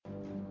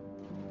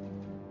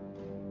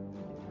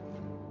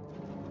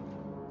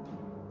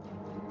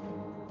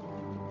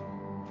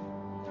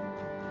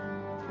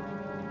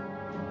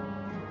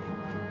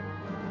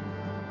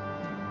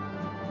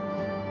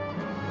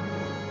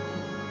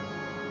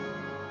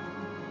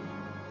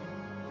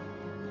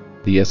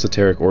The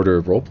Esoteric Order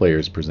of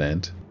Roleplayers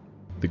present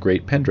The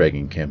Great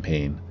Pendragon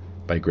Campaign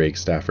by Greg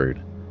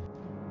Stafford,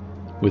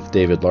 with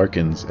David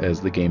Larkins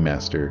as the Game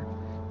Master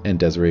and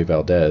Desiree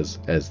Valdez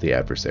as the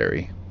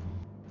adversary.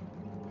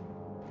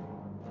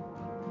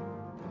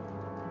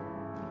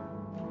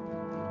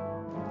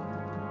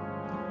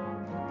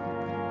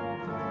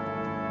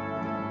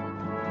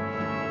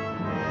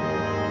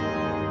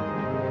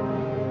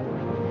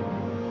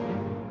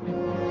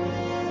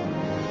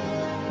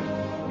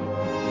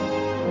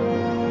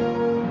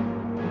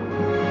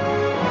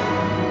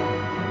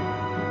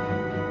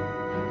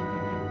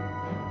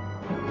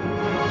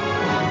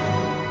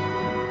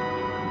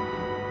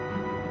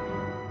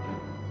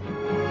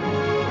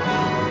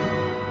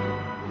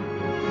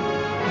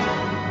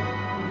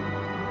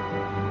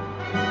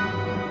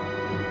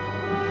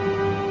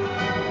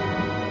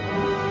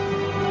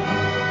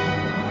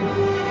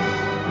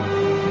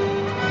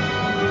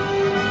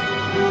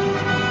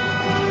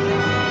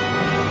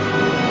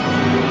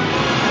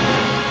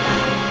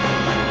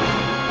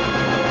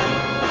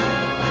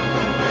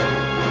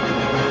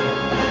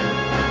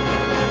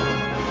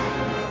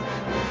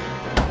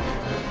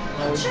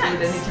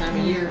 Checks. Any time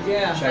of year,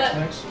 yeah. Checks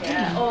next?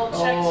 Yeah, checks.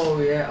 Oh,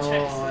 yeah.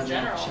 Checks I in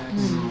general. love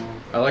checks.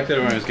 I like that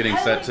when I was getting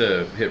set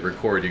to hit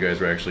record, you guys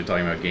were actually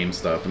talking about game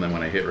stuff, and then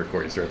when I hit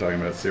record, you started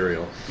talking about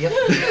cereal. Yep.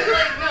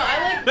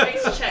 I like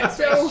rice checks.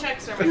 Rice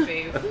checks are my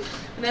fave.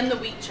 And then the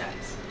wheat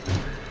checks.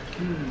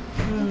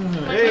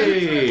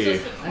 Hey!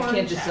 I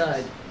can't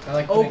decide. I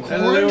like corn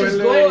Hello, is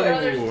hello. good.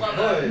 Brothers love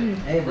Good.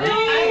 Hey, bro.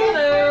 I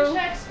love corn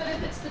checks, but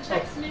if it's the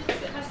Chex Mix,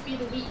 it has to be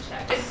the wheat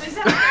checks.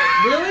 Exactly.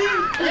 Really?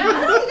 Yeah,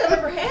 I don't think I've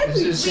ever had This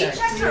wheat is checks.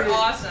 checks. Wheat checks are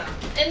awesome.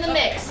 In the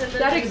mix. In the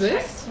That the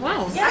exists? Chex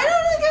Wow. mix. Yeah. I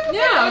don't think I've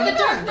ever Or the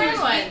dark There's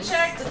brown wheat ones.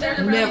 checks. The They're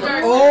dark really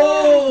brown dark.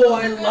 Oh,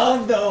 I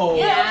love those.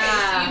 Yeah. Yeah.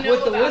 Okay, so you know with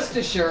the about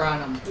Worcestershire on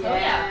them. Oh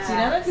yeah. See,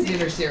 now that's a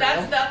dinner cereal.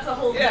 That's a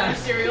whole dinner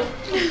cereal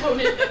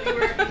component that we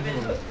weren't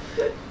even.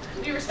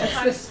 We were still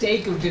That's the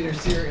steak of dinner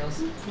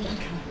cereals.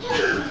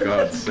 For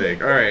God's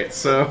sake. Alright,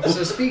 so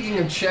speaking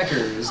of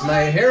checkers, my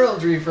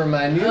heraldry for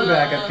my new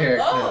backup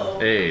character. Oh.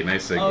 hey,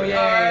 nice segue. Oh,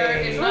 yeah.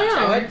 It's not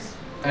checkers.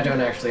 I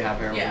don't actually have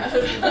heraldry Yeah. for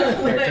my new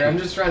backup character. I'm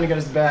just trying to get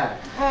us back.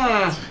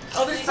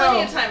 Oh, there's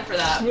plenty of time for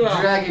that.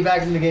 Drag you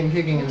back into the game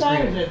kicking and What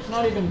time is screaming. it? It's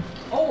not even...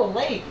 Oh, we're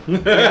late.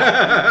 Jade, what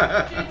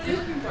are you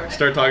looking for?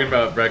 Start talking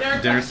about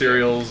dinner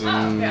cereals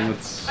and yeah.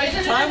 let's... I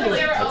did Time to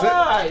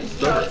That's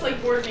It's No, over. it's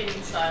like board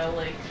meeting style.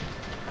 Like,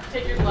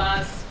 take your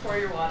glass, pour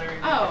your water.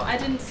 And Oh, I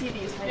didn't see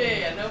these.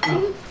 Yeah, no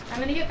problem. I'm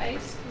gonna get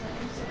ice because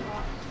I'm so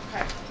hot.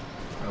 Okay.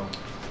 Oh.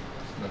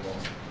 No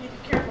balls. You be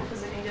careful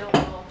because it can get a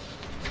little.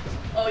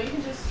 Oh, you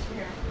can just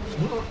here.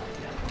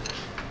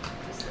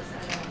 Just this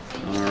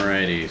side on.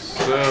 Alrighty,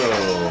 so...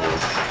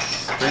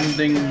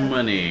 Spending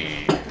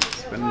money.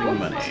 Spending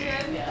money.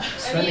 Yeah.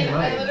 Spending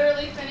money. I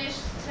literally finished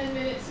 10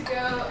 minutes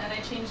ago and I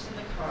changed in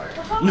the car.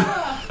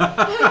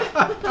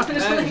 That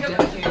is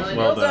dedication.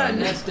 Well done.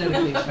 That's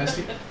dedication. Iced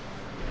tea?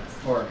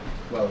 Or,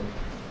 well,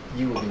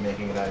 you will be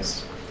making it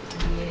iced.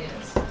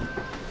 Yes.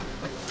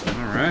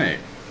 Alright.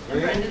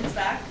 And Brendan's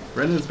back.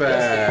 Brendan's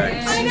back.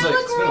 Yeah. Seems like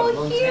it's been a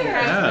long time.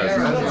 Yeah, Very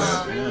sounds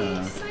long. good.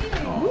 Yeah.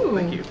 Exciting. Oh,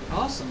 thank you.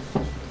 Awesome.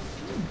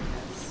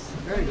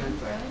 Very good.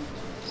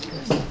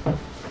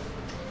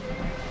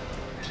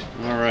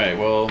 Alright,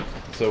 well,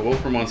 so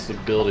Wolfram wants to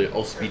build a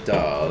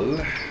hospital.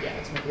 Yeah,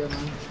 that's my field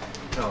line.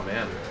 Oh,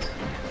 man.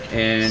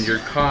 And your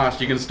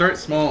cost, you can start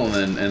small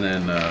and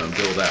then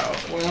build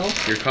out. Well.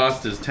 Your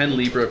cost is 10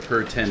 Libra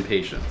per 10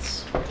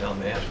 patients. Oh,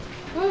 man.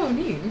 Oh,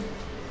 neat. You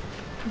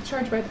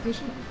charge by the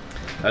patient?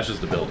 That's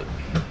just to build it.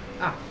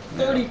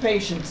 30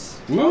 patients.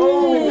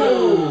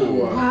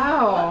 Ooh.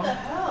 Wow. What the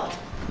hell?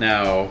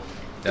 Now,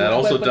 that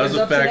also but does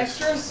there's ups and affect.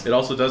 extras? It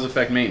also does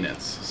affect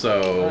maintenance.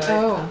 So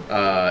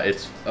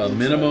it's a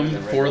minimum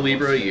 4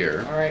 Libra a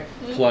year, Alright.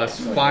 plus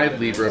 5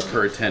 Libra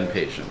per 10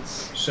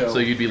 patients. So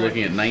you'd be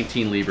looking at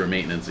 19 Libra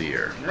maintenance a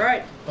year.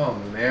 Right. Oh,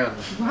 man.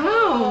 Wow.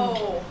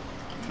 Oh,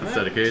 That's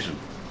dedication.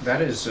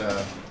 That is,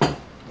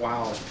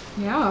 wow.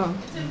 Yeah.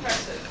 it's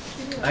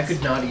impressive. I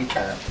could not eat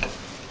that.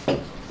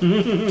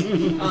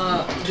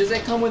 Does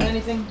that come with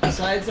anything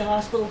besides the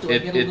hospital? Do I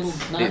get a little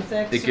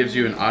non-fix? It gives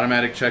you an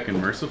automatic check in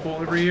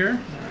Merciful every year,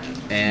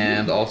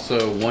 and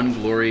also 1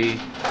 glory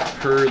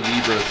per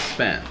Libra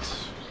spent.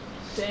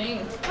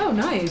 Dang. Oh,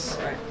 nice.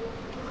 Alright.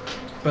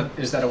 But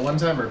is that a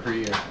one-time or per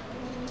year?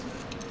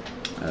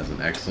 That's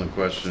an excellent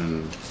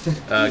question.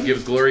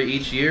 Gives glory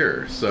each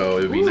year, so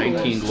it would be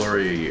 19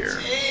 glory a year.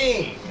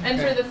 Dang! And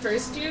for the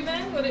first year,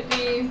 then would it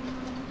be?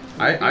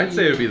 I'd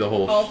say it would be the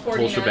All whole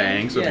 49?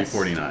 shebang, so it'd be Yes.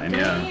 49,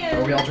 yeah.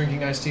 Are we all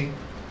drinking iced tea?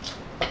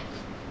 I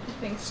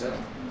think so.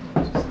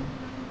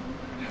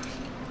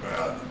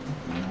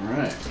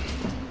 Alright.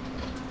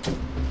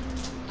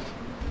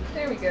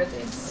 There we go,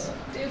 Dave's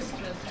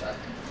Smith up.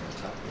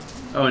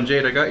 Oh, and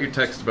Jade, I got your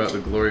text about the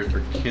glory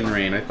for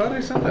Kinrain. I thought I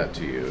sent that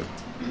to you.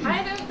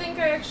 I don't think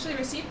I actually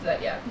received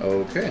that yet.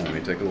 Okay, let me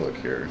take a look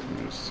here. Let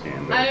me just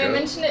scan back I up.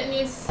 mentioned it and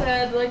you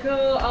said like,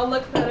 oh, I'll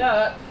look that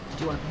up.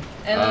 Do you want to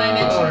And then I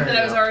mentioned that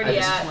I was already I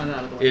just at went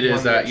out of the way. It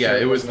is that. Yeah,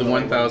 Sure, it was the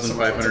wasn't another one, so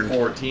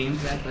 1,514.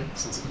 Exactly.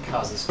 Since it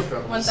causes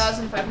trouble.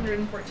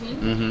 1,514.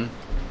 Mm-hmm.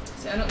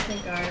 So I don't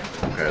think I.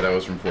 Okay, that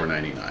was from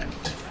 499.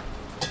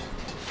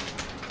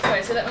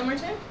 Sorry, say that one more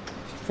time.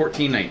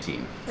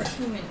 1419.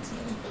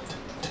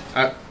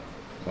 1419.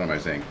 What am I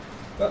saying?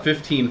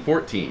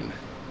 1514.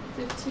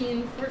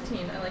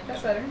 1514. I like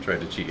that better.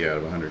 Tried to cheat you out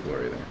of 100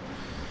 glory there.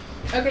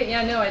 Okay,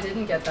 yeah, no, I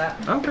didn't get that.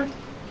 Okay.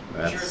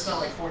 Sure it's not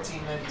like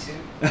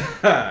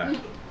 1492?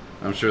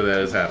 I'm sure that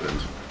has happened.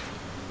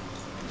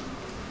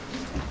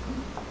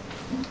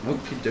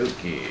 Okie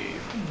dokie.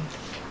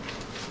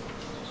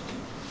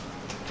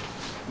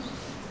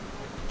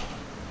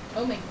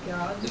 Oh my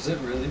god. Is it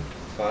really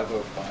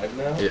 5:05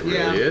 now? It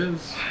really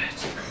is.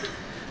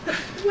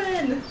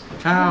 When?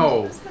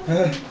 How?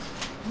 Yep.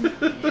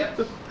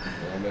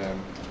 Oh man.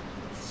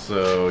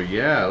 So,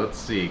 yeah, let's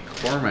see.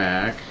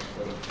 Cormac.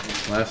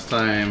 Last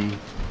time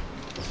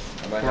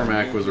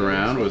Cormac was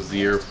around was the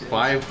year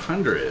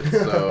 500.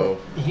 So,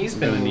 He's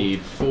going to been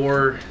need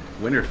 4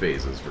 winter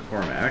phases for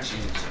Cormac.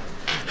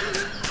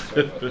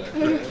 Sorry about that,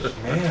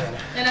 guys. Man.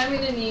 And I'm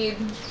gonna need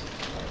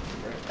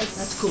a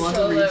That's cool, I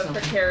can read solo for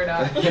something.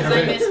 Caradoc because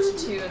I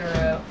missed 2 in a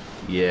row.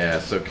 Yeah,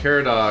 so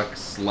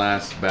Caradoc's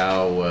last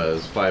bow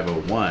was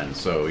 501,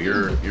 so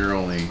you're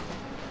only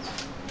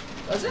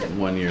Was it?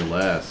 1 year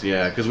less.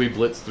 Yeah, because we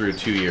blitzed through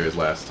 2 years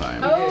last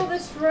time. Oh,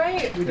 that's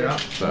right. We did. Yeah.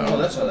 So, Oh,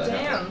 that's how that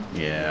happened.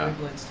 Damn. yeah.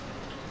 We blitzed.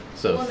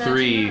 So Well,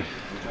 imagine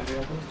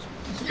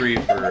 3 3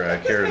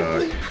 for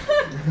Caradoc.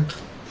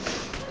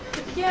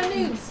 Yeah,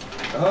 nudes.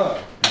 Ah.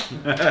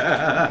 May I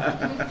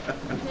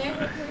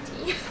have more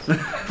tea?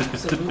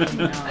 Absolutely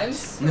not. I'm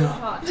so No.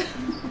 hot.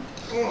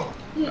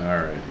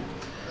 Alrighty.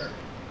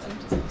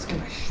 It's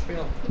gonna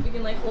spill. If we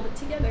can like hold it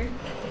together. There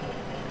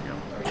you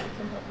Or you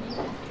can help me.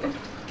 Thank you.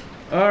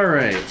 go.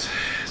 Alright.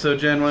 So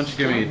Jen, why don't you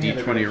give me a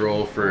d20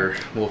 roll for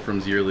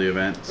Wolfram's yearly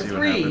event? See what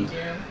 3. happened.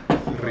 Yeah.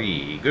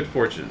 3. Good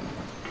fortune.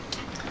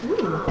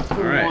 For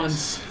Alright.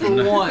 once. For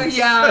once.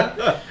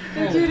 Yeah.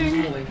 No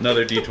kidding. Holy.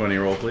 Another d20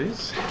 roll,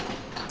 please.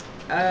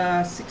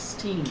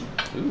 16.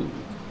 Ooh.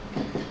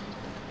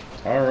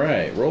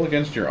 Alright. Roll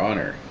against your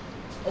honor.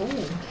 Oh.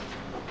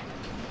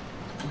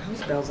 Oh,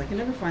 hell's bells. I can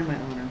never find my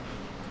honor.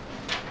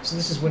 So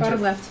this is winter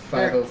Bottom left.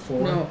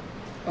 504? No.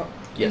 Oh,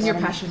 Yes. In your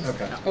bottom- passions.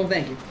 Okay. Oh,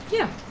 thank you.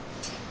 Yeah.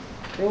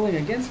 Rolling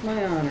against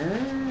my honor.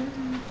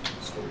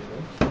 Story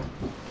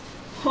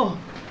Huh.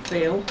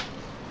 Fail.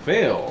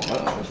 Fail.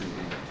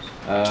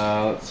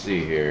 Uh-oh. Let's see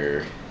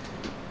here.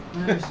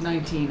 My honor's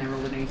 19. I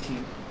rolled an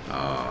 18.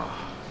 Womp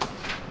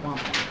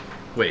womp.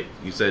 Wait,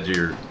 you said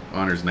your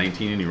honor's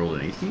 19 and you rolled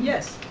an 18?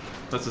 Yes.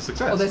 That's a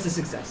success. Oh, that's a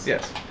success.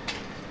 Yes.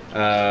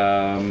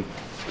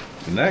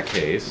 In that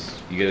case,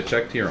 you get a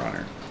check to your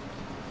honor.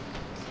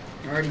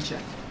 Already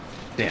checked.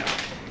 Damn.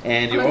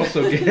 And you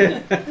also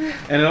get,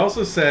 and it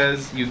also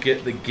says you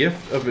get the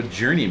gift of a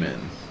journeyman.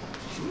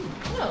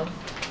 Oh.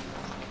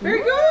 Very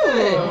good.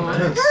 Oh,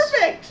 nice.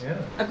 Perfect. Yeah.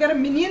 I've got a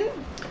minion.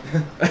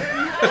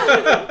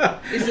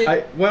 Is it?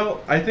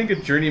 I think a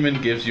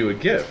journeyman gives you a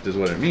gift, is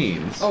what it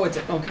means. Oh, it's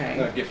a,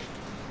 okay. gift.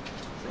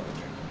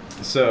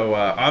 So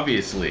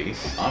obviously,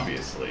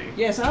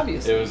 Yes,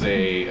 obviously. it was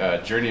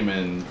a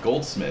journeyman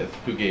goldsmith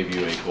who gave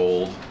you a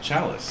gold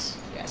chalice.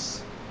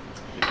 Yes.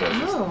 Because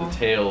Oh. the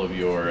tale of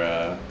your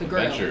The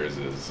Grail. adventures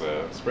is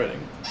spreading.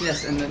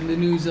 Yes, and then the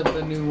news of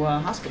the new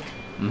hospital.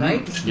 Mhm.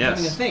 Right? This is Yes.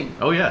 becoming a thing.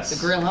 Oh yes. The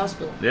Grail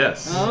Hospital.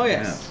 Yes. Oh,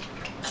 yes.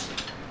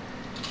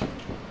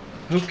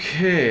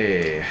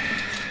 Okay.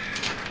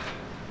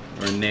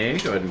 Renee,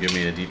 go ahead and give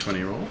me a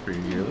d20 roll for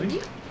your yearly.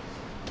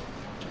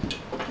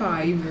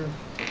 5.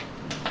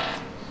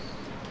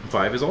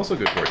 5 is also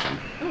good fortune.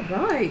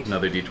 All right.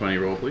 Another d20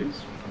 roll,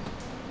 please.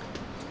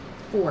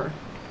 4.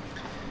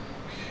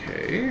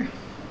 Okay.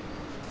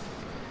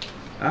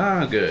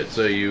 Good.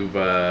 So you've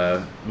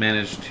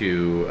managed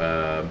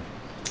to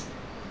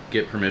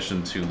get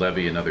permission to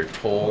levy another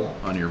toll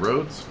on your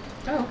roads.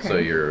 Oh, okay. So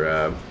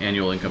your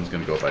annual income is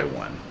going to go up by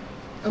 1.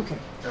 Okay.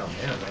 Oh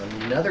man,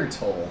 another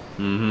toll.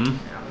 Mm-hmm.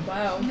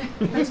 Wow.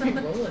 You must be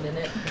rolling in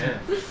it. Yeah.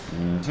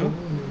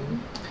 Mm-hmm.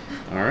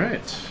 All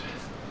right.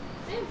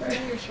 Yeah,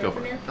 bring your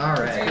sharpener. All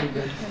right. Pretty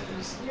good.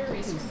 Your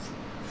eraser.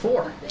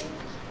 4.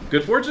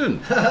 Good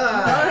fortune.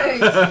 Nice.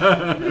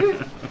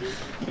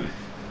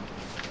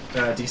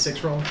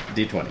 D6 roll.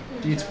 D20.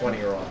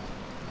 D20 roll.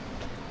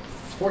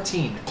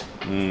 14.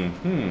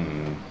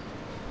 Mm-hmm.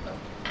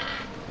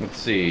 Let's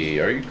see.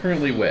 Are you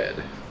currently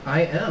wed?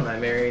 I am. I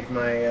married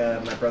my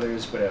my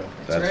brother's widow.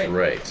 That's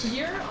right.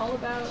 You're all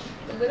about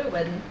the widow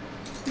wedding.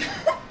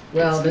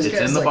 Well, this It's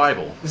guy's in the like,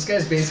 Bible. This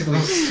guy's basically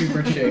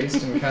super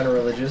chaste and kind of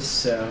religious,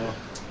 so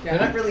they're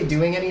not really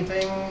doing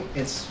anything.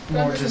 It's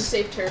Going more for some just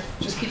safe turf.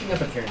 keeping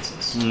up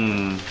appearances.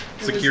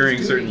 Securing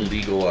his certain duty.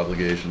 legal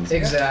obligations.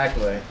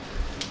 Exactly.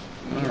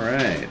 All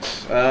right.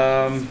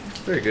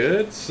 Very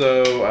good.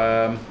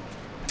 So,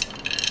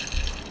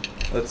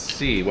 let's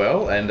see.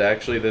 Well, and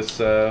actually, this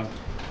kind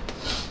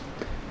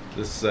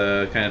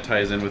of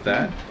ties in with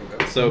that.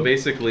 Okay. So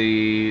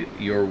basically,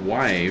 your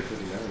wife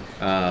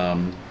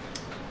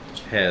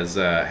has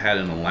had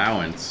an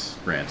allowance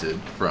granted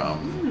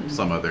from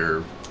some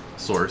other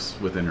source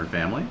within her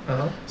family.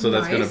 So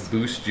that's going to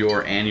boost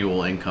your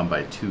annual income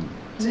by 2.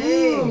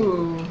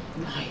 Dang.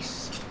 Nice.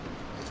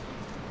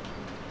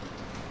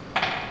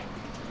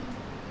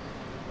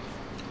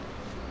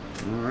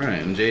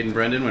 Alright, and Jade and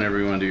Brendan, whenever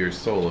you want to do your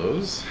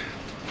solos.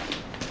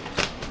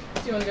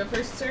 Do you want to go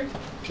first, sir?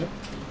 Sure.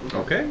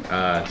 Okay,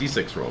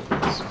 D6 roll,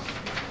 please.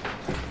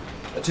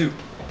 A 2.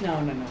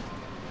 No.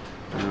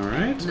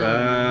 Alright, Edie,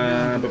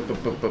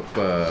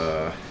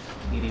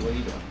 what are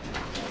you doing?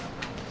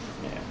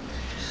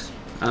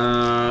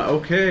 Yeah.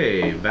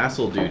 Okay,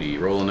 vassal duty.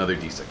 Roll another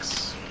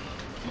D6.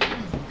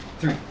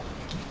 3.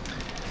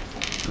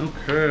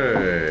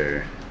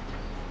 Okay.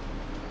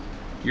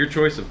 Your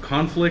choice of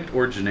conflict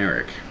or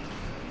generic.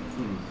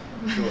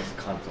 Go with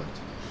conflict.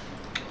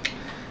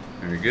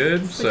 Very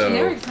good. But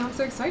generic sounds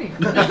so exciting.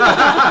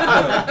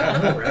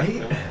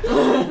 Right?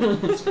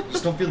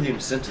 Just don't feel the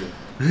incentive.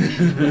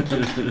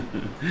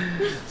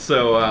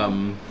 So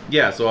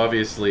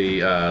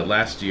obviously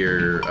last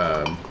year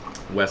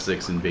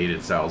Wessex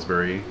invaded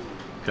Salisbury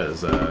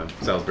because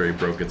Salisbury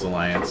broke its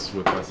alliance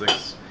with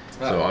Wessex.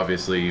 So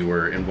obviously you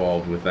were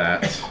involved with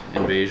that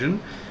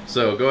invasion.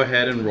 So go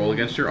ahead and roll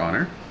against your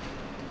honor.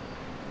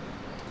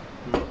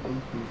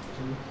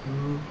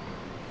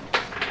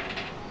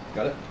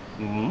 Got it?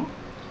 Mm-hmm.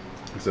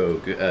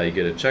 So you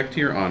get a check to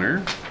your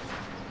honor,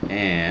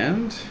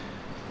 and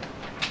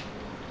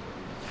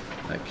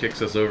that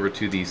kicks us over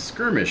to the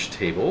skirmish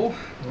table.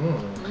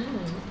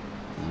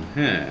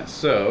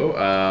 So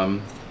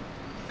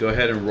go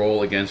ahead and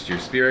roll against your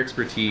spear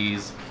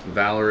expertise,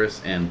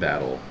 valorous, and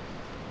battle.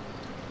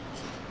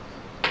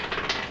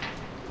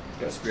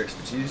 Got spear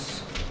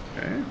expertise.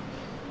 Okay.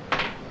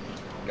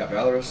 Got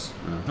valorous.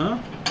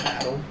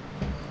 Battle.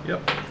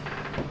 Yep.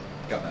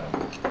 Got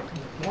battle.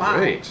 Wow.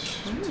 Great.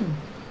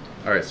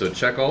 All right, so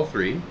check all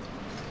 3.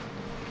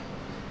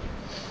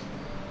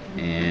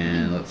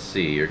 And let's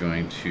see, you're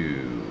going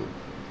to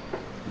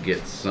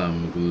get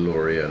some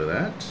glory out of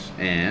that.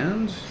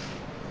 And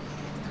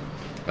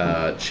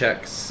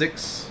check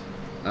 6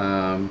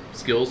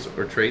 skills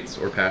or traits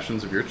or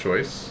passions of your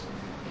choice.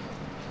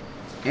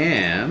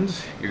 And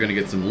you're going to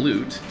get some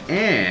loot.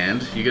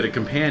 And you get a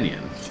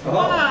companion.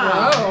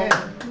 Wow.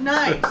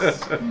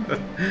 Nice.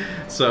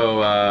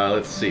 So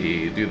let's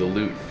see, do the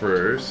loot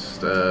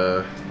first.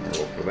 Roll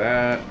for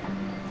that.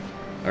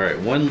 Alright,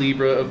 1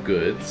 Libra of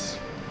goods.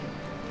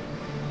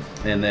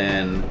 And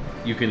then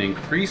you can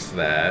increase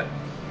that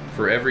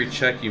for every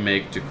check you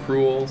make to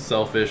cruel,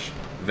 selfish,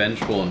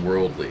 vengeful, and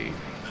worldly.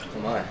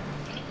 Oh my.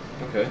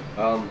 Okay.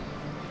 I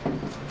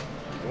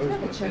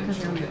have a check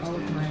under all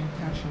of my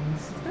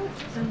passions. Does that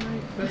sound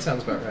right? That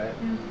sounds about right.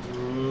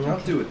 I'll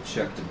do a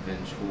check to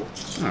vengeful.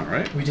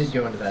 Alright. We did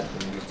go into that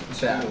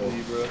battle.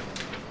 Libra.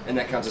 And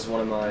that counts as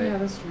one of my... Yeah,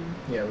 that's true.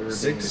 Yeah, we were being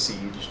 6.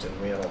 besieged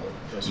and we had all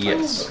those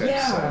Yes. fights.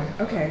 Yeah.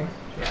 So, Okay.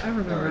 yeah. I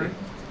remember. Alrighty.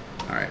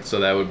 Alright, so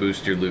that would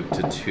boost your loot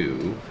to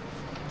 2.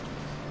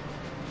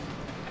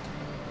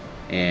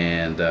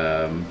 And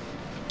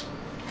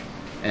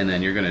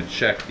then you're going to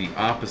check the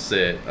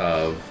opposite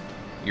of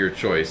your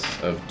choice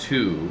of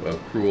 2 of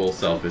cruel,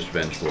 selfish,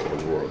 vengeful, or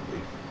worldly.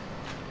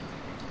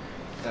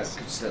 Could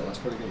you say that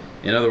last part again?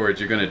 In other words,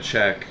 you're going to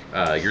check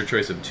your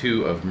choice of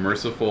 2 of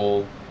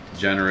merciful,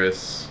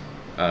 generous,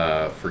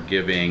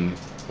 forgiving,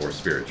 or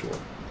spiritual.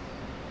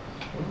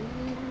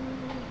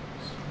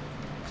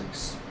 Like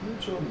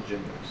spiritual and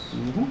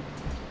generous.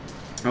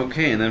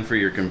 Okay, and then for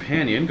your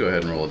companion, go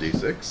ahead and roll a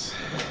d6.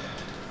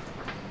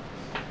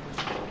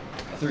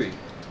 A 3.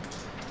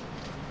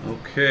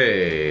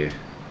 Okay.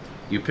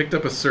 You picked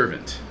up a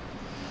servant.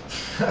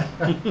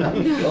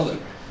 Love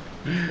it.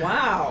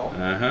 Wow.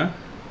 Uh-huh.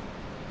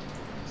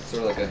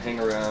 Sort of like a hang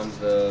around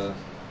the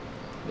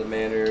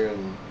manor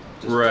and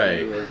just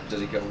Right. or does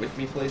he come with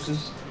me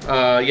places?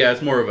 Yeah,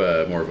 it's more of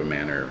a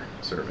manor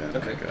servant,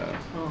 Okay. like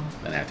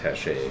an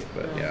attaché,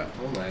 but yeah.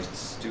 Well, my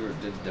steward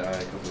did die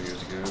a couple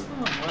years ago.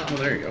 Oh, wow. Well,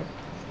 there you go.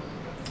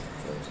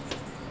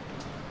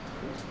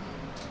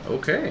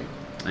 Okay.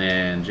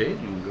 And Jade,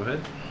 you can go ahead.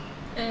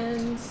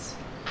 And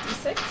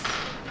D6?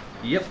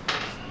 Yep.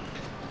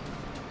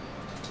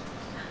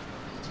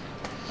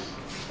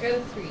 I got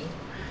a 3.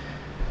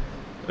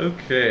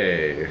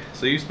 Okay.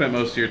 So you spent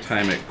most of your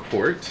time at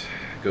court.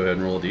 Go ahead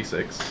and roll a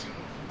d6.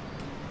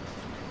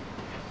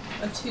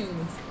 A 2.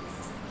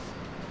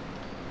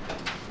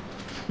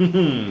 I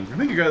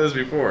think you got this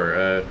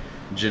before.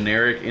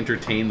 Generic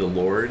entertain the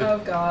Lord. Oh,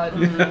 God.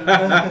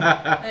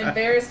 I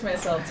embarrassed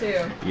myself, too.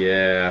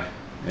 Yeah.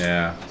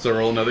 So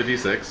roll another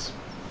d6.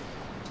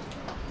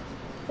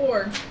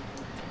 4.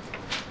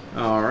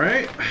 All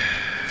right.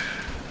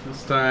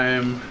 This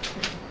time,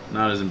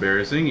 not as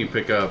embarrassing. You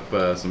pick up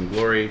some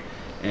glory,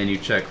 and you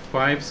check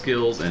 5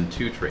 skills and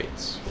 2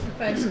 traits.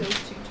 5 skills, 2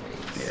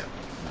 traits. Yeah.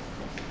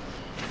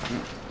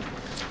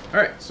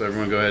 All right. So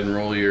everyone, go ahead and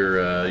roll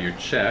your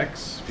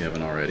checks if you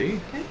haven't already.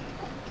 Okay.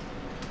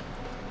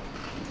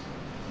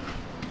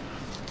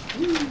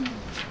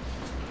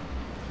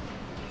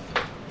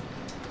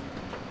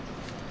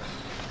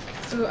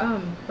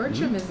 So,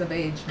 Bertram is of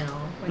age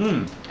now.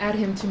 Like, add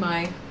him to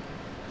my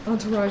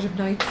entourage of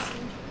knights.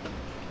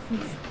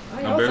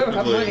 I also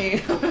have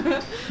money.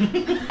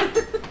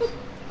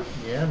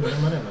 Yeah,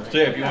 money. So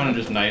yeah, if you want to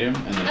just knight him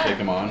and then take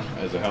him on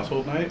as a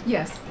household knight,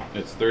 Yes.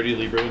 it's 30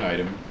 Libra to knight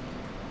him,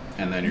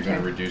 and then you're going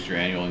to Okay. reduce your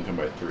annual income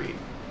by 3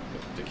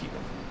 to keep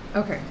him.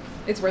 Okay.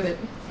 It's worth it.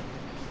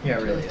 Yeah,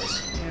 it really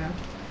is. Yeah.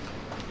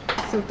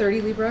 So 30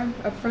 Libra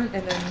up front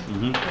and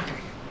then... Okay.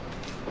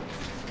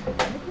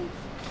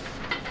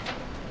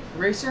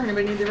 Eraser?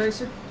 Anybody need the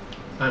eraser?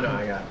 Oh, no,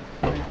 I got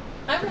it.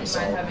 I wouldn't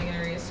solid. mind having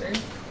an eraser.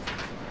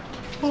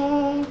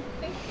 Oh.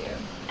 Thank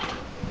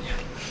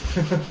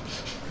you.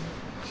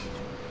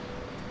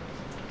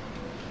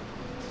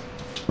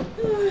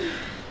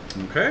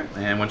 Okay,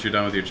 and once you're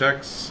done with your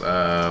checks,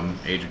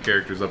 age your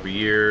characters up a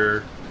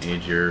year,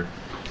 age your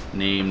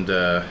named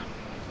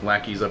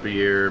lackeys up a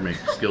year, make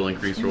skill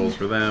increase rolls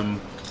for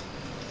them,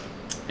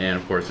 and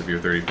of course if you're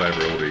 35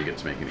 or older you get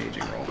to make an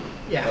aging roll.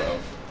 Yeah.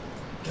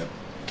 Yep.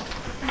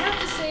 I have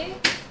to say,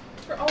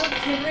 for all of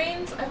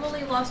Kinrain's, I've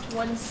only lost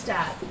 1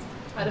 stat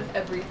out of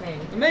everything.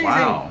 Amazing!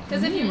 Wow.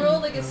 Because if you roll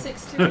like a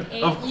 6 to an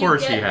 8, Of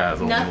course you get he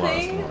has only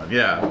nothing. lost 1.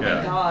 Yeah, Oh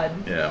my god.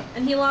 Yeah.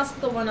 And he lost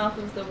the one off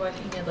of the one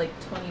he had like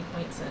 20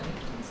 points in.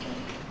 And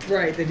stuff.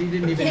 Right, that he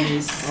didn't even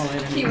need. Oh,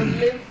 he will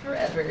live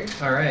forever.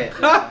 Alright.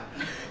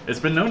 It's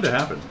been known to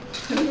happen.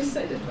 I'm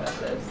excited about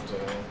this.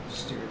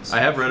 I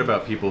have read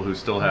about people who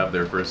still have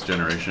their first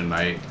generation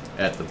knight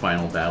at the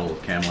final battle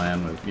of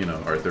Camlan with, you know,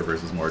 Arthur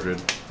versus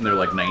Mordred. And they're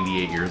like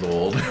 98 years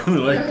old. They're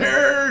like,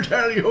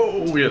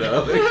 tally-ho, you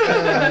know.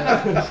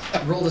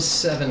 Rolled a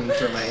 7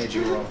 for my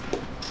aging roll.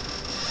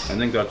 I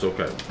think that's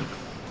okay.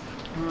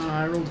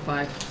 I rolled a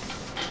 5.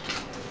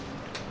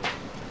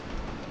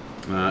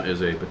 That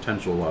is a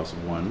potential loss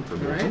of 1 for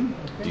Milton.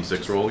 Okay.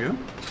 D6 roll again.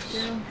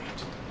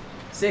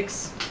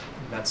 6.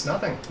 That's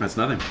nothing. That's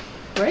nothing.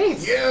 Great.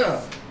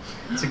 Yeah!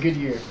 It's a good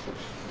year.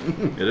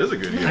 It is a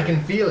good year. I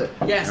can feel it.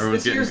 Yes,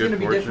 Everyone's this year's getting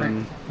going good to be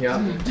different. Yeah.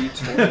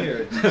 D20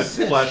 or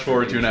D6? Flash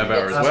forward 2.5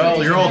 hours. That's Well,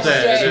 what you're all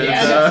dead.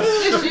 Yeah,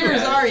 this year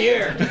is our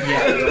year.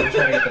 Yeah, you're all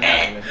trying to get the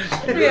 9.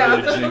 You're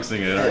really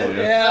jinxing it, aren't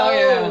you?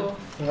 Yeah.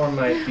 4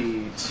 might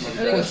be... I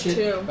think it's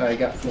 2. I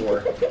got 4.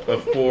 A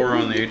 4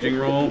 on the aging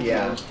roll.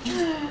 Yeah.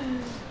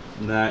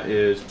 And that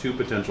is 2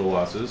 potential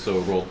losses, so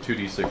roll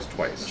 2d6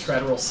 twice. Try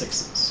to roll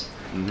 6s.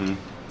 Mm-hmm.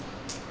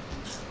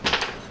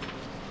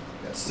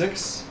 Got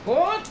 6.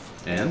 What?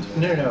 And?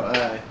 No.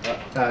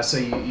 So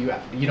you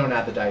don't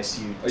add the dice.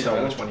 You tell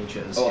don't? which one each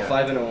is. Oh, yeah. a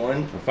 5 and a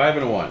 1? A 5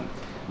 and a 1.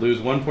 Lose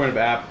 1 point of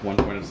app, 1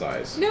 point of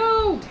size.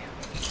 No!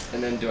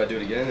 And then do I do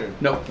it again or?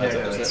 Nope, that's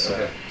No, it. it's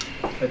Okay.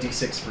 a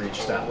d6 for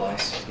each stat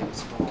loss.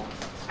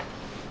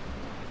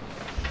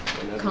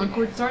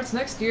 Concord starts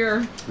next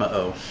year.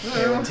 Uh-oh.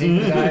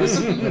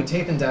 And when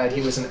Tathan died,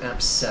 he was an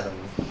app 7.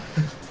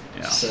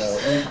 Yeah.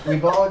 So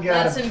we've all got.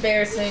 That's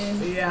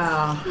embarrassing.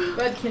 Yeah.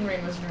 But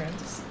Kinrain wasn't around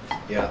to see.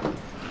 Yeah.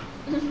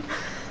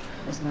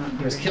 It's not.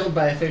 He was killed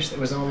by a fish that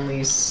was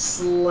only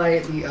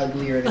slightly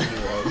uglier than he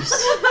was. This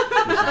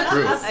is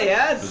true.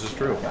 Yes. This is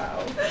true.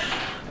 Wow.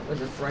 That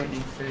was a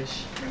frightening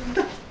fish.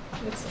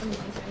 It's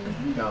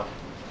amazing. No.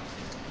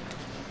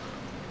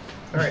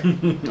 All right.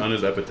 On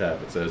his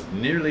epitaph it says,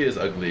 nearly as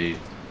ugly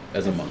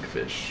as a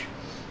monkfish.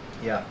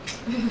 Yeah.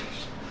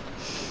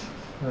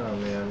 Oh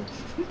man.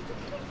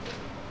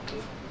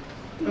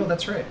 Oh,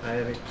 that's right. I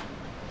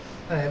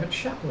have a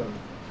chaplain.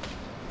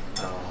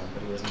 Oh,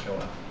 but he doesn't go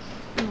up.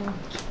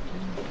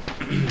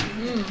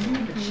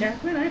 A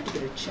chaplain? I have to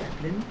get a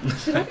chaplain.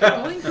 Should I be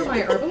rolling for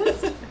my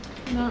herbalist?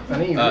 No. I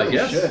mean, you really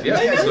yes, should. yes.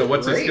 These guys So are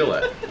what's his great. skill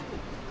at?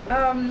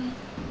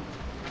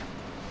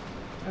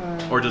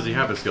 Or does he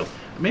have a skill?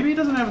 Maybe he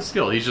doesn't have a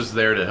skill. He's just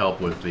there to help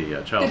with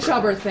the childbirth. The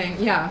childbirth thing,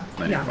 yeah.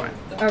 Then yeah. you're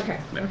fine. Okay,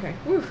 Yeah. okay.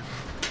 Woo.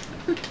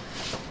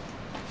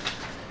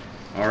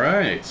 All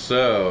right,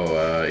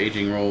 so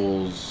aging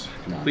rolls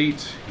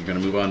complete. You're going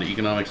to move on to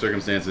economic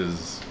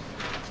circumstances.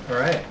 All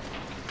right.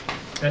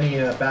 Any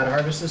bad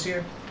harvest this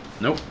year?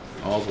 Nope,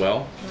 all's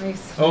well.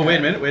 Nice. Oh, wait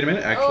a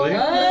minute. Actually,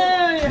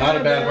 Oh, not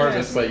a bad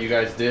harvest, but you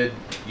guys did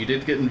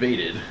get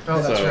invaded.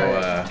 Oh, that's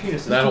right.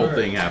 That whole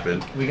thing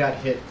happened. We got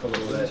hit a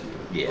little bit.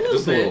 Yeah,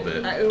 just a little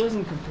bit. It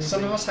wasn't completely.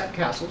 Some of us had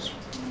castles.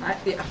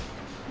 Yeah.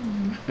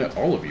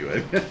 All of you.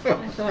 I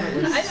thought it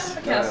was. I don't have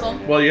a castle.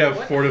 Well, you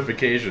have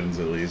fortifications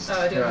at least. Oh,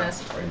 I do have Yeah.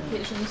 massive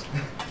fortifications.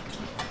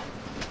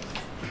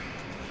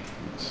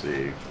 Let's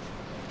see.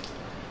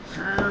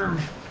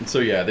 So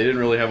yeah, they didn't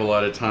really have a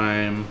lot of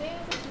time.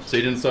 So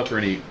you didn't suffer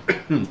any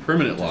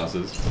permanent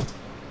losses.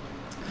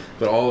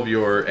 But all of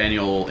your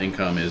annual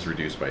income is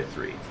reduced by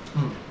 3.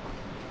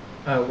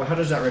 Well, how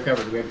does that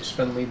recover? Do we have to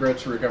spend Libra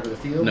to recover the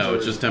fields? No,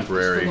 it's just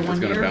temporary. Still the It's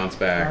going to 1 year? bounce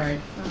back. All right.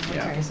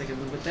 Yeah. I guess I can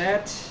live with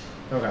that.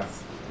 Okay.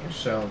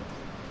 So,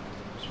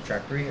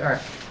 subtract 3. All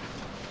right.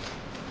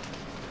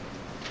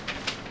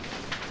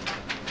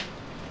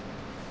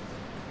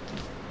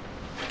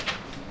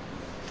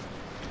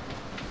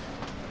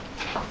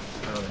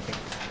 I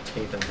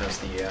think Tathan has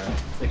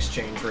the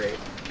exchange rate.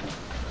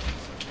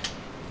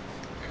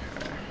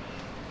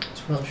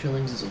 12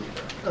 shillings is a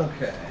Libra.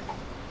 Okay.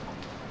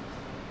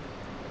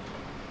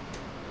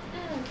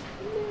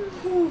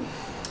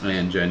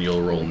 And Jen,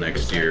 you'll roll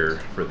next year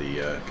for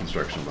the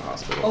construction of the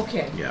hospital.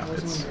 Okay. Yeah, I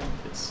was wondering.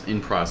 it's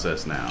in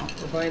process now.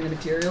 We're buying the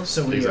materials.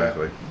 So we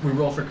we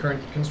roll for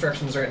current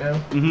constructions right now.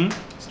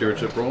 Mm-hmm.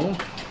 Stewardship roll.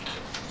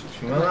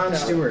 Come on,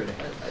 steward.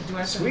 Do I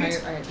have to hire?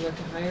 Do I have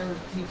to hire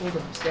people,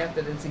 the staff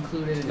that it's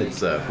included in? It's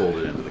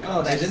folded into the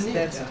Oh, cost.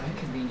 that's a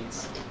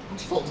convenience.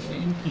 Folded.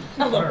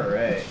 All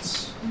right.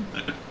 Is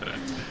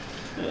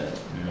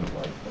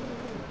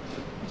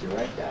your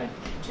wife die?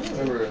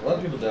 Remember, a lot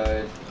of people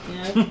died.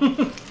 Yeah.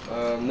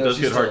 It No, does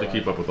she's get hard still to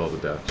keep alive. up with all the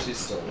deaths. She's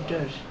still alive. It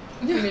does.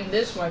 I mean,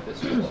 this wife is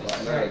still She's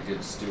alive. not a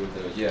good steward,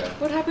 though. Yeah.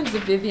 What happens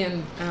if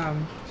Vivian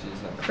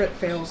She's not. crit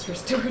fails her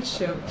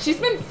stewardship? She's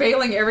been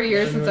failing every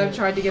year since I've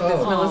tried to get this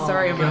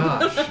Melisarium.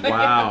 Gosh.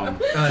 Wow.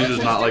 She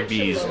does not like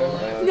bees.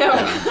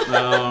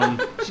 No.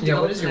 Yeah,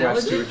 what is your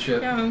wife's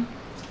stewardship?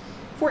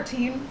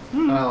 14.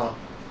 Oh.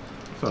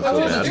 That's not so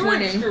bad.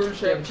 20.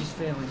 Yeah, but she's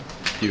failing.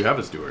 Do you have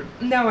a steward?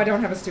 No, I don't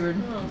have a steward.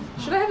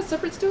 Should I have a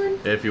separate steward?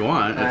 If you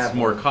want, it's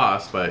more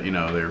cost, but you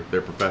know they're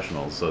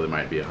professionals, so they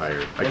might be a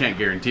higher. I can't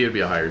guarantee it'd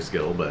be a higher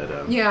skill,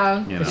 but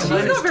yeah, you know, she's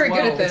not very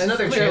good at this. It's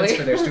another clearly. chance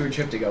for their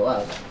stewardship to go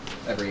up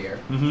every year.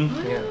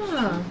 Mm-hmm.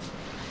 Yeah.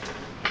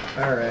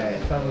 All right.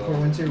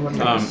 50412. What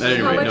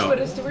anyway, how much no. would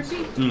a steward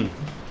be?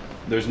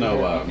 There's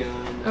no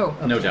no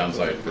Okay.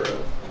 downside for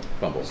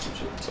fumble.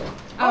 So.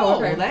 Oh,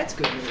 okay. Well, that's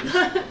good news.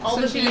 All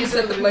So the she bees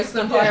set are the loose. place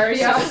on fire.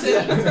 Yeah.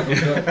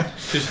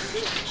 She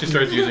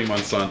starts using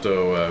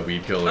Monsanto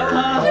weed killer.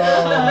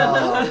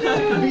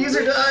 Oh, bees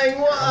are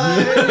dying.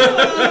 Why?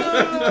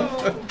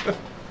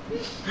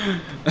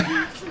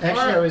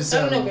 Actually, I was.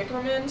 I don't know,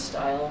 Wickerman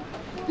style.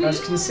 I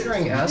was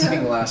considering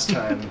asking last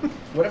time.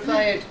 What if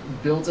I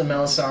built a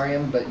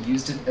Melisarium but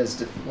used it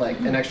as like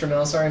an extra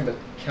Melisarium, but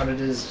counted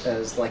it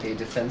as like a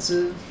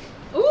defensive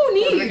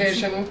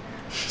fortification?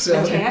 So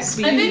I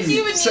think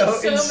you would need so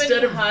instead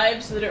many of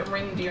hives that it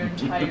ringed your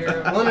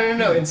entire. well,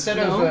 no. Instead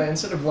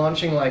of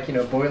launching like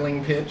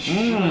boiling pitch.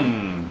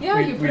 Yeah,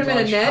 you put them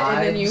in a net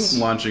and then you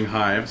launching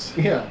hives.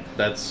 Yeah,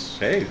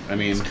 that's I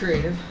mean, it's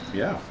creative.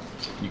 Yeah,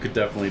 you could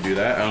definitely do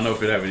that. I don't know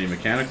if it'd have any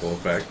mechanical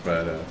effect,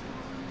 but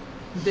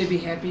would they be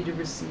happy to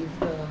receive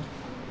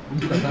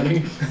the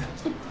honey?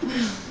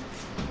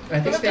 I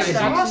think the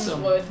Saxons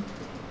would.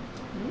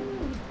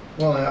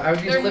 Well, I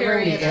would be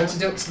delivering the hairy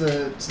antidote to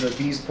the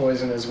bee's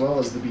poison as well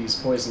as the bee's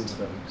poison to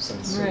them,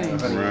 since honey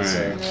is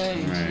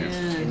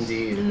Yes.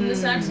 indeed. And the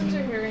Saxons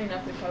are hairy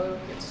enough; they probably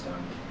wouldn't get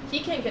stung. He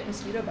can't get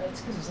mosquito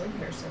bites because his leg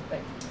hair's so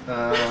thick.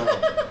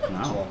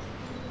 Wow.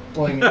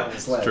 Well, you mean on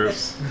his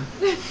legs.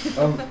 True.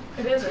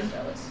 It is. I'm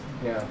jealous.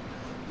 Yeah.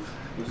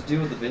 The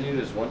deal with the vineyard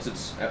is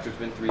once after it's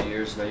been 3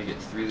 years, now you get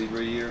 3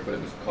 Libra a year, but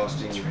it was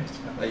costing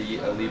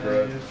a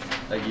Libra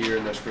a year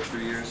in those first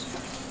 3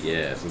 years.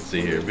 Yes, let's see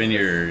here.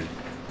 Vineyard,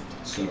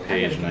 see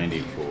page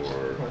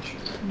 94.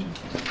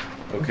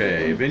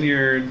 Okay,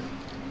 vineyard,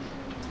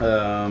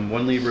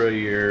 1 Libra a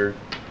year.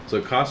 So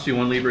it costs you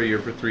 1 Libra a year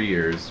for 3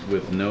 years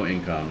with no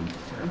income.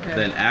 Okay.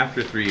 Then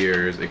after 3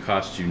 years, it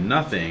costs you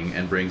nothing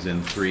and brings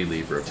in 3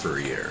 Libra per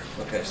year.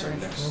 Okay, so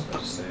next, I'll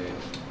just say.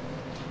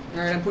 All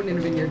right, I'm putting in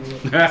a vineyard.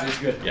 It's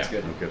good. Yeah, It's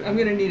good. I'm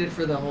gonna need it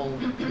for the whole,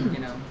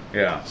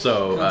 Yeah.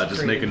 So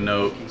just make a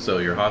note. So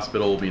your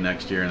hospital will be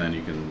next year, and then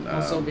you can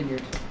also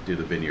vineyard. do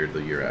the vineyard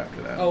the year after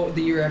that. Oh,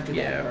 the year after that.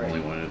 Yeah, All right. only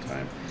one at a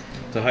time.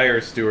 To hire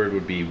a steward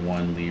would be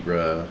 1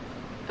 Libra.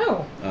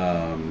 To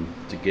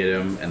get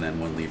him, and then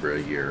 1 Libra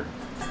a year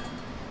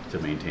to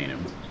maintain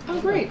him.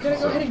 Oh, great. Gotta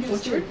go ahead and get a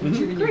steward. What's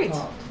your vineyard Great.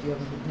 called? Do you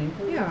have a name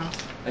for it? Yeah.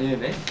 I need a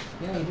name.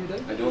 Yeah, you do,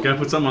 don't I you? don't. Gotta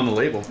put something on the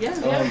label. Yeah.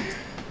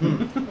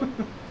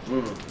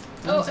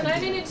 Oh, and I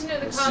need to know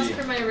the Let's cost see.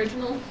 for my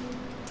original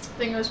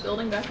thing I was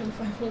building back in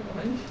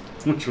 501.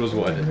 Which was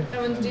what? I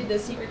wanted to do the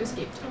secret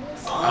escape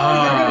tunnels.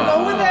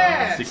 Go with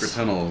that. Secret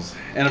tunnels.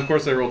 And of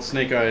course I rolled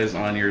snake eyes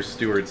on your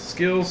steward's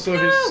skill, so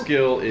his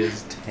skill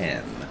is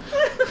 10.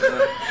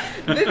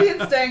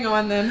 Vivian's staying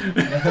on then.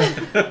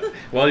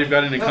 Well, you've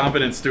got an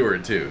incompetent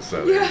steward too,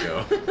 so there you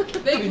go.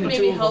 They can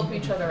maybe help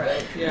each other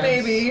out. Yeah.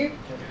 Maybe.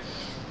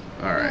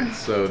 Alright,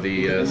 so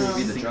the Be the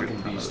secret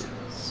drunken beast.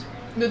 tunnels.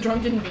 The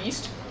drunken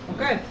beast.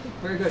 Okay,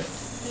 very good.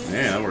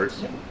 Yeah, that works.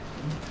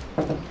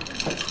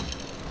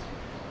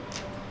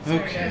 Sorry,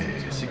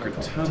 Okay, guys. secret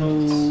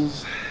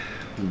tunnels.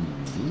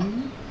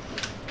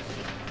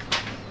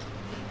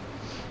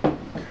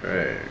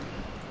 Okay.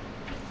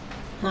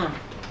 Huh.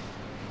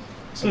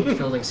 Someone's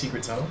building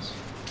secret tunnels.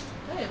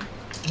 Hey.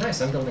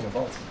 Nice. I'm building a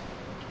vault.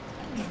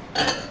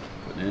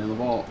 Putting it in the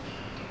vault.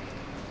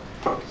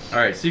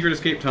 Alright, secret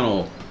escape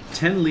tunnel.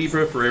 10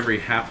 Libra for every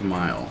half a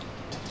mile.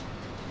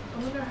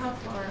 I wonder how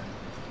far.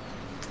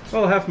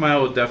 Well, a half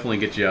mile would definitely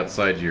get you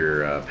outside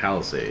your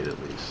palisade,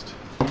 at least.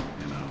 You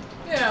know.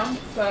 Yeah,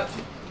 but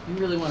You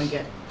really want to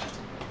get.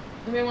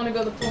 I may want to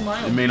go the full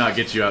mile. It may not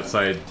get you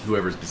outside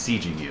whoever's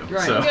besieging you.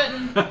 Right. So. I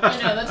know,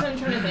 that's what I'm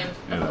trying to think.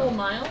 A Yeah. full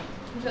mile?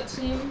 Does that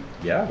seem...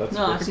 Yeah, that's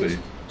No, it perfectly.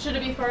 seems- Should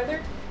it be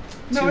farther?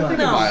 No, I think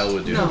a mile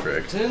would do the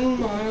trick. 10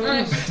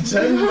 miles.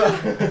 10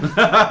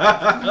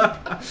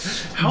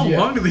 How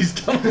long do these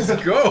tunnels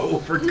go?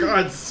 For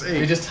God's sake!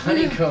 They just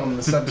honeycomb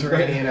the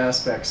subterranean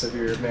aspects of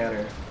your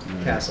manor,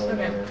 castle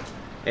manor.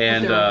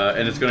 And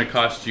it's going to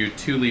cost you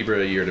 2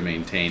 Libra a year to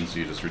maintain, so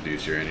you just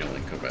reduce your annual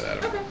income by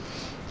that amount.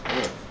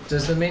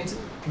 Does the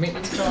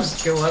maintenance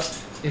cost go up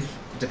if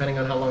depending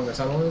on how long the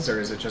tunnel is, or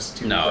is it just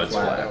too No, it's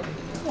flat. out?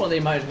 Well, they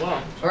might as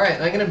well. All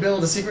right, I'm gonna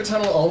build a secret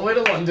tunnel all the way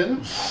to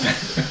London.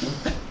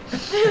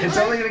 It's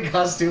only gonna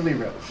cost 2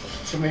 Libra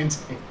to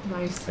maintain.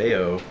 Nice.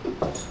 Heyo.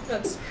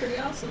 That's pretty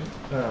awesome.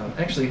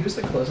 Actually, who's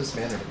the closest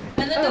manor to me?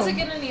 And then does it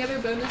get any other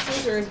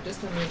bonuses, or is it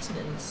just the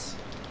maintenance?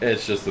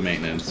 It's just the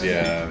maintenance,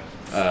 yeah.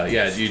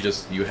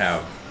 You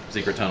have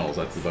secret tunnels,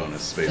 that's the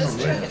bonus, Just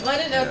basically. checking. Well, I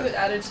didn't know if Yeah. it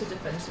added to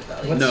defensive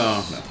value.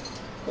 No.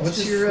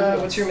 What's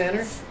your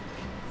manor?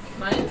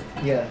 Mine?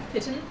 Yeah,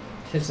 Kitten?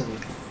 Kitten.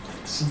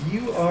 So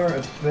you are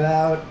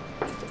about,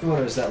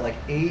 what is that, like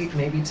 8,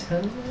 maybe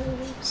 10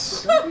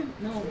 miles? No, You're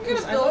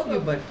because gonna I love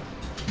build you, a-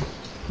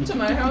 but To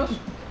my house?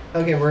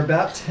 Okay, we're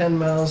about 10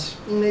 miles,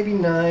 maybe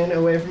 9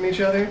 away from each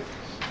other.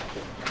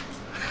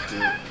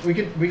 We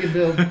could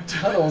build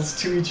tunnels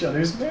to each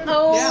other's manor.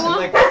 Oh, Yeah, and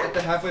like at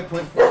the halfway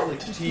point for it,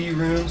 like tea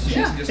rooms, so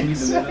you can just meet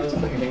in the middle.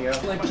 Hang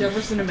out. like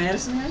Jefferson and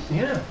Madison had.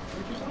 Yeah.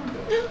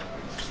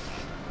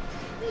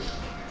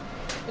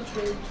 It's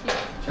really cute.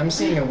 I'm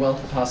seeing a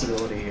wealth of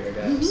possibility here,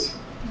 guys.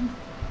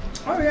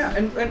 Oh yeah,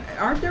 and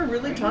aren't there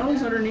really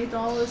tunnels underneath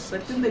all this?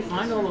 Like, didn't they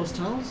find all those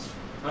tunnels?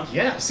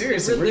 Yeah,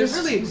 seriously. They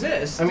really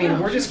exist. I mean,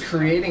 we're just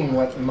creating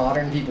what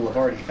modern people have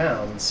already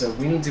found, so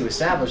we need to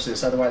establish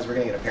this, otherwise we're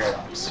going to get a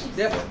paradox.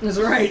 Yep, that's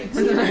right.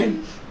 That's right.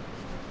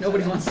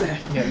 Nobody wants that.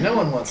 Yeah, no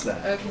one wants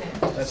that. Okay.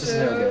 That's just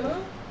no good.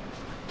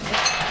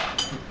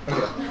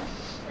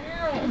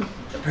 Okay.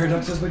 The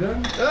paradox has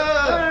begun.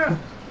 Ah!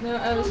 No,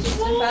 I was just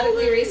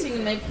emphatically racing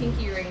and my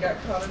pinky ring got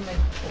caught in my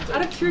holder.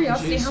 Out of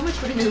curiosity, how much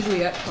would an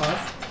oubliette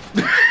cost?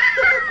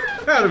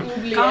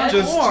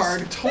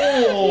 Just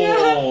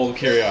total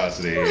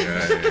curiosity.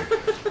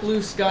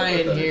 Blue sky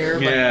in here.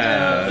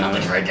 Yeah. How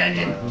much for a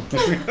dungeon?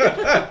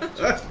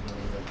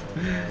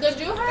 They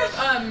do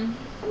have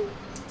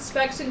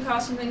specs and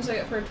costs and things like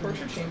that for a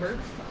torture chamber.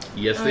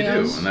 Yes, they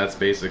do, and that's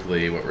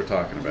basically what we're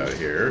talking about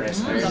here.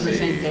 Nice. We're on the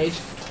same page.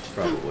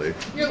 Probably.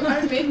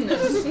 I'm making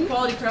this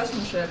quality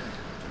craftsmanship.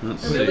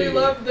 Let's I see. really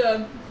love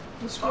the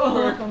scroll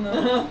work on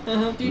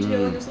the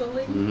detailing is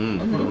lovely.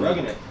 I'll put a rug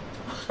in it.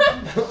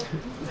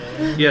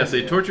 Yes,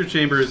 a torture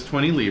chamber is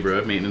 20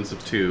 Libra, maintenance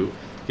of 2.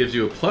 Gives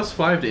you a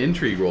 +5 to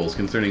intrigue rolls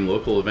concerning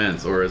local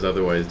events or as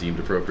otherwise deemed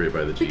appropriate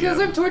by the GM. Because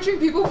I'm torturing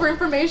people for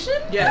information?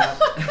 Yeah.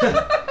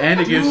 and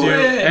it gives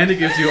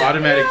you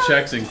automatic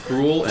checks in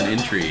cruel and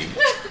intrigue.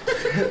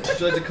 Would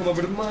you like to come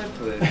over to my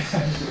place?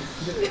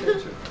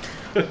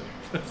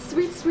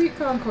 Sweet, sweet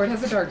Concord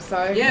has a dark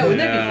side. Yeah, wouldn't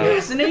that be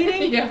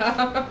fascinating?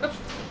 Yeah.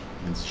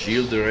 It's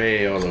Gilles de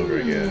Rais all over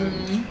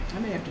again. I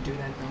may have to do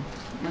that though.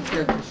 My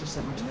character's just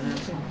that much of an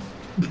asshole.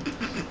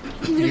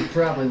 You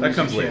probably lose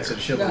comes your chance later.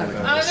 at chivalry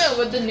I bonus. don't know,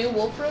 with the new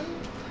Wolfram?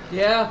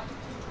 Yeah.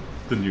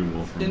 The new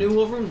Wolfram. The new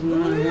Wolfram? I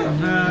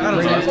don't know.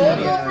 Bring That's in more,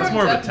 the, that's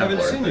more of a Haven't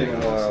Templar seen you in a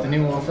thing. while. the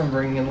new Wolfram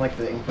bringing in like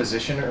the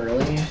Inquisition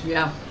early.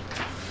 Yeah.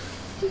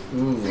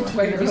 Ooh.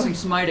 Maybe do some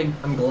smiting.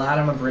 I'm glad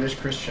I'm a British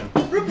Christian.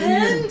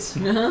 Repent!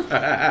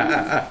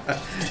 Yeah,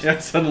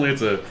 suddenly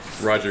it's a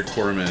Roger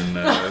Corman,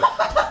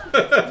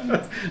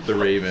 the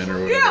Raven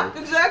or whatever. Yeah,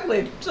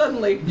 exactly.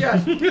 Suddenly,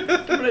 yes. I'm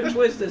gonna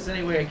twist this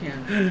any way I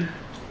can.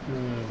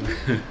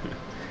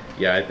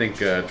 Yeah, I think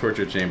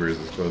Torture Chamber is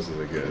as close as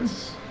it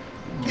gets.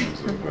 In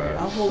terms of,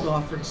 I'll hold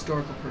off for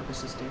historical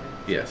purposes, David.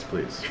 yes,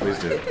 please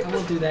do. I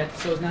will do that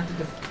so as not to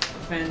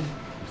defend.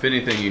 If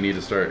anything, you need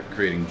to start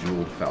creating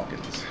jeweled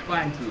falcons.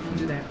 Fine, I'll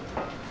do that.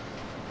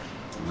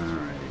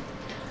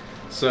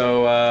 Alrighty.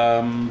 So,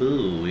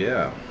 ooh,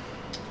 yeah.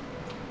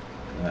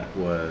 That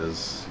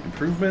was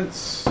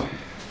improvements.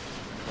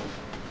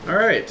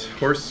 Alright,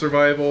 horse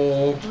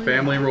survival,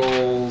 family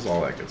rolls,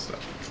 all that good stuff.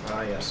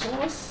 Ah, yes.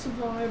 Horse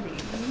survival.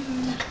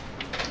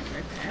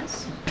 I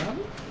pass? No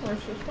problem.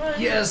 Horse was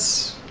fine.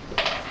 Yes!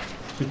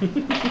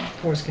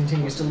 Horse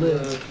continues to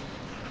live.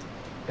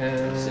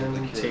 And Same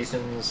with the kids.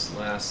 Tathan's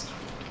last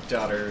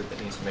daughter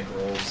that needs to make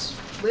rolls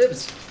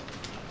lives.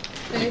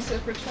 Okay, so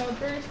for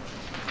childbirth,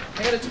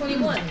 I got a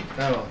 21.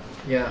 Oh,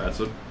 yeah. That's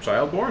a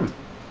child born.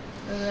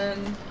 And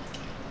then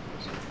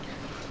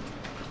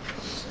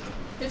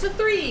it's a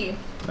 3.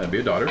 That'd be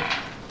a daughter.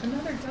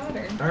 Another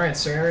daughter. Alright,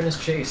 so Aaron is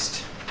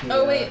chaste.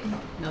 Oh, wait.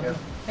 Nothing.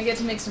 I get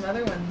to make some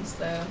other ones,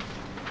 though.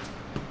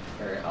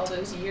 For all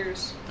those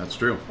years That's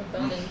true. of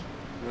boning.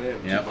 Oh, yeah.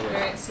 Yep.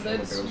 Alright, so All the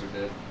that's... girls are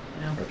dead.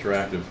 Yeah.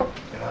 Retroactive.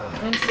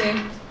 Let's see.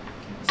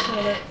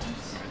 So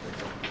that's...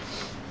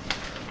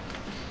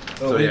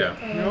 Oh, So wait. yeah.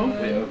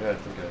 Wait, oh god,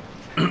 okay.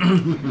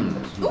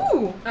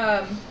 Ooh!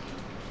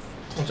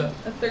 What's up?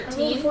 A I rolled a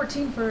 13.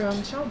 14 for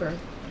childbirth.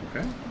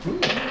 Okay. Ooh,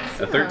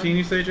 A 13,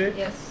 you say, Jay?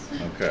 Yes.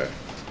 Okay.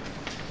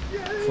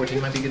 14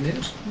 might be good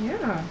news.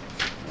 Yeah.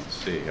 Let's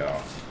see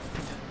how.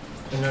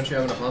 And don't you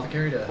have an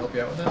apothecary to help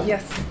you out with that?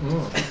 Yes.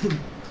 Mm.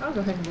 I'll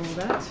go ahead and roll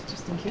that,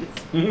 just in case.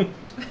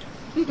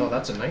 Oh,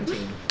 that's a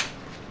 19.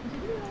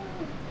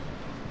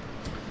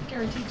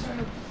 Guaranteed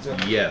child.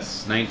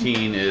 Yes,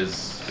 19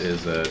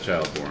 is a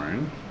child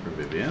born for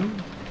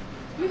Vivian.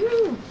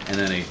 Woohoo! And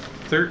then a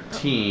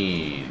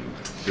 13.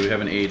 Do we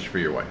have an age for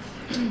your wife?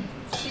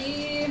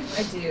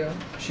 I do.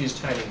 She's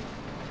tiny.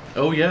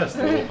 Oh yes,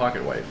 the little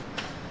pocket wife.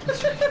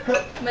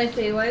 My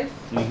Fey wife.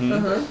 Mm-hmm.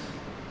 Uh-huh.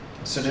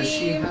 So does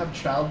she have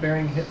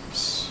childbearing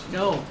hips?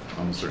 No,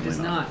 Almost she certainly does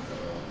not.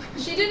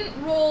 She didn't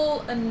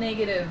roll a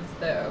negative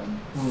though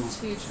Hmm.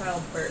 to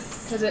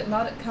childbirth because it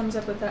comes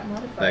up with that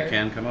modifier. That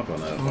can come up on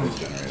the voice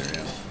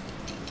generator,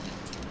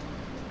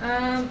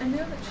 yeah. I know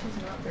that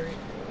she's not very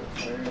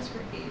old. Where is her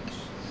age?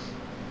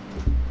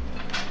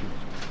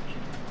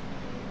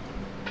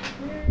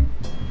 Where did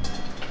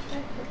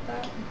I put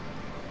that?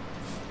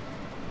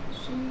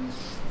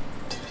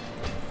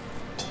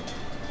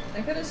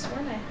 I could have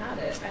sworn I had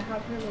it. I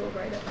have her little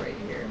write-up right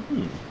here.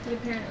 But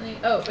apparently...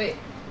 Oh, wait.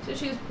 So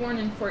she was born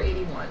in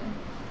 481.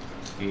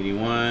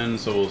 81,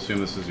 so we'll assume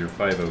this is your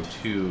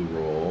 502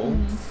 roll.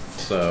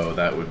 So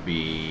that would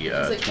be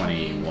It's like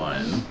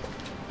 21.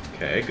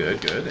 Okay,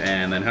 good.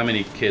 And then how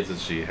many kids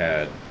has she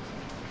had?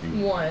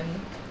 One.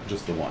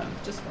 Just the one?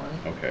 Just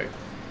one. Okay.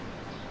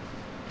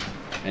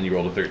 And you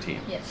rolled a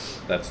 13?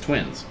 Yes. That's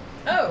twins.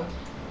 Oh.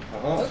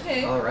 Uh-huh.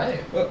 Okay. All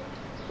right. Look.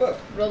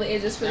 Roll the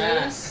ages for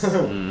these.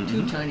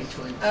 Two tiny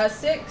twins.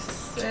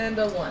 6 and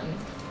a 1.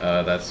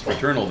 That's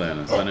fraternal then,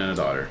 a son and a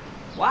daughter.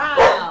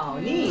 Wow,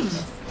 neat.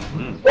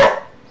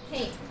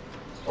 Hey.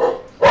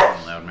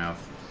 Loudmouth.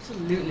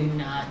 Absolutely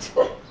not.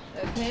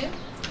 Okay.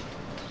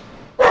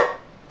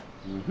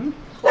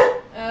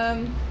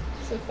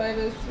 So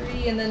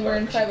 503, and then we're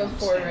in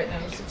 504 right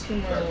now, so 2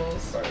 more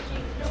rolls. Oh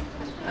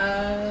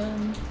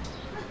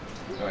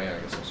yeah, I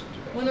guess that's not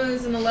too bad. One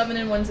was an 11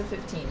 and one's a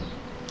 15.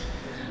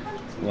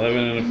 11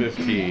 and a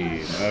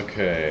 15.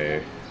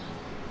 Okay.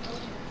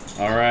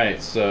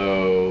 Alright,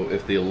 so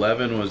if the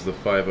 11 was the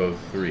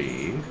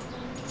 503,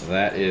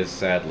 that is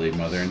sadly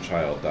mother and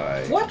child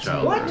die. What?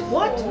 Childbirth.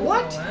 What? Oh,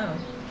 wow.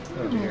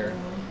 Oh dear.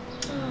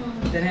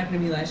 That happened to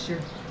me last year.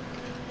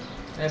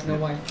 I have no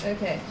wife.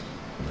 Okay.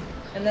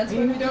 And that's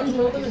why we don't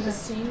roll them at the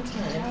same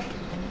time.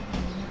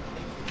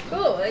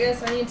 Cool, I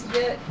guess I need to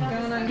get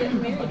going on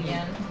getting married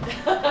again.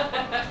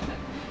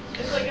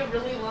 It's like a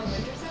really long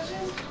winter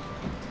session.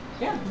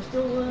 Yeah, we're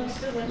still.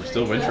 We're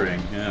still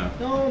wintering, yeah.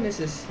 No,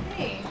 missus.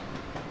 Hey.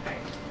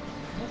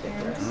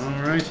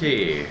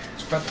 Alrighty.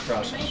 It's quite the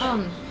process.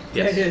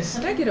 Yeah, it is.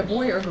 Did I get a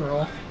boy or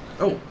girl?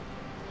 Oh,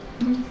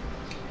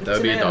 that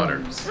would be a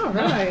daughter. All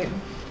right.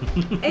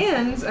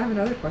 And I have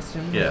another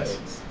question. Yes.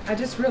 I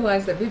just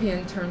realized that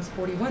Vivian turns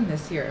 41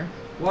 this year.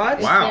 What?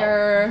 Wow. Is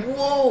there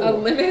Whoa. a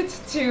limit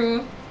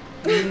to...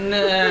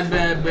 Nah,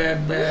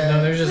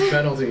 No, there's just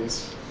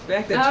penalties.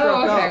 Back the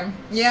truck okay. up.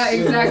 Yeah,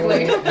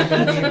 exactly.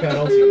 Penalty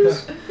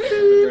penalties.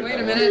 Wait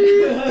a minute.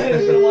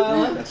 It's been a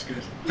while, huh? That's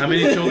good. How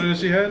many children has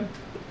she had?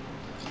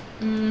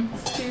 2,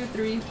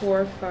 3,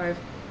 4, 5,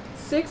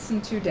 6,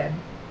 and 2 dead.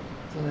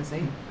 So that's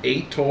 8.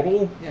 8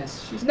 total?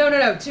 Yes. She's... No.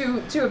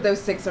 2 of those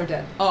 6 are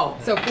dead. Oh.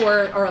 So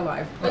 4 are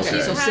alive. But Okay.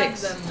 she's So had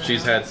 6. them, though.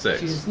 She's had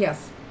 6.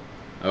 Yes.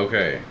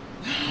 Okay.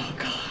 Oh,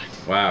 God.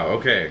 Wow,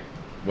 okay.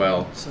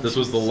 Well, So this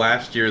was the she's-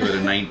 last year that a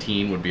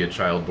 19 would be a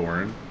child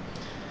born.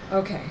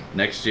 Okay.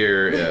 Next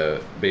year,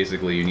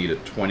 basically, you need a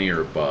 20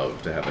 or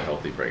above to have a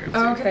healthy pregnancy.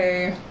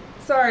 Okay.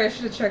 Sorry, I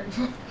should have checked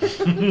before.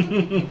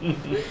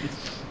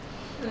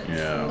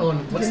 Yeah. Oh, and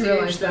what's Didn't the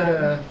realize age that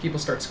that. people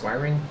start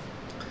squiring?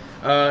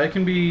 It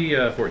can be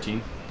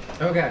 14.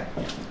 Okay.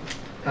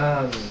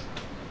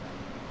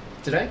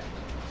 Did I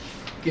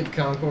give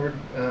Concord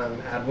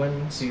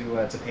Adwin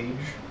to Paige?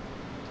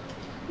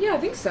 Yeah, I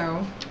think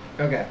so.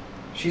 Okay.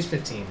 She's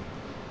 15.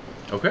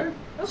 Okay.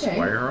 Okay.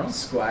 Squire her off.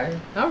 Squire.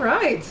 All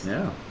right.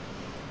 Yeah.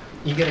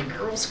 You get a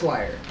girl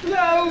squire.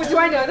 No, do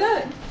I know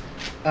that?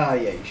 Yeah,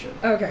 you should.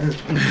 Okay.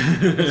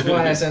 That's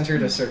why I sent her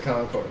to Sir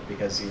Concord,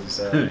 because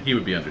he's He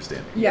would be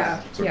understanding.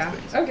 Yeah. Sorts of Yeah.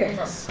 things. Okay.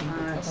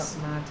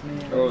 Smart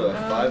man. Oh,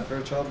 5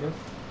 for childbirth?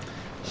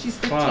 She's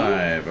 15.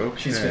 5.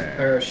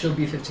 Okay. she'll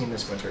be 15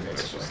 this winter,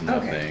 That's basically. just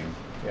nothing.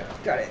 Yeah.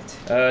 Got it.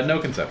 No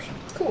conception.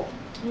 Cool.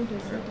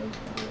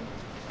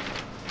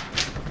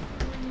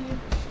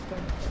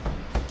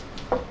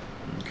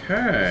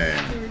 Okay.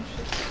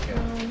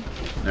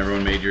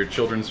 Everyone made your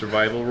children's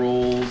survival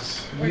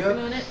rolls. Working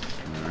on it.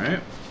 All right.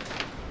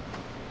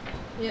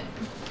 Yep.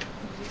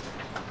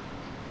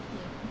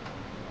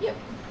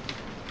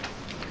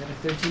 Got a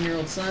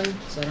 13-year-old son,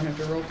 so I don't have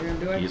to roll for him,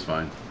 do I? He's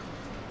fine.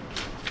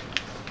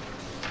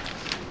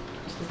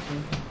 He's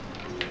 15.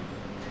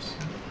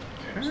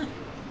 Okay.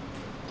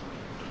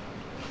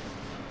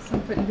 So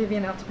I'm putting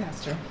Vivian out to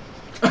pasture.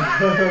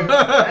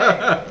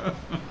 That's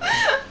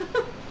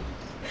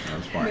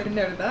Made a fine.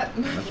 note of that.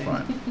 That's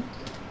fine.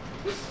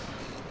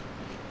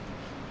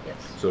 Yes.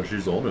 So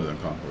she's older than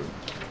Concord.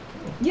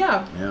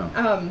 Yeah.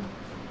 Yeah.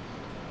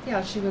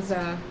 Yeah, she was,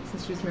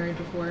 since she was married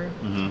before,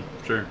 Mm-hmm.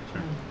 Sure.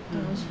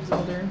 she was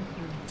older.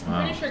 I'm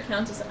Wow. pretty sure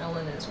Countess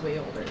Ellen is way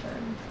older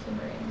than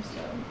Marie,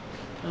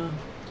 so...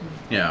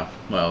 Yeah,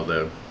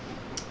 well,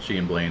 she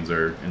and Blaine's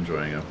are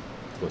enjoying a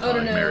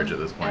platonic marriage at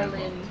this point as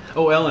well. Ellen.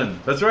 Oh, Ellen.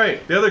 That's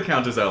right. The other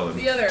Countess Ellen.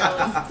 The other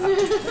Ellen.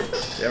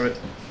 Damn it.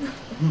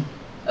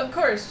 Of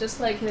course, just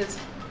like his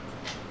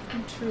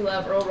true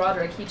love, Earl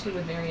Roderick, he too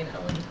would marry an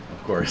Ellen.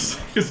 Of course.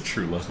 His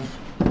true love.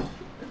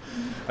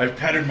 I've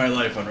patterned my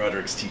life on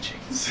Roderick's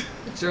teachings.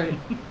 That's right.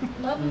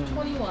 Love of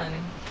 21.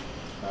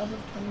 Love of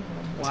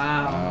 21.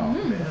 Wow.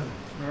 Man.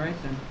 All right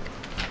then.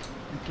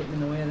 You're getting in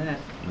the way of that.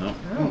 No.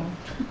 Oh.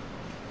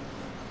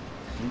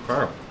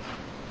 Okay.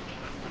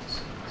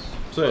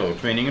 So,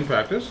 training and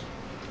practice.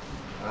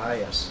 Ah,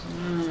 yes.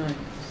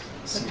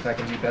 See if I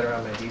can do better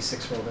on my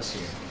D6 roll this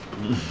year.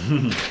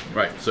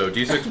 Right, so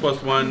D6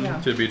 plus 1 Yeah.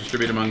 to be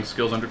distributed among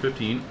skills under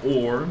 15,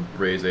 or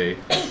raise a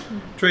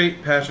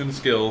trait, passion,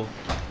 skill,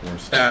 or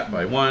stat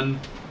by 1.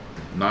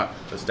 Not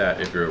a stat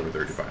if you're over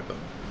 35, though.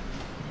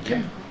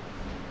 Okay.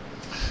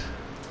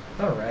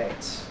 All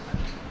right.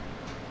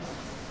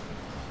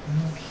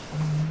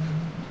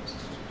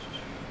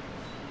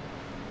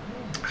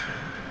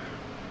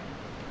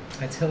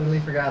 I totally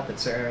forgot that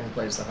Sir Aaron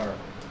plays the harp.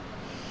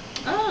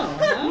 Oh.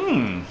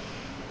 Hmm.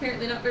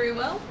 Apparently not very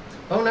well.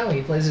 Oh no,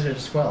 he plays it at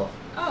his 12.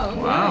 Oh,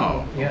 okay.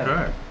 Wow. Yeah.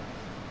 Okay.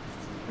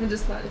 I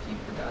just thought if you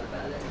forgot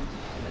about it.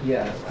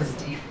 Yeah.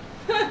 Rusty.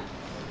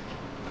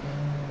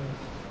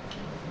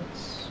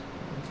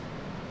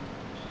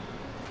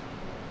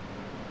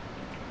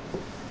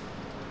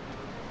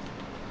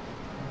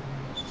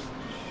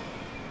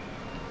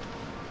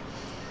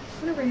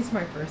 I'm gonna raise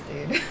my first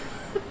aid.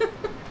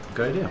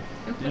 Good idea.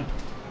 Yeah.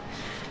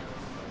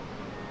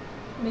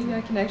 Maybe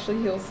I can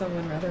actually heal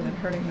someone rather than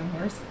hurting them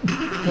worse.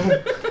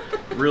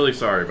 Really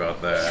sorry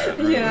about that.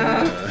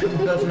 Yeah. I'm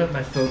buffing up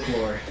my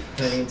folklore.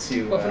 I need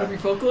to. Buffing up your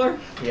folklore?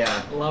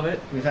 Yeah. Love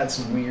it. We've had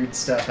some weird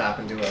stuff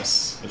happen to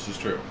us. This is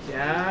true.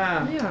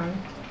 Yeah. Yeah.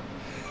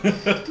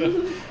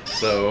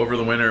 So, over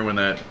the winter, when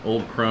that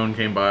old crone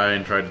came by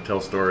and tried to tell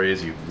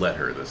stories, you let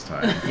her this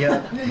time.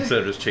 Yeah. Instead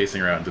of just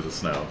chasing her out into the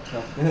snow.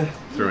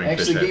 Throwing I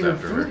actually fish gave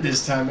heads her after her. food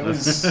this time. It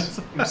was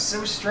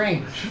so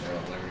strange.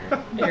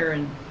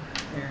 Aaron.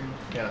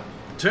 Yeah.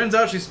 Turns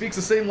out she speaks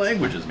the same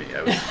language as me.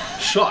 I was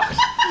shocked.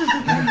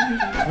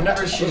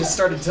 Whenever she just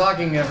started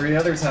talking every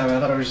other time, I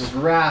thought it was just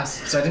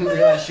rasps. I didn't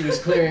realize she was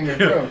clearing her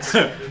throat.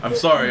 I'm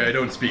sorry, I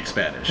don't speak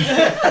Spanish. Is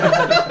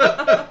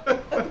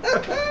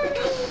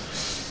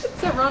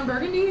that Ron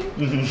Burgundy?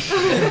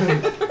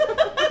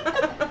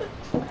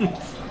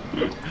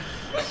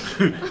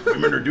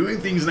 Women are doing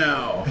things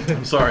now.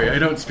 I'm sorry, I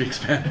don't speak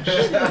Spanish.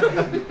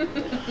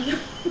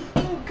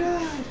 Oh,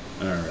 God.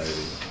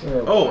 Alrighty.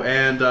 Oh,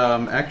 and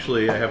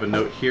actually, I have a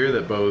note here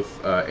that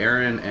both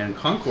Aaron and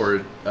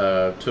Concord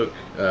took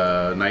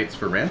knights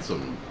for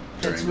ransom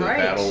during That's the right.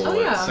 battle Oh,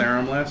 yeah. at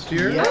Sarum last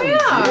year. Yeah, Oh, we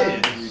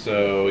yeah. did.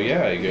 So,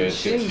 yeah, you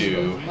guys get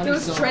to...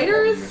 Those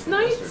traitors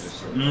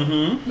knights?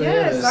 Mm-hmm.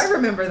 Yes, I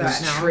remember that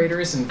those now.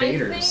 traitorous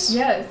invaders.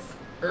 Yes.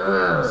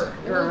 Urgh.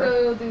 We'll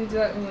go do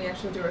that when we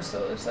actually do our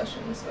solo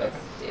sessions with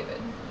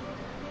David.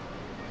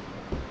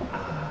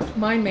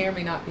 Mine may or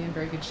may not be in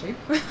very good shape.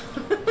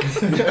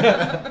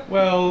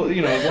 Well,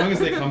 as long as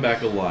they come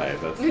back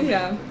alive, that's the main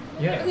Yeah. thing.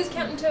 Yeah. Who's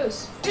counting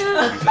toes?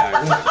 Yeah.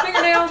 Exactly.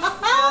 Fingernails.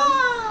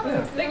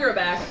 Yeah. They grow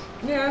back.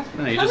 Yeah.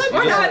 No, you I just,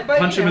 like you just that, but,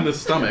 punch you him in know. the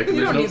stomach and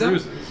You there's don't no need them.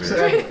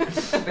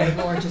 bruises.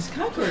 Bangor just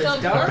conquer us,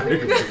 Dump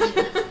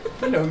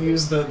dog.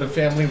 Use the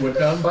family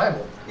wood-bound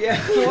Bible. Yeah.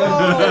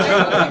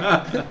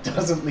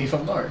 Doesn't leave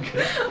a mark.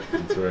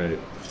 That's right.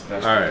 All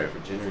Alright. For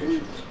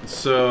generations.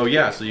 So,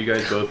 so you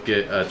guys both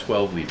get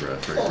 12 Libra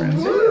for your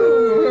ransom.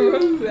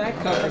 Ooh, that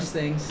covers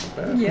things.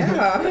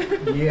 Yeah.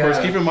 Yeah. Of course,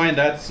 keep in mind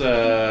that's,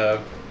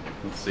 let's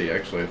see,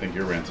 actually I think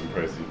your ransom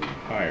price is even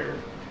higher.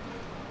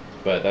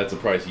 But that's a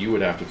price you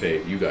would have to pay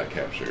if you got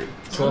captured.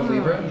 12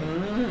 Libra?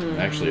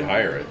 Actually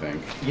higher, I think.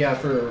 Yeah,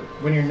 for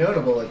when you're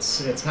notable,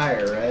 it's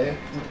higher, right?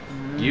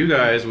 You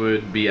guys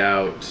would be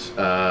out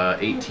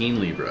 18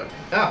 Libra.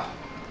 Oh.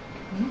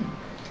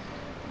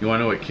 You want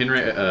to know what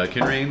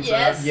Kinrain's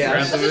Yes. Yes. I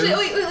was ransom gonna say, is?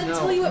 wait, let me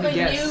tell you what my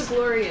Yes. new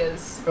glory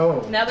is.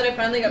 Oh. Now that I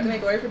finally got my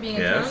glory for being a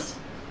Yes.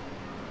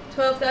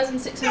 count,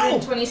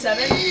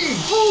 12,627.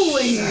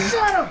 Holy.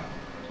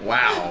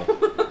 Wow.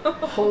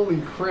 Holy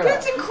crap.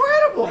 That's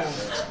incredible.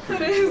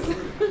 That is.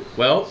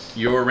 Well,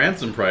 your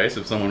ransom price,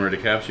 if someone were to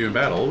capture you in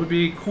battle, would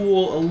be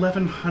cool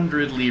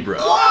 1,100 Libra.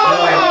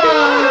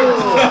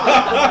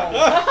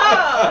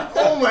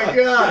 Oh my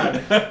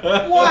god.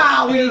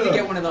 Wow, we need to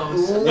get one of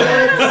those.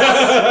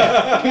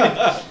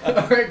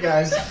 Alright,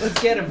 guys. Let's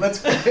get him. Let's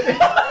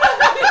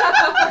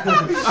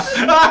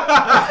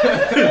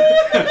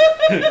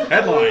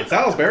Headline: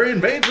 Salisbury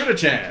invades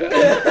Ritachan.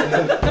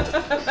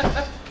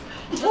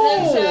 And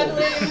then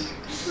sadly,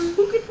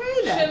 Who could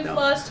pay that, Shimp though?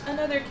 lost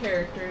another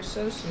character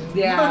so soon.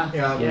 Yeah.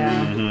 Yeah.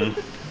 Mm-hmm.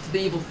 It's the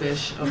evil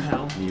fish of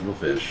hell. Evil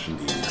fish,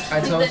 indeed. I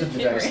taunted the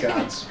Then dice Kinraid.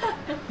 gods.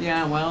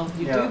 Yeah, well,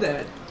 you Yeah. do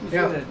that. You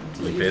Yeah. do that. That's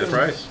what You pay the do.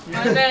 price.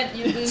 I meant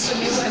you'd lose the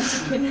new one to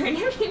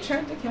Kinraid if you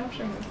tried to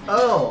capture him.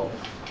 Oh.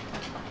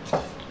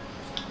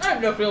 I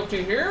have no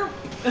fealty here.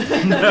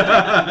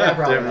 Yeah,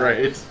 probably Damn not.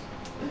 right.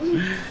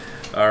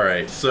 All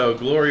right. So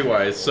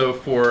glory-wise, so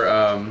for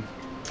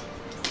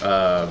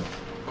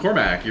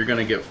Cormac, you're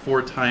gonna get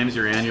 4 times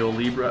your annual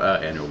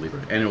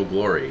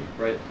glory.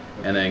 Right.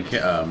 And then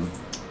Got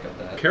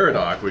that.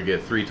 Caradoc would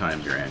get 3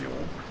 times your annual.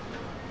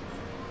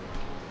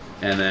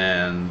 And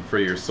then for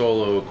your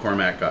solo,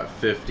 Cormac got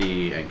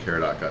 50 and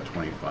Caradoc got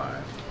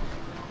 25.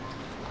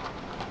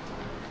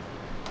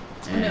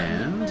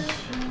 And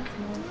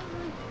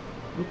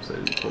oops, I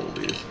didn't pull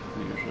these. I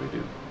usually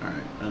do.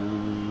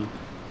 Alright.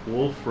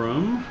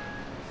 Wolfram.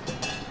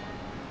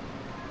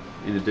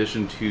 In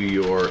addition to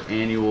your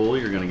annual,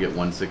 you're going to get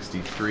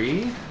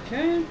 163.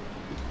 Okay.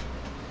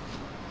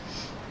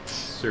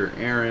 Sir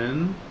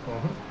Aaron.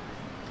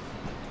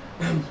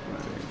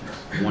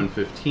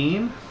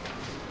 115.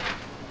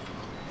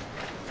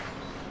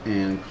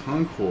 And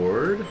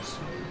Concord.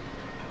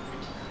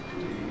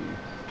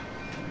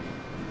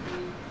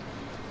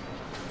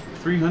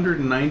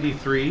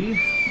 393.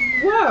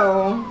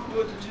 Whoa.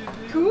 What did you do?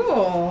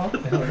 Cool.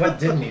 What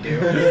didn't he do?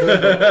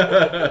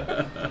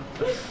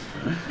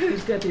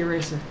 Who's got the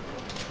eraser?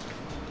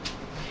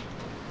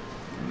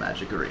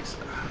 Magic eraser.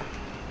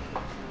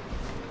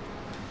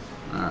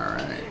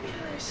 Alright.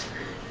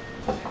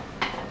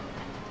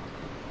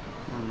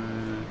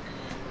 Cormac.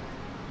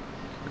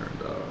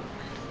 Caradoc.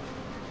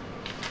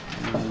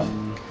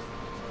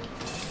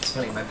 It's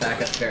funny, my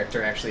backup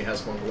character actually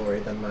has more glory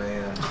than my.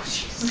 Oh,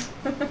 jeez.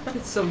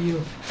 It's so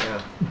you.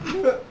 Yeah.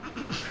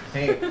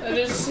 Hey, That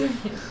is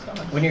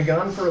when you're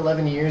gone for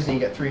 11 years and you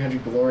get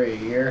 300 glory a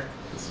year.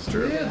 This is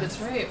true. Dude, that's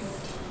right.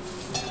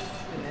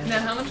 Now,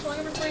 how much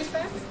longer before he's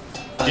back?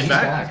 He's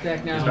back. He's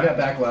back now. He got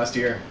back last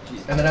year.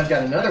 And then I've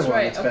got another That's one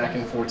right, that's okay. back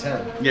in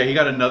 410. Yeah, he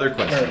got another Or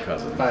question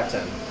cousin.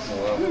 510.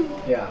 Oh, wow.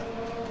 Yeah.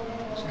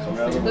 Just come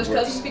around the Those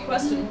woodwork. cousins be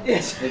questing.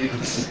 Yes. They be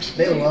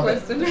They love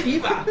it.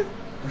 Eva.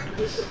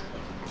 This is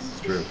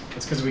true.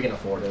 It's because we can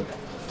afford it.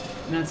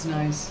 That's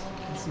nice.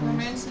 That's nice.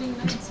 Romancing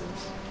nights.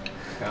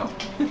 Wow.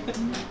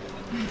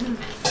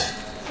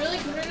 Really,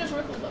 Karuna's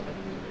worth 11.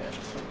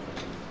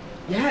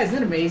 Yeah, isn't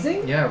that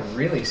amazing? Yeah,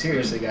 really,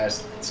 seriously,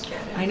 guys. Let's get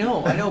it. I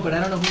know, but I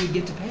don't know who you'd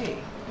get to pay,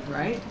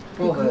 right?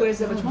 Well, who has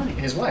that much money?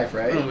 His wife,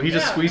 right? Oh, he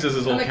just Yeah. squeezes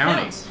his whole On the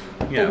county. counts.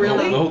 Yeah, Oh,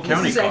 really? the whole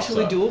county This is coughs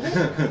actually up.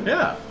 doable?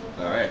 Yeah.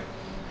 All right.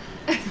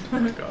 Oh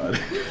my god.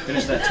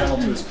 Finish that tunnel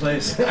to his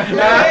place. We'll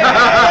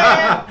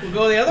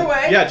go the other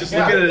way. Yeah, just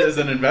look at it as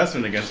an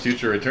investment against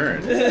future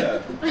return.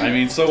 Yeah. I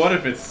mean, so what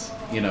if it's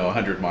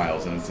 100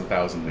 miles and it's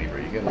 1,000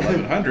 libra? You get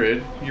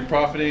 1,100. You're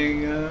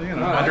profiting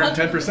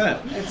 110%.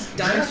 It's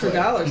dimes for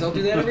dollars. I'll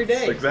do that every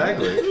day.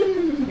 Exactly.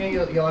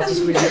 Yeah, you'll have to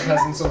squeeze your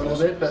cousins a little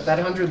bit, but that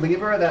 100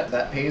 libra,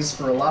 that pays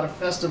for a lot of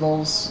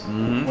festivals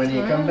when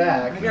you come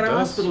back. I got a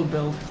does. hospital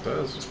bill. It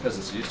does.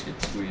 Peasants used to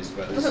get squeezed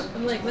by this.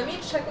 I'm like, let me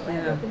check what my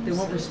Yeah, weapons they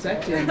won't is.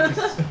 respect you.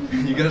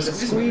 You gotta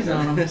Squeeze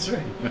on 'em. That's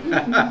right.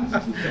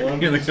 They're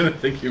gonna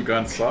think you've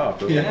gone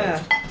soft.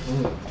 Yeah. I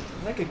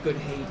like a good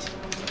hate.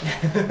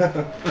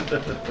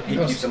 He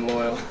keeps them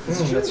loyal.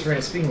 That's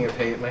right. Speaking of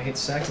hate, my hate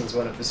Saxons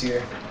went up this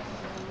year.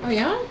 Oh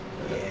yeah?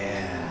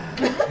 Yeah.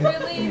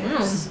 Really?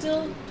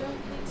 Still don't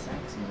hate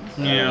Saxons.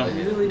 Yeah.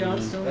 You really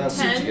don't still. I'll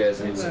suit you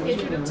guys. I need some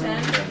Hatred of 10?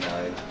 I'm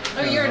 9.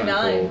 Oh, you're a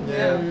 9.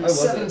 Yeah, I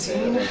was at 10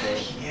 17. at one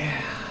point.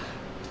 Yeah.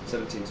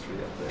 17's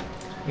pretty up there.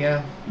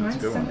 Yeah. That's a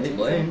good one. 8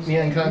 lanes. Me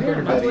and Concord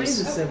Yeah, are my blaze buddies.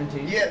 is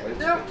 17. Yep.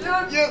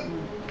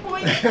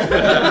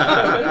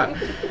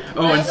 Oh, and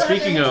also have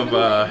speaking hatred of of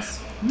lanes.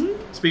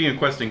 speaking of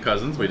questing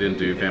cousins, we didn't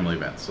do family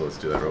events, so let's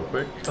do that real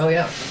quick. Oh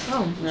yeah.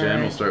 Oh.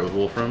 Jen, we'll start with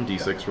Wolfram.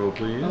 D6 roll,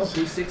 please. Oh,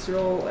 D6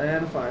 roll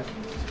and a 5.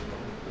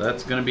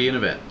 That's going to be an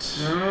event.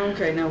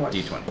 Okay, now what?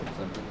 D20.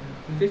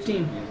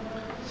 15.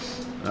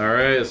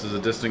 Alright, this is a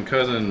distant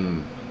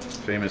cousin.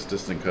 Famous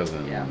distant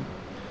cousin. Yeah.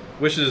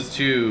 Wishes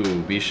to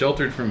be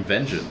sheltered from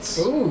vengeance.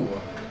 Ooh.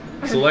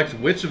 Select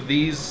which of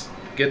these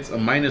gets a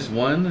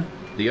 -1,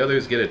 the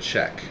others get a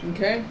check.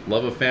 Okay.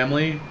 Love of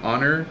family,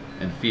 honor,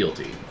 and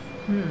fealty.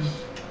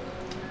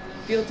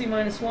 Fealty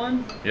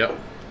 -1. Yep.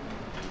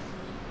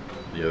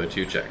 The other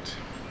 2 checked.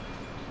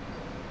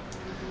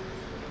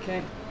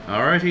 Okay.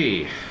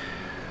 Alrighty.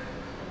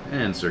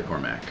 And Sir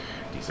Cormac.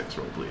 D6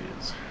 roll,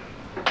 please.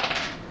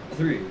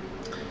 3.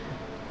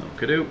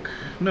 Okie-doke.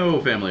 No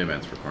family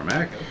events for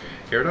Cormac.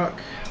 Caradoc.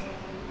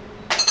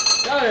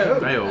 Oh, yeah.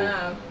 Ayo.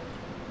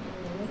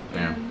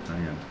 Yeah, And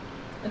very good.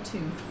 a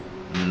 2.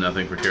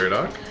 Nothing for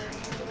Caradoc.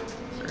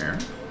 Sir Aaron.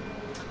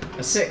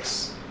 A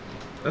 6.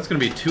 That's going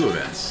to be 2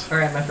 events. All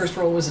right. My first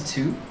roll was a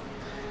 2.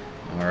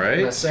 All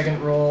right. My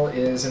second roll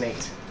is an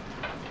 8.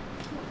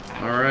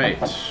 All right.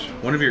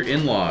 One of your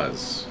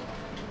in-laws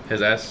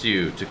has asked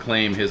you to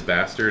claim his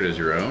bastard as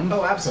your own.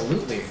 Oh,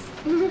 absolutely.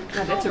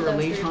 God, that's a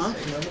relief, huh?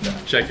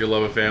 Check your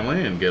love of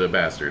family and get a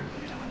bastard.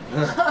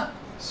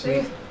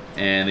 Sweet.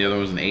 And the other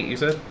one was an 8, you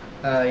said?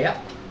 Yep.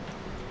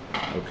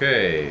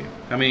 Okay.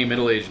 How many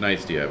middle-aged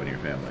knights do you have in your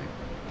family?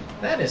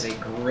 That is a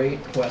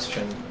great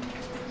question.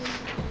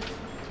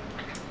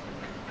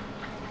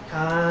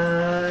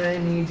 I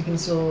need to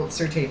consult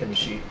Sir Tathan's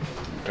sheet.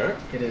 Okay.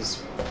 It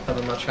is of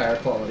a much higher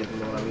quality than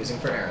the one I'm using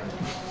for Aaron.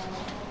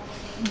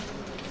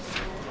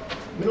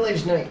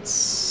 Middle-aged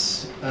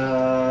knights.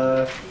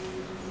 4.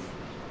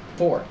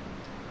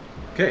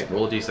 Okay,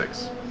 roll a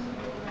d6.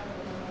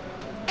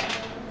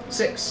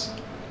 6.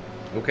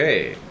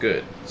 Okay,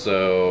 good.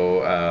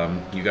 So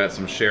you got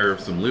some share of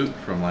some loot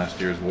from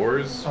last year's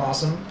wars.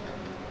 Awesome.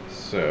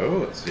 So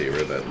let's see,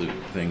 where'd that loot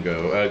thing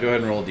go? Go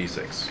ahead and roll a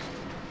d6.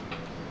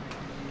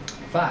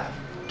 5.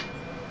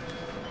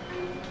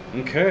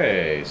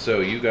 Okay,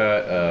 so you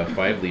got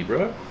 5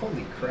 Libra.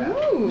 Holy crap.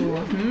 Ooh.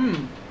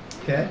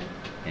 Okay.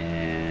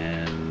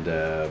 And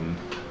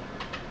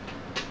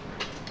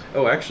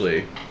oh,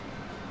 actually,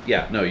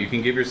 yeah, no, you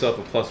can give yourself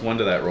a +1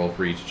 to that roll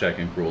for each check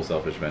in cruel,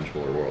 selfish,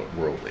 vengeful, or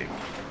worldly.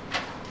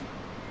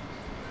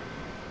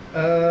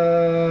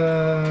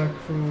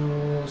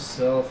 Cruel,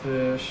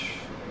 selfish,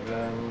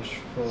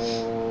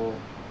 vengeful,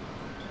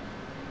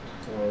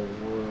 or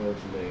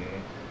worldly.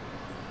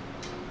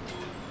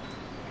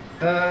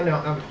 No,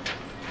 I'm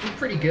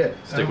pretty good.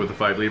 Stick with the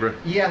 5 Libra?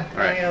 Yeah, All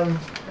right. I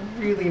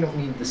really don't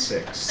need the I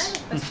 6. have a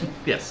question.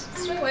 Yes.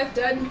 Since my wife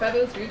died in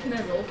 503, can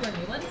I roll for a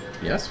new one?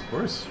 Yes, of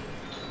course.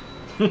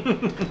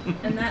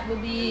 And that will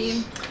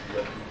be...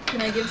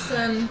 Can I give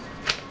some...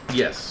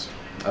 Yes,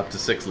 up to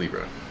 6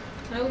 Libra.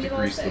 I will To give all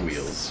grease 6. the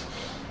wheels.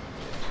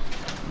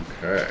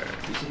 Okay.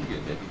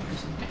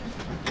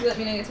 Does that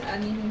mean I get to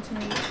add anything to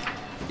my list?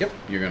 Yep,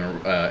 you're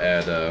going to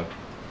add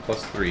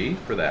 +3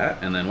 for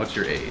that. And then what's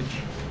your age?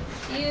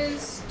 He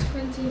is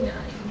 29.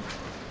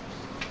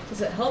 Does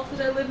it help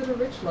that I live at a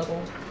rich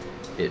level?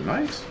 It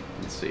might.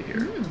 Let's see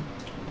here.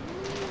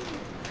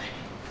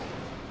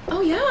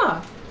 Oh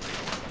yeah.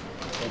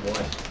 Oh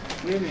boy.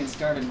 We haven't even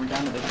started. We're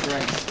down to the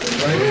dregs.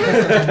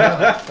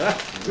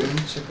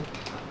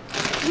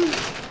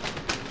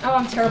 Oh,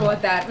 I'm terrible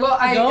at that. Well,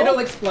 it'll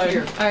explode.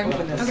 Here, I'm,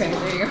 open this. Okay,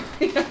 there you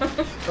go.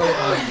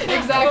 Oh,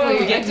 Exactly. Oh,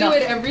 I do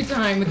nothing. it every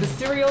time with the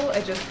cereal.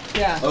 I just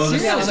Yeah. Oh,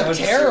 this cereals is so are much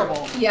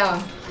terrible.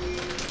 yeah.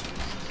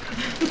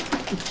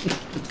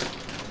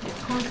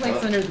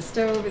 Cornflakes under the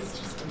stove is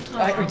just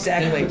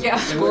Exactly.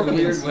 yeah. In a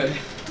weird way.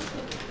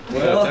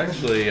 Well, it's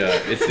actually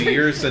it's a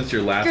year since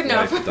your last Good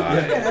enough. wife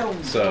died. Yeah.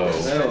 So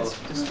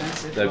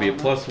Dispense it. that'd be a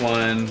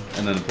 +1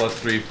 and then a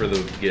 +3 for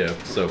the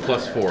gift. So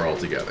 +4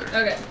 altogether.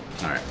 Okay.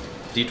 All right.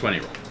 D20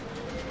 roll.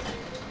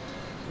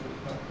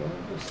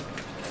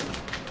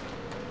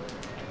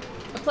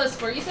 A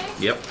 +4, you say?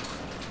 Yep.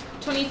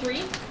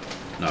 23?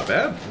 Not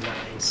bad.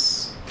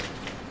 nice.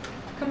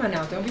 Come on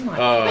now, don't be mine.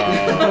 Oh,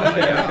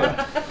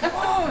 yeah. Come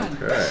on.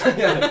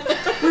 Okay.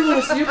 We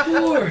want to see a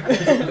pour.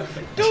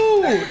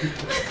 Dude.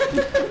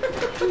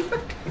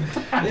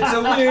 It's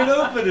a weird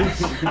opening.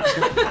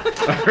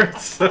 All right,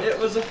 so, It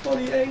was a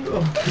funny angle.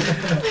 all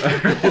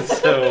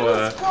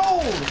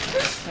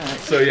right,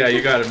 so yeah,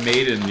 you got a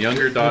maiden,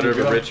 younger daughter of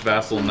a rich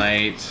vassal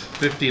knight,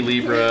 50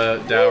 Libra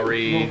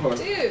dowry,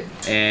 Dude.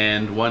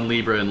 and 1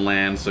 Libra in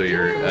land, so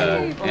your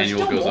Yay.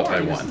 annual goes up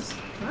by 1.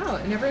 Wow,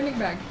 a never-ending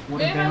bag. What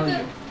May a I have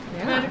value. the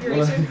Yeah. magic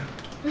eraser?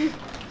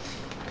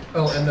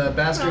 Oh, and the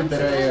bastard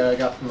that I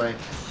got from my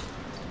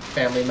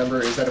family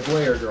member, is that a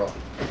boy or a girl?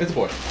 It's a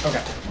boy.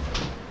 Okay.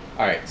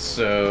 All right,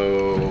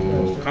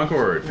 so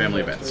Concord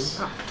family events.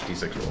 Ah.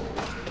 D6 roll.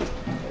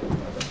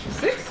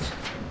 6.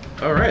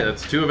 All right,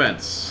 that's 2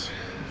 events.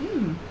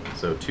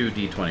 So 2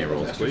 D20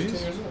 rolls, Bastard's 10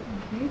 please. years old.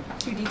 Okay,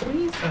 2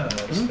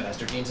 d20s. This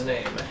bastard needs a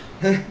name.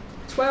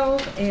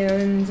 12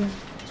 and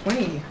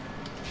 20.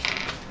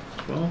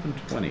 12 and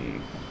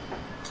 20.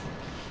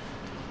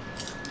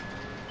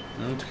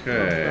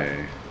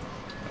 Okay.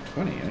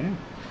 20, eh?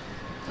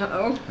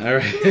 Uh-oh. All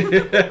right.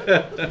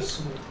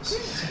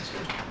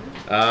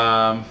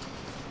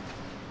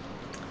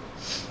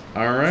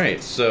 All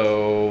right.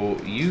 So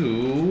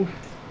you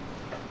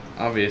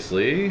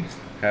obviously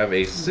have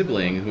a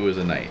sibling who is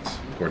a knight,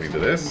 according to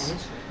this,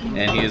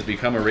 and he has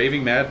become a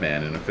raving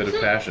madman in a fit of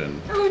passion.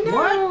 Oh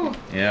no!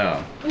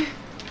 Yeah.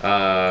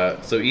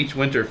 So each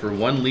winter for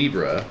 1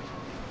 Libra,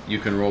 you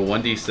can roll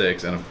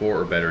 1d6, and a 4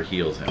 or better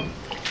heals him.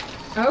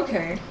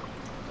 Okay.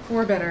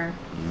 4 better.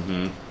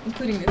 Mm-hmm.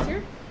 Including this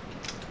year?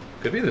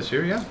 Could be this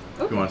year, yeah.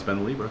 If Okay. you want to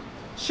spend a Libra.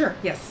 Sure,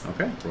 yes.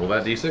 Okay. Roll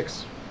that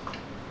d6.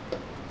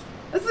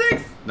 A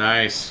 6!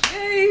 Nice.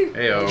 Yay!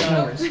 Heyo.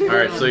 All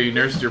right. So you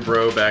nursed your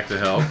bro back to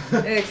health.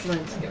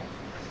 Excellent.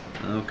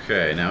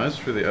 Okay, now as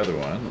for the other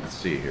one, let's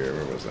see here.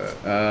 Where was that?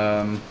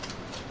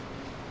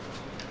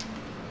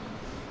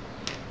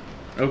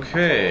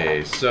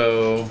 Okay,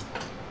 so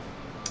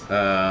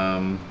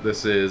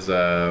this is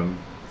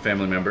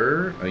family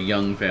member, a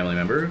young family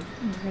member,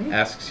 Okay.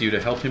 asks you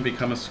to help him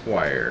become a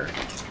squire.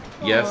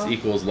 Yes Aw.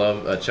 equals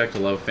love, check to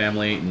love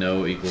family.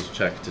 No equals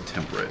check to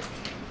temperate.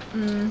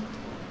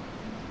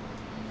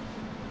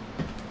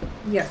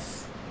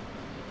 Yes.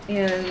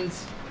 And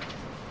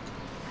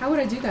how would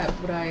I do that?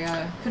 Would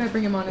I could I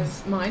bring him on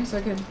as mine so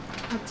I could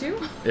have 2?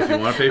 If you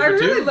want to pay for I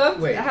really 2.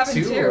 loved Wait, having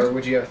 2 2. or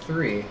would you have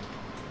 3?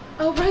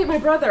 Oh right, my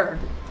brother.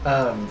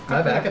 My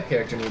backup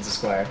character needs a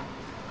squire.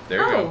 There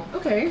you go.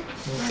 Okay.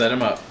 Set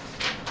him up.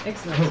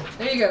 Excellent.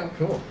 There you go.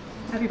 Cool.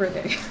 Happy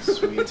birthday.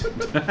 Sweet. So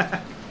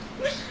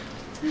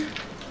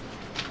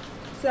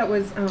that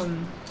was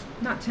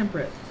not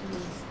temperate. It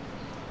was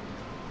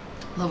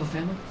Love of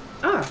family.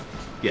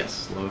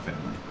 Yes, love of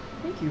family.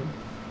 Thank you.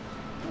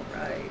 All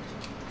right.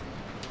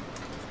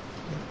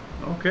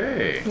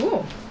 Okay.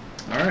 Cool.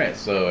 All right.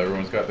 So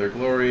everyone's got their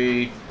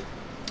glory,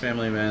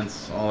 family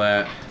events, all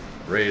that,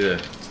 ready to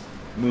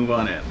move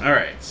on in. All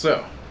right.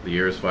 So the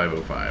year is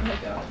 505. Oh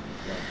god.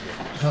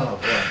 Oh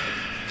boy.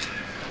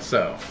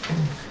 So,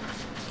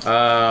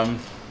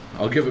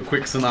 I'll give a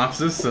quick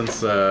synopsis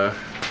since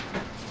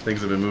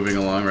things have been moving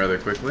along rather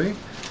quickly.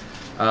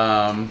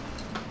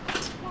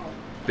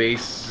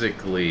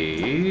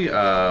 Basically,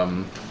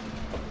 going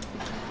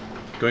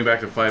back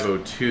to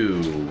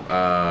 502,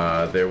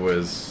 there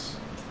was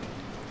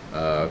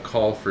a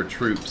call for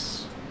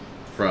troops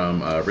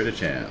from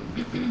Ridichan,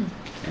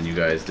 and you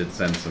guys did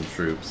send some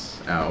troops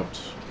out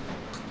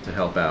to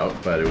help out,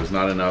 but it was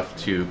not enough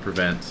to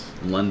prevent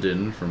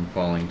London from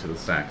falling to the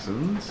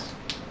Saxons.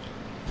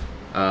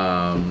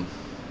 So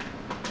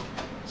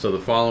the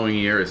following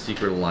year, a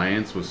secret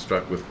alliance was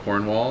struck with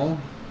Cornwall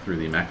through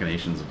the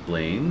machinations of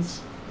Blaines,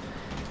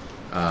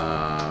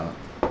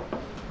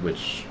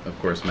 which of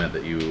course meant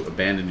that you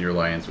abandoned your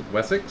alliance with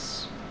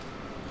Wessex.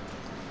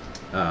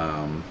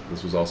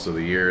 This was also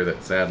the year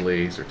that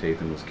sadly Sir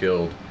Tathan was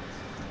killed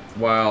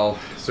while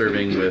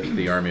serving with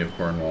the army of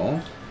Cornwall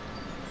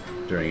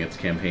during its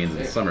campaigns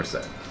in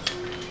Somerset.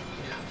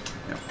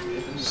 Yeah.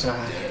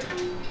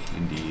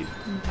 Indeed.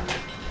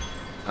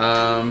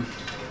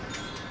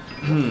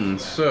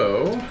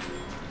 So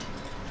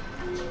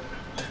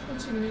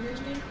What's your new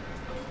guy's name?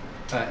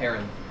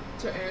 Aaron.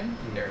 Sir Aaron?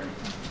 Aaron.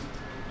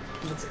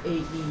 That's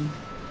Aeron.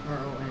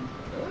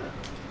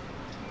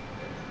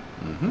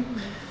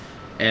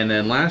 And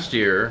then last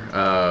year,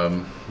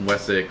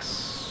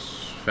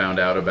 Wessex found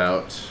out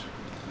about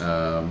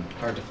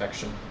Our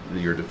defection.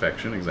 your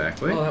defection,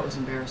 exactly. Oh, that was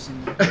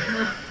embarrassing.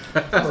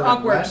 For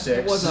Awkward. Wessex.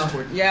 It was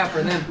awkward. Yeah,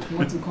 for them. You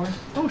want some corn?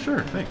 Oh,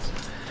 sure, thanks.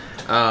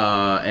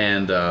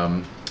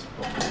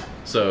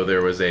 So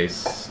there was a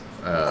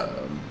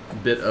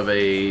bit of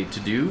a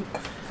to-do.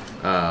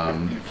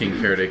 King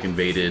Cerdic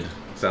invaded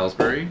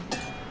Salisbury.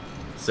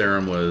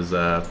 Sarum was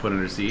put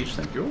under siege,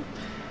 thank you.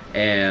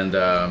 And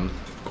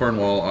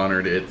Cornwall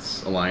honored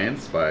its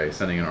alliance by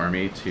sending an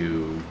army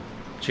to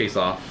chase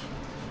off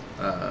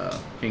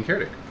King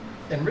Cerdic.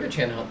 And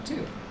Ridichan helped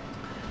too.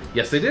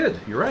 Yes, they did.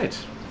 You're right.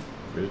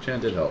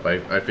 Ridichan did help.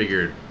 I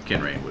figured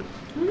Kinrain would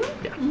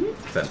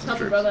send some Help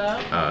your troops. brother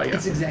out. Yeah.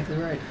 That's exactly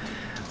right.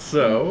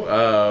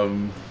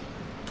 So,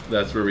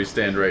 that's where we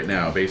stand right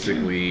now.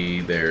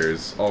 Basically,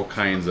 there's all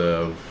kinds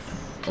of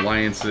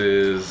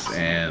alliances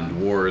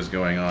and wars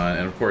going on.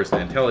 And of course,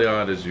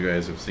 Nantelion, as you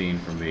guys have seen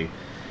from the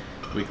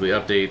weekly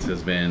updates,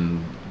 has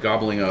been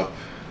gobbling up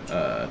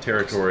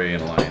territory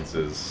and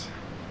alliances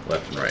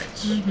left and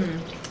right.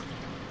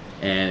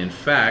 And in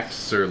fact,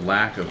 Sir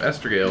Lack of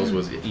Estergales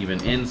was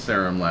even in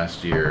Sarum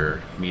last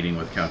year, meeting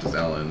with Countess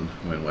Ellen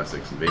when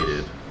Wessex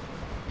invaded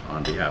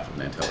on behalf of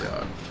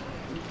Nantelion.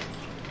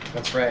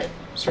 That's right.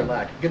 Sir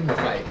Lack. Good in the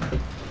fight.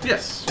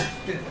 Yes.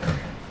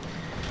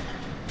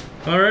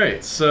 All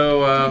right.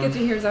 So You get to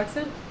hear his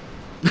accent?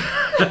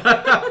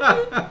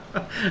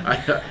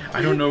 I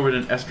don't know what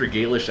an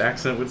Estergalish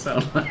accent would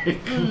sound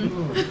like.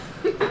 Is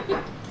it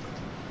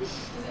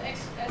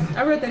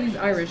I read that he's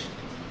Irish.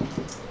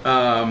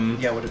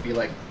 Yeah, would it be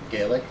like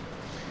Gaelic?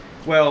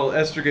 Well,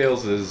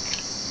 Estergales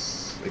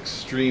is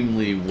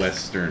extremely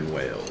Western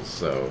Wales,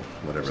 so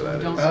whatever that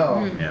is.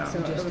 Oh. Yeah. So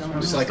Just I was don't wrong. We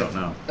It's just like don't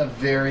know. a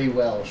very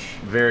Welsh.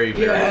 Very,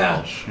 very Yeah.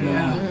 Welsh.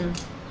 Yeah.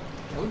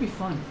 That would be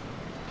fun.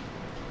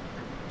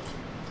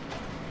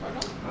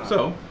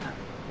 So,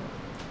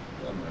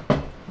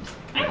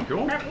 thank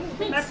you.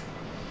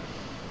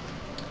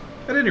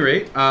 At any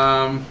rate,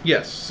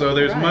 yes, so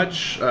there's Right.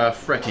 much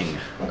fretting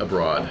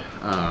abroad.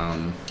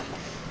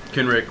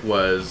 Kenric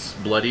was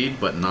bloodied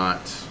but not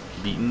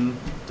beaten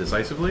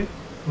decisively.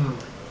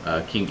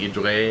 King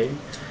Idre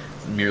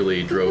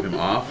merely drove him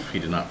off. He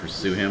did not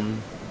pursue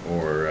him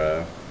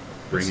or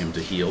bring him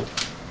to heel.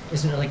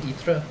 Isn't it like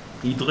Ytre?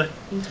 Idre.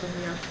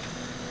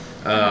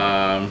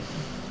 Yeah.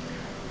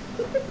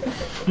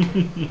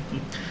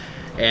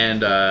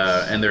 And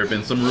there have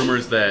been some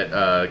rumors that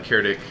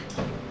Cerdic,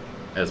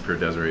 as per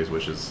Desiree's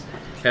wishes,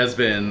 has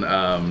been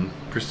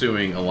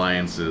pursuing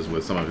alliances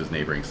with some of his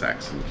neighboring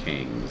Saxon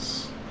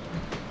kings,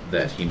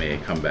 that he may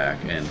come back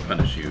and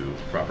punish you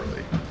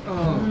properly.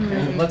 Oh,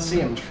 okay. Let's see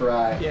him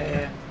try.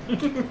 Yeah.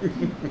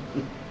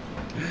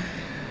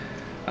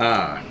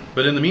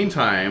 But in the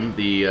meantime,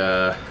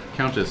 the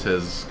Countess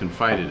has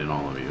confided in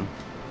all of you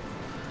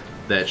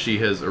that she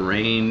has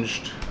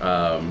arranged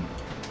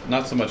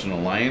not so much an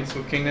alliance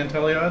with King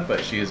Nanteliod,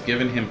 but she has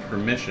given him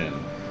permission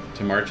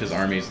to march his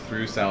armies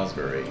through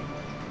Salisbury.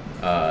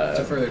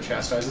 To further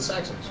chastise the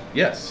Saxons.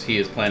 Yes, he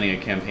is planning a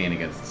campaign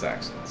against the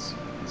Saxons.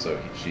 And so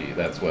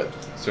that's what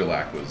Sir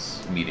Lack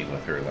was meeting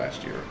with her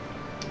last year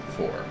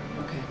for.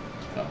 Okay.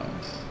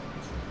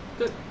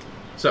 Good.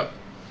 So,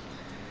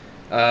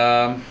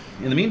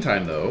 in the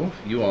meantime, though,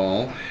 you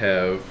all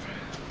have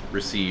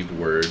received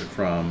word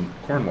from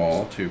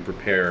Cornwall to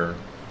prepare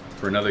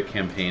for another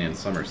campaign in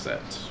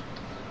Somerset.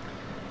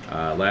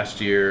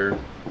 Last year,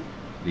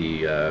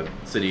 the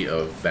city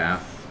of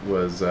Bath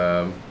was,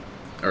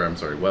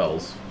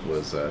 Wells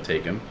was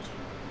taken,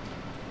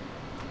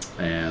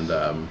 and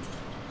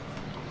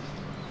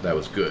that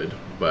was good.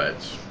 But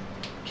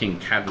King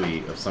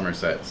Cadwy of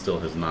Somerset still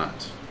has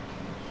not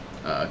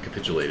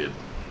capitulated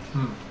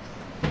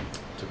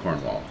to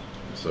Cornwall,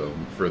 so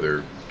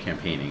further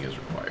campaigning is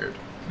required.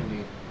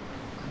 Indeed.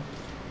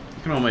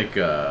 You can all make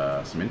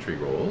some intrigue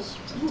rolls.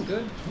 Ooh,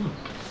 good.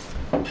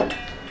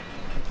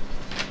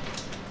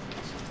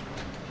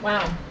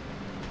 Wow.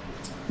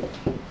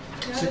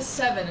 Got a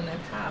 7 and I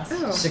passed.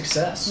 Oh.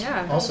 Success.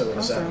 Yeah, Also with a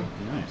also. 7.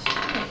 Nice.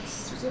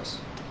 Success.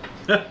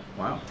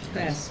 Wow.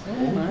 Yes. Oh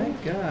my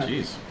god.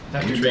 Jeez.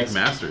 After Intrigue death.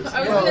 masters. I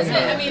was Well, gonna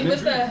say, yeah. I mean,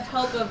 with the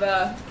help of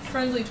a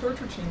friendly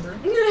torture chamber,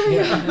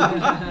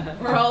 Yeah.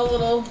 we're all a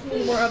little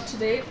more up to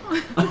date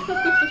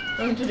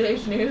on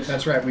today's news.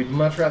 That's right. We'd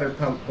much rather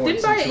pump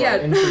points Didn't buy into it our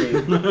yet.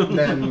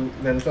 intrigue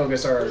than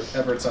focus our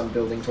efforts on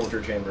building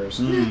torture chambers.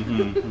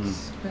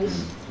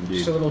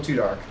 Just a little too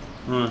dark.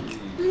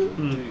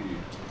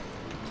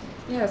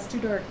 Yeah, it's too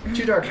dark.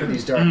 Too dark for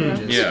these dark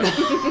ages. Yes.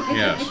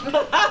 Yes.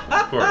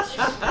 Of course.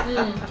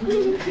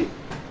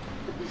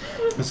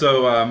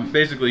 So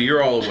basically,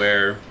 you're all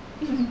aware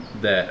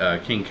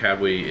that King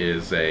Cadwy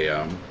is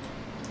a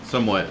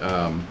somewhat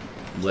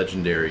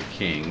legendary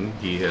king.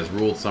 He has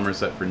ruled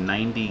Somerset for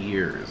 90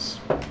 years.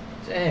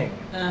 Dang.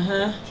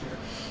 Uh-huh.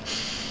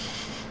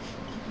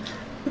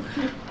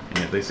 And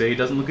yet they say he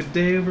doesn't look a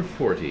day over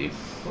 40.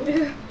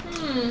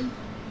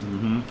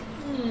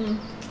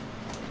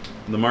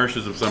 The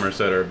marshes of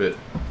Somerset are a bit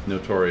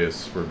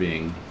notorious for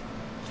being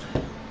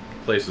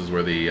places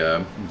where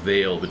the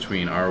veil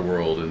between our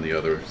world and the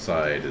other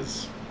side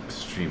is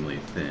extremely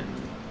thin.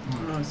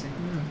 Oh, I see. I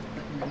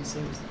thought you were going to say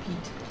it was the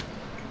peat.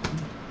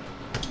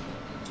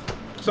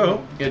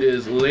 So it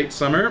is late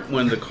summer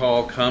when the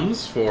call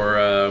comes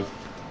for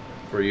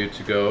you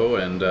to go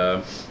and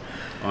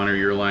honor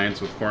your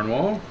alliance with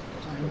Cornwall.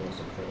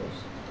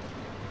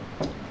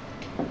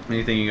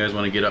 Anything you guys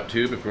want to get up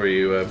to before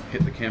you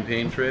hit the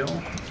campaign trail?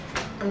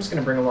 I'm just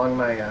gonna bring along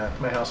my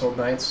my household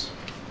knights.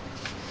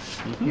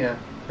 Yeah,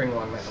 bring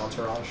along my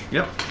entourage.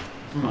 Yep.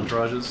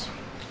 Entourages.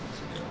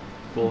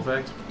 Full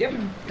effect. Yep.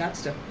 Got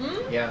stuff.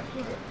 Yeah.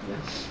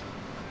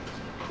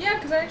 Yeah,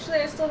 because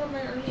I still have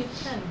my army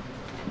of 10.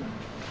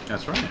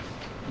 That's right.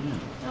 Yeah.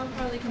 That'll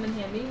probably come in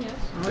handy, yes.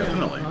 Oh,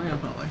 Definitely. Yeah. Oh, yeah.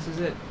 Definitely. This is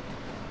it.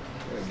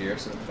 A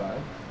garrison of 5.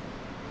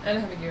 I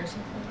don't have a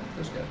garrison.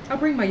 That's good. I'll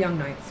bring my young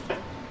knights.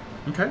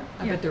 Okay.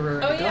 I bet they're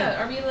already Oh gone.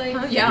 yeah, are we like...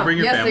 You Yeah, can bring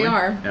your yes, family. they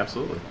are.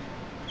 Absolutely.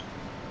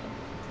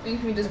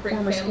 Can we just bring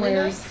Former family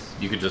squares. knights?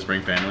 You could just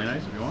bring family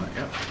knights if you want.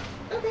 Yep.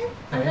 Okay.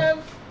 I yeah.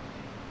 have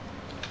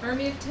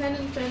army of 10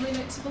 and family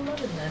knights of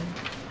 11 then.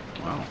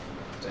 Wow.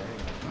 Dang.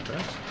 Not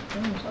bad. So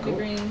I'll be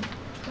bringing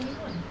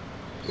 21.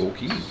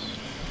 Okay.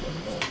 I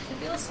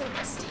feel so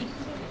rusty.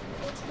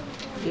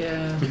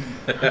 Yeah.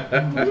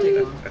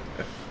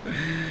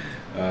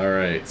 All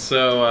right.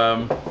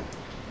 So,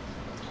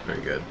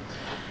 very good.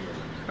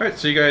 All right.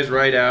 So you guys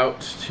ride out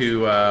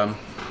to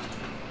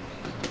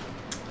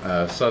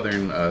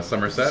southern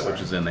Somerset, which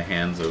is in the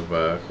hands of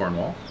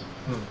Cornwall.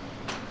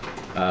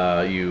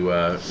 You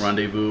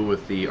rendezvous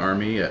with the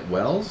army at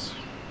Wells.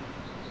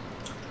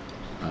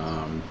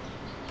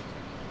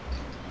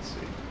 Let's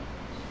see.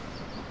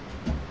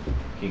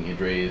 King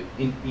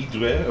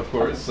Idre, of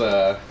course,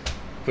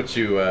 puts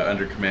you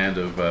under command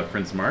of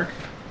Prince Mark.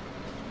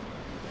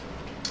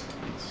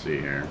 Let's see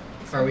here.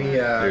 Are we?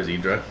 There's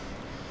Idra.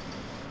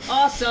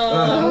 Awesome.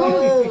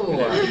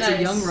 Oh, It's Nice.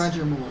 a young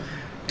Roger Moore.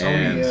 Are we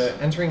And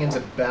entering into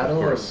battle?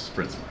 of course,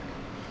 Prince Mark.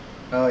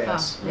 Oh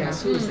yes.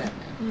 Yes. Who is that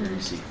man?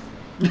 Greasy.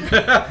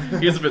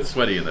 He's a bit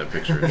sweaty in that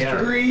picture. It's Yeah.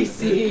 true.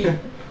 Greasy.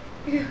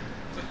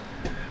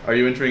 Are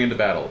you entering into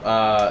battle?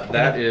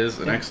 That is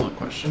an excellent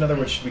question. In other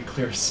words, should we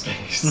clear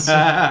space?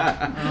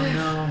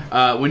 Oh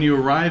no. When you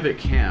arrive at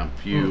camp,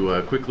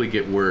 you quickly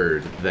get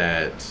word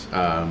that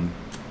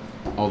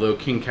although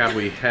King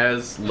Cadwy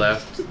has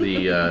left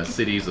the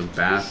cities of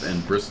Bath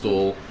and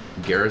Bristol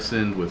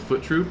garrisoned with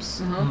foot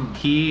troops,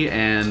 he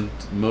and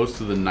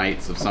most of the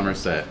knights of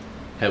Somerset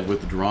have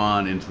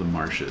withdrawn into the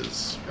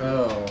marshes.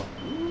 Oh.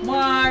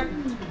 What?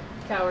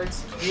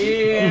 Cowards.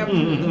 Yeah.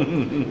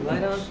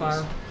 Light on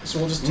fire. So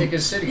we'll just take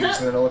his cities, and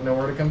then he'll have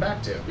nowhere to come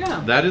back to.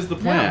 Yeah. That is the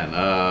plan.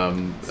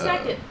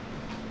 Second.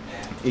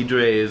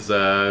 Idre is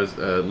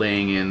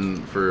laying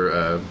in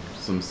for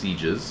some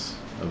sieges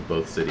of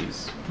both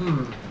cities.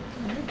 Can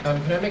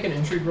I make an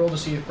intrigue roll to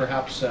see if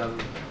perhaps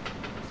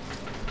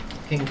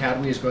King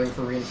Cadwy is going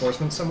for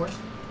reinforcements somewhere?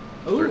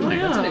 Oh, Certainly.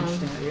 that's an Yeah.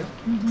 interesting idea.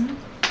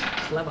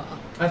 Clever.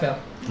 I fail.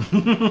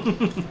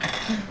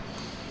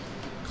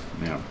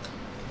 Yeah.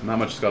 Not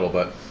much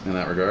scuttlebutt in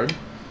that regard.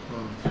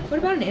 What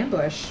about an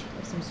ambush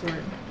of some sort?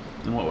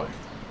 In what way?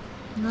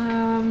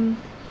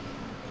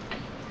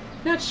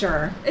 Not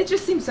sure. It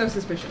just seems so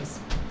suspicious.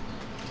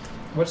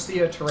 What's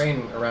the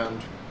terrain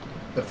around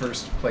the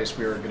first place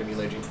we are going to be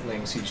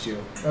laying siege to?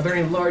 Are there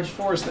any large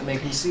forests that may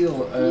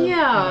conceal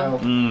Yeah.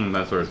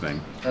 That sort of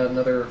thing.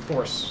 another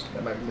force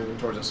that might be moving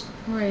towards us?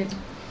 Right.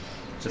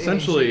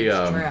 Essentially,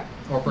 Trap.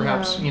 Or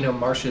perhaps, Yeah.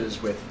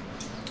 marshes with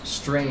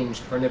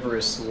strange,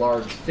 carnivorous,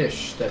 large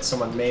fish that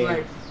someone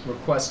may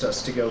request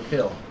us to go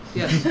kill.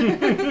 Yes.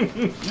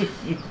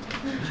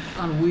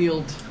 On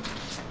wheeled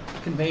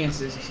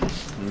conveyances.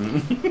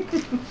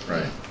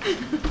 Right.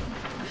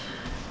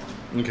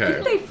 Okay.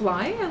 Didn't they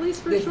fly at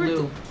least for They a short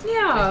flew.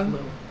 Yeah. They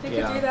flew. They could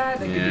Yeah. do that.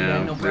 They could do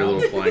that, no they're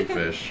little problem. flying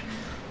fish.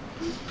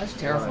 That's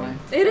terrifying.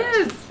 It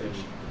Bastard is. fish.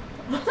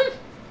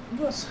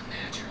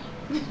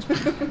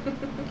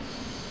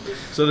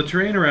 So the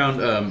terrain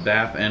around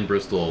Bath and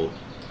Bristol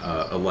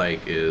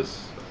alike is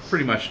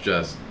pretty much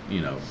just,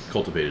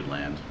 cultivated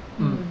land.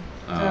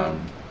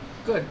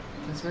 Good.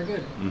 That's very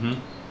good.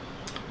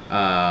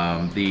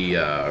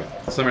 The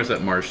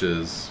Somerset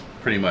Marshes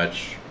pretty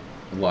much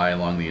lie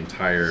along the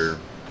entire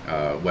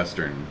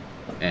western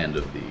end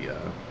of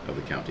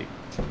the county.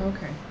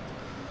 Okay.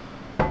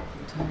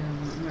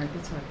 Right,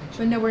 that's what I pictured.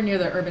 But nowhere near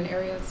the urban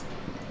areas.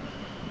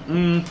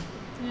 Yeah.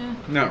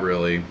 Not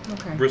really.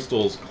 Okay.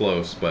 Bristol's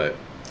close, but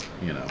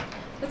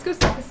Let's go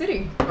sack the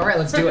city. All right,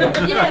 let's do it.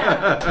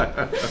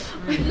 Yeah.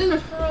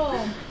 Loot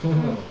girl.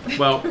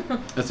 Well,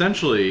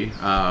 essentially,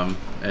 at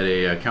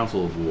a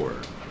council of war,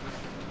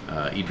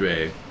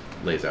 Idre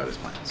lays out his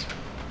plans.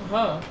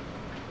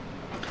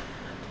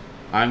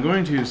 I'm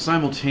going to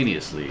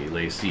simultaneously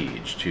lay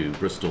siege to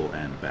Bristol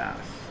and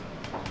Bath,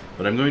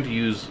 but I'm going to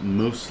use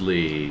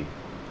mostly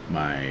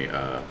my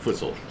foot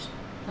soldiers.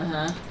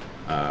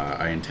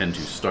 I intend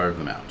to starve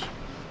them out.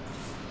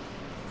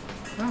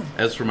 Oh.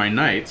 As for my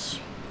knights,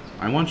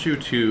 I want you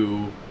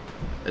to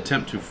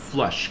attempt to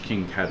flush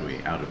King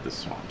Cadwy out of the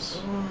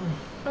swamps.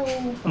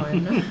 Oh,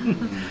 fun.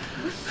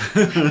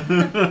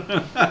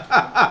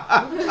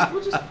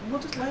 We'll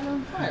just light it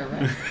on fire,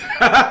 right?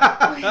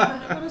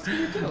 What else can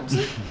you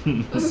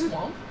do? The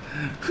swamp?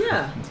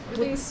 Yeah.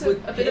 Release a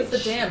bit of the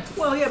damp.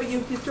 Well, yeah, but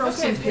you throw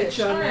some pitch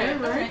on there,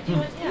 right? You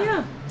know what?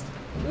 Yeah.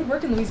 It would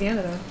work in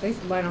Louisiana, though. They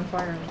light on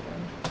fire.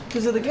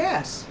 Because of the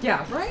gas.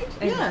 Yeah. Right?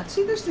 And- Yeah.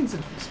 See, there's things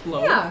that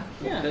explode. Yeah.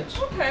 Yeah.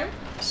 Okay.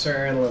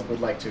 Sir Antelope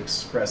would like to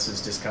express his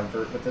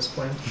discomfort with this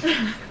plan.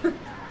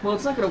 Well,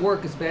 it's not going to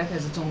work because Bath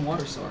has its own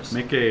water source.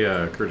 Make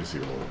a courtesy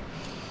roll.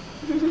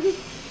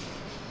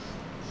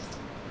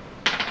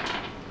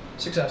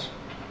 Success.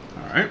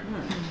 All right.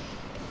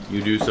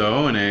 You do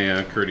so in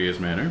a courteous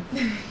manner.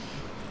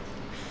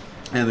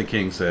 And the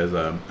king says,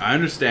 I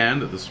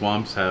understand that the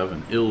swamps have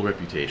an ill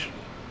reputation.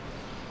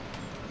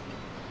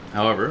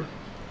 However,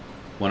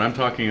 what I'm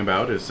talking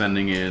about is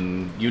sending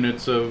in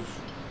units of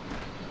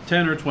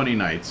 10 or 20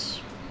 knights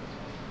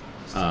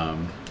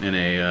in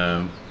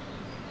a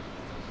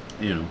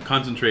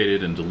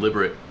concentrated and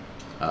deliberate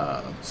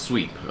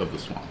sweep of the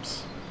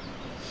swamps.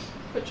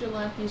 Put your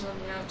lackeys on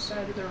the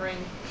outside of the ring.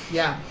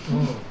 Yeah.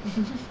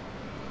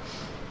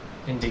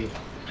 Indeed.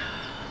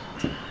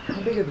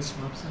 How big are the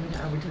swamps? I mean,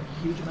 are we talking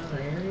a huge amount of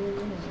area?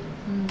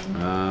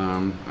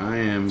 I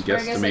am Or I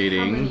guess, like, how many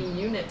guesstimating.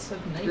 units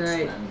of knights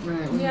Right.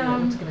 then? Yeah.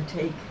 What's it going to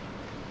take?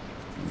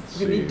 Let's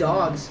We're going to need see.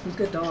 dogs. Who's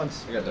got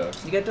dogs? I got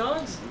dogs. You got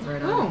dogs?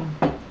 Right on.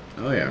 Oh.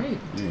 Oh yeah, Great.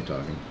 yeah, you're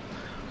talking.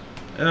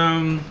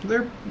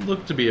 There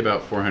look to be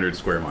about 400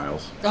 square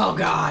miles. Oh,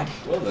 God.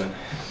 Well then,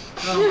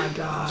 Oh, my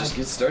God. just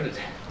get started.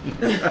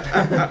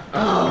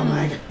 Oh,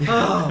 my God.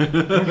 Oh.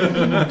 We're gonna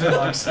need more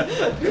dogs.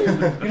 We're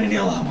going to need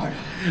a lot more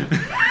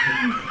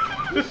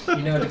dogs.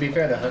 To be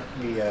fair,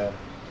 the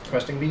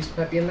questing beast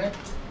might be in there.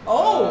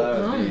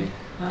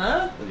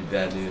 That'd be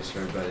bad news for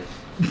everybody.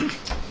 You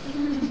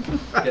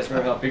guys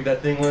remember how big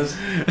that thing was?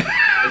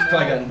 It's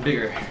probably gotten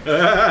bigger.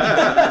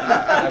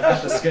 I've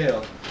got the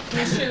scale.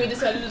 It's true, we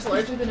decided it's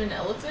larger than an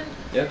elephant.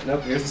 Yep,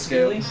 nope, here's the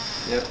scale. Really?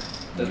 Yep.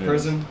 There's a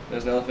person,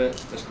 there's an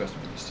elephant, there's a questing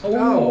beast.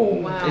 Oh,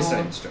 wow. It's not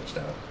even stretched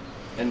out.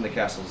 And the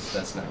castles,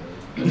 that's not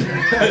really.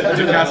 The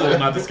two castles,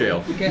 not the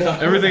scale.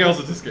 Everything else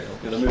is the scale.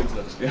 Yeah, the moon's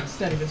not the scale. It's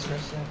not even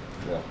stretched out.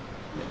 No.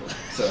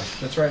 So,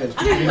 That's right. It's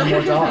we need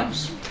more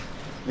dogs.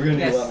 we're gonna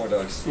need Yes. a lot more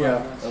dogs.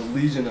 Yeah. A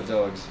legion of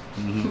dogs.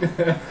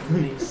 At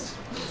least.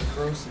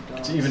 Gross of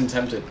dogs. To even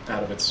tempt it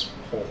out of its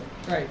hole.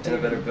 Right. And a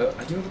better boat.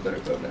 I do have a better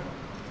boat now,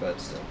 but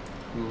still.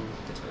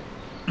 It's great.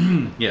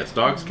 Yes,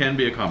 dogs can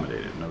be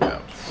accommodated, no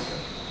doubt.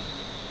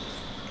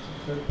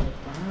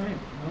 Alright.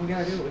 Well, we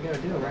got to do what we got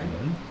to do, right?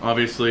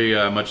 Obviously,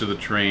 much of the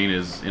terrain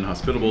is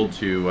inhospitable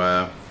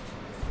to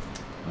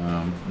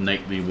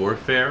nightly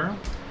warfare.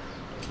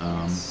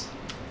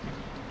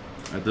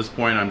 At this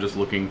point, I'm just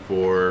looking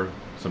for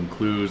some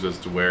clues as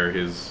to where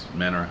his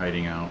men are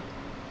hiding out,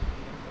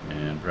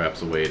 and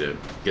perhaps a way to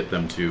get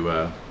them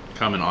to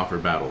come and offer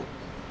battle.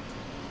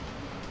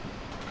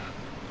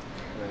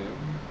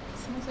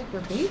 Sounds like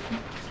we're bait.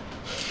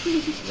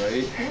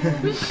 Right?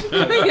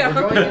 Yeah.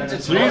 We're going into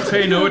Please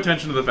pay no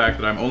attention to the fact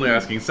that I'm only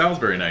asking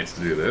Salisbury Knights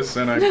to do this,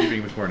 and I'm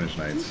keeping the Cornish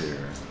Knights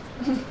here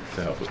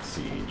to help with the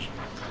siege.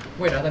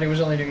 Wait, I thought he was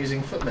only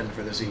using footmen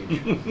for the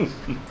siege.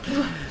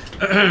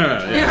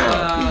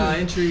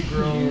 Intrigue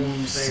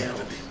grows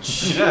veiled.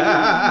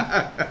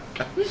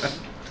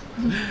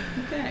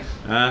 Okay.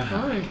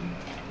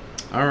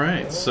 All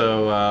right,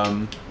 so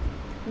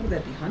What would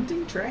that be?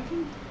 Hunting?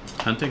 Tracking?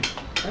 hunting.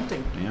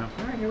 Hunting. Yeah.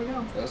 Alright, here we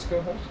go. Let's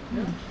go hunt.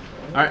 Yeah.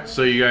 All right,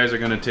 so you guys are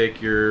going to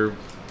take your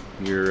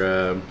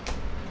your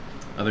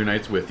other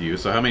knights with you.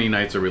 So how many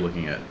knights are we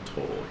looking at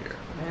total here?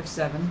 I have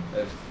 7. I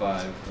have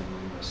 5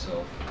 from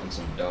myself and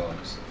some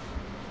dogs.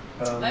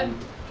 I have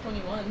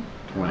 21.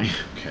 20.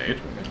 Okay,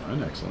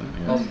 21. Excellent.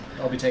 Yeah.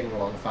 I'll be taking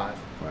along 5.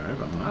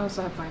 5. I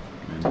also have 5.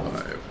 And 5.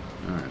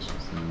 All right, so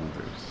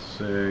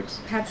 136.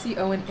 Patsy,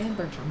 Owen, and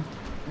Bertram.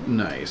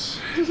 Nice.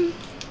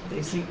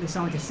 They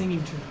sound like a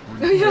singing troupe.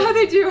 Yeah,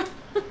 they do.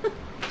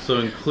 So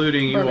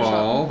including you Barbershop.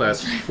 all,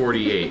 that's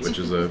 48, which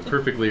is a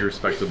perfectly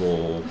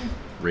respectable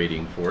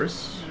raiding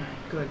force. Alright,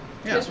 good.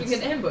 Yeah. Guess we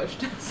get ambushed.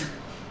 That's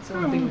the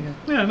only thing we got.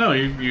 Yeah, no,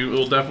 you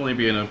will definitely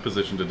be in a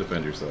position to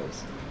defend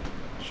yourselves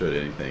should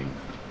anything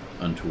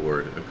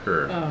untoward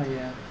occur. Oh,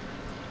 yeah.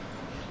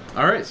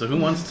 All right, so who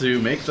wants to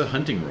make the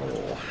hunting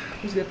roll?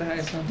 Who's got the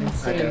highest hunting?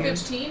 I do.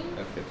 15? I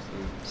have 15.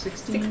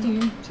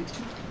 16.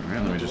 16. All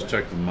right, let me just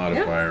check the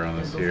modifier on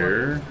this Yeah, go for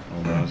here.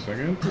 Hold on a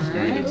second. It's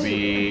going to Alright.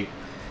 be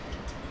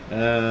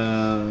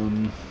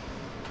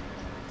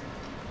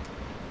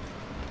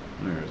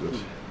where is it?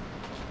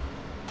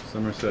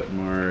 Somerset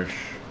Marsh.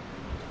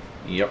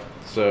 Yep.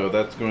 So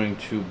that's going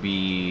to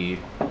be.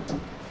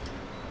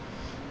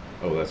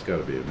 Oh, that's got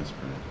to be a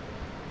misprint.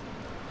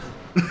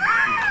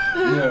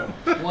 No.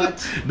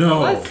 What? No.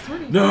 Plus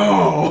 20.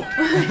 No.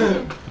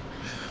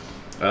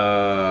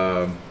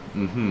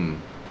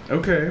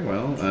 Okay.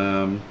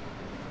 Well.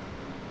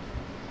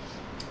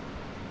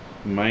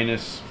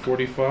 Minus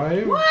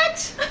 45.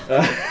 What?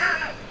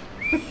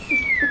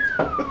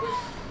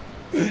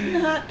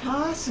 Not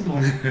possible.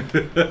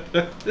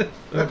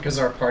 Because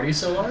our party's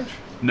so large?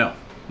 No,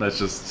 that's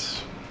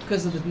just.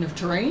 Because of the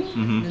terrain?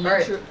 Mhm. The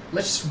Alright, nature-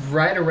 let's just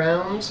ride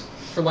around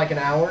for like an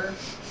hour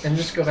and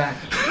just go back.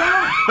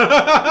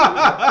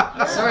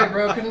 Sorry,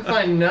 bro, couldn't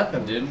find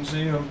nothing. Didn't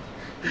see him.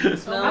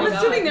 Smell I'm like-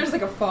 assuming there's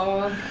like a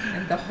fog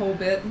and the whole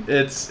bit.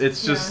 It's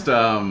just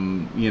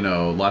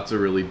lots of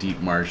really deep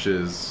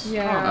marshes.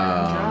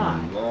 Yeah.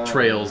 God.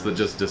 Trails that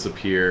just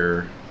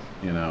disappear.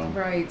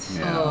 Right.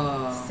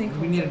 Yeah. Sinkholes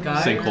We need a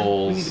guide.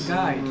 Sinkholes. We need a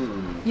guide.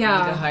 Yeah.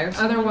 We need to hire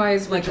someone?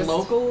 Otherwise, we like just a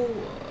local,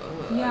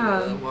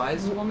 Yeah. a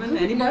wise woman. Who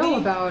would Anybody know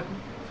about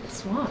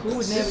swamps? Who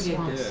would navigate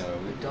Swamps. this? Yeah,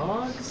 The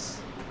dogs.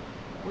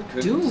 We're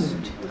Couldn't doomed.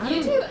 speak with I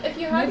You don't- do, if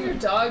you have your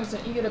dogs,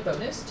 don't you get a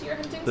bonus to your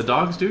hunting? The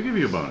dogs do give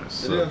you a bonus.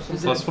 They So do have some-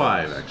 plus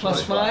 5, actually.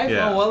 Plus 5?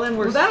 Yeah. Oh, well then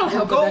we're Well, that'll we're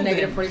help with the golden.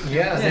 negative 40%.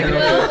 Yeah,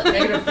 Well,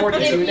 negative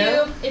 42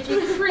 now? if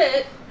you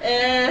crit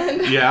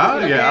and Yeah,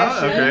 Okay,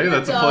 okay, your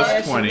that's a dog.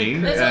 plus 20.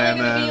 That's and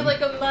only going to be then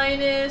like a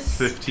minus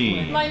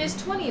 15.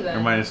 minus 20 then.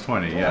 Or minus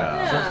 20, yeah.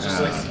 Yeah.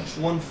 Just like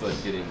 1 foot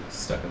getting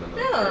stuck in the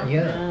mud.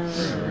 Yeah.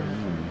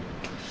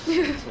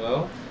 Yeah.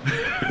 Well,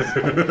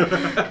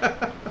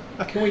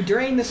 Can we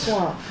drain the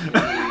swamp? we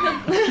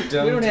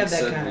don't have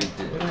that kind of.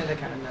 We don't have that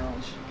kind of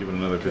knowledge. Give it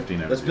another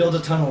 15 hours. let's build a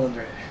tunnel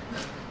under it.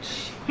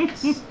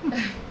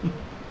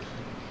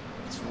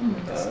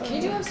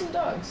 You do have some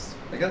dogs.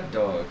 I got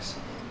dogs.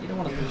 You don't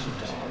want to lose your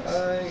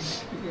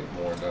dogs. I could get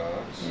more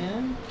dogs.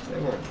 Yeah. They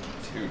weren't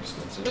too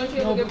expensive. Don't you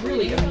have No, like a but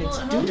really, breeding I mean, kennel it's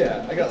at home?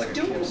 Yeah, I got like It's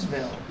a kennel.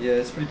 Doomsville. Yeah,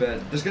 it's pretty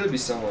bad. There's got to be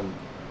someone.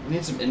 We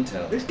need some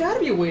intel. There's got to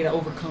be a way to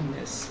overcome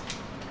this.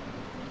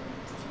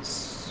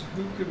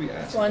 Who could we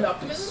ask? Blind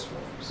about these optimism?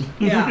 swamps?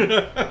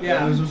 Yeah.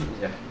 Yeah.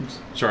 Yeah.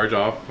 Charge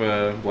off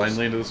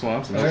blindly into the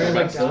swamps and Are hope there for the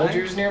like best.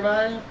 villagers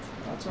nearby?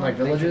 That's what Like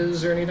I'm thinking.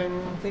 villages or anything?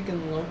 I'm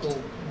thinking local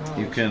knowledge.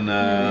 You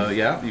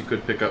can, you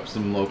could pick up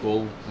some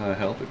local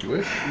help if you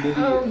wish. Maybe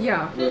Oh,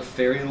 yeah. a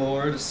fairy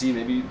lore to see.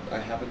 Maybe I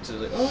happen to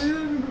like. Oh yeah, I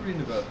remember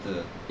reading about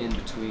the in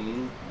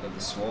between of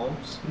the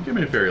swamps. Give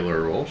me a fairy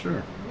lore roll,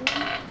 sure. Make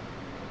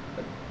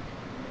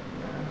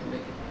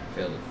it.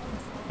 Failed it.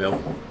 Bill?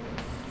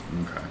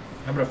 Okay,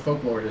 How about a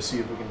folklore to see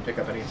if we can pick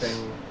up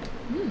anything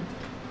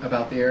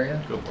about the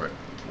area? go for it.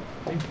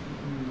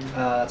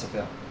 That's a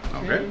fail.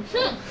 Okay.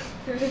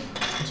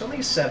 It's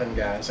only 7,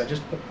 guys. I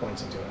just put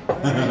points into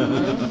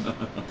it.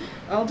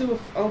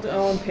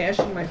 I'll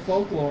impassion my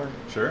folklore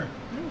Sure.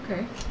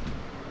 Okay.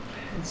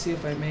 and see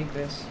if I make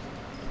this.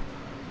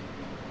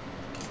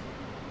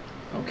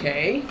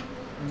 Okay.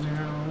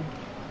 No.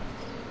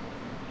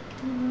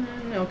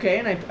 Okay,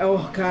 and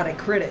I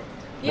crit it.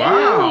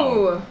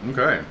 Wow.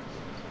 Okay.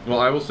 Well,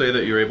 I will say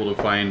that you're able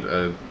to find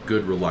a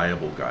good,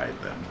 reliable guide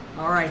then.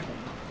 All right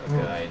then.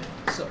 A guide.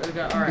 So all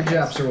right. Good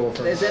job, Sir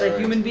Wolfram. Is that a Alright.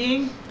 human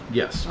being?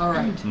 Yes. All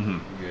right. Mm-hmm.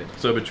 Good.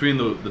 So between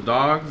the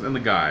dogs and the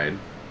guide,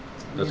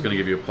 that's going to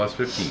give you a plus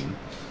 15.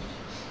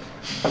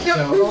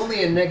 So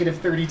only a negative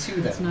 32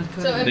 then. That's not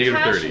So cutting it. Negative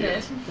 30, impassionate,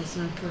 yes. That's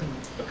not cutting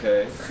it.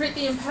 Okay. crit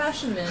the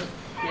impassionment,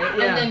 Yeah.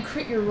 and then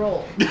crit your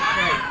roll.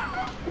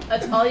 Right.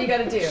 That's all you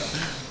gotta do.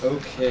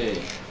 Okay.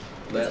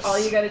 Let's That's all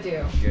you gotta do. go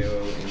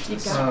into You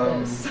the got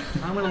this.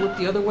 I'm gonna look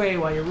the other way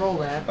while you roll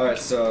that. Alright,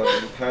 so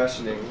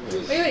impassioning.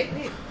 Wait.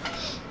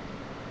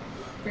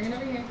 Bring it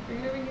over here.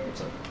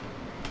 What's up?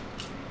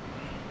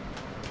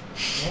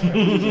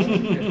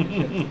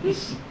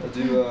 Alright. I'll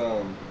do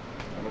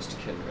almost to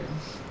kindred.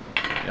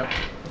 Yep.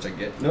 Which I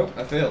get. Nope,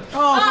 I failed.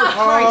 Oh, for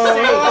Christ's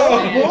sake!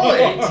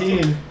 Oh boy!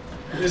 18.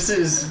 This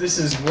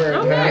is where it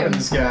Okay.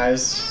 happens,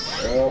 guys.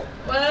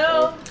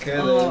 Well, Okay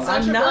Oh, then.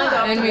 Such I'm a blind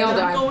not. And we all I'm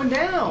die. going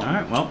down. All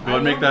right. Well, go ahead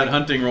and make that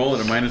hunting roll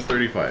at a minus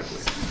 35,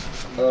 please.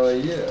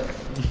 Yeah.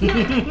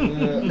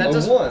 That A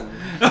does- 1.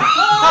 At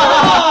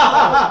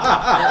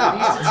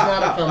least it's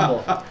not a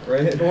fumble.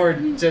 Right? Or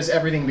does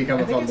everything become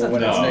a I think fumble it's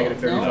when a it's No, negative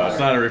 35? no, it's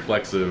not a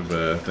reflexive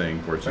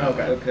thing,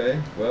 fortunately. Okay. Okay.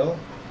 Well,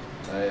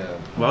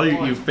 Well,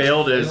 you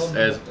failed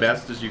as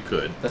best as you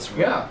could. that's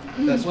right. Yeah.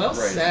 That's Well right.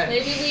 said.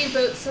 maybe we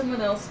vote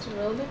someone else to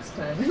roll next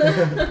time.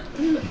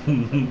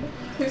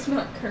 Who's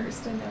not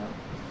cursed, I know.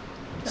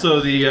 So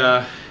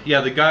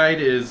the guide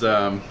is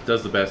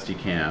does the best he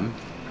can,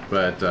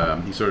 but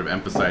he sort of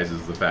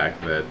emphasizes the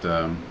fact that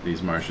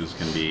these marshes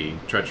can be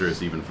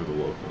treacherous even for the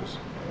locals.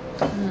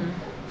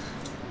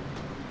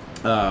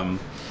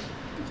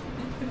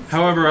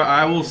 However,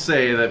 I will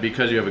say that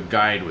because you have a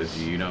guide with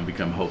you, you don't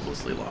become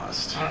hopelessly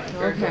lost. All right.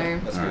 Very Okay.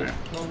 good. That's All good. right.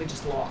 Only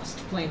just lost.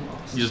 Plain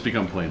lost. You just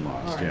become plain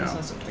lost. All right. That's not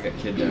Yeah, so I bad.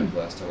 got kidnapped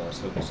last time I was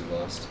hopelessly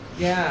lost.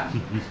 Yeah.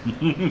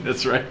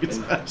 that's right.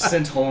 And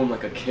sent home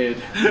like a kid.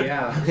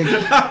 Yeah.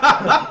 Kicked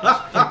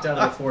out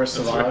of the Forest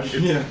Sauvage.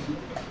 right. Yeah.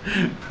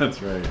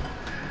 That's right.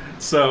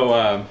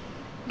 So,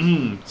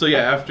 so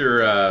yeah,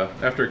 after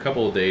a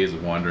couple of days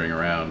of wandering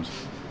around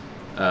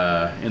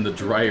in the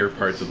drier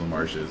parts of the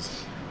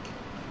marshes,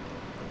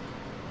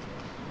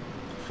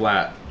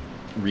 flat,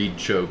 reed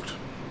choked,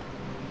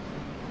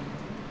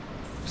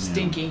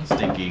 Stinky.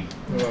 stinky.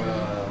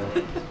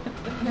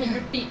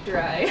 Your feet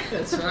dry.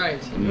 That's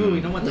right. Ooh, we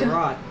don't want the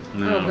rot.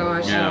 No, Oh,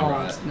 gosh. yeah.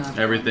 Oh, it's not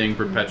Everything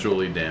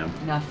perpetually damp.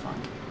 not fun.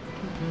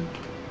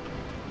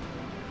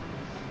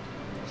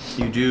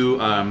 You do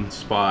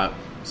spot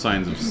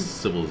signs of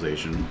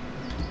civilization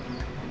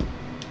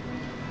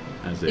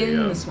as a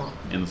In the swamp.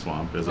 In the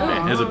swamp, as a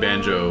Oh. as a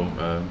banjo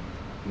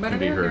can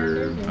be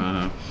heard.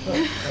 Oh,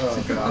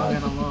 Frog God.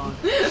 on a log.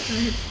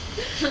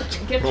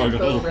 Get your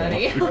boat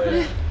ready.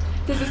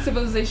 Does the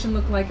civilization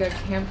look like a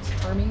camped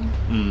army?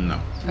 No,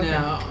 Okay.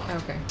 No.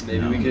 Okay. Maybe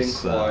No, we can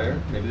it's,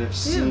 inquire. Maybe they've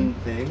seen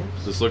things.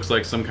 this looks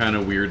like some kind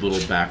of weird little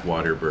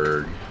backwater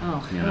burg.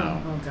 Oh, You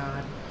know. Oh,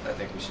 God. I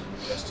think we should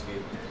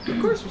investigate. Of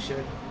course we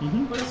should.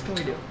 What else can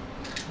we do?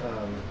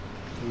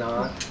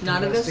 Not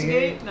Not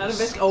investigate.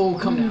 Oh,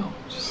 come now.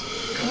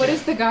 What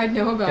does the guide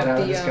know about Get out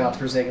of the this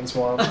godforsaken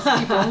swamp.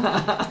 people?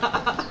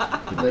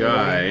 The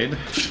guide.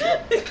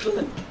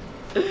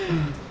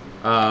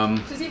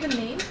 Does he have a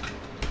name?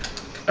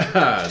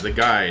 The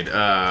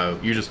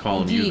guide. You just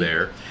call him you D.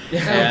 there,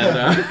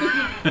 and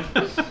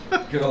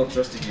Good old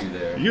trusty you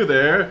there. you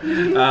there.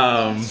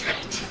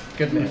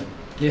 Good man.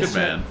 Good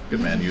man. Good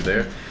man. You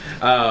there.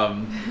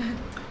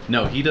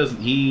 No, he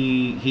doesn't.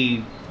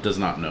 He does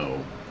not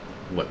know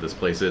what this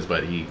place is,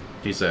 but he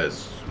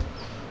says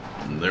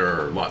there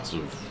are lots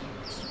of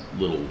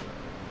little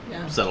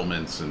Yeah.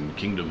 settlements and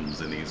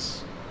kingdoms in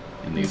these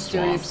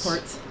Mysterious swamps.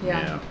 ports.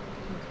 Yeah.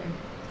 Okay.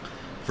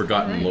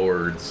 Forgotten Alright.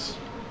 lords,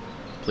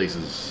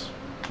 places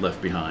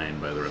left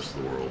behind by the rest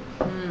of the world.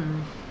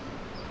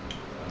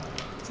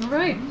 All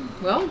right.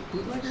 Well,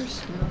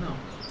 Bootleggers? I don't know.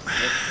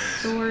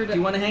 sword. Do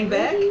you want to hang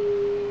back?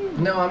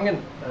 No, I'm not.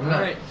 All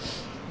right.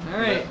 All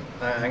right.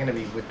 I'm gonna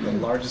be with the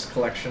largest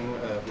collection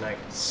of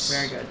knights.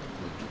 Very good.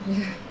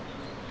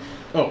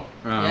 Oh,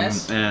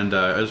 Yes? and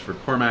as for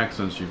Cormac,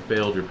 since you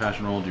failed your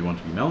passion roll, do you want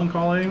to be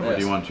melancholy, or do Yes.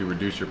 you want to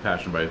reduce your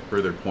passion by a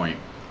further point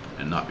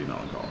and not be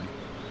melancholy?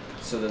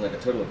 So then, like a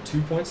total of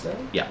 2 points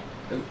down? Yeah.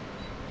 Ooh.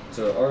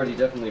 So already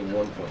definitely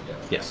 1 point down.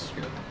 Yes.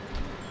 Good.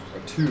 Or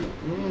 2.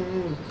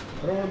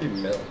 I don't want to be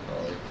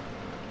melancholy.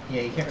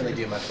 Yeah, you can't really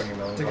do much when you're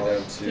Take it melancholy.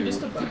 down 2. You're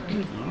just a bummer.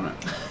 All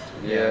right.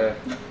 Yeah.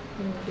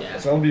 Yeah.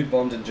 So I won't be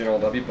bummed in general,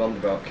 but I'll be bummed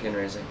about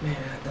Kinray. He's like, man,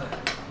 I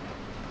thought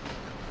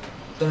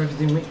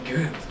everything went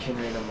good with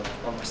Kinray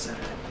on my side.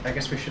 I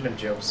guess we shouldn't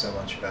joke so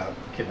much about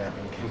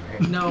kidnapping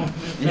Kinray. No.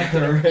 Yeah, He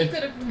right.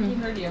 could have. He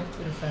heard you.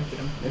 Could have affected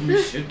him. Maybe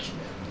we should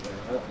kidnap him. But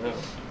I don't know.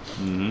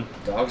 Mm-hmm.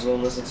 Dogs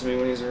won't listen to me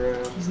when he's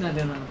around. He's not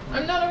in on the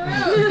plan. I'm not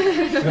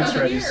around. That's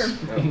Not right. here.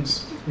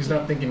 He's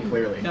not thinking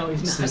clearly. No,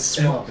 he's It's not. this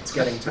swamp. It's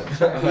getting to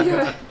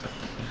him.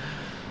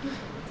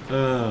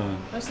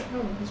 That's the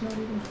problem. He's not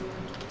even here.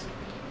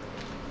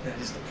 That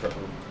is the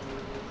problem.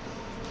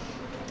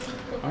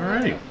 All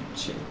right.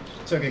 Change.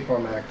 It's okay,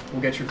 Cormac.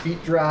 We'll get your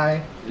feet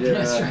dry. Yeah,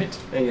 That's right. I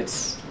think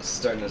it's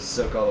starting to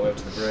soak all the way up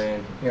to the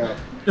brain. Yeah.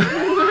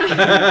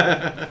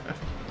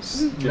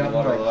 Getting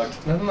waterlogged.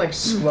 Nothing like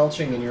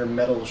squelching in your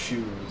metal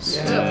shoes.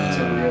 Yeah.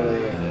 To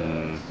really.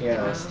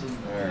 Yeah.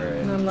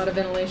 Alright. Not a lot of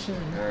ventilation.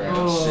 Alright,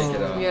 Oh. I'll shake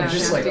it off. Yeah. It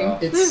just like Shake it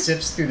off. it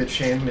sips through the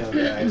chainmail,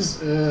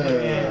 guys.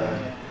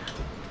 Ugh.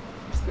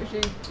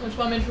 Squishy. Which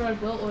one made sure I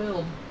was well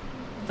oiled.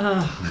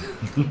 Uh,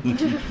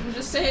 I'm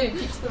just saying it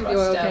keeps the The rust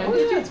oil out. can. oh,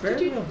 yeah, it's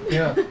very well.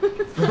 Yeah.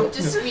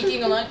 Just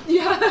squeaking a lot.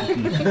 Yeah.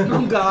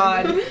 Oh,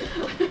 God.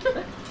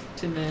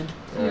 Tin Man.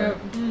 Yep.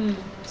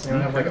 So you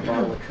don't have like a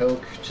bottle of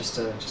Coke just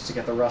to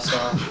get the rust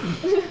off.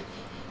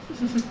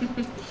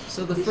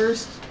 So the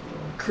first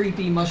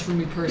creepy,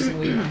 mushroomy person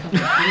we come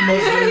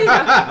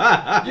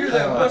up You're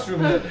that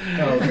mushroom head.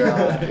 Oh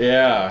god.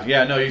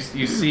 Yeah. No, you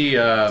see.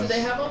 Do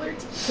they have all their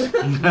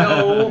teeth?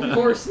 No, of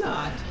course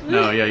not.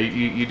 No, yeah,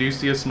 you do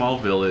see a small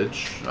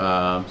village.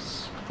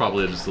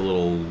 Probably just a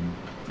little,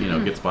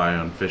 gets by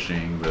on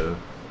fishing the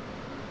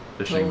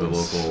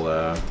Toads.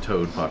 local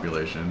toad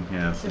population.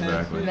 Yes,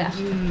 exactly.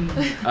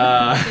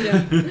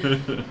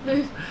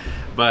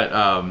 But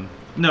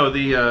no,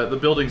 the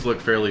buildings look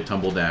fairly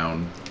tumble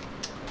down,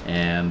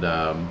 and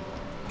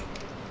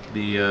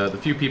the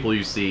few people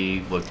you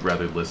see look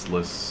rather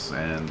listless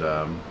and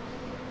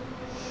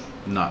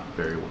not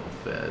very well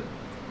fed.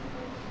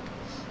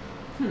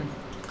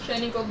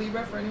 Shiny gold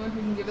libra for anyone who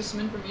can give us some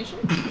information.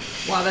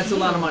 Wow, that's a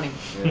lot of money.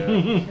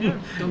 Yeah.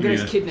 Don't get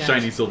us kidnapped.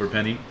 Shiny silver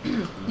penny.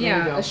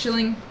 Yeah, go. a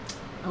shilling.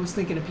 I was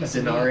thinking a A piece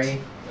of denari.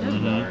 meat. A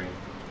denari.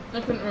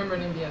 I couldn't remember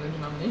any of the other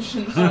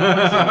denominations.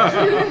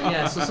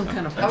 Yeah, so some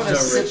kind of How about a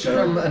So sip rich,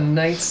 from a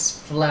knight's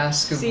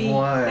flask of See,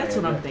 wine? that's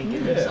what I'm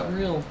thinking. Yeah. Something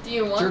real. Do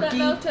you want that Jerky?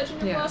 mouth touching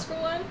your Yeah. flask of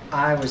wine?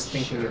 I was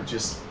thinking of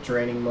just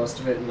draining most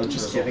of it and A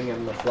just drizzle. giving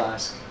him the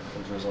flask.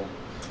 A drizzle.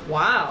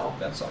 Wow.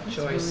 That's all.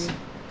 Choice.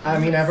 I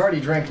mean, I've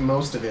already drank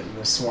most of it in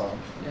this swamp.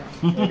 Yeah.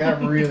 Like, I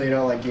really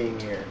don't like being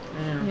here.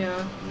 Yeah.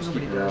 Just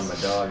Nobody keep around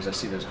does. my dogs. I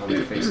see those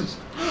hungry faces.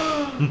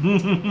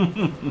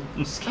 Oh,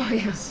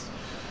 yes.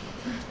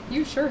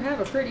 You sure have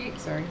a pretty.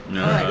 Sorry. All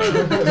right.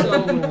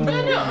 So,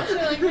 No, actually,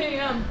 like, hey,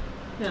 yeah,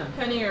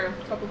 penny or a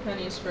couple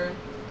pennies for.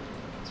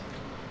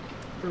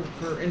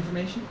 for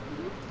information.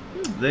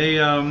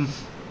 They're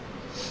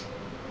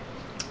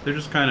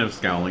just kind of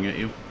scowling at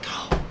you.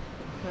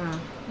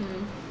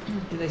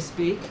 Do they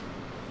speak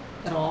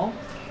at all?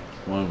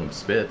 One of them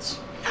spits.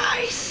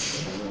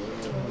 Nice.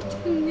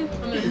 I'm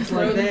gonna It's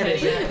throw like the that, penny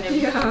is at it? him.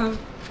 Yeah.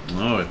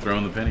 Oh, I've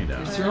thrown the penny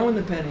down. He's throwing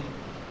the penny.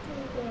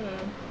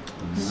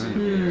 Let's see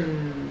here.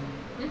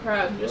 I'm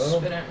proud. Just Well.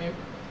 spit at me.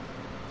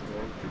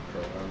 Yeah, I'm pretty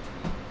proud.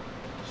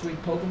 Should we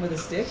poke him with a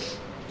stick?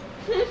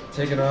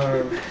 Take an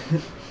arm.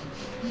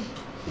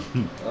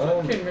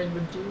 Fucking ring the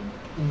dude.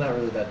 I'm not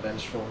really that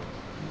vengeful.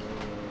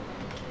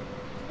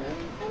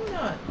 I'm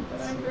not,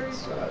 but I'm very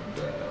proud.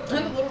 bad.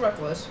 And a little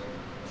reckless.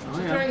 Oh,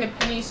 So yeah. throwing a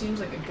penny seems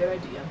like a good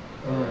idea.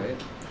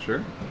 Alright.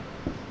 Sure.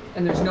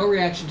 And there's no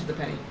reaction to the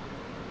penny.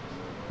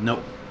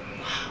 Nope.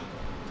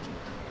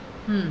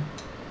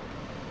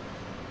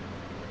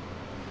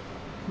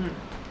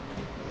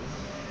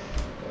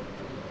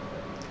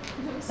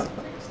 I'm so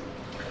thirsty.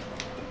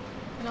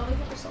 And all they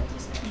have are salty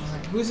snacks. All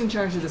right. Who's in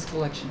charge of this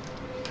collection?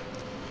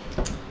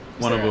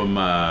 One of them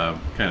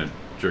kind of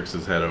jerks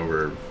his head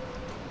over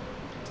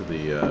to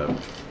the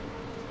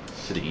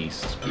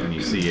east, and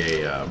you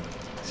see a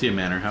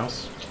manor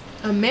house.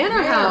 A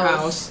manor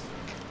house.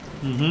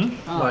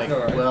 Mm-hmm. Oh, Like,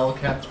 alright.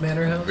 well-kept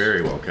manor house?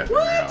 Very well kept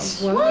manor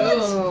house.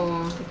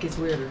 Whoa. it gets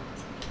weirder.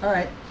 All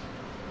right.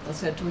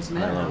 Let's head towards the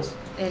manor High house.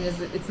 And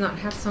it's not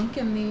half sunk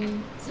in the.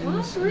 In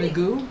What? the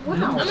goo? Wow.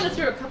 I'm gonna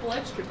throw a couple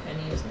extra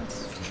pennies.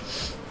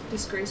 That's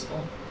disgraceful.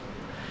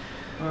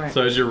 All right.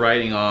 So as you're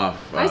riding off,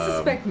 I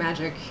suspect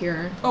magic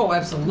here. Oh,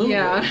 absolutely.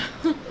 Yeah.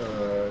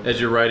 as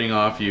you're riding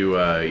off, you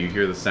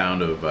hear the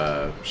sound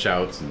of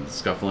shouts and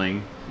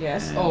scuffling.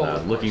 Yes. And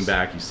of looking course.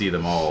 back, you see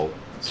them all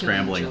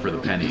scrambling each for the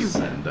other. pennies,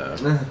 and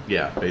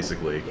yeah,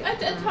 basically. I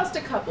tossed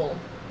a couple.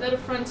 That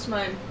affronts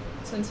my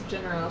sense of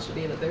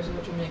generosity that there's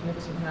such a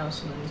magnificent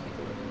house and then these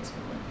people live in this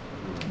kind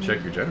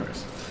Check you're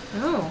generous.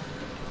 Oh.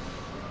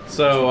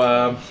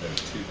 So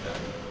Says 2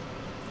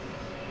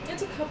 penny.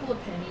 It's a couple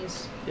of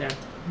pennies. Yeah.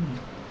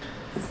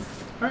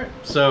 all right.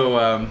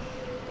 So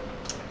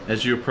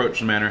as you approach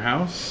the manor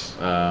house,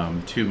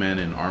 2 men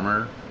in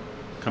armor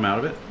come out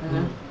of it.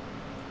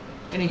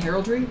 Any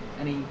heraldry?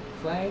 Any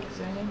flags?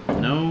 Anything?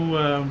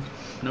 No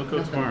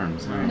coats of Nothing.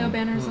 arms. No. No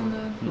banners on the.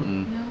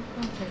 Mm-mm. No?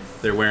 Okay.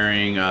 They're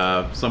wearing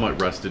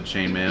somewhat rusted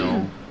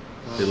chainmail.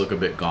 They look a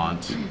bit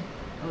gaunt,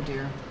 Oh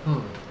dear.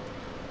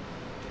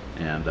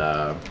 and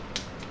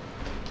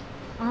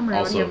Armor out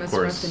Also, here of must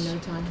course- rust in no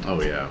time.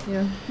 oh yeah,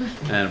 Yeah.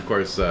 and of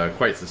course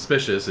quite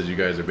suspicious as you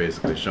guys are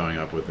basically showing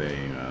up with a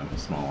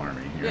small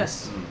army here.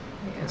 Yes.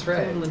 That's It's a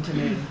right. little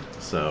intimidating.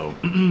 So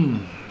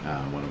one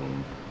of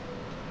them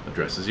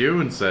addresses you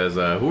and says,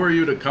 "Who are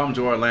you to come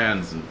to our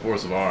lands in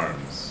force of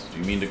arms? Do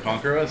you mean to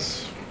conquer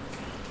us?"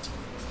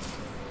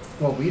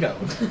 Well, we don't.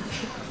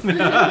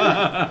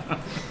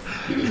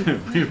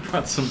 We've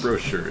brought some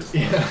brochures.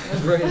 Yeah.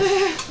 Right.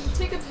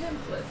 Take a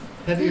pamphlet.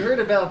 Have you heard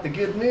about the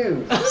good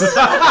news?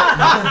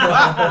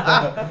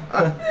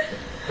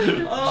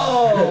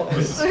 Oh.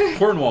 This is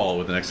Cornwall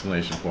with an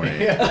exclamation point.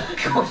 Yeah.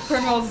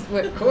 Cornwall's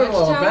what?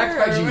 Cornwall, Watchtower backed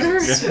by or whatever?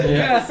 Jesus.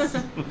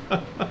 Yes.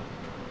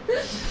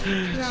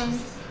 Yeah.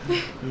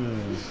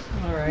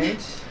 All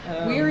right.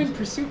 We are in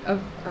pursuit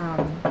of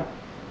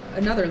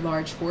another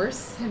large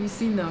force. Have you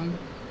seen them?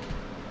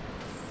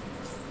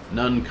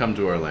 None come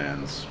to our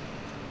lands.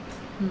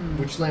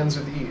 Which lands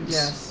are these?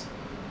 Yes.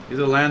 These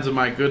are the lands of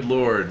my good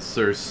lord,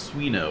 Sir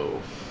Swino.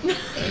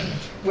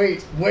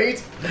 Wait.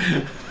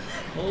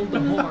 Hold the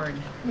horn.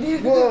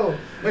 Whoa!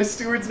 My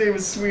steward's name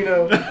is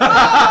Swino.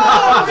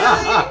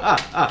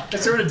 I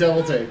sort of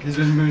double take. He's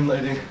been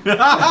moonlighting.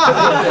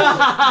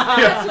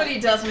 That's what he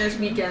does on his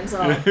weekends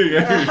off.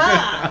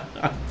 I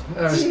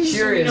was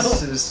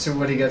curious as to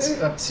what he gets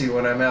up to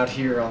when I'm out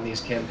here on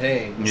these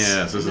campaigns.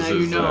 Yes, this is Now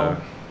his, you know.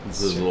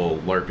 this is his little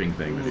LARPing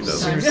thing that he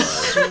does. Sir on the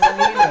side.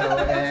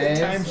 Swino,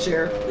 eh?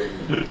 Timeshare.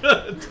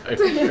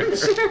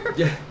 Timeshare.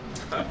 Yeah.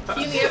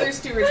 He and the other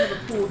stewards have a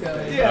pool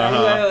going.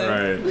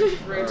 Yeah, exactly. Right.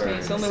 Rotating.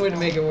 It's the only way to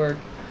make it work.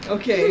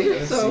 Okay,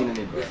 Haven't so seen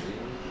anybody.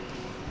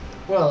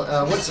 Well,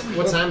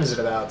 what time is it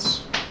about?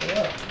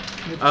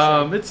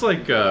 It's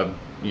like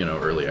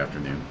early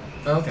afternoon.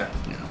 Okay.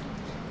 Yeah.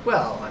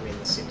 Well, I mean,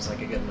 this seems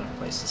like a good enough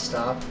place to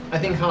stop. I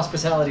think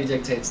hospitality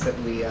dictates that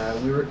we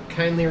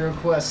kindly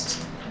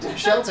request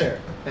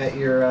shelter at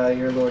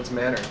your lord's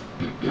manor.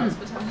 we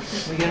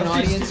get an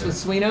audience with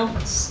Swino.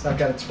 I've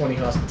got a 20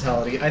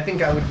 hospitality. I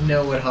think I would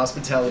know what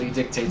hospitality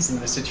dictates in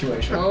this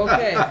situation.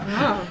 Okay.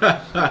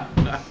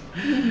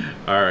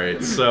 All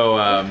right. So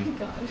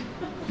God.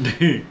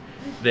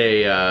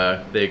 they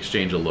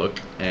exchange a look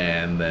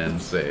and then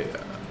say,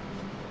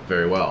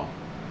 "Very well.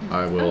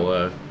 I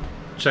will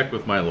check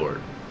with my lord."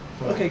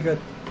 Okay, good.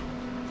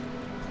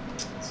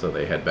 So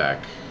they head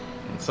back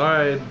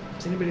inside.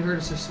 Has anybody heard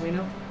of Sir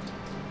Swino?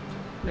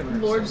 Never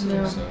heard Lord of Sir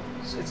Swino.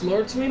 So, It's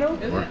Lord Swino?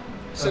 Is Or- it?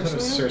 I Sir thought it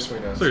was Sir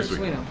Swino? Swino. Sir Sir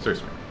Swino. Swino. Sir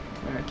Swino.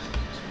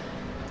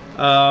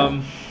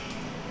 Alright.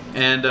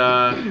 And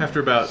after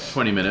about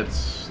 20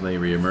 minutes, they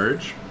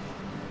reemerge.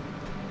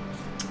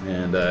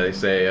 And they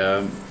say,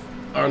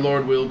 "Our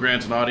lord will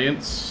grant an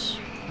audience."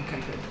 Okay,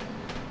 good.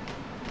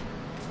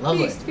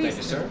 Lovely. Feast, thank you,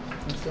 feast. sir.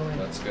 Let's go in.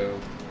 Let's go.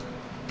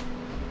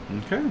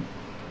 Okay.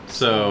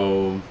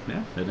 So,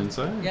 yeah, head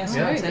inside. Yes,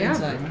 Yeah. let's head Yeah.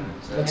 inside.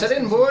 Let's head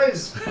in,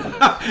 boys.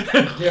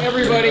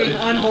 Everybody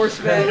on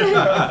horseback.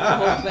 The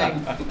whole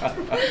thing.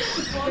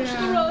 Launch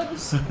the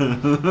runs.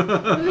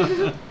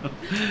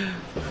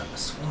 The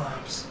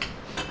swamps.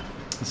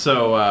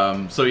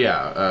 So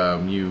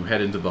you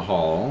head into the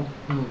hall.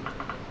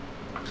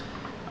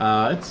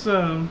 It's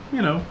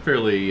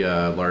fairly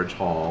large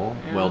hall,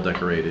 Yeah. well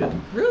decorated.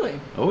 Really?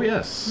 Oh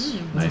yes,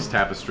 nice I'm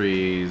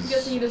tapestries.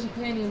 guessing he doesn't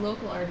pay any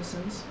local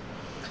artisans.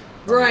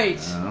 Right.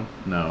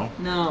 No,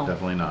 No.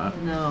 definitely not.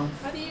 No.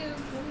 How do you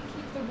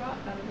keep the rot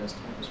out of those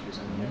tapestries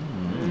anyway?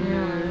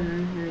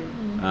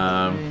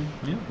 Yeah,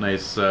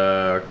 nice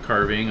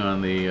carving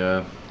on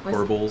the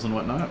corbels and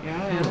whatnot.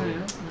 Yeah.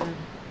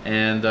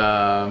 And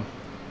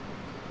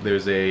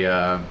there's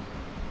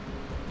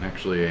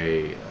actually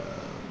a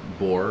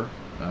boar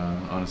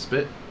on a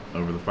spit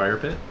over the fire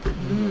pit.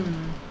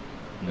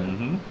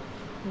 Mm-hmm.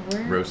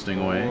 Where? Roasting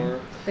away. Or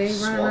They run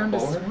swamp around a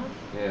boar. swamp?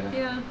 Yeah.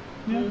 Yeah.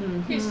 Yeah.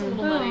 Tastes a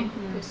little muddy.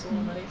 Tastes a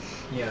little muddy.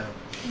 Yeah.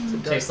 It's a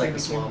dark Tastes like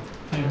the barbecue.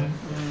 swamp.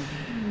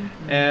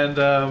 And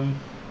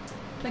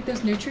Like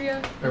those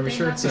nutria? Are we that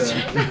sure they it's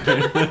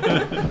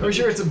have? Are we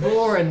sure it's a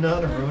boar and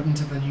not a rodent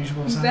of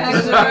unusual size?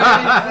 Exactly.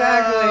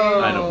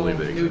 I don't believe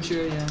they exist.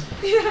 Nutria,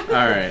 yeah.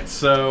 all right,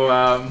 so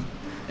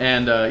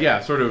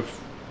sort of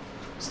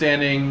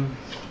standing,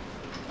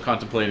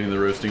 contemplating the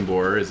roasting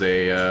boar is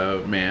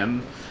a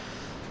man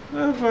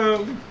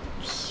of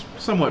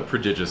somewhat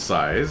prodigious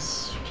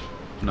size,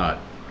 not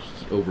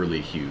overly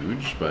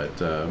huge, but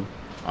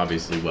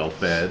obviously well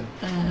fed.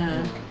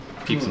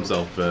 Keeps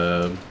himself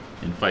in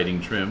fighting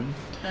trim.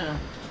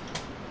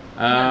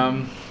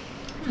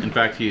 In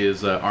fact, he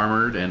is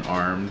armored and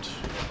armed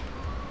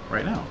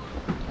right now.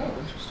 Oh,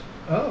 interesting.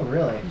 Oh,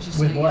 really? He's just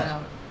With hanging what?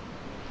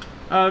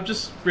 out.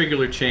 Just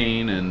regular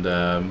chain,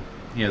 and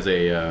he has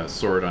a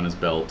sword on his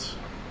belt.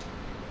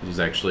 He's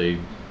actually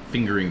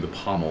fingering the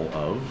pommel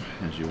of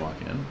as you walk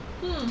in.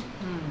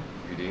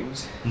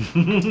 Greetings.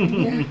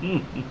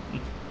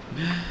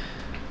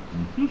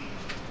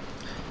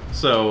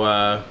 So,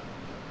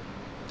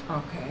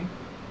 Okay.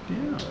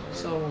 yeah,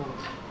 So,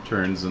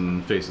 turns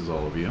and faces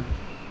all of you.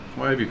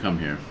 Why have you come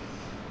here?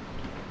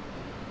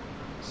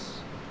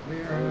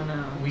 we're on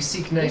a... We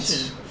seek knights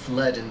mission.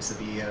 fled into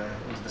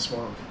the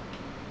swamp.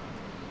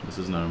 This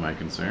is none of my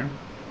concern.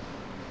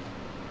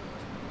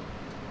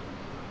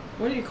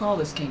 What do you call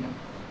this kingdom?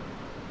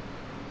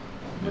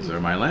 These are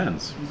my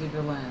lands. These are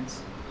your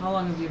lands. How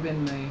long have you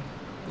been the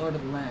lord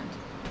of the land?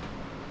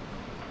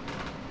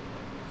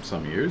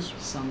 Some years.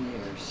 Some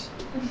years.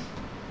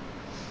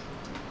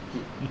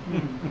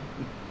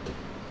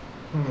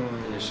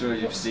 You're sure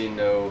you've seen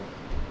no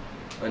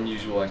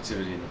unusual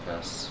activity in the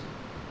past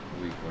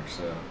week or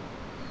so?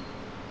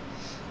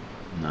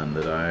 None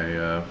that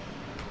I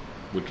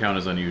would count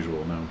as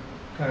unusual, no.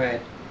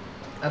 Alright.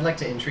 I'd like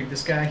to intrigue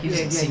this guy. He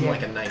doesn't seem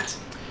like a knight.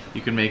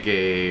 You can make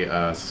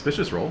a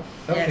suspicious roll.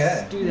 Okay.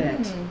 Yes, do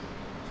that.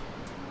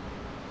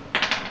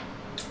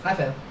 Hi,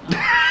 fam.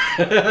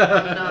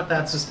 I'm not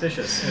that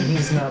suspicious, and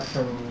he's not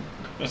from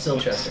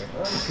Silchester.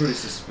 I'm pretty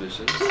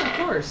suspicious. Yeah,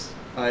 of course.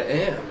 I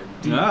am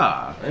indeed.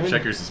 I'm I'm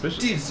check your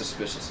suspicious. indeed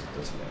suspicious of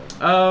this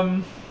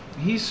man.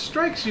 He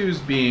strikes you as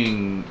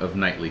being of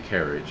knightly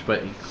carriage,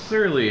 but he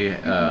clearly is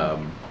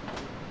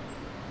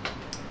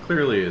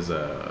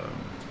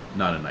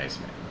not a nice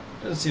man.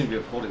 Doesn't seem to be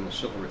upholding the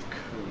chivalric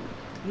code.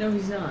 No,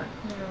 he's not.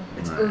 Yeah.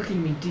 It's Right.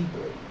 irking me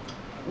deeply.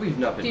 We've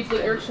not been Deeply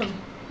favored. irksome.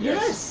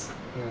 Yes.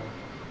 Yeah.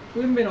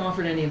 We haven't been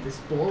offered any of this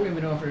before. We haven't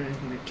been offered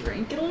anything to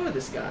drink. Get a load of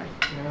this guy.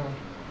 Yeah.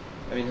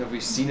 I mean, have we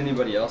seen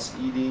anybody else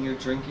eating or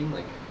drinking?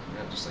 Like,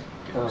 not just like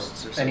Or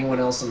ghosts or something? anyone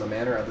else in the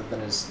manor other than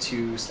his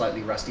 2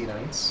 slightly rusty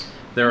knights?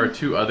 There are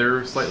 2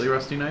 other slightly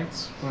rusty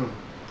knights, Hmm.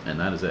 and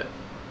that is it.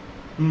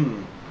 Well,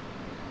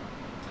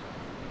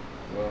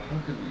 how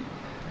could we?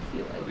 I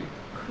feel like we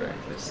crack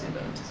this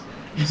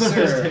nut?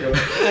 Sir.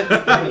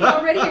 He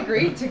already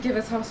agreed to give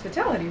us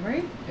hospitality,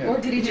 right? Yeah. Or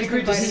did he He just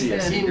agreed to invite us see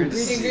us. He in? agreed to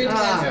see agreed to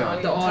us. dance Yeah.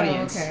 an The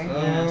audience. Oh, okay.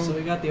 Yeah, so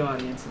we got the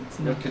audience. It's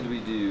What nothing. could we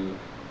do?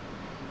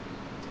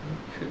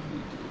 What could we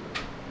do?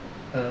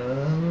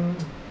 Well,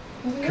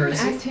 we haven't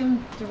Courtesy? asked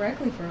him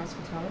directly for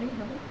hospitality,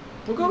 have we?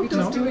 Well, go Maybe do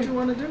just do what it. you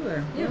want to do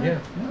there. Yeah. Yeah.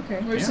 Okay.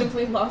 We're Yeah.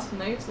 simply lost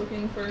knights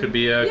looking for Could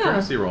be a Yeah.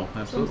 courtesy roll,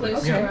 absolutely.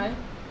 someplace Okay. to try.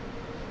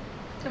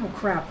 Oh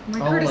crap! My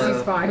I'll,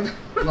 courtesy's 5.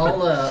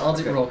 I'll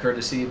do Okay. roll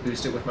courtesy,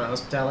 boost it with my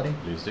hospitality.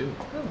 Please do.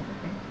 Oh,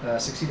 okay.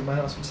 Succeeded my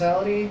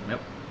hospitality, Yep.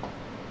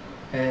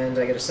 and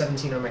I get a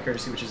 17 on my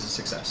courtesy, which is a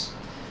success.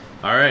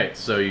 All right,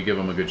 so you give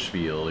him a good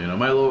spiel. You know,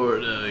 my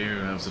lord, you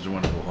have such a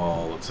wonderful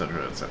hall,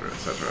 etc., etc.,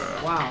 etc.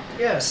 Wow.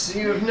 Yes,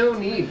 you have no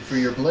need for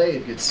your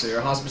blade, good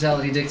sir.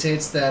 Hospitality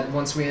dictates that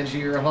once we enter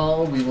your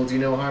hall, we will do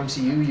no harm to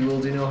you, you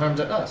will do no harm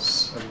to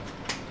us.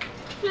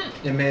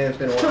 It may have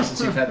been a while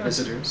since you've had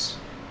visitors.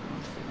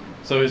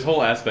 So his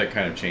whole aspect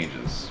kind of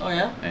changes, Oh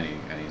yeah. and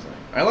he's like,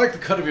 I like the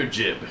cut of your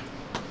jib.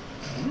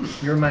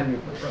 You remind me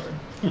of my brother.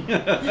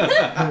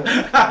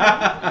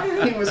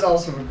 He was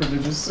also a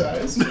prodigious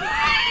size.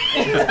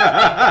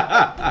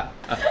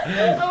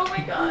 Oh my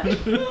god.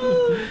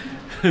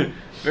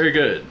 Very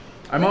good.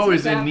 I'm What's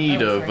always that? in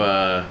need Oh,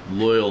 of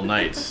loyal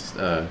knights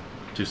to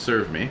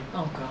serve me.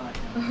 Oh god.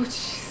 Oh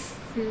jeez.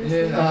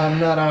 Seriously. Yeah, I'm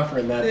not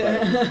offering that,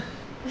 buddy.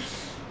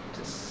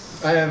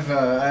 I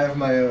have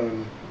my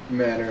own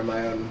manner,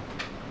 my own.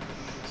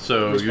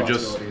 So you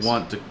just Responsibilities.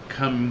 want to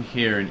come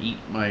here and eat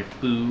my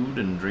food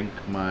and drink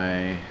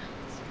my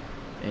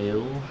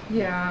ale?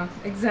 Yeah,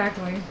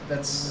 exactly.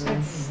 That's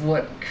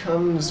what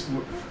comes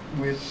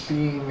with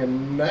being a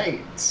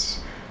knight.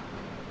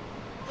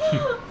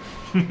 Does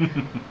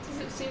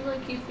it seem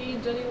like he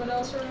feeds anyone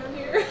else around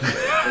here?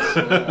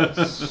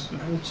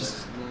 I'm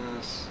just.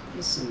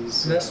 This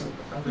is.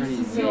 Are there any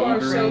You are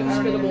so neighboring,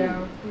 hospitable.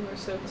 No. You are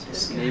so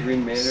hospitable.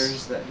 neighboring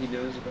manors that he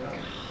knows about?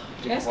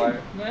 Ask Inquire?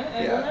 him. Go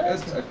ahead Yeah,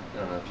 ask him. I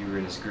don't know if you were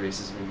in his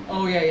graces, maybe.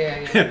 Oh yeah.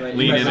 Right,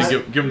 Lean you in might and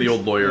just- give him the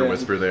old lawyer Yeah.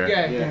 whisper there.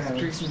 Yeah. Yeah.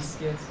 Greaseman's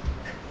yes.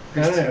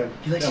 I don't know.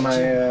 He likes Am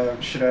I?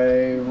 Should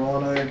I roll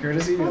another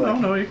courtesy? Oh,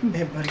 no, you can.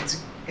 Hey, buddy,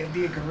 it'd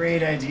be a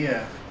great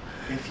idea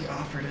if you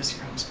offered us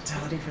your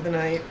hospitality for the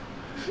night.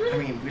 I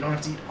mean, we don't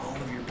have to eat all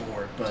of your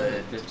board, but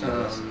 50 of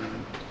us.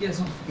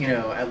 Yes. you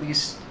know, at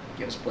least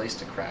give us a place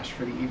to crash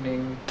for the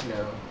evening. You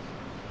know,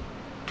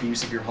 the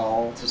use of your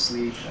hall to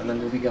sleep, and then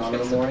we'll be gone in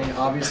the morning.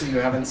 Obviously, you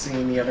haven't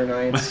seen the other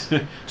nights.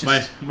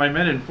 my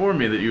men inform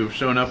me that you have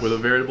shown up with a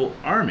veritable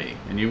army,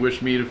 and you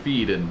wish me to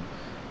feed and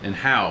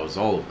house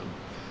all of them.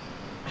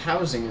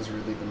 Housing is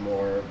really the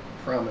more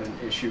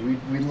prominent issue.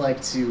 We'd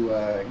like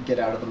to get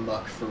out of the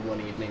muck for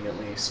one evening at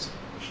least.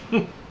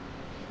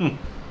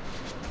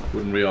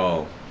 Wouldn't we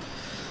all?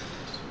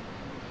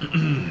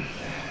 You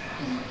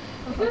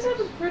guys have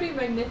a pretty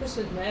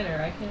magnificent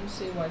manor. I can't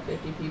see why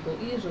 50 people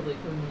easily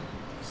couldn't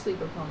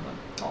sleep upon the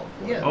hall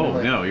floor. Yeah. Oh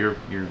like- no, you're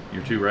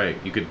too right.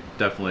 You could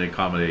definitely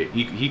accommodate.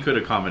 He could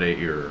accommodate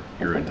your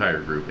entire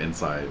group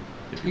inside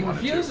if He you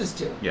wanted refuses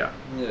to. to. Yeah.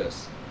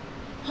 Yes.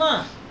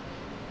 Huh.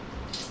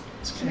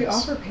 Should we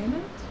offer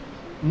payment?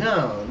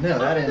 No, that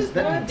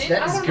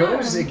don't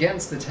goes know.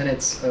 against the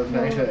tenets of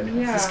knighthood.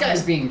 yeah. This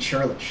guy's being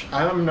churlish.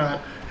 I'm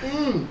not.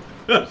 Where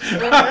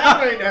I'm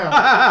at right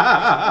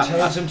now.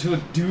 Challenge him to a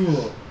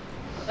duel.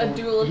 A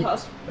duel of A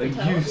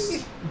hospitality.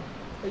 use.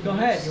 Go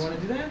ahead. You want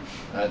to do that?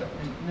 I don't.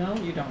 No,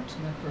 you don't.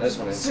 Not I just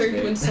want to Sir,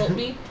 you insult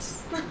me?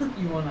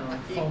 You want to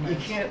You foment.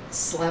 can't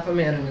slap a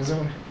man in his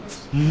own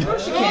house. Of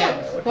course you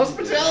can.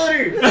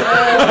 Hospitality.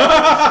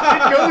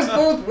 It goes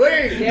both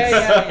ways.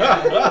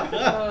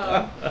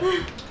 Yeah.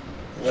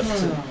 What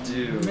to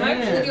do? Man. I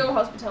actually go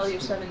hospitality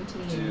of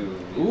 17. Do.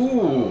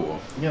 Ooh.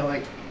 You know,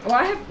 like Well,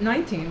 I have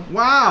 19.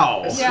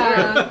 Wow.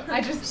 Yeah,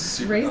 I just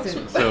Super raised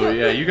awesome. it. So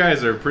yeah, you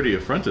guys are pretty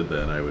affronted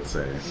then, I would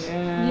say.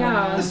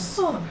 Yeah.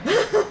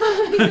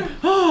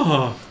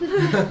 Oh,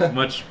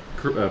 much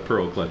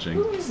pearl clutching.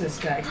 Who is this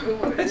guy?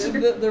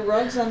 The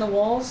rugs on the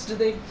walls, do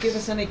they give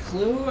us any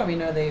clue? I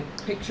mean, are they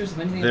pictures of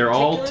anything They're in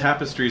all particular?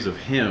 tapestries of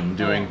him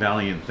doing Oh.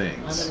 valiant I'm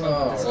things. in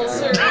love with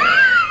this Well, guy.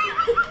 sir,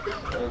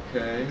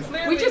 Okay.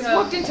 clearly We just have-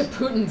 walked into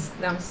Putin's.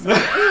 No, I'm just kidding.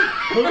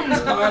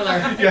 Putin's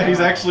parlor. Yeah, he's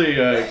actually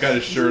got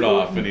his shirt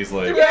off, and he's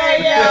like, he's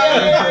wearing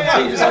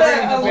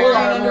A full wool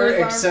under armor his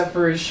arm. except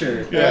for his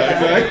shirt.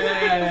 yeah,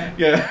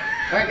 exactly. Yeah.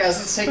 All right, guys,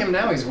 let's take him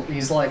now.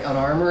 He's like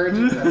unarmored.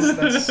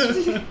 That's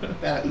that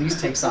at least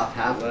takes off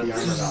half of the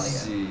armor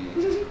Let's value. see.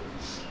 I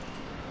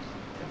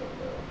don't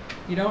know.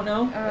 You don't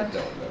know? I don't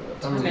know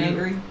what to I'm I'm do.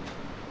 angry.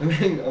 I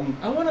mean,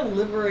 I want to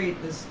liberate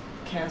this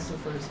castle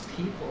for his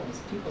people. His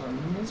people are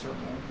miserable.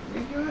 We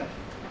got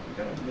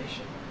a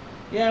mission.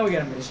 Yeah, we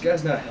got a This mission.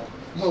 guy's not helping.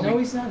 Well, No,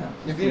 he's not helping.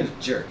 You're being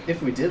a jerk.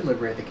 If we did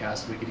liberate the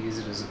castle, we could use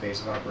it as a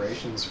base of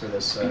operations for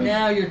this.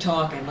 Now you're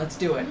talking. Let's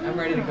do it. I'm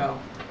ready to go.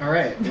 All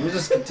right. It was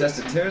just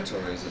contested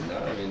territory, is it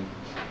not? I mean,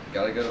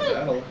 gotta go to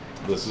battle.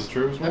 This is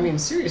true as well. I mean,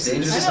 seriously,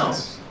 Dangerous this I know.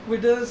 is- We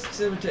do this.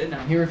 No.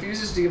 he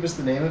refuses to give us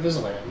the name of his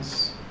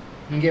lands.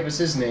 He gave us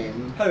his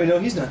name. How do we know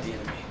he's not the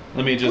enemy?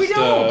 Let me just. We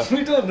don't.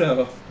 We don't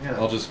know. Yeah.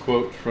 I'll just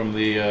quote from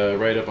the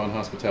write-up on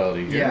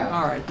hospitality here. Yeah.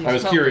 All right. I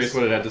was help curious us.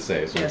 what it had to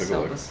say, so I Yes, took a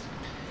help look. us.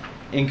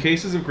 In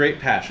cases of great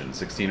passion,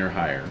 16 or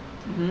higher,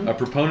 a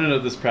proponent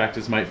of this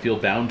practice might feel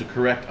bound to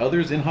correct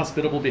others'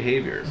 inhospitable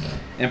behavior,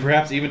 and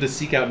perhaps even to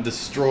seek out and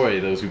destroy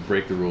those who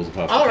break the rules of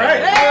hospitality. All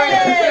right.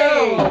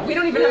 Hey! So, we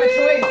don't even have a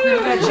choice We now.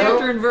 got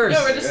chapter and verse.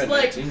 No, we're just Good,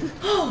 like, 19.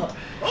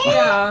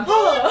 Yeah.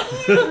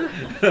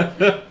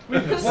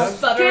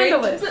 stuttering.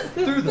 Scandalous.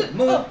 Through the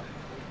mud.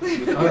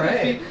 All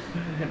right.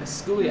 We're gonna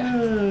school ya.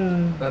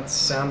 That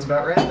sounds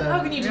about right then.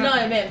 How can you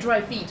deny a man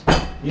dry feet?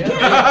 Yeah.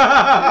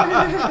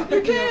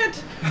 You can't.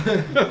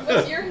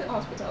 What's your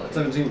hospitality?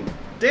 17.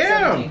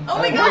 Damn! Oh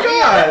my Oh god! my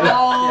god!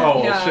 Oh,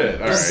 Oh yeah.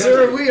 shit! All right.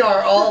 Sir, we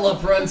are all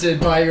affronted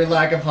by your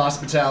lack of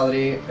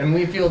hospitality, and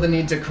we feel the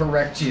need to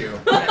correct you.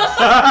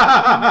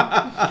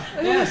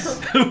 Yes.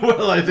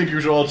 Well, I think you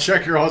should all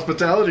check your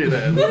hospitality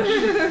then.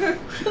 Huzzah.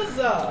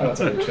 That's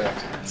already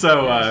checked.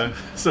 So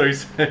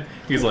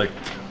he's like,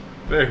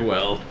 very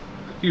well,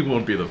 you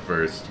won't be the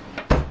first.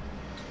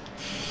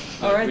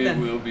 All right we then.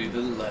 will be the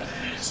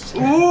last. Ooh!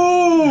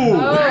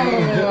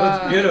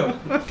 Oh, Get him.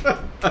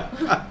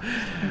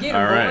 Get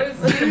All him,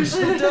 right. boys.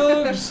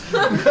 Dogs.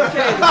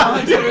 Okay,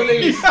 dogs are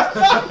released.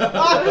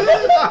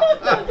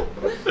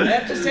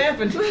 That just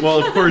happened.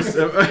 Well, of course,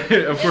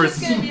 It's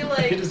gonna be You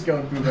like just go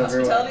and poop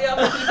everywhere. hospitality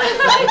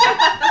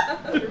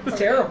opportunity. It's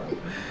terrible.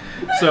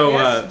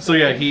 So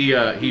yeah,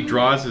 he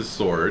draws his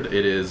sword.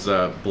 It is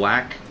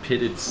black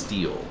pitted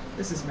steel,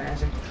 This is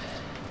magic.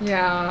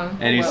 yeah.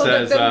 and he Well,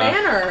 says, the I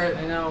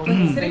manor, know.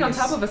 like sitting on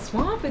top of a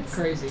swamp, it's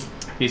Crazy.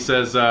 he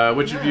says,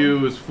 which of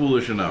you is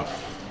foolish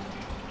enough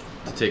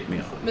to take me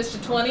on?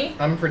 Mr. 20.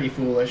 I'm pretty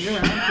foolish. You're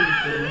pretty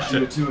foolish.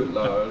 Do it to it,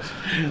 Lars.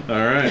 All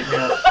right.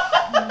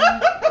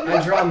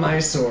 I draw my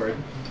sword.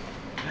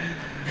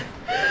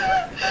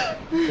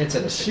 It's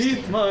at a 16.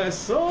 Sheath my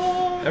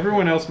sword.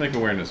 Everyone else make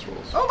awareness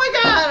rolls. Oh my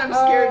god, I'm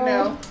scared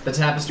now. The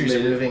tapestries are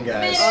moving,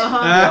 guys.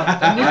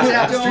 Uh-huh. New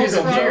tapestries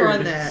Don't appeared,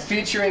 run that.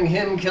 featuring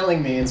him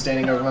killing me and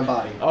standing over my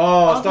body.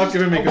 Oh, stop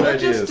giving me good We'll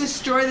ideas. just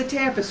destroy the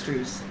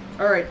tapestries.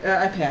 All right,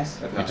 I pass.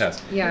 You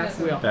pass. yeah.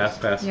 We all Pass.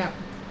 Pass.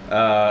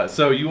 Yeah.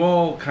 So you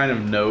all kind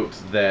of note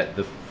that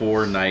the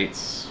four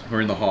knights who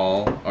are in the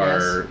hall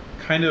are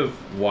kind of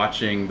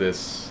watching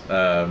this,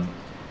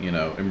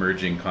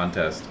 emerging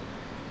contest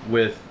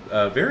with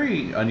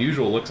very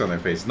unusual looks on their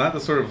faces. Not the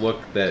sort of look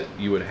that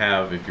you would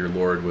have if your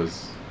lord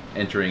was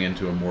entering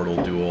into a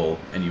mortal duel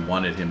and you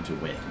wanted him to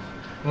win,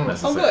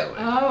 necessarily.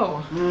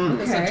 Oh.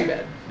 That's not too Okay.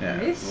 bad. Yeah.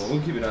 Nice. Well,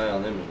 we'll keep an eye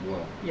on them as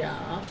well,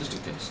 Yeah. just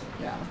in case.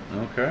 Yeah.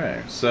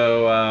 Okay.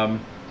 So,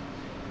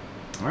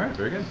 all right,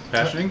 very good.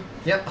 Passioning,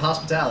 Yep,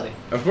 hospitality.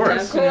 of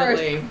course.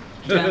 Definitely.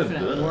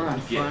 Definitely. Duh. We're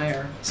on Yeah.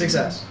 fire.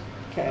 Success.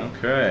 Okay.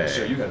 Okay.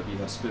 So you gotta be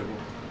hospitable.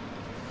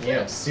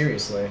 Yeah,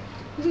 seriously.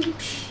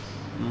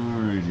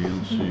 Alrighty,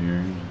 let's see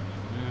here.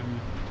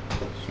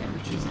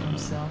 Choosing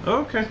himself.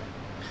 Okay.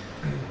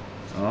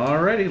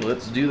 Alrighty,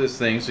 let's do this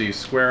thing. So you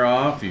square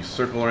off, you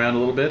circle around a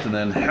little bit, and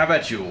then have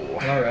at you.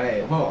 All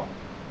right. Oh,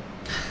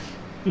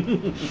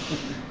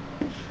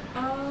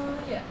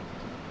 Yeah.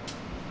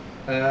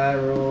 I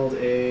rolled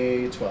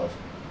a 12.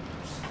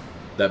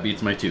 That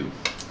beats my 2.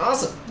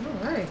 Awesome.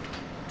 All right.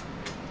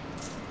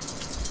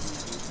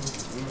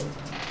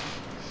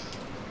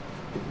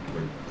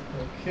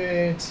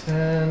 Okay,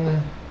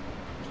 10,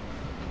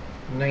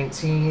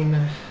 19,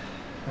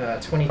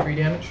 23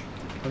 damage.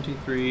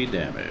 23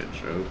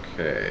 damage.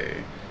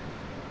 Okay.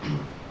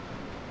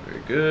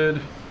 Very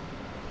good.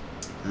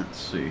 Let's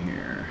see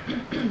here.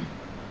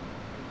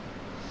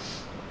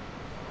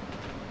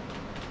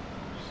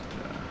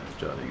 Just,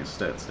 jotting his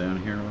stats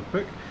down here real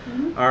quick.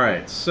 All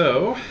right,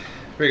 so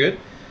very good.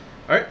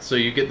 All right, so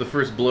you get the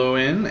first blow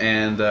in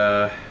and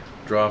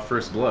draw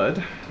first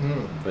blood,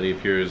 but he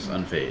appears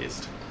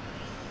unfazed.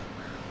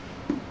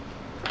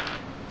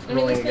 I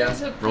mean, this Rolling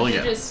man's a Rolling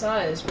again. prodigious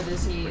size, but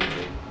is he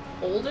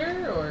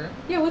older or?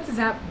 Yeah, what's his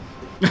app?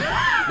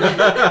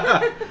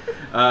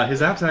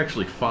 His app's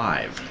actually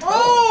 5.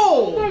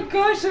 Oh! Oh my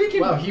gosh, so he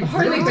can Wow, he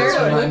hardly really does bear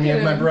to remind look me at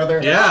of my him.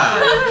 brother. Yeah.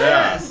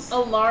 Yes. A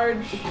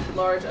large,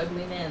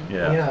 ugly man.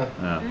 Yeah.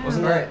 Yeah.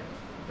 wasn't All right.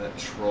 that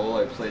troll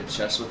I played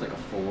chess with like a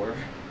 4?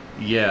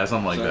 Yeah,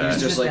 something like So that.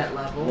 he's just at like that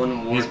level. one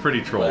more. He's pretty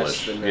less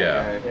trollish. than that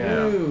Yeah. guy.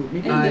 Yeah. Ooh,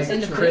 maybe I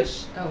that's a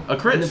crit. Oh. A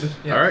crit.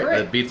 Yeah. All right, Crit.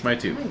 that beats my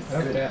 2. Nice.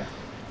 Okay.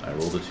 I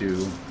rolled a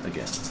 2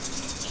 again.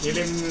 Kill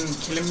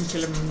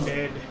him,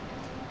 dead.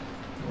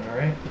 All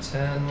right.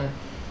 10,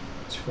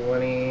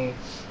 20,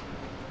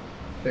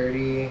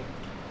 30,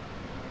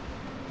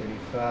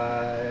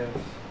 35,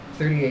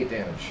 38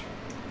 damage.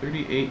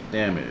 38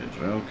 damage.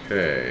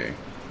 Okay.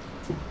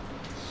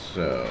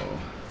 So.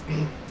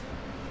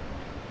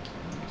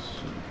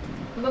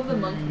 I love the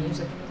monk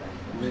music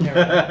in the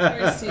background.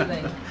 Very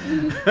soothing.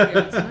 Yeah,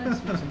 it's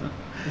nice music.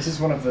 This is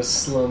one of the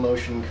slow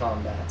motion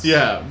combats.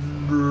 Yeah.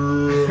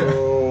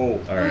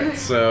 Alright,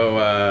 so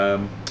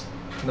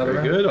Another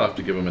very round? good. I'll have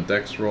to give him a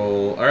dex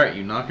roll. Alright,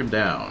 you knock him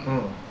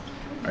down.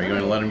 Are you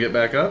going to let him get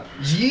back up?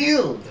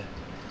 Yield!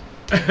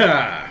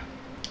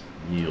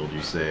 Yield,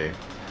 you say.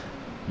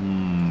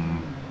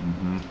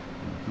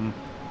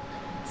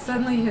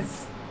 Suddenly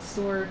his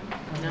sword.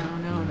 No.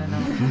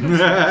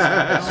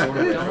 Sword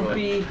away from Don't him.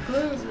 be.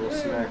 Real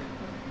smack.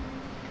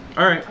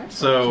 Alright,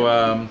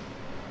 so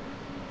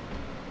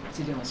What's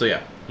he doing? so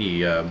yeah,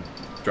 he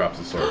drops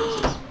the sword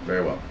and says,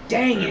 very well.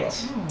 Dang Very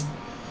it! well.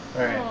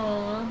 Alright.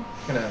 Aww.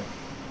 Gonna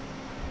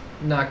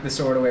knock the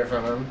sword away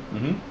from him.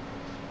 Mm-hmm.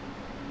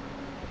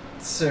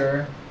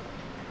 Sir,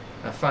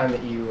 I find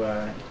that you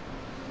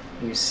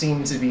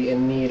seem to be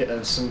in need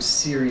of some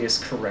serious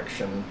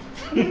correction.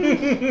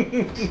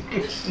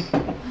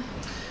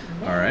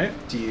 Alright.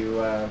 Do you,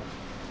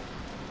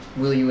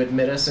 will you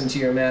admit us into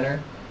your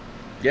manor?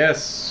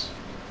 Yes.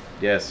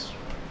 Yes.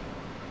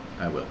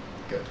 I will.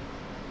 Good.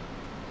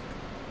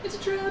 It's a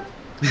trap.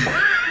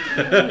 I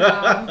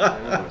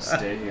don't want to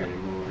stay here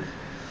anymore.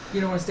 You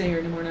don't want to stay here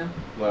anymore now?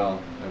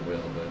 Well, I will,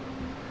 but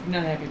You're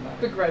not happy about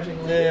it.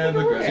 Begrudgingly. yeah,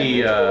 begrudgingly.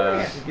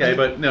 Yeah,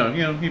 but no,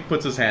 he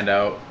puts his hand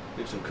out.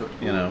 Give some cooked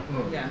You know.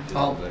 Yeah.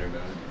 I'll better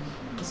about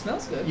it. It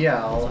smells good.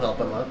 Yeah, I'll help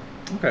him up.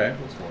 Okay.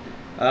 We'll swap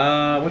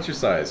it. What's your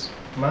size?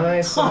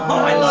 My size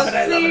I love it,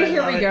 I love See, it, I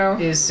here love we it. go.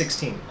 is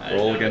 16.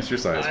 Roll against your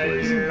size,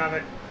 please. love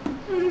it.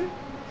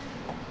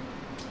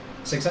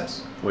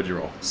 Success? What'd you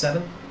roll?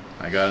 7.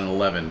 I got an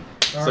 11.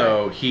 All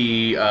So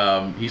he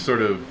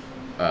sort of you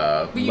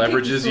leverages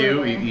kick the sword you.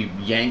 away. He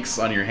yanks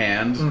on your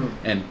hand Mm.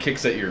 and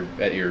kicks at your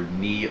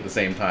knee at the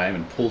same time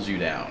and pulls you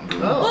down.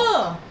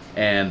 Oh.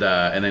 And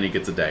then he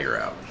gets a dagger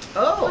out.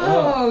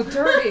 Oh,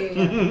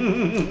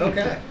 dirty.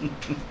 Okay.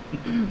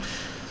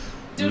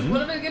 Does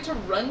one of us get to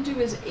run to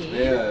his aid?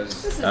 Yeah,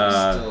 This is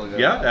still got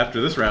Yeah,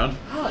 after this round.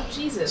 oh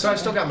Jesus. So I've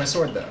still got my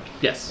sword, though.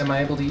 Yes. Am I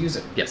able to use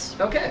it? Yes.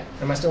 Okay.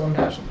 Am I still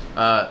impassioned?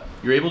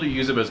 You're able to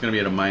use it, but it's going to be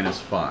at a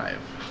 -5.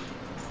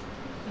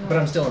 But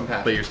I'm still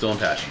impassioned. But you're still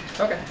impassioned.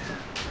 Okay.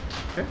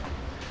 Okay.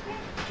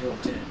 Roll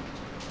 10.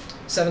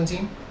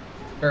 17?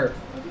 Or,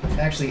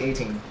 actually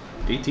 18.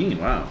 18.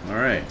 Wow. All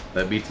right.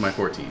 That beats my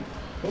 14.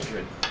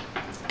 Good.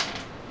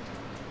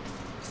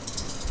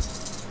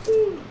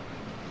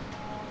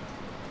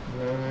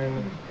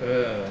 9,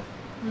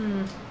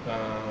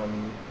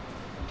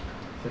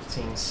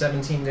 15,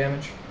 17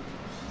 damage.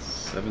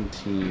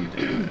 17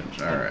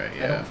 damage. All right. I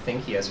Yeah. don't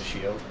think he has a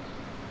shield.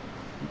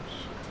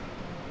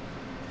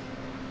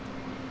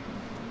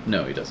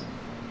 No, he doesn't.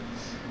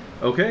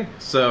 Okay,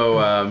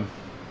 so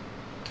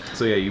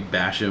yeah, you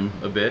bash him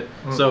a bit.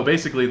 So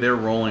basically, they're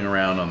rolling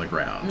around on the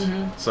ground.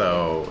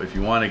 So if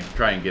you want to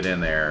try and get in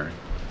there,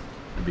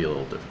 it'd be a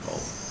little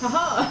difficult.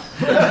 Haha.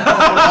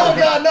 Oh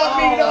god, not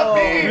me, not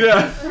me!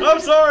 Yeah, I'm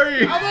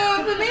sorry.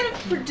 Although if a man of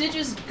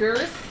prodigious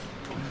girth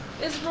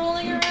is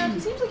rolling around, he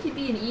seems like he'd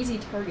be an easy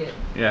target.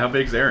 Yeah, how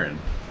big's Aaron?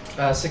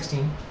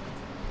 16.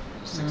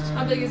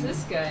 How big is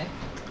this guy?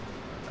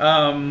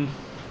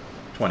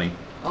 20.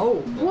 Oh.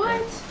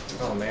 What?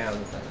 Oh man.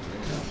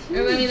 I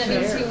mean, that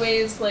means he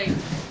weighs like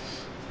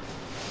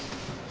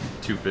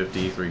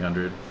 250,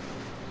 300.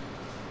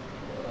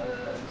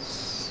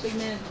 big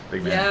man.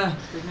 Big man. Yeah,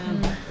 big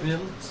man. I mean,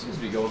 it seems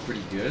to be going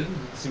pretty good. It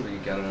seems like you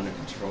got it under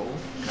control.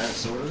 Kind of,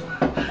 sort of.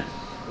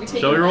 We take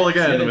Shall we him roll back?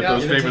 again Yeah, with yeah,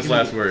 those yeah, famous take it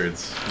last easy.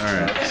 words? All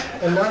right.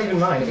 And not even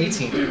mine,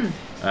 18.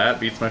 That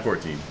beats my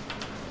 14.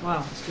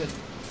 Wow, that's good.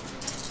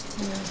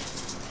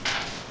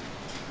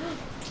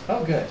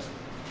 Oh, good.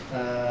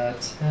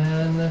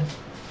 10,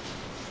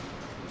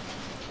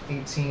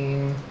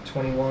 18,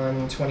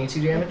 21,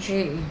 22 damage.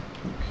 Okay.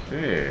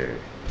 Okay.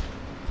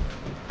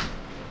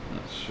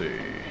 Let's see.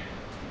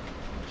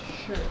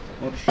 Sure.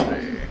 Let's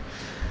see.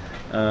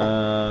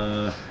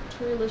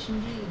 Churlish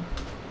indeed.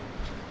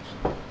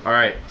 All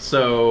right.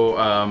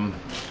 So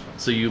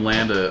you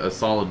land a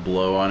solid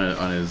blow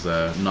on his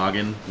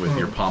noggin with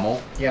your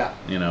pommel. Yeah.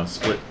 You know,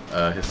 split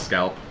his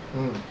scalp,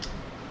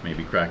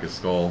 maybe crack his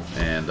skull,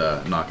 and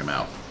knock him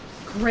out.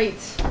 Great.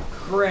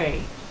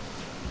 Great.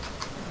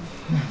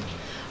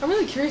 I'm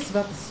really curious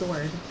about the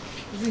sword.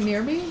 Is he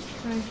near me?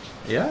 Can I...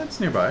 Yeah, it's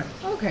nearby.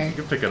 Okay. You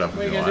can pick it up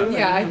What if are you you gonna want. do?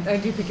 Yeah, I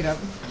do pick it up.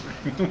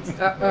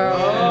 Uh-oh.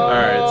 All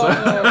right. So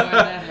Oh, why'd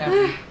that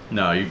happen?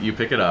 no, you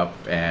pick it up,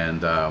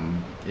 and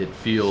it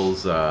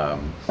feels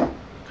kind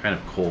of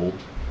cold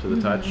to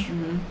the touch.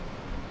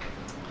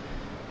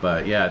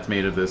 But yeah, it's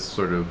made of this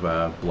sort of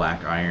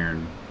black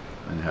iron,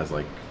 and it has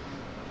like,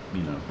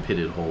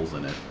 pitted holes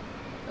in it.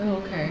 Oh,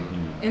 okay.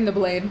 In the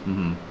blade.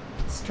 Mm-hmm.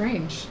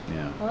 Strange.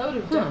 Yeah. Well, that would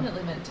have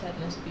definitely meant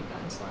tetanus if you'd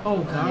gotten slashed. Oh,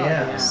 with that. God.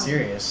 Yeah,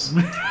 serious.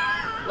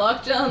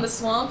 Lockjaw in the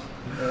swamp.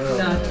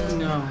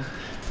 No.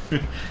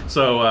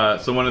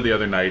 So one of the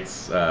other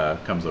knights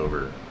comes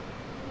over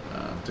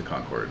to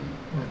Concord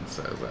and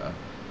says,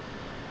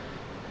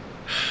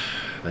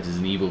 "That is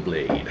an evil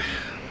blade.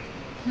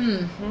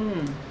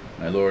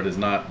 My lord has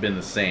not been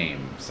the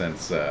same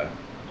since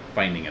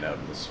finding it out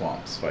in the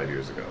swamps 5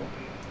 years ago.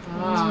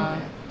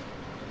 Ah.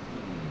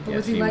 What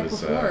was he like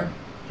before?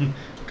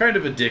 Kind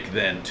of a dick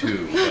then,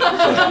 too.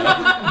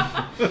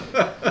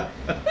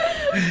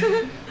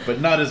 But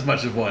not as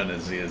much of one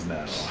as he is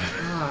now.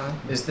 Ah.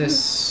 Is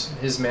this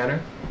his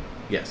manor?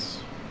 Yes.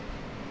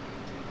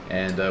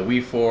 And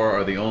we four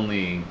are the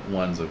only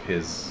ones of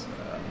his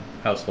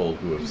household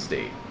who have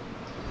stayed.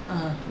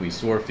 We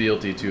swore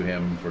fealty to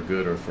him for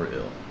good or for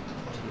ill.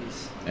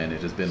 Jeez. And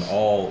it has been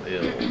all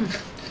ill.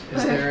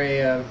 Is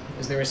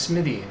there a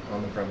smithy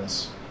on the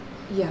premise?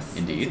 Yes.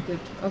 Indeed. That's a good.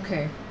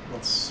 Okay.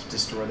 Let's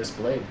destroy this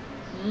blade.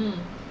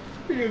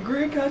 You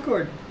agree,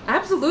 Concord?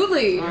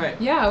 Absolutely. All right.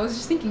 Yeah, I was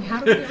just thinking,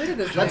 how do we get rid of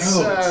this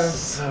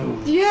Let's.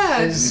 thing? Yeah.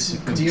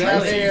 Do you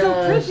have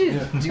so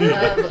precious. Do you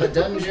have a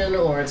dungeon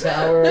or a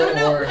tower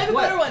No, or I have a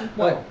what? better one.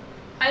 What?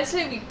 I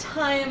say we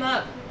tie him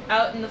up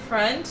out in the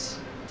front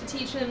to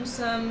teach him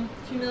some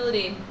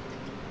humility.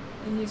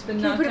 And he's been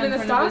Can you knocked put him down in in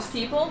the front of his stocks?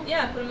 people.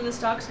 Yeah, put him in the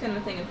stocks kind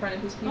of a thing in front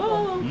of his people.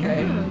 Oh,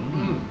 okay.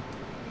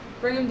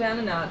 Bring him down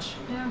a notch.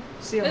 Yeah.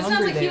 See how It sounds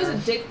hungry like they he was are. a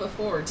dick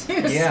before, too.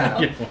 Yeah.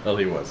 So. Yeah, well,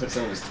 he was. Put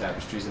some of his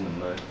tapestries in the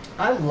mud.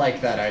 I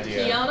like that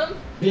idea. Pee on him?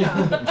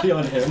 Yeah, pee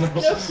on him. No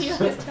pee on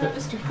his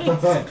tapestries.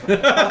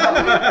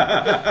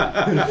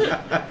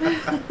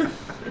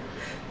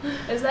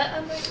 Is that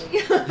unlikely?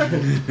 Pee on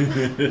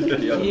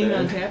the Peeing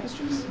on man.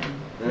 tapestries?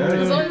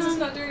 As long as it's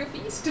not during a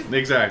feast.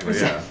 Exactly,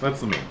 yeah. That's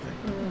the main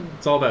thing.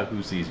 It's all about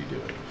who sees you do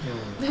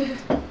it.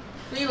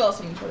 We've all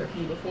seen each other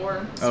pee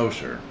before. Oh,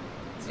 sure.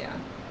 Yeah.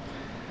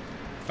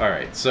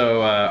 Alright,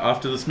 so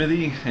off to the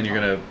smithy, and you're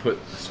going to put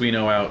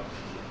Suino out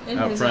In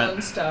out his front.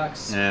 own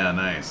stocks. Yeah,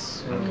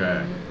 nice.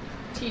 Okay.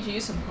 Teach you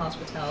some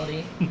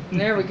hospitality.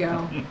 There we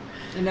go.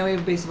 And now we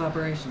have a base of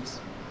operations.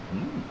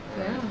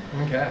 Yeah.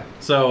 Okay.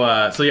 So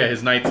yeah,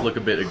 his knights look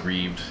a bit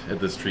aggrieved at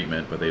this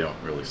treatment, but they don't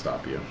really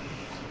stop you.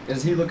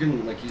 Is he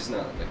looking like he's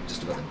not like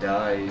just about to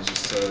die? He's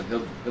just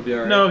he'll be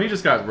alright. No, he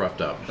just got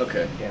roughed up.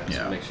 Okay. Yeah. Just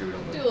Yeah. make sure we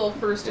don't. Do a little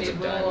first Ends aid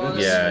up roll dying. on him.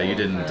 Yeah, you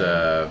didn't.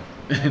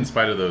 In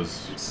spite of those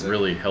Sick.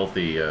 really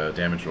healthy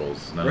damage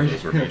rolls, none of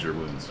those were major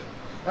wounds.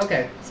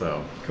 Okay.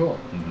 So. Cool.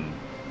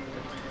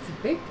 It's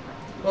a big.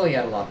 Well, he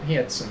had a lot. He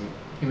had some.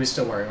 He was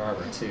still wearing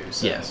armor too,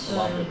 so Yes. a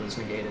lot of it was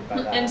negated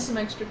by that. And some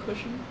extra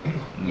cushion.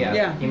 Yeah.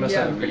 Yeah. He must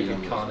Yeah. have a pretty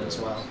good con as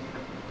well.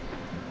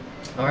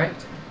 All right.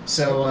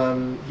 So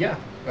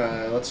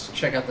let's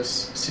check out this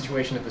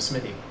situation at the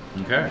smithy.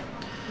 Okay.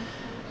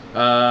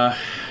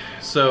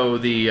 So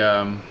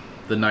the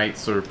knights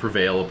sort of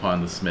prevail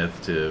upon the smith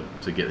to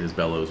get his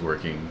bellows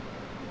working,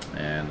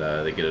 and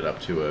they get it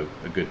up to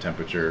a good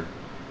temperature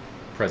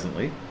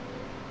presently.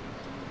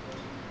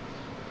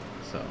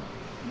 So.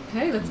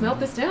 Okay, let's melt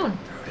this down.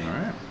 All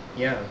right.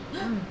 Yeah.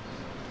 All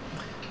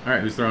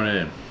right. Who's throwing it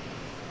in?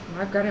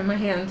 I've got it in my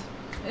hand.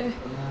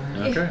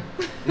 Okay.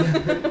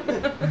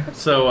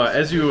 So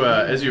as you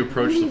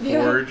approach the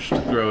forge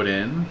to throw it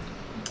in,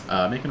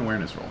 make an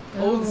awareness roll.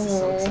 Oh, this is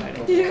so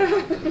exciting.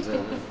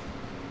 Yeah.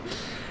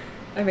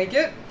 I make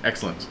it.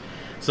 Excellent.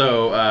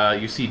 So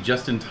you see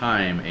just in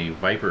time a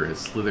viper has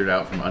slithered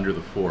out from under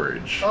the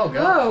forge. Oh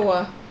god.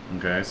 Oh.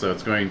 Okay, so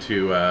it's going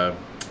to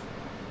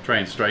try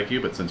and strike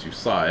you, but since you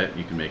saw it,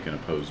 you can make an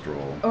opposed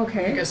roll.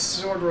 Okay. Make a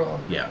sword roll.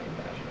 Yeah.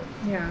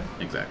 Yeah.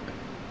 Exactly.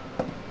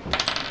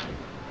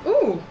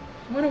 Ooh.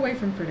 One away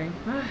from critting.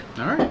 Ah.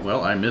 All right.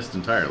 Well, I missed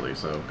entirely,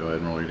 so go ahead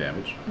and roll your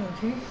damage.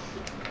 Okay.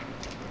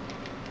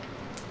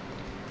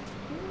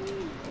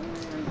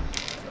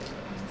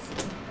 Let's see.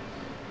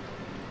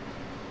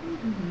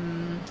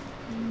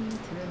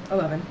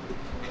 11.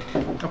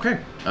 Okay.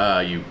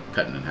 You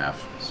cut it in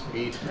half.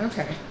 Sweet.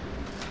 Okay.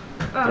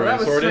 Oh, Throwing that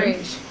was sword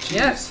in? strange.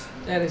 Yes.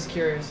 That is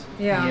curious.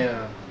 Yeah.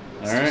 Yeah.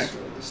 All right.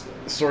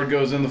 The sword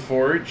goes in the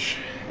forge,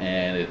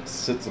 and it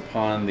sits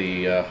upon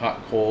the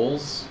hot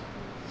coals,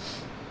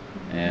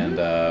 and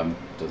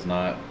does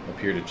not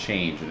appear to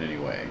change in any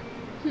way.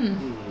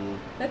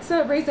 Let's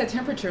raise that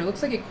temperature. It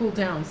looks like it cooled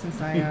down since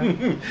I.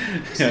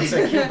 Since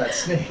I killed that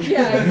snake.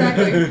 Yeah,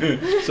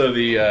 exactly. So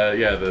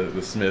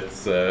the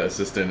smith's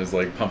assistant is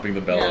like pumping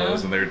the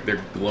bellows, and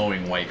they're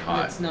glowing white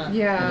hot. It's not.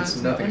 Yeah. It's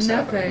nothing's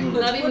Nothing. happening.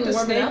 Not Let's even put the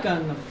warming snake up?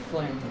 on the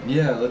flame.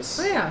 Yeah, let's.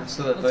 Oh, yeah. Let's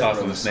throw that Let's viper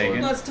toss on the snake sword.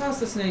 in. Let's toss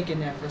the snake in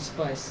there for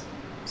spice.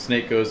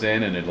 Snake goes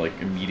in, and it like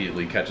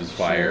immediately catches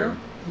fire.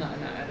 Sure. No,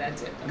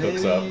 that's it.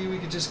 Cooks Maybe up. we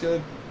could just go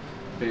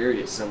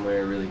bury it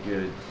somewhere really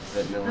good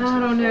that no one's I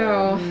gonna don't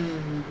know.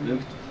 find. Maybe we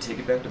could take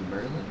it back to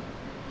Merlin.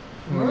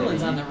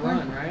 Merlin's on the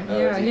run, right?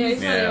 Yeah, Yeah,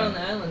 he's not even Yeah. on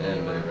the island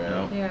Anybody anymore.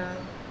 around? Yeah.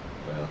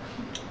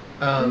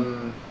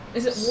 Well,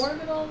 Is it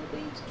warm at all, at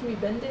least? Can we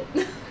bend it?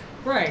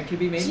 Right, could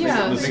be made.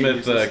 Yeah. The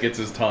smith gets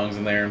his tongs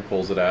in there and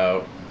pulls it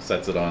out,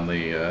 sets it on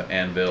the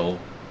anvil,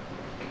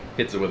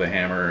 hits it with a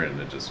hammer, and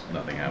it just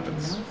nothing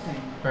happens.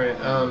 Nothing.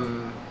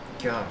 Alright,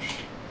 gosh.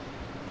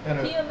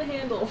 Pee on the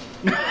handle.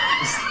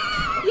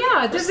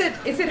 Yeah, is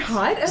it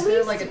hot at Is there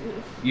least? like a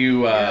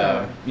You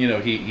Yeah. you know,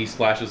 he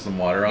splashes some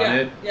water on Yeah,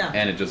 it, yeah.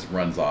 and it just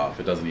runs off.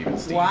 It doesn't even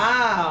steam.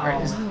 Wow.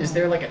 Alright, is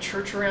there like a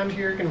church around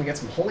here? Can we get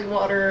some holy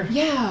water?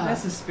 Yeah.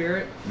 That's the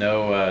spirit.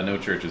 No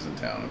churches in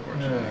town,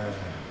 unfortunately.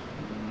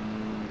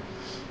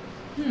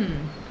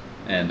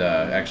 And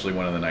actually,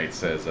 one of the knights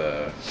says,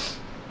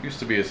 used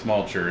to be a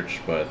small church,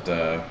 but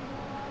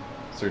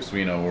Sir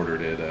Suino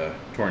ordered it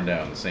torn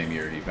down the same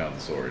year he found the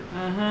sword.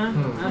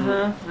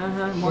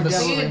 More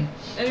devilry.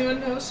 Anyone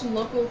know some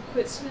local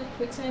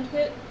quicksand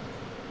pit?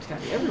 It's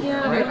gotta be everywhere,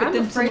 Yeah, right? but I'm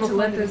then afraid someone to will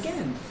let find it this-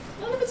 again.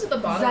 None of it's at the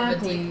bottom of a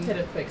Exactly. deep pit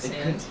of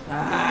quicksand.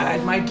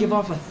 It might give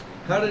off a.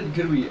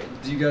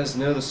 Do you guys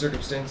know the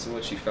circumstance in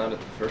which you found it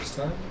the first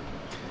time?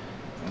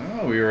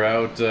 Oh, we were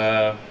out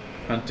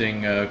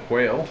hunting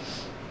quail,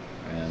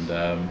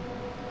 and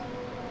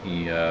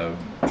he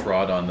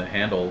trod on the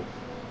handle.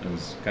 It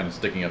was kind of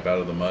sticking up out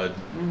of the mud,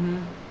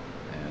 and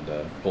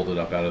pulled it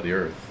up out of the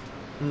earth.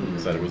 He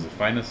said it was the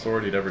finest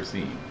sword he'd ever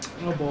seen.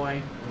 Oh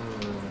boy.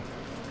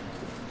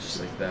 Just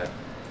like that.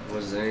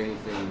 Was there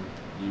anything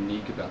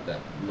unique about that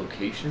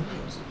location?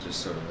 Or was it just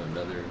sort of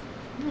another?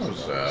 It was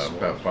sword?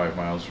 about 5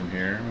 miles from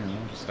here,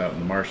 just out in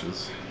the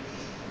marshes.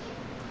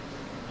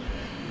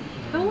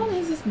 How long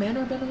has this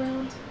manor been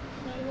around?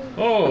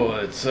 Oh,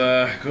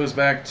 it goes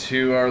back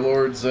to our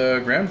Lord's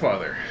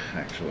grandfather,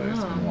 actually. It's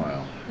been a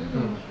while.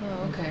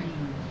 Oh, okay.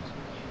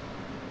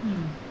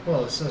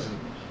 Well, this isn't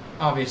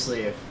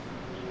obviously if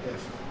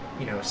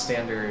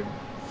standard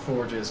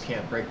forges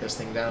can't break this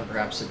thing down,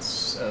 perhaps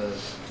it's a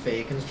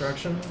fey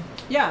construction.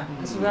 Yeah,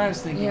 that's what I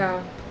was thinking.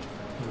 Yeah.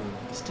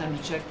 It's time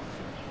to check.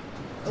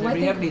 Does Oh, I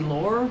anybody have think- any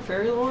lore,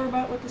 fairy lore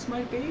about what this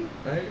might be?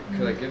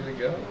 Could I give it a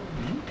go?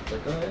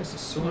 Like, oh, it's a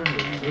sword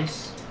like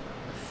this.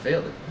 I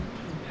failed it.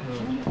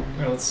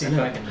 Well, let's see if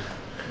I can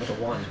with a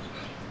 1.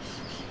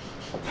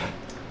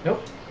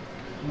 Nope.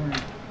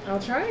 I'll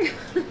try.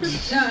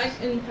 Yeah,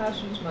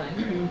 impassion's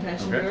mine.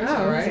 Passion Okay. yours? Oh,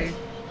 All right. okay.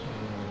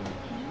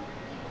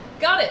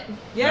 Got it.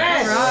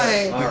 Yes!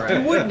 Right. All You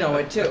right. would know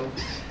it too.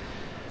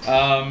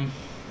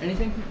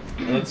 Anything?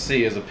 Let's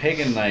see. As a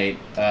pagan knight,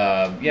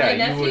 My you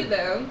nephew, would.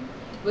 though,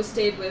 was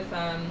stayed with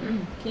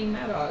King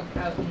Madog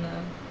out in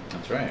the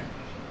That's right.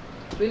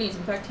 boonies.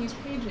 In fact, he's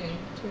paging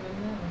to him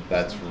now.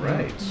 That's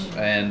right.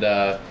 And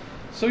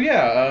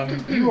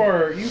you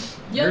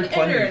Young heard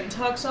plenty. Enderin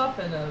talks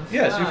often of.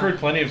 Yes, you've heard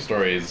plenty of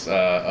stories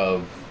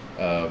of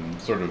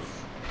sort of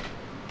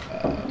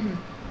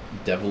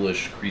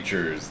devilish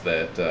creatures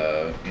that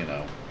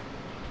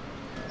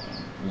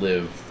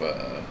live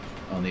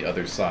on the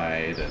other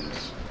side, and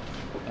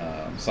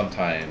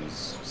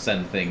sometimes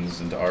send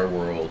things into our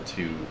world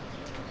to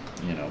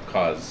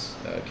cause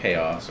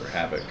chaos or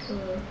havoc.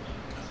 So,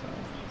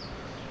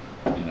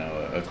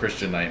 a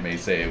Christian knight may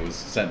say it was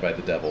sent by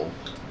the devil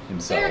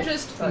himself. They're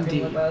just fucking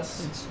Indeed. with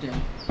us, It's,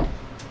 yeah.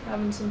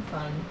 having some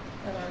fun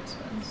at our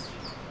expense.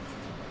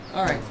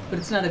 All right, but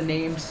it's not a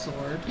named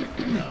sword.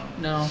 No.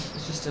 No,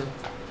 it's just a.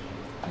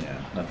 Yeah,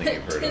 nothing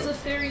you've heard Tis a of.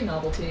 fairy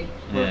novelty.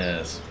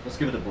 Yes. Let's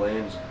give it a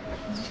blames.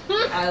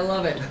 I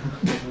love it.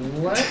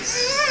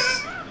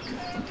 Let's.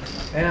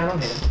 Yeah, I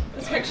don't hate him.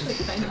 That's actually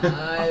kind of.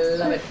 I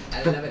love it.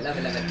 I love it. Love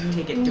it. Love it.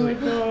 Take it. Do it.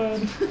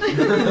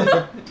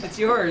 It's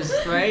yours,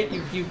 right?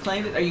 You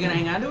claimed it. Are you gonna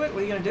hang on to it?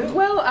 What are you gonna do?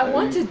 Well, I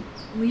want to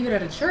leave it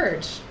at a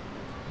church.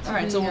 All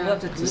right, so we'll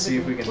have to, see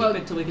if we can keep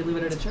it till we can leave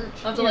it at a church.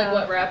 I'll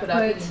have to wrap it up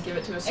but- and give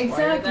it to a squire.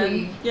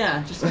 Exactly. Then.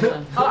 Yeah, just.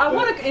 I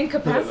want to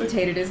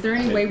incapacitate it. Is there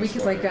any way we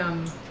could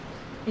Squire.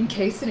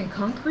 encase it in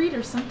concrete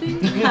or something?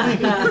 Put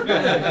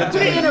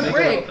it in a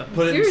brick.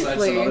 Put it inside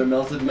Seriously. some other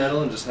melted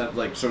metal and just have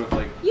sort of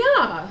like.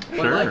 Yeah. I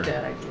like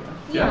that idea.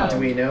 Yeah. Do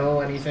we know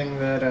anything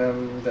that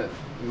that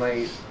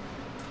might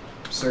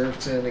serve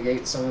to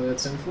negate some of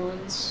its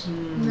influence?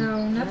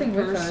 No, nothing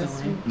with us.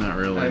 personally. Not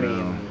really. I no.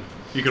 mean-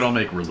 You could all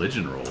make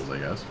religion rolls, I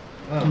guess.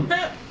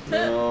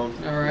 Oh,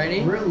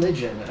 Alrighty.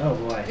 religion. Oh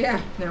boy. Yeah.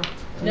 No.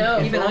 No.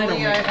 If Even I only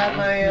don't I make had it.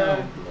 my.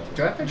 No.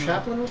 Do I have my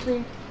chaplain with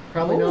me?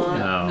 Probably not.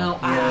 No. No.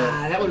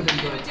 Ah, that would have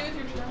been What do you good.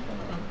 do with your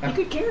chaplain? You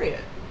could carry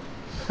it.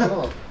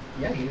 Well,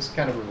 yeah, he's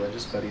kind of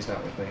religious, but he's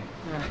not with me.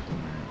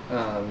 All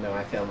right. No,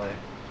 I failed my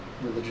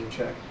religion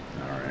check.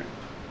 All right.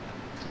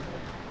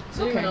 Does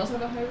anyone Okay. else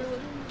have a high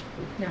religion?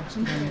 No.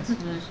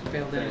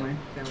 Failed anyway.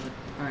 Failed it.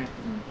 All right.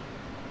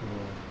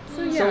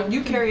 So yeah. So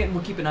you carry it, and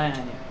we'll keep an eye on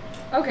you.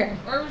 Okay.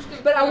 Or we just do,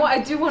 But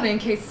I do want to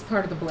encase it's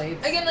part of the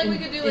blades. Again, like, in, we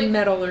could do, in like,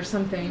 metal or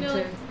something. you know, to...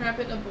 like, wrap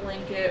it in a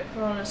blanket,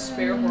 put on a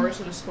spare horse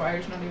that a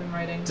squire's not even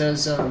riding.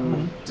 Does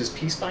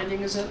peace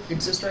binding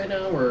exist right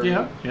now? Or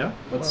Yeah.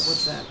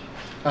 What's that?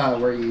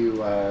 Where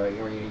you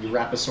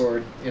wrap a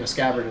sword in a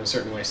scabbard in a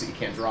certain way so you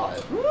can't draw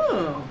it.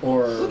 Oh.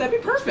 Or Ooh, that'd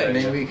be perfect.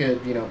 maybe we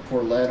could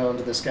pour lead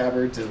onto the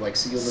scabbard to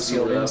seal the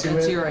sword into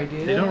That's it. your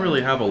idea. They don't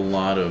really have a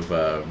lot of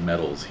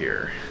metals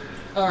here.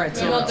 All right.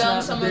 So Melt it's down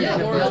not some of big the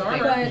enough Lord's thing.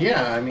 armor. But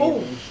Yeah, I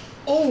mean.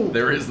 Oh!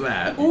 There is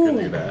that. You could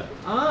do that.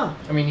 Ah!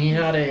 I mean, he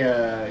had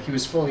he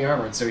was fully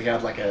armored, so he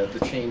had like the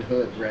chain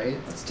hood, right?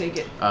 Let's take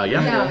it. Yeah.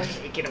 Yeah.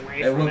 Take it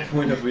away At from what it.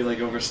 point have we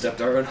like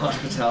overstepped our own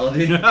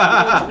hospitality? We're way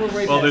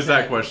Well, past there's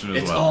that question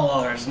as It's well. all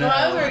ours now. No,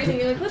 I was already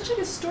thinking, like, let's check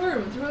a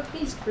storeroom, throw a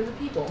feast for the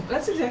people.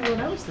 That's exactly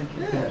what I was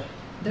thinking. Yeah.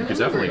 You could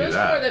definitely do Roast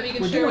that. more that we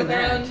could We're share doing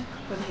that.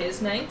 with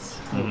his knights.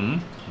 Mm-hmm.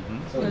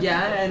 So,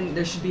 Yeah, and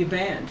there should be a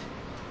band.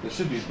 There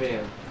should be a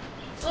band.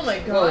 Oh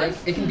my well, god.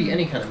 it can be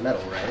any kind of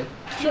metal, right?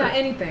 Yeah,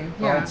 anything.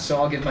 Yeah. So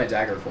I'll give my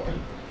dagger for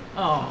him.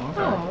 Oh,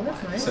 Oh,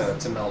 that's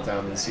nice. To melt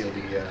down and seal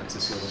the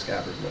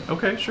scabbard with.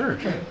 Okay, sure.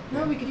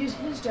 No, we could use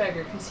his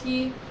dagger because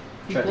he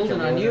he Tried to pulled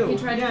kill it me on with you. it? he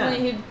tried to yeah.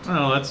 play,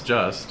 Well, that's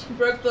just. he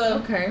broke the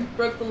Okay.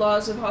 broke the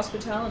laws of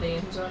hospitality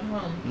in his own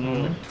home.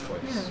 Mm,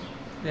 Twice.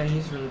 Yeah,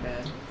 he's really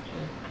bad.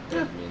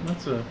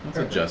 that's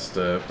a just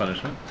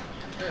punishment.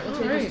 Alright, we'll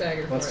take his Alright.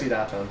 dagger for Let's it. do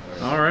that then.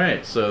 All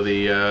right. So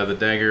the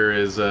dagger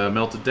is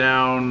melted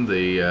down.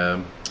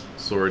 The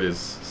sword is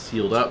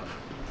sealed up.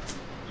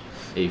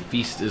 A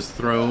feast is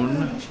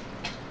thrown.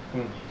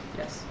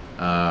 Yes.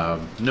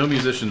 No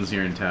musicians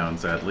here in town,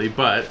 sadly,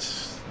 but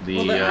the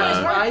Well, then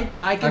I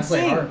can I play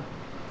sing. harp.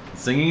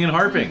 singing and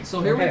harping. So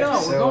here we Okay, go.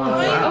 so, We're going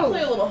I for it. can Oh.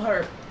 play a little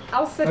harp.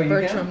 I'll set Oh, you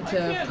Bertram can? I to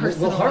can't.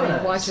 personally We'll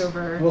harmonize. watch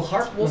over We'll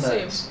harp. We'll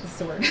see. the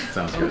sword.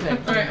 Sounds good. Okay.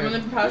 Alright, I'm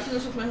gonna passion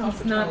this with my It's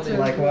not hospitality. to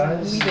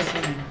Likewise. leave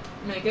it.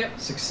 Make it.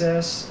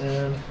 Success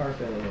and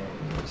harping.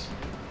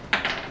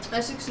 I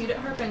succeed at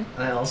harping.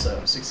 I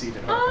also succeed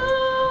at harping.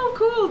 Oh,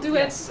 cool. Do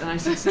Yes, and I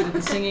succeeded at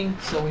the singing,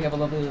 so we have a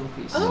lovely little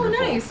feast. Oh,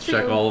 Wonderful. nice.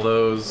 Check True. all of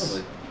those.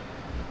 Lovely.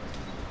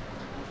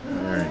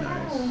 Very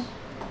nice.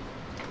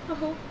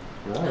 Oh,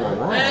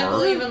 And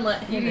we'll even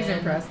let him Edie's in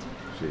impressed.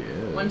 She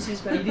is. once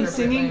he's been Edie's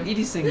singing.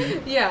 Edie's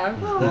singing. Yeah. Do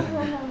you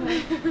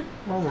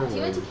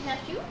want to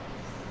cashew?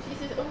 She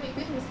says, oh my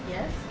goodness,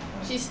 yes.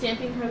 She's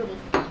stamping her little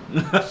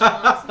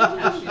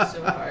cashews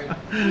so hard.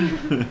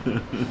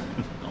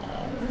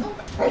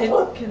 Hey,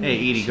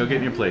 Edie, go get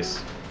in your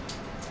place.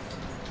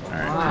 All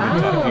right,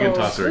 Wow. you can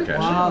toss her a cashew.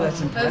 Wow, that's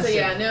I was impressive. like,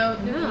 yeah, no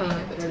Yeah. eating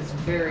at the That is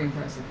table. very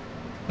impressive.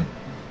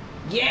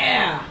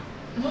 Yeah!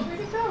 Oh, where'd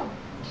it go?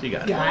 She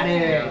got it. Got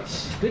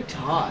it. Good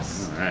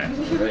toss. All right.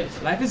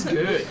 Alright. Life is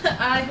good.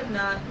 I have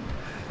not.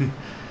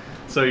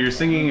 So your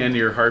singing and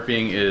your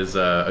harping is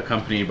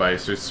accompanied by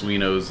Sir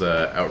Swino's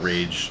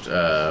outraged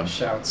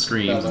Shouts,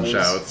 screams and bellows.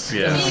 shouts. We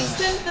Yes.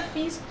 extend the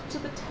feast to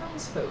the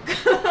townsfolk.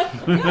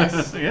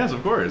 Yes. Yes,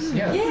 of course.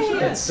 Yeah. Yay,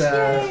 It's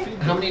yay.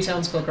 how many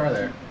townsfolk are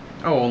there?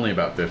 Oh, only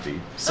about 50.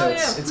 So Oh,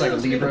 it's yeah. it's like a No,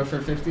 it's libra for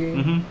 50.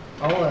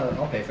 Mm-hmm.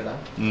 I'll pay for that.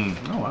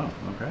 Oh wow.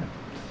 Okay.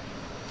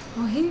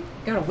 Well, he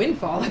got a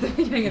windfall at the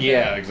beginning of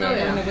Yeah, the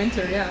exactly. in the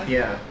winter. Yeah.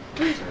 Yeah.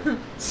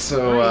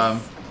 So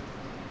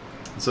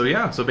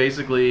Nice. so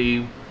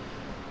basically,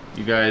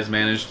 you guys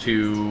managed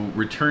to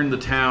return the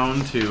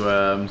town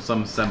to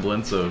some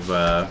semblance of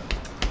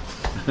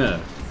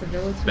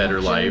Civility.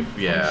 better Function. life.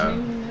 Yeah.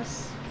 Functioning,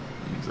 yes.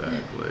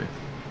 Exactly.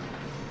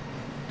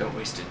 Don't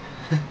waste it.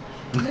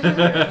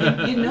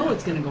 You know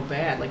it's gonna go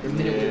bad like the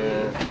minute we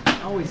Yeah.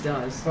 leave. Always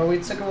does. Well, we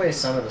took away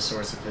some of the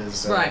source of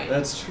his. Right.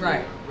 That's true.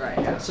 Right. Right.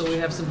 Yeah. So we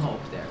have some hope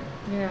there.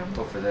 Yeah.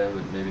 Hope for them,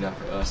 but maybe not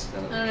for us.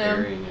 Now that I we're don't know.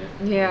 carrying it.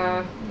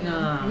 Yeah.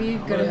 No. We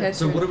no. gotta head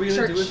So to what are we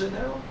gonna do church. with it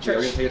now? Church. Yeah,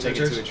 we're gonna take it Take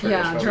to it a to a church. church.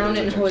 Yeah, Probably drown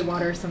to it in the holy church.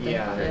 water or something.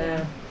 Yeah.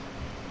 Yeah.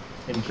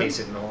 Encase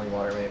it in holy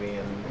water, maybe,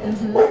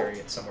 and bury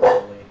it somewhere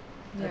holy.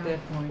 Yeah. At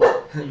that point,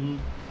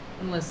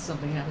 unless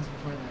something happens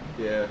before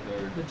then, Yeah.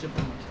 which it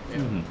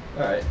won't.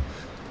 Yeah. All right.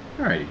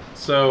 Alrighty.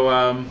 So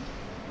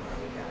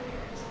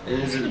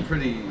And is it a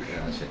pretty?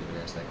 I shouldn't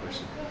even ask that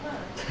question.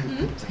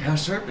 It's like, how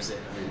sharp is it?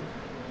 I mean,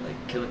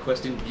 like kill a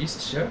questing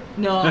beast sharp?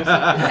 No. It's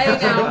not. Hey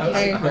now. It's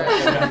Hey. secret.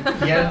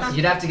 Yeah,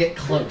 you'd have to get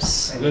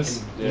close, and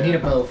you need a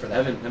bow for I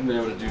that. haven't been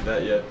able to do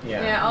that yet.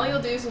 Yeah. Yeah, all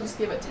you'll do is you'll just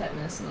give it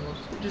tetanus and then we'll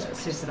just be Just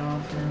pissed. piss it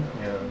off.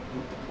 Yeah. Yeah.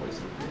 The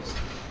poison beast.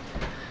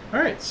 all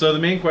right. So the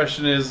main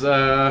question is,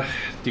 do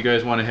you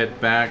guys want to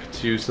head back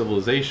to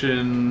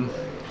civilization, Right.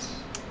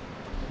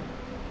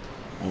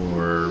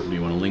 or do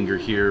you want to linger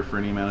here for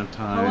any amount of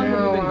How long time?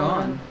 have we been No,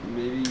 gone?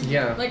 Maybe.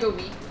 Yeah. Like a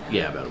week.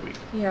 Yeah, about a week.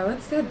 Yeah,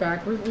 let's head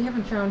back. We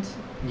haven't found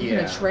even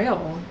Yeah. a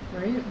trail,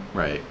 right?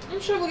 Right.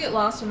 I'm sure we'll get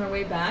lost on our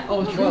way back.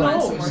 Oh, We'll who find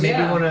knows? some more Maybe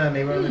stuff.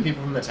 maybe one of the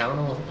people from the town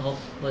will help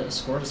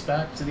escort us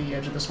back to the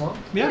edge of the swamp.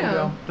 Yeah,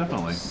 Yeah.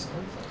 definitely.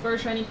 For a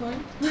shiny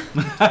coin.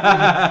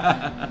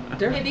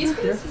 They're Hey, these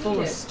they're guys full need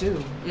of it.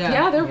 stew.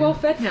 Yeah, they're well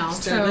fed now.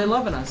 So They're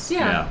loving us.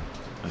 Yeah.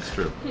 That's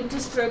true.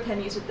 Just throw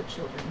pennies at the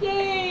children.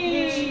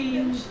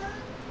 Yay!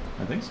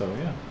 I think so.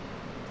 Yeah.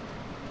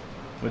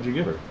 What'd you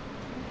give her? I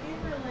gave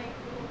her like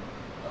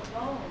a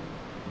bone.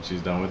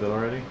 She's done with it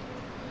already.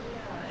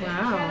 Yeah, Wow.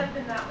 it can't have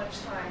been that much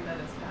time that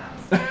has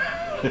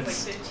passed. It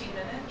was like 15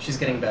 minutes. She's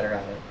getting better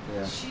at it.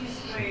 Yeah. She's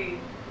way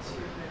too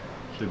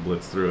good. She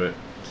blitzed through it.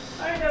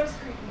 Sorry, that was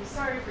creepy.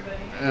 Sorry,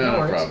 everybody. No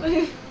worries. problem.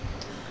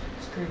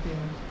 It's creepy.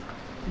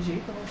 Did you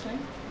eat the whole thing?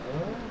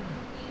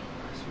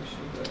 So we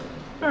should.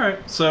 All right.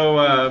 So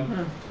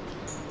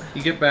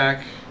you get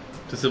back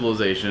to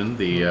civilization.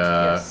 The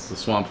Yes. the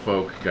swamp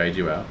folk guide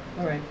you out.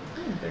 All right.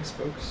 Thanks,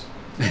 folks.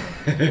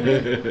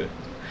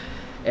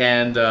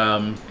 And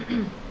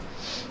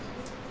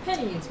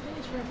Pennies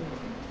for everyone.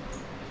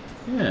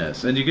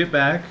 yes, and you get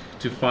back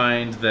to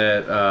find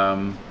that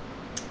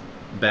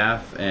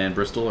Bath and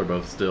Bristol are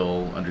both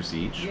still under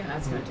siege. Yeah,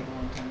 that's gonna take a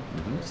long time.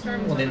 We're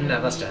starting Well, they with didn't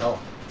have us to help.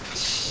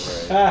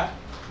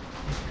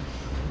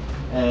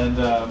 And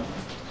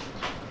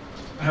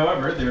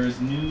however, there is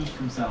news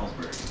from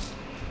Salisbury.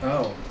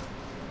 Oh.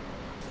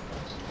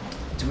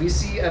 Do we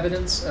see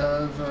evidence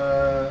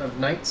of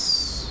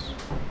knights?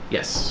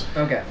 Yes.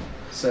 Okay.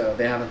 So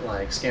they haven't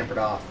like scampered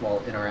off while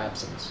in our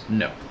absence.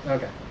 No.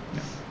 Okay.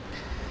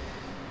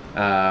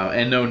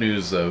 And no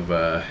news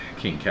of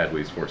King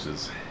Cadway's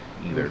forces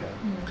either. Okay.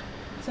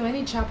 So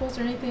any chapels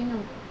or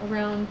anything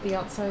around the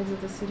outsides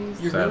of the cities?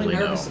 You're Sadly, really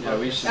nervous no. about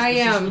we this. should. I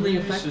am. This is really We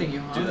affecting should you,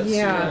 huh? do that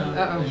Yeah. soon.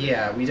 Uh-oh.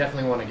 Yeah, we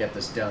definitely want to get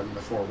this done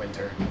before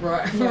winter.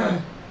 Right.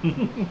 Yeah.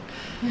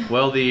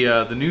 Well,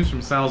 the news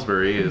from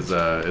Salisbury is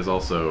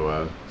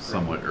also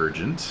somewhat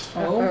urgent.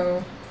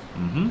 Oh.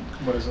 Mm-hmm.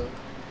 What is it?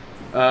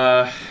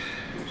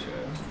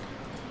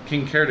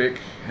 King Cerdic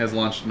has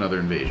launched another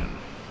invasion.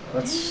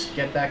 Let's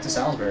get back to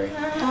Salisbury.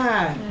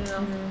 Ah, I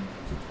don't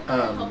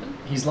know.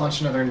 He's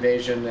launched another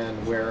invasion,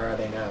 and where are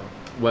they now?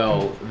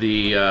 Well,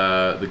 the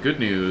good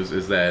news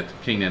is that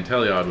King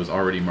Nanteliod was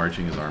already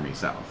marching his army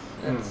south.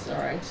 that's all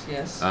right.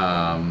 Yes.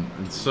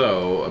 And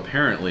so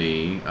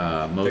apparently,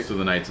 most of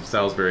the knights of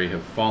Salisbury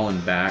have fallen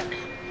back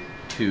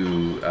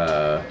to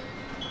the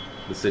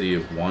city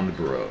of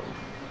Wandborough.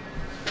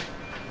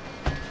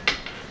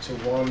 To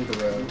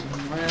Wanborough.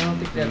 I don't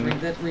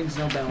think that rings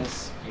no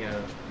bells. Yeah,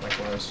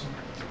 likewise.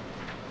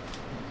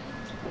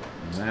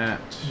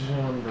 That.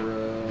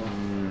 Wanborough.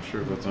 I'm not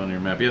sure if that's on your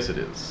map. Yes, it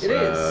is. It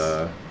is.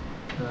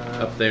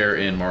 Up there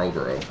in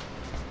Marlborough.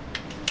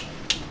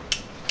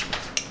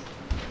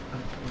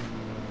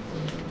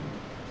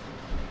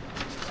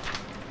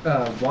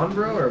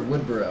 Wanborough or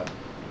Woodborough?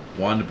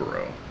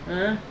 Wandborough.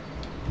 Huh?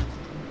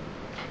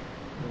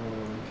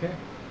 Okay.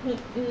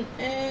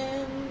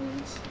 And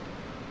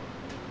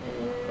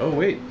Oh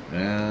wait.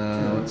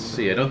 Let's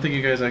see. I don't think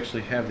you guys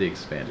actually have the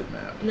expanded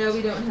map. No,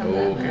 we don't have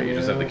that. Okay, you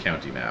just have the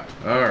county map.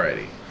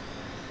 Alrighty.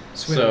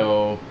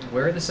 So,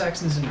 where are the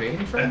Saxons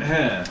invading from?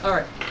 All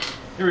right.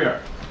 Here we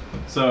are.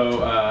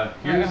 So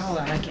here's Hold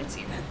on, I can't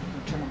see that.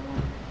 Turn them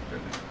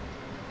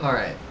on. All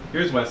right.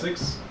 here's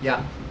Wessex.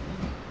 Yeah.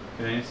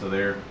 Okay, so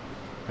they're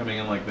coming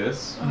in like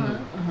this.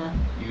 Uh-huh.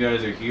 You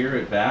guys are here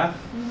at Bath.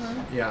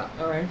 Yeah.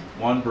 All right.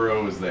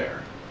 Wandborough is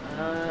there.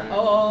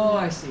 Oh,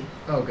 I see.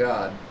 Oh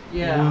God.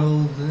 Yeah. Well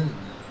then.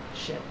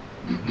 Shit.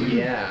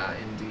 Yeah,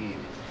 indeed.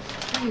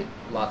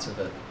 Lots of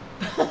it.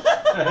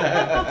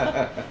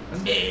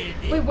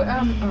 Wait, what?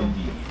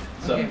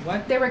 So, Okay,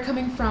 what? They were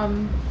coming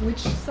from which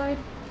side?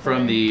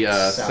 from the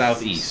Southeast.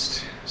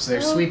 southeast. So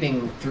they're Oh.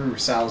 sweeping through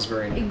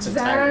Salisbury in its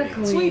entirety.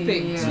 Exactly.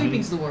 Sweeping. Yeah.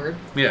 Sweeping's the word.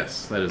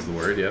 Yes, that is the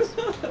word. Yes.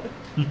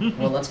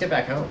 Well, let's get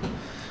back home.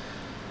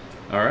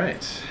 All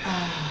right.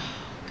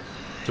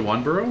 To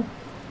Wandborough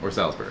or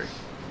Salisbury?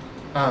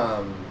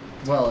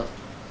 Well,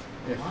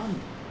 if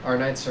our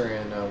knights are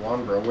in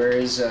Wanborough, where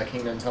is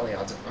King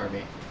Nanteliod's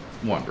army?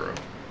 Wandborough.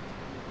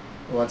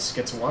 Well, let's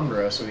get to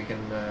Wanborough so we can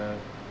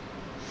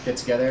get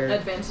together.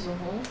 advance as a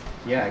whole.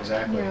 Yeah,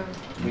 exactly. Yeah.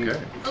 We Okay.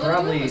 Although we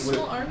probably do have a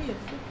small would army of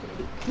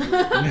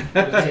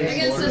 50 take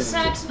against more a than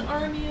Saxon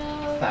army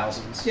of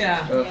thousands.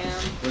 Yeah. Yeah.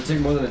 Would it take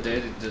more than a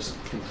day to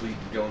just complete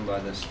going by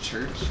this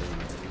church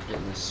and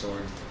getting this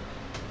sword?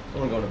 I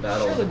want to go into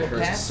battle Surely with a we'll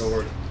cursed pass.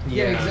 sword.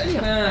 Yeah, exactly.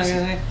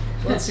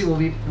 Well, let's see.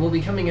 We'll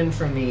be coming in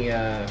from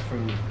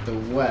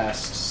the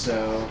west.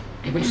 So,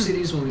 which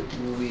cities will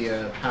we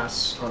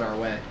pass on our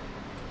way?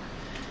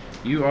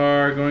 You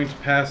are going to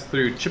pass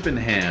through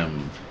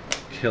Chippenham,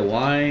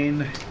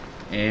 Killine,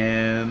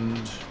 and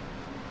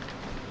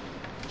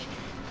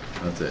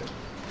that's it.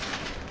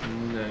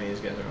 None of these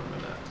guys are on my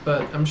map,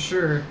 but I'm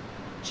sure.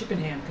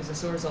 Chippenham, because the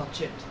sword's all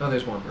chipped. Oh,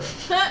 there's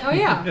Wanborough. Oh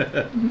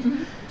yeah.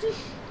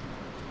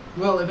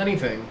 Well, if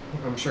anything,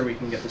 I'm sure we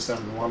can get this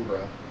done in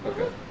Wanborough.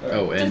 Okay.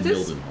 Oh, and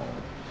Does this- Mildenhall.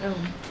 Oh.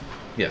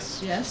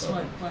 Yes. Yes.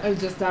 What? Oh,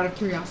 just out of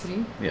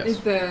curiosity. Yes. Is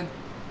the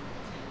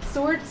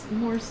swords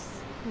more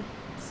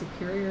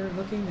superior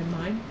looking than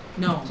mine?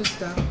 No.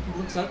 Just It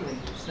looks ugly.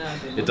 It's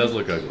not good. It does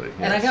look ugly.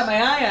 And I yes. got my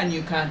eye on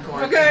you,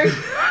 Concord. Okay.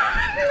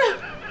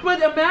 But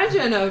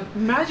imagine a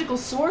magical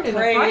sword in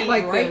Pray a fight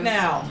like right this.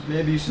 now.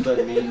 Maybe you should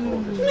let me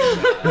hold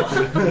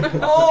it for a while.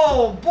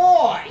 Oh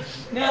boy!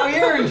 Now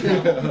you're in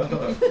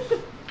trouble.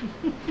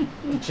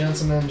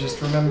 Gentlemen,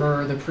 just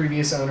remember the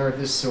previous owner of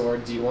this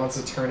sword. Do you want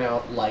to turn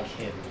out like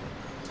him?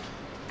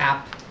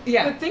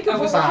 Yeah. But think of I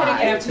was what we're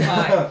heading heading at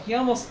into. 5. He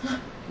almost.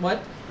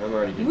 What? I'm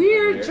already getting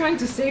We're tired. trying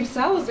to save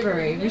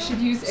Salisbury. We should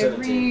use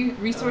every 17.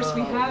 resource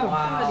we Oh, have.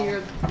 wow. God,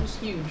 it was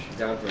huge.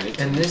 Down from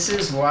 18. And this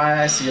is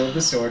why I sealed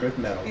the sword with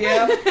metal.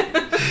 Yeah.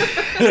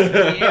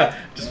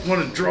 Just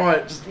want to draw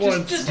it just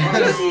once. Just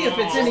to see if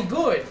it's any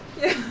good.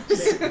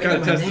 Gotta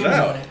test it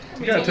out.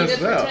 You gotta Only test good it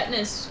for out.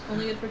 tetanus.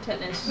 Only good for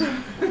tetanus.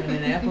 And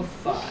an app of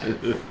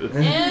 5.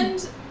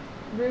 And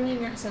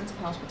ruining our sense of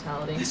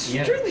hospitality. It's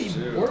Yeah, truly it's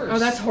true. worse. Oh,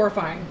 that's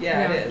horrifying.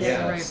 Yeah, it is.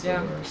 Yeah, You're it's right.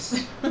 the Yeah. worst.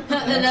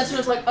 And that's when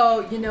it's like,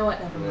 oh, you know what?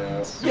 Never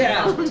mind.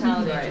 Yeah.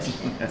 Hospitality Right.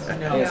 just can't. No.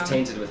 And Yeah. it's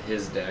tainted with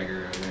his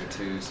dagger in there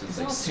too, so it's It's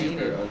like all super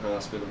tainted.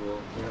 unhospitable.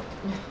 Yep.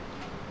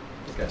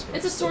 The guy's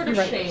It's a sword of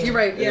You're right. shame. You're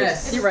right.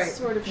 Yes. It's You're a right.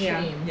 sword of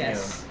Yeah. shame.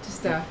 Yes.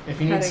 Just If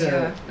you need had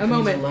to, a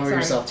moment. lower Sorry.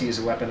 yourself to use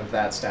a weapon of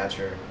that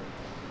stature,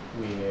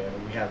 we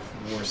have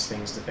worse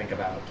things to think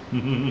about.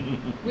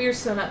 We are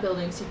so not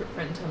building secret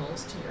friend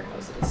tunnels to your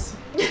houses.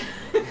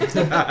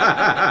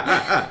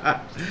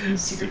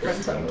 Secret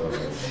friend tunnel.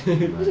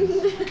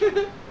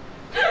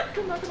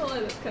 I'm not gonna lie,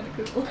 that's kind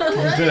of cool.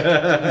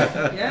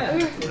 Yeah,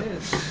 it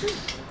is.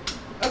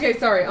 Okay,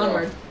 sorry.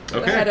 Onward.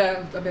 Okay. I had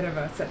a bit of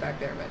a setback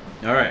there,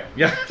 but All right.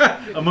 Yeah.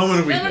 A moment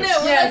of No, weakness. no,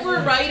 no. We're Yes. like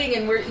we're writing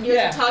and you're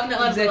Yeah, talking out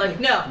loud. exactly. We're like,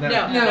 no,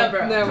 No. no,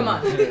 bro, No. come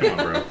on. Come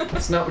on, bro.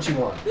 It's not what you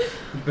want.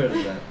 Better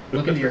than that.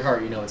 Look into your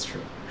heart, you know it's true.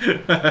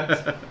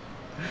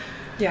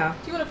 yeah.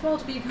 Do you want to fall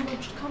to be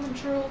common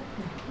troll?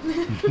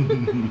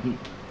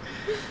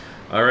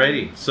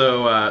 Alrighty.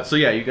 So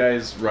yeah, you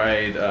guys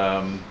ride.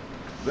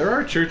 There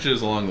are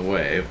churches along the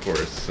way, of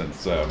course,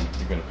 since you're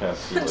going to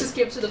pass through Just like,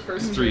 skip to the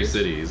first 3 church.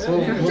 cities.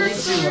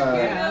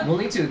 We'll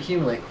need to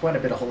accumulate quite a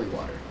bit of holy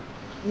water.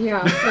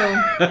 Yeah.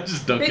 So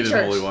Just dunk Big it in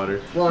church. holy water.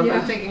 Well, I'm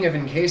Yeah. thinking of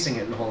encasing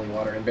it in holy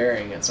water and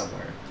burying it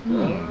somewhere.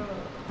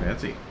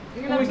 Fancy.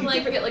 You're Well, gonna we have to could like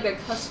keep it- get like a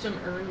custom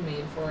urn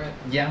made for it.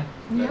 Yeah.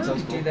 Yeah. That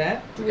sounds You cool. do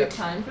that. Do we have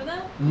time for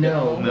that?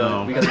 No,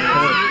 No. but we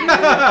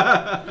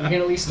can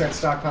at least start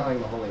stockpiling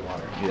the holy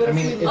water. Yeah. I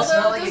mean, it's Although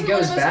not like it doesn't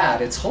goes one of us bad.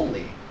 have- It's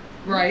holy.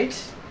 Right.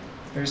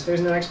 There's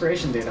no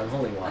expiration date on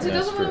holy So water. That's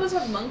doesn't one of true. us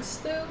have monks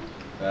though?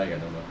 I got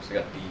no monks. I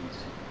got bees.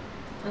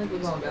 I think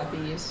we've all got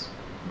these,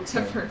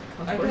 except for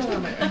I got Concord.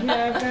 on my,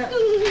 yeah,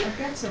 I've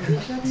got some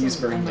These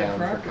burn on my down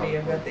for property.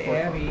 I've got the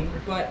Concord. abbey,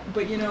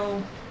 but you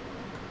know,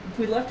 if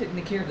we left it in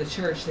the care of the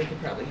church, they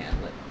could probably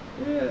handle it.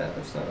 Yeah,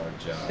 that's not our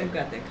job. They've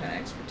got that kind of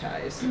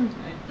expertise, Mm.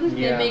 right?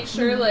 Yeah. And make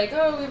sure like,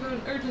 oh, we have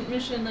an urgent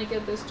mission, like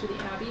get this to the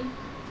abbey.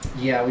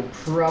 Yeah, we'd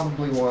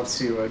probably want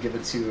to give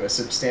it to a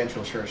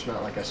substantial church,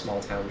 not like a small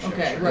township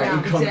Okay, church. right.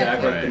 You come back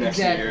Exactly, like the next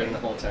exactly. year and the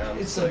whole town.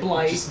 It's like, a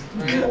blight. just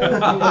Right?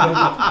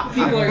 mold.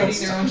 People are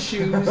eating their own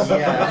shoes.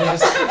 Yeah, they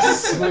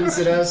just squints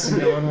at us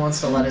and no one wants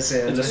to let us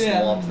in. And just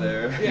Yeah. swamp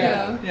there.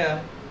 Yeah.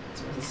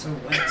 It's so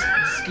wet.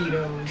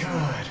 Mosquitoes.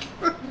 God.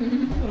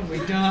 What have we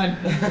done?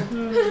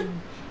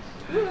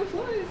 Oh,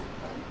 flies.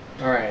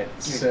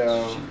 Alright,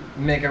 so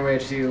make our way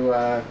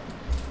to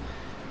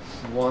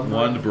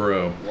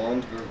Wandborough.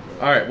 Wandborough.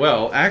 All right.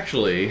 Well,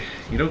 actually,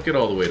 you don't get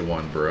all the way to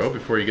Wandborough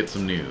before you get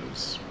some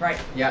news. Right.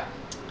 Yeah.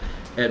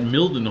 At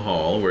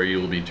Mildenhall, where you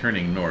will be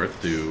turning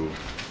north to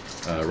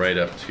right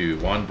up to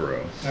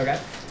Wandborough, Okay.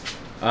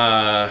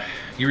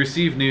 you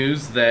receive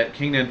news that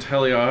King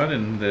Nanteliod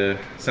and the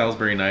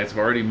Salisbury Knights have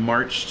already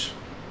marched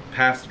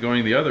past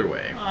going the other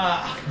way,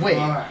 Wait,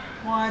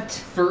 What?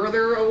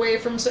 further away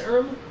from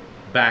Sarum?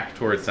 back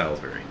towards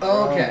Salisbury.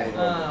 Okay.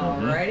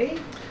 Alrighty.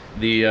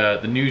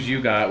 The news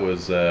you got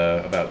was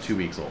about 2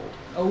 weeks old.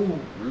 Oh.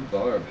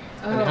 Rhubarb.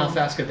 And how Oh.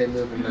 fast could they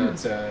move in that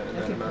That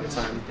could amount of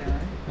put time?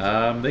 it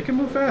down. They can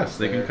move fast.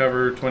 They can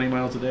cover 20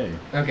 miles a day.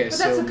 Okay, But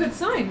so that's a good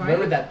sign, right? where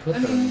would that put I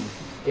them mean,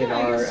 in yeah,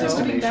 our you're still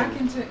moving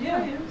estimation? back into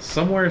Yeah.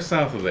 Somewhere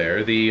south of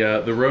there, the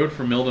road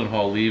from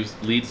Mildenhall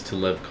leads to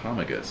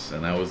Levcomigus,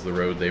 and that was the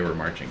road they were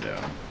marching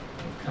down.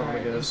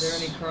 Alright, is there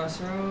any Commodus.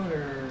 crossroad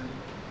or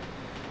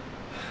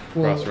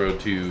Well, Crossroad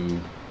to...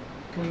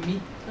 can we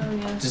meet? Oh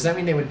yeah. Does that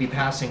mean they would be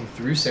passing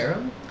through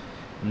Sarum?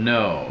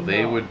 No,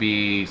 they No. would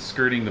be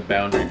skirting the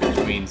boundary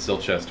between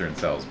Silchester and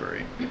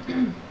Salisbury.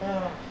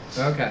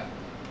 Okay.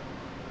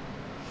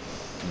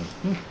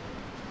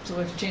 So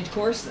we have to change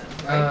course then,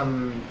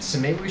 right? So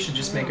maybe we should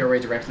just make our way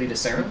directly to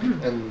Sarum,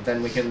 and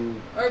then we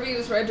can, Or we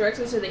just ride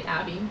directly to the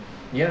abbey.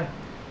 yeah,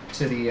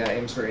 to the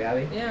Amesbury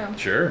Abbey. Yeah.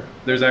 Sure.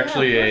 There's Yeah,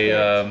 actually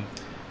perfect.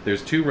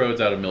 there's 2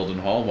 roads out of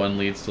Mildenhall. One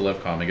leads to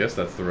Levcomigus,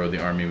 that's the road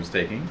the army was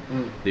taking.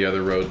 The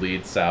other road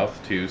leads south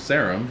to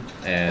Sarum,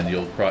 and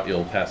you'll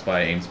pass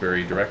by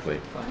Amesbury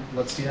directly. Fine.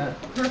 Let's do that.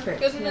 perfect.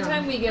 Because in the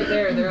time we get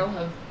there, they'll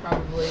have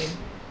probably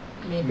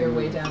made their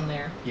way down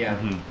there. Yeah.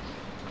 Mhm.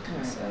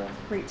 Alright. So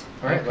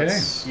All right. Okay.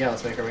 Let's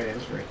make our way to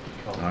Amesbury.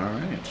 Cool. All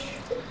right.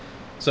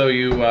 So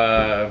you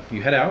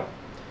head out.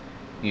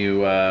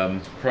 You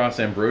cross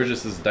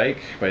Ambrosius's Dyke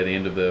by the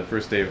end of the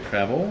first day of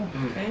travel,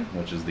 okay.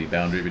 which is the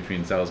boundary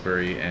between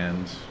Salisbury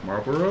and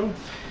Marlborough.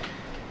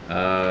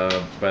 By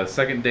the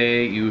second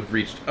day, you've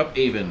reached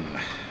Upavon,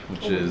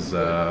 which is It's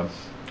a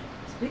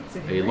big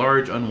city, a right?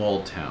 large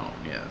unwalled town.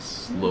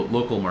 Yes,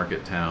 local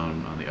market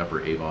town on the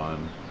Upper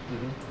Avon,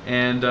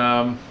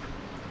 and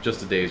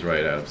just a day's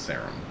ride out of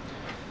Sarum.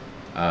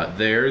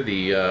 There,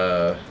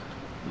 the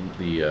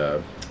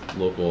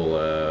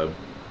local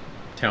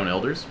town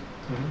elders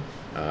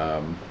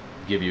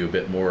give you a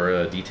bit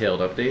more detailed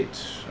update.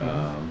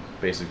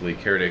 Basically,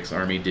 Caradic's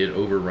army did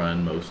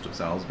overrun most of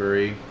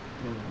Salisbury,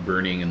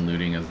 burning and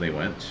looting as they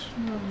went.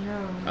 Oh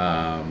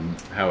no.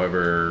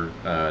 However,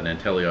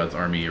 Nanteliod's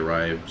army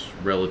arrived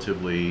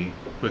relatively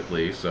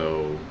quickly,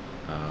 so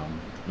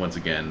once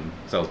again,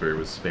 Salisbury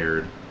was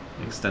spared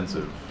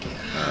extensive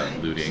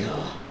looting.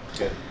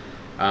 Good.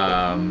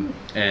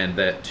 And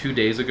that 2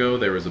 days ago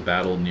there was a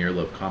battle near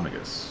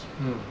Lovcomigus.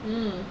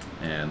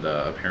 And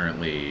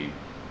apparently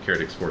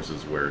Caradic's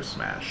forces were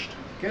smashed.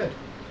 Good.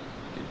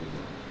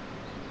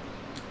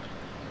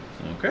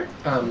 Okay.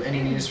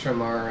 Any news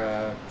from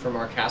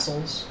our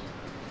castles?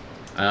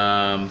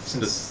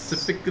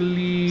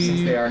 Specifically,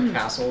 Since they are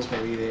castles,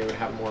 maybe they would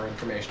have more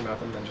information about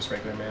them than just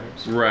regular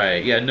manors.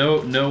 right? Yeah.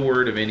 No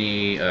word of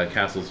any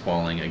castles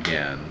falling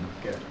again.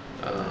 Good.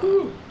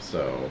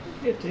 So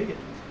Yeah, take it.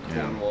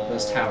 yeah,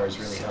 Those towers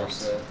really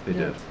helped. they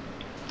did.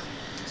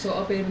 So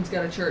Uphaven's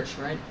got a church,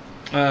 right?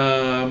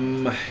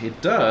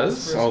 It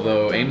does. First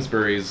Although one.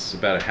 Amesbury's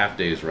about a half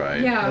day's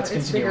ride. Yeah, Let's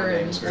it's continue bigger on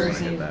and Amesbury. Wanna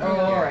hit that. Oh,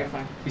 all right,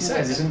 fine.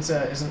 Besides,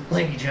 isn't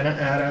Lady Jenna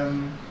at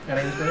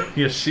Amesbury?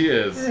 Yes, she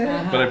is.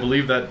 But I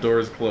believe that door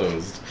is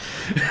closed.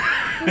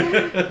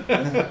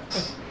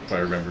 If I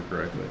remember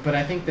correctly. But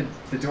I think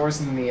the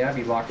doors in the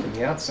abbey lock from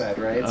the outside,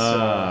 right?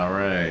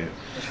 Right.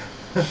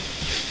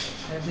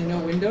 Have they no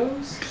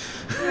windows?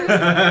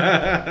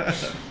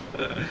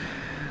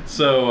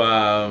 So,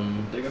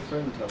 Dig a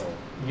friend tunnel.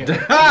 Yeah.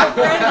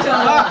 Friend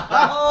tunnel.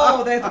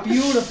 Oh, that's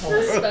beautiful.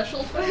 A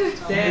special friend.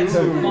 That's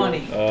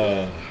funny.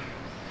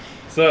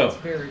 so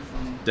Very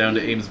funny. down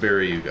to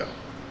Amesbury you go.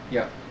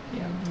 Yeah.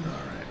 Yeah. All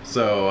right.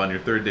 So on your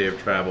third day of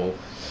travel,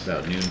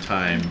 about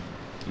noontime,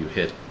 you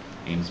hit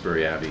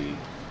Amesbury Abbey.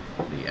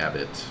 The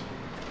abbot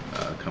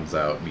comes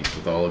out, meets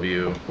with all of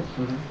you.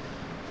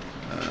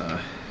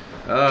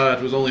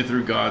 It was only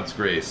through God's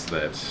grace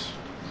that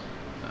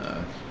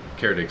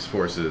Caradic's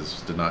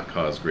forces did not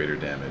cause greater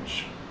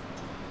damage.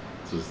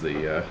 This is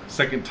the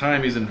second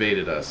time he's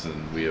invaded us,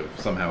 and we have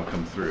somehow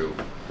come through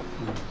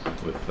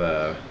with,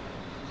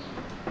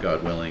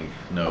 God willing,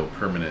 no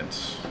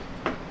permanent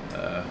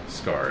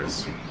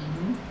scars.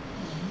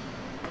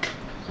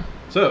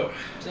 So,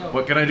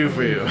 what can I do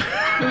for you?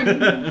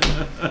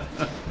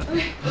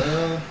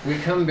 We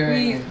come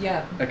bearing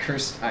Yeah. a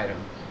cursed item.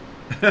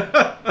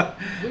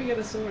 We get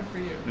a sword for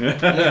you.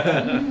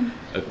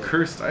 A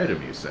cursed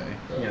item, you say?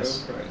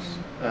 Yes.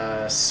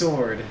 A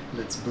sword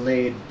that's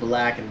blade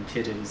black and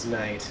pitted as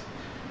night.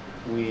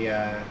 We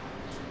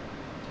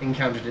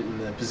encountered it in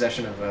the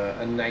possession of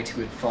a knight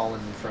who had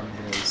fallen from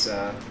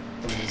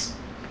his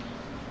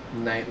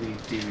knightly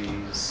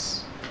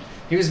duties.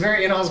 He was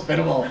very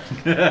inhospitable.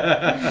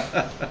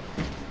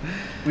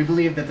 We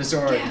believe that the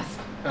sword,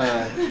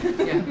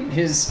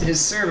 his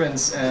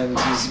servants and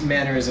his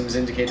mannerisms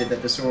indicated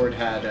that the sword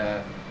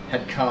had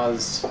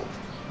caused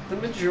the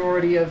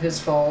majority of his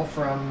fall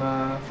from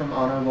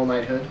honorable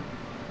knighthood.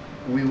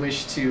 We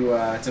wish to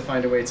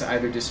find a way to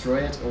either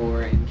destroy it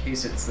or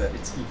encase it so that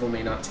its evil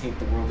may not taint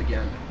the world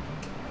again.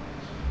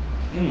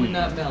 It would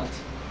not melt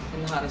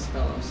in the hottest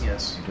fellows.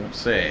 Yes. You don't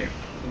say.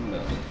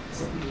 No.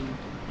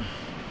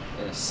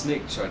 And a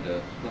snake tried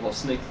to, the whole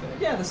snake thing.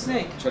 Yeah, the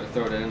snake. Tried to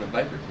throw it in, and a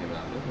viper came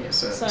out of it.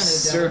 Yes, a Son of the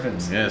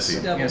servant. Yes,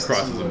 he Devil.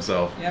 crosses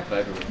himself. Yep.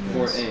 Viper with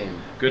 4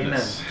 aim.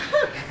 Goodness.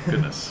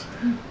 Goodness.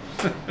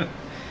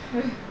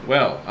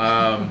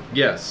 Well,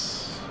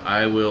 yes,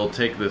 I will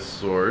take this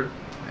sword,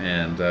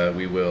 and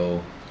we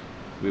will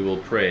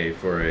pray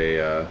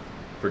for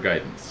for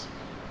guidance.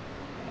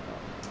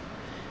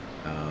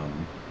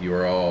 You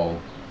are all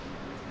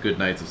good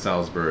knights of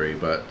Salisbury,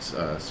 but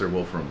Sir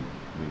Wolfram,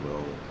 we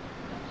will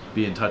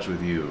be in touch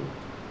with you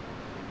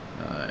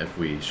if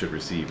we should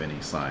receive any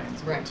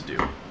signs of what to do.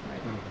 Right.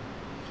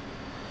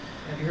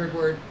 Have you heard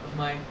word of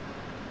my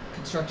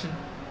construction?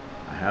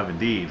 I have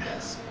indeed.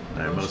 Yes.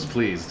 I am most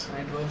pleased. My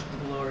devotion to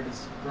the Lord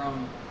has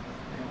grown.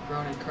 I have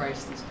grown in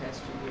Christ these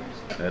past few years.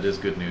 That is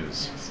good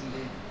news. Yes,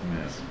 indeed.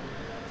 Yes.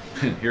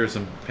 Here are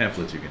some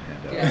pamphlets you can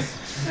hand out.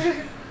 Yes.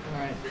 All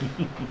right.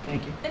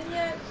 Thank you. And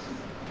yet,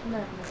 never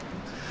mind.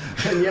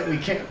 And yet we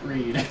can't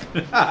read.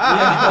 The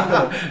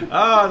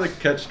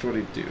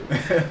catch-22.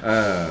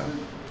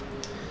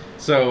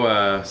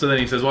 So then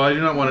he says, well, I do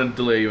not want to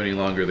delay you any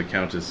longer. The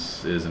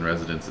Countess is in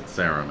residence at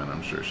Sarum, and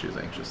I'm sure she's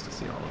anxious to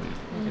see all of you.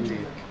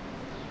 Indeed.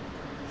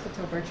 So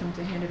tell Bertram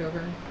to hand it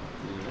over.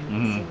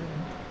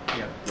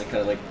 Yeah. They kind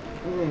of like,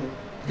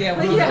 Yeah.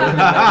 Well,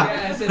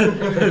 yeah. I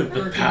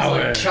said Power.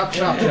 like, Chop,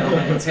 chop,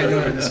 gentlemen. Let's hand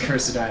over this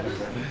cursed item.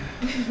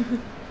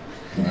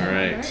 All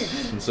right.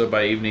 And so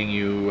by evening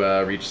you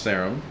reach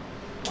Sarum,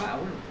 wow,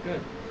 we're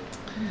good.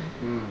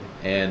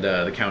 and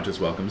the Countess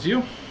welcomes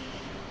you.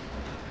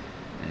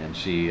 And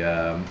she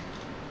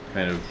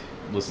kind of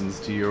listens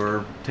to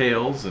your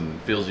tales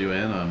and fills you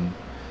in on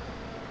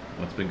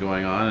what's been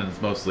going on, and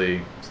it's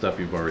mostly stuff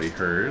you've already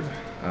heard.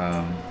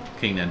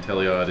 King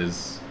Nanteliod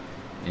is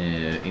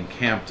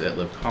encamped at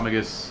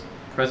Lovcomigus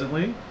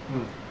presently,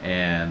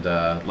 and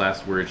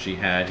last word she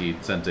had, he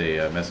sent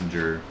a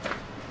messenger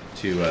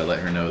to let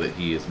her know that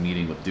he is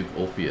meeting with Duke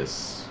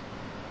Ulfius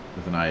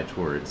with an eye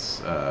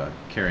towards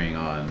carrying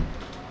on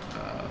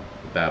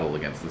the battle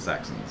against the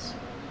Saxons.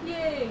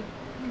 Yay!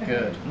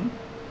 Good.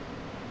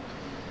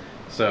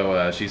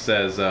 So she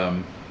says,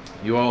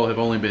 you all have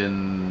only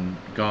been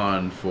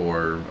gone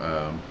for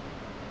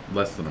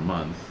less than a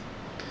month.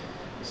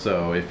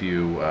 So if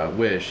you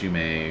wish, you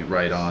may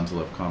ride on to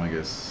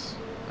Lefcomagus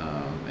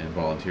and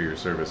volunteer your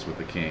service with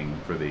the king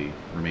for the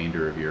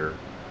remainder of your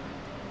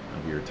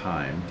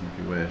time, if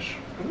you wish.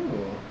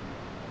 Ooh.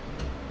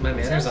 My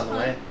manor's on the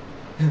way.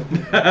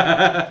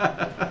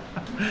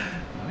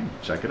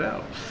 Check it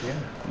out. Yeah.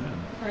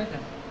 All right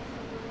then.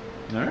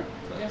 All right.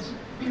 Yes.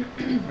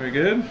 Very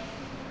good.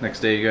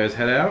 Next day, you guys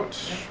head out.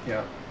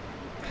 Yeah.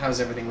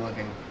 How's everything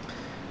looking?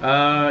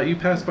 You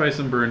pass by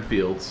some burned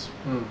fields,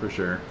 for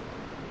sure.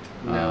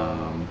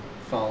 No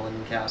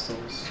fallen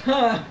castles.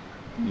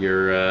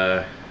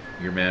 Your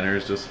manor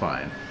is just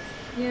fine.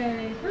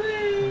 Yay.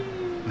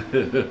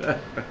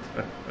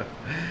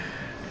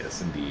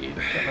 Yes, indeed.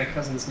 Got my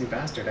cousin's new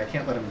bastard. I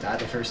can't let him die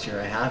the first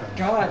year I have him.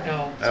 God,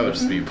 no. That would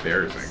just be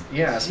embarrassing.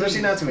 Yeah,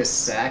 especially not to a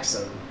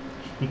Saxon.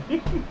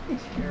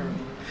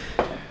 Terrible.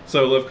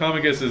 So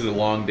Lefcomagus is a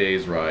long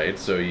day's ride,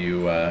 so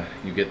you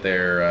get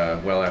there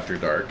well after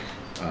dark,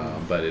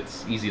 but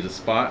it's easy to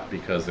spot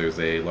because there's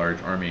a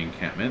large army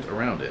encampment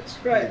around it.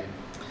 Right.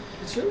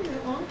 It's really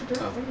that long to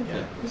drive? Oh,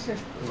 yeah. Okay.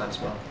 Might as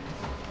well.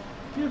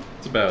 Yeah,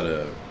 it's about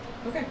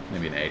Okay.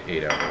 maybe an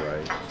 8-hour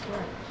ride.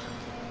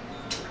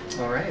 Right.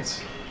 All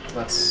right.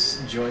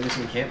 Let's join this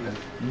encampment.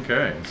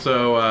 Okay,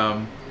 so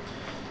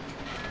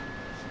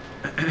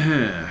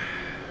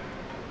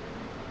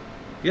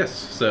yes,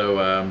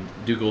 so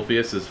Duke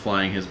Ulfius is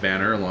flying his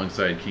banner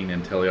alongside King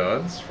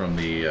Nanteliod's from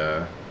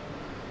the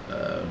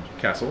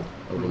castle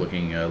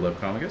overlooking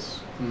Lefcomagus.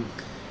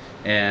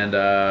 And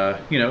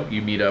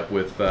you meet up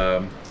with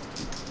the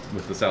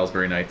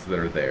Salisbury Knights that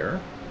are there,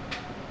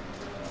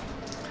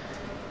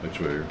 which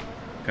were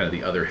kind of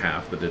the other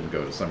half that didn't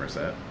go to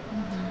Somerset.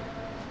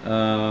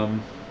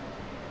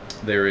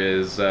 There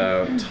is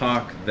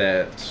talk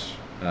that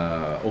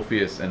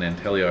Ulfius and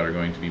Anteliod are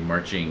going to be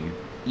marching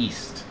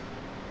east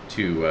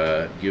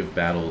to give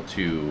battle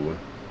to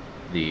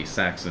the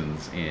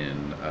Saxons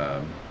in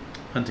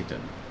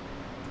Huntington.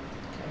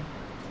 Okay.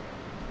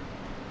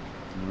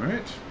 All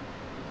right.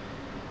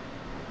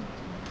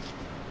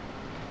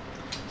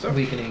 So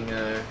Weakening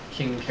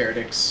King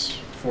Caradic's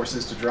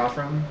forces to draw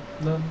from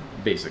them?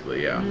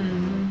 basically, yeah.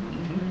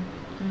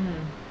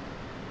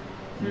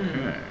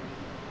 Okay.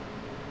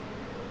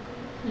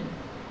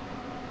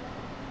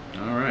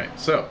 All right.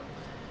 So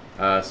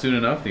soon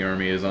enough, the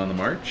army is on the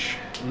march,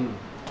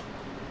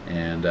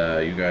 and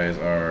you guys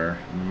are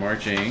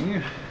marching.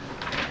 There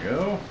you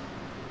go.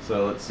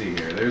 So let's see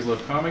here. There's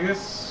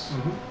Lefcomagus,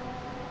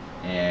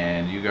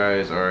 and you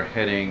guys are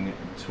heading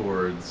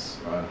towards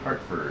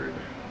Hartford.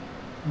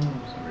 It's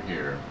over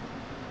here.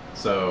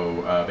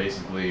 So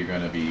basically, you're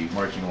going to be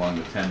marching along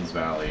the Thames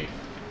Valley,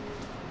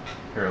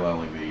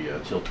 paralleling the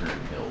Chiltern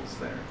Hills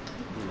there.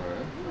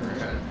 Right.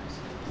 Okay.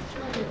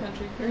 Lovely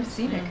country. Very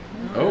scenic.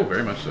 Oh,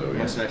 very much so. Most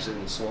Yes. naturally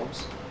in the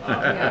swamps.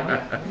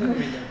 Yeah.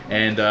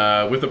 And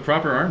with a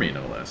proper army,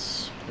 no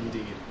less.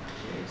 Indeed.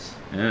 Yes.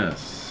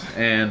 Yes.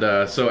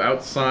 And so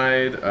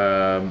outside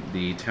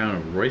the town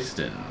of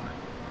Royston,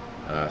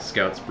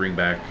 scouts bring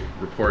back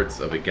reports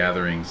of a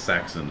gathering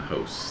Saxon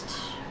host.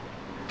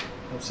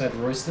 Outside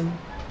Royston?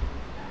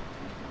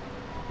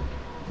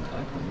 Yeah,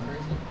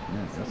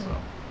 I guess so.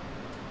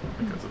 I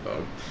think that's a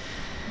dog.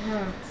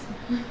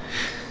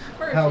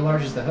 How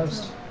large is the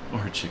host?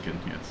 Or a chicken,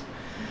 yes.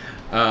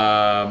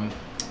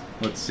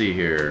 Let's see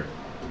here.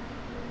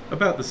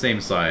 About the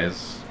same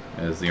size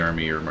as the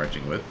army you're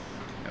marching with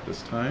at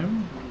this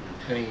time.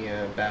 Any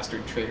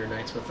bastard traitor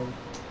knights with them?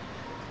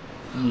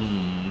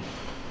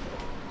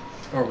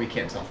 Or we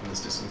can't tell from this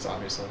distance,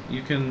 obviously.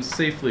 You can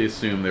safely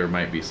assume there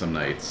might be some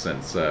knights,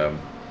 since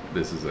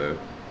this is a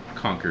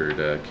conquered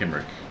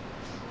Cymric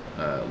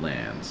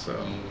land,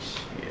 so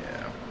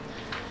yeah.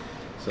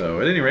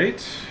 So at any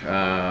rate,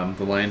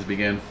 the lines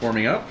begin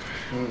forming up,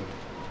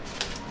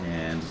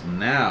 and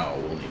now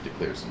we'll need to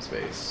clear some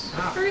space.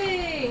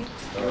 Hooray!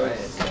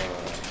 Alright.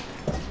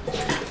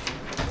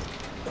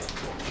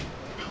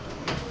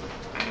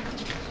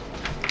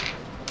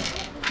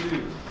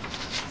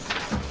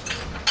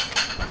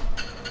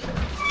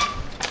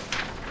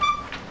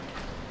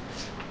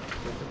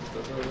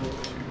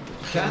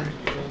 Cat.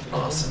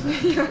 Awesome.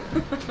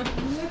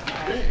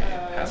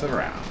 Pass it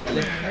around.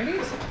 Alrighty.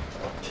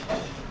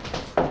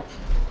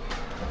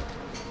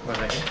 What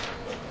did I get?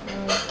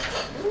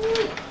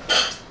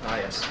 Ah,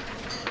 yes.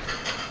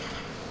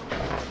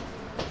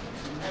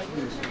 Are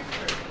you check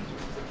or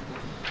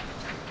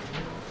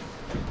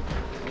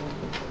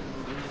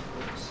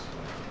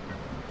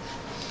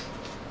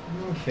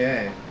me?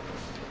 Okay.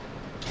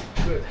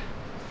 Good.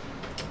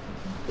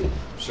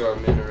 So our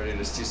men are ready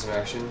to see some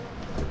action.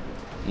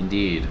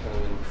 Indeed. Kind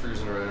of been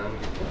cruising around,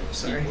 getting their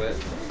feet wet.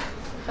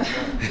 Not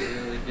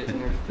really getting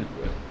their feet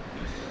wet.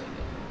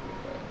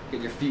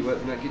 Getting your feet wet,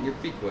 but not getting your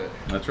feet wet.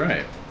 That's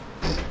right.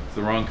 It's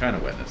the wrong kind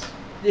of wetness.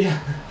 Yeah.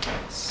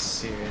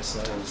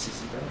 Seriously. Time to see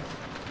some battle.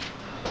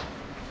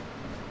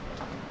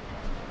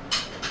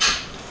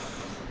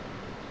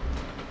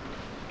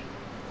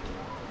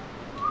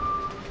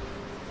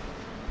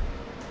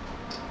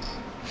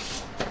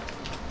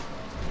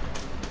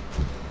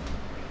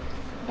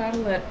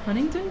 Battle at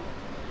Huntington?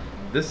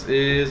 This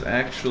is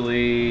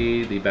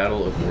actually the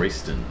Battle of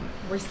Royston.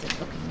 Royston,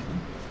 okay.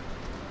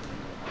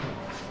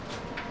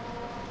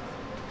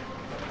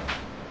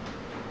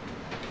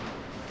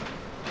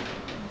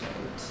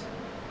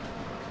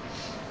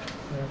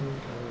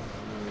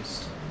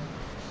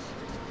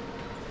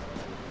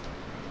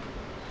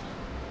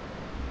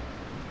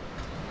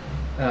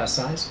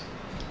 Size?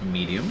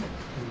 Medium.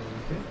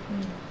 Okay.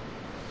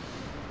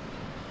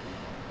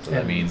 So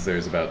that means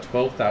there's about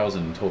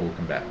 12,000 total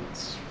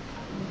combatants.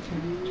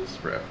 Okay. Just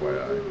for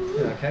FYI.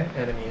 Okay.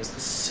 Enemy is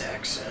the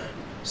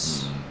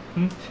Saxons.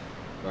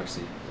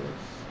 Roxy.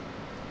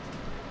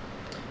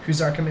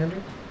 Who's our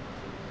commander?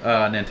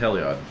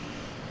 Nanteliod.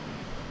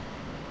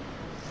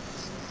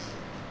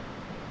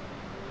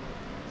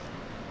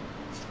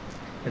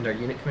 And our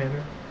unit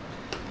commander?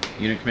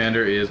 Unit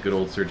commander is good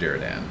old Sir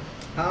Jeridan.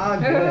 Ah,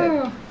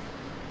 good.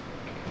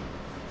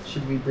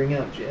 Should we bring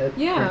out Jet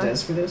or Des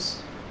for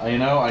this? You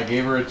know, I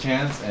gave her a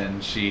chance,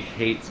 and she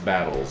hates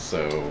battles,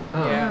 so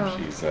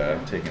she's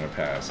taking a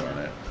pass on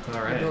it.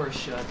 All right. The door is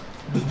shut.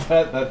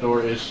 that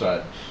door is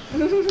shut. I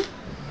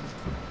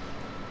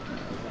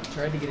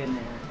tried to get in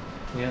there.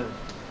 Yeah.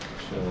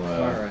 She'll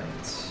All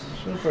right.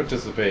 She'll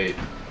participate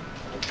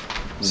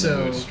when the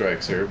mood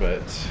strikes her,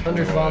 but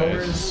under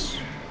otherwise...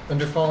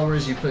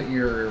 followers, you put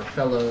your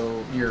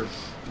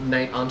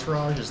knight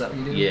entourage. Is that what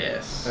you do?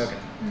 Yes. Okay.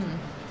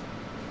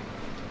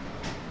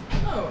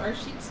 Oh, our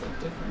sheets look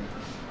different.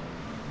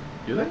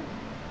 Do they?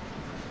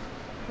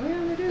 Oh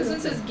yeah, they do. This one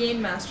says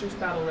Game Master's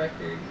Battle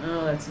Record.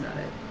 Oh, that's not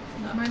it.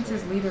 Mine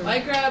says leader. I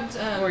grabbed.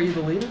 Are you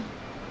the leader?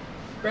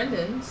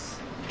 Brendan's.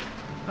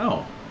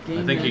 Oh,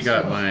 I think you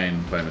got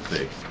mine by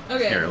mistake.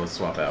 Okay. Here, let's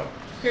swap out.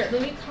 Here,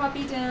 let me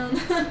copy down.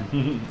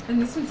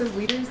 And this one says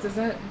leaders. Does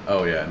that?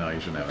 Oh yeah, no, you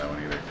shouldn't have that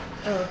one either.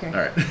 Oh okay. All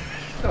right.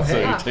 Oh So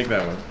hey, you take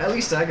that one. At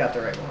least I got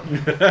the right one.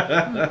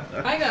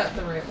 I got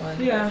the right one.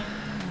 Yeah.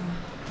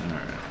 All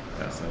right,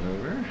 pass that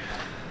over.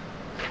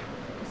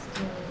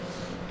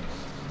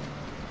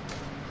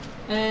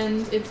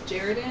 And it's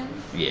Jeridan?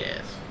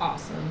 Yes.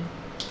 Awesome.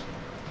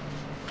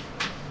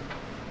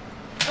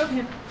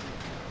 Okay.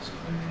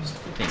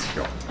 Thanks,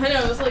 girl. I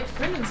know, I was like,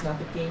 Brendan's not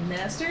the game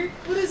master.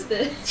 What is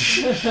this?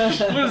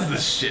 What is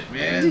this shit,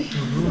 man?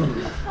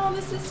 Oh,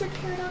 this is Sir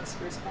Caradox's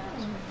first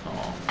battle.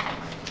 Oh.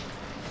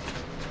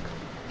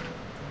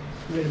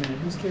 Wait a minute,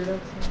 who's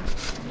Caradox?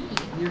 Me.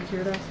 You're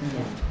Caradox?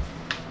 Yeah.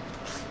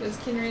 Because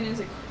Kinrain is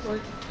a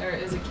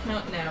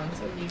count now, and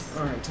so he's...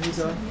 Alright, so he's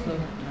off.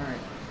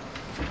 Alright.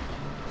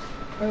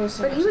 Oh,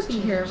 so But much he would has be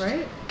here, changed.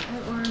 right?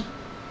 Or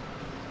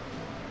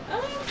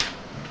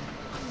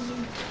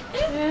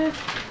maybe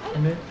I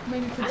don't know,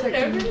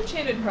 protecting.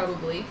 Grimachan would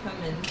probably come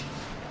and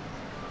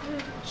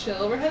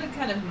chill. We're headed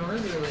kind of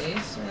northerly,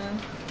 so...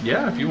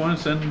 Yeah, if you want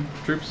to send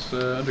troops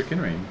under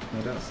Kinrain,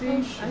 no doubt. See,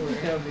 Oh, sure. I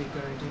think that would be a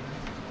good idea.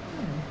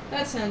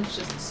 That sounds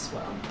just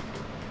swell.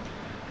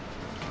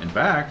 In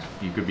fact,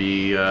 you could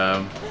be.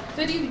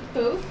 Could you do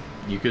both?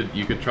 You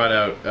could trot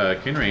out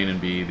Kinrain and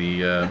be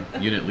the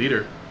unit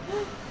leader.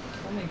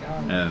 Oh my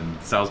god.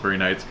 And Salisbury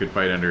Knights could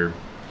fight under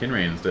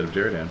Kinrain instead of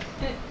Jeridan.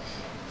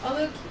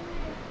 Although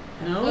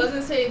Kinrain... No? I was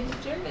gonna say,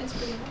 Jeridan's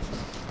pretty awesome.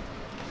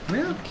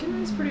 Yeah.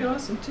 Kinrain's pretty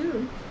awesome,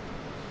 too.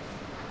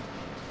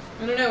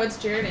 I don't know, what's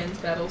Jeridan's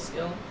battle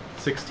skill?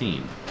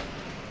 16.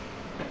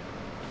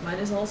 Mine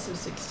is also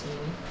 16.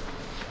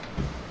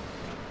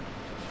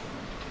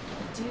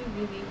 I do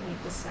really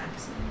hate the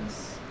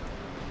Saxons.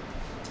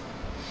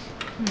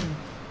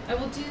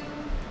 I'll do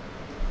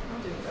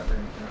whatever. I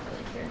don't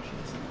really care.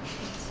 Let's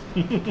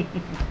see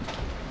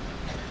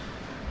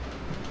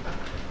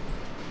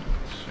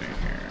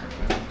here.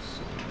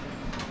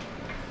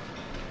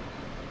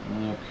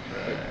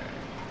 Okay.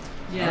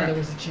 Yeah, right. there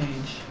was a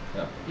change.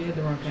 Yeah. You had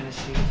the wrong kind of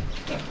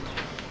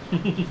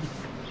sheet.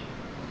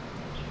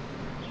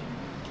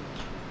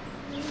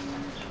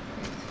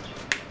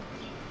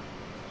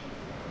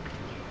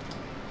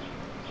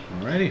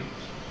 Alrighty.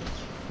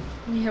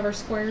 We have our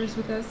squires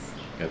with us.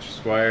 Got your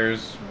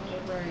squires.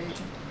 All right. Let's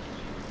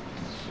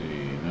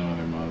see. No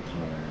other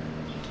modifiers.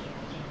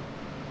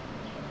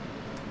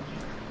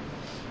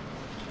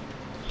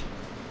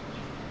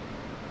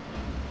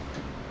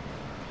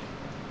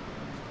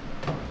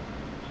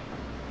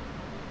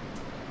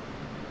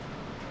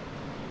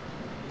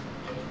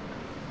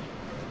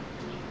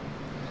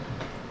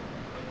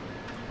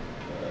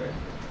 Alright.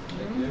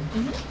 Thank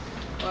you.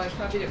 Well, I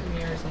copied it from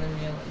yours and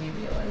then we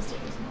realized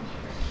it was not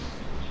correct.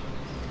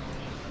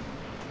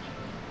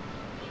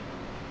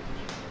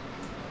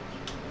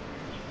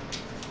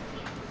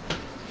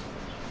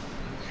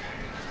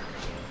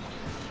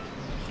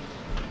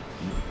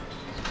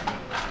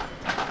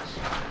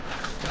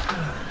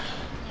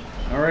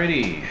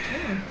 Alrighty.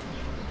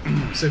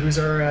 So who's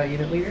our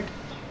unit leader?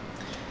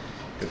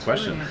 Good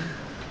question.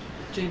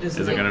 Jade Is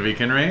it going to be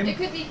Kinrain? It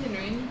could be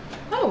Kinrain.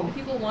 Oh. If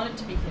people want it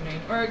to be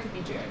Kinrain. Or it could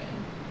be Jeridan.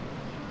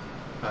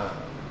 I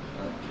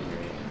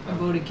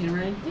voted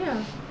Kinrain.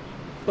 Yeah.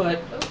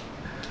 But... Oh.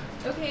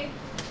 Okay.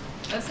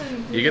 That's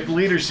an... You get the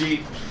leader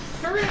sheet.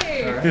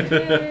 Hooray!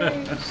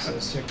 Alright. So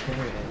Sir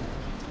Kinrain.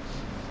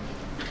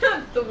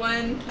 The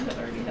one that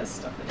already has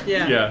stuff in it.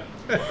 Yeah.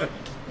 Yeah.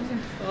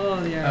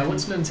 Oh, yeah.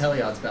 What's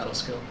Nanteliod's battle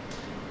skill?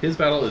 His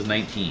battle is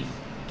 19.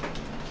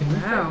 Can we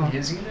Wow. fight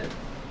his unit?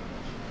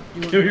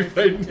 You want Can we to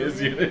fight in his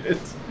unit?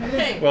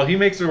 Hey. Well, he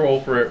makes a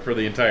roll for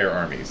the entire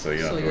army, so you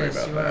don't So have to worry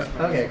yes, about you that.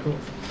 are. Okay, cool.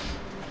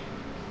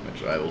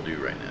 Which I will do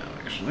right now,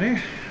 actually.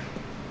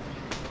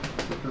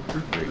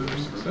 Regular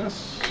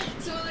success.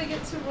 So will I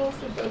get to roll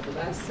for both of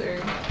us,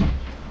 or?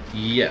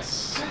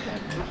 Yes.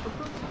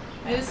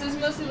 Okay. This is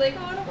mostly like,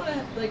 oh, I don't want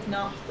to like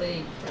not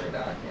play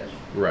Caradoc if.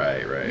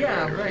 Right.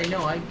 Yeah, right.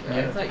 No, I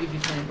Yeah. thought you'd be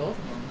playing both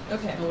of them.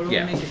 Okay. It would only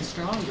Yeah. make it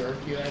stronger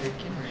if you added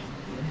Kinraid.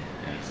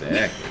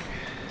 Exactly.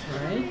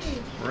 Right?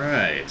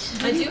 Right.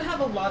 I do have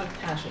a lot of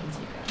passions,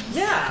 you guys.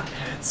 Yeah.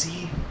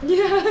 Patsy.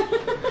 Yeah.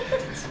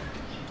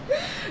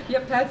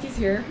 Yep, Patsy's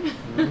here.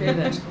 Okay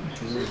then.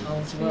 All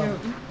is well.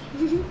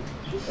 Yep.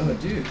 Oh,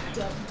 dude.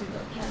 Don't do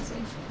that, Patsy.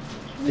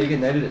 They get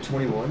knighted at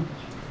 21?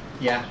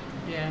 Yeah.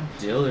 Yeah.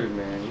 Dillard,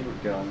 man, you were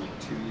gone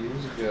 2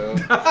 years ago.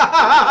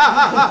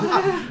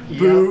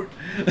 Boot.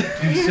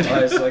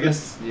 Alright, so I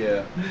guess,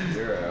 yeah,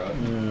 you're out.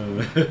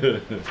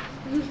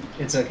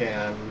 It's okay.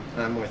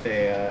 I'm with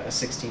a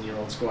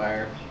 16-year-old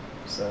squire,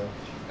 so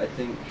I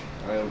think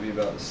I'll be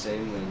about the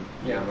same then.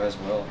 Yeah, Yeah. might as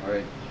well.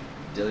 Alright.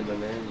 Dilly, my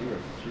man, you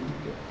are free to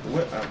go.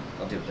 What?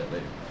 I'll deal with that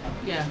later.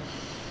 Yeah.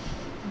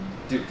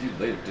 Deal with you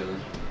later,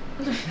 Dillard.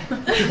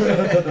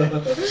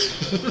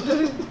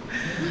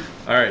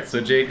 Alright,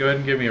 so Jade, go ahead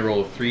and give me a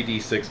roll of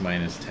 3d6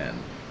 minus 10.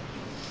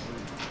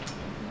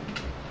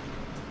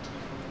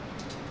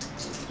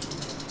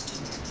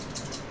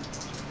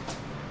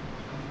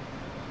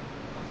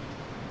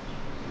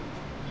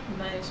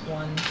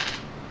 -1.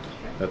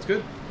 That's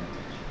good.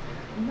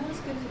 Not as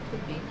good as it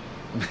could be.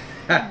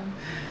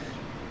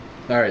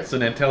 Alright, so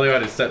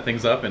Nanteliod has set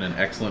things up in an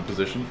excellent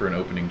position for an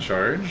opening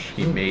charge.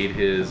 He made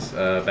his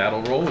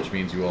battle roll, which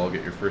means you all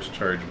get your first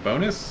charge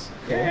bonus.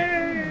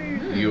 Yay!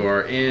 You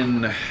are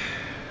in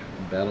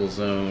battle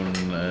zone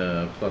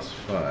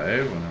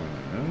 +5.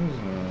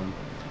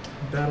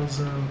 Battle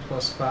zone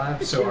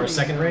 +5. So our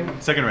second ring.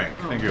 Second rank.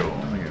 Oh. Thank you.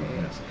 Thank you.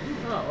 Yes.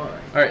 Oh,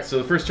 alright. Alright, so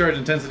the first charge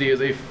intensity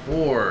is a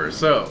 4.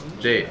 So,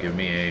 Jade, give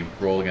me a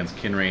roll against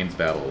Kinrain's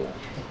battle.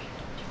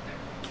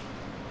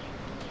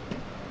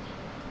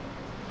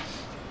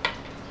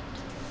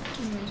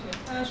 I'm going to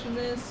passion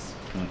this.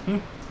 Mm-hmm.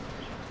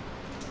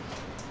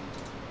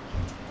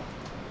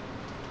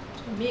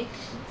 To make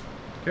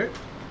Okay.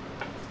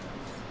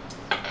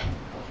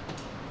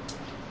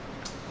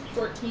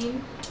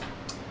 14.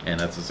 And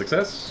that's a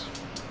success.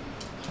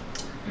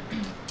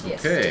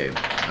 Yes. Okay,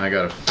 I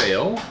got a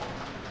fail.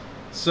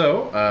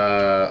 So,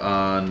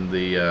 on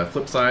the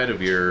flip side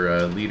of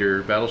your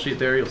leader battle sheet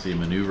there, you'll see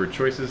maneuver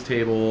choices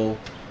table.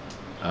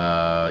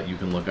 You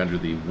can look under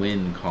the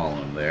win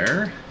column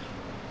there.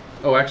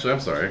 Oh, actually, I'm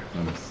sorry.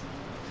 I'm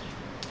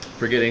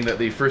forgetting that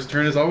the first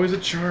turn is always a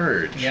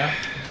charge. Yeah.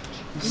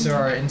 So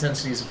our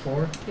intensity is a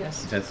 4.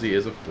 Yes. Intensity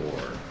is a 4. Oh,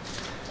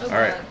 All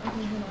right. God.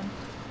 Okay, hold on.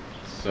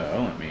 So,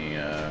 let me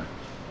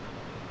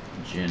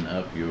gin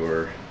up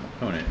your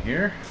opponent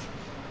here.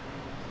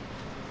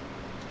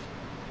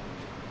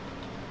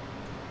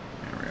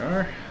 There we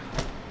are.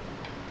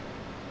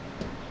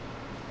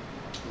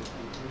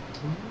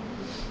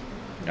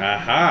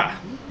 Aha!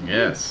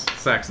 Yes,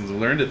 Saxons have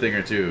learned a thing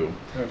or two.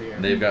 Oh dear.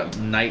 And they've got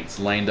knights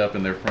lined up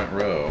in their front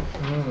row.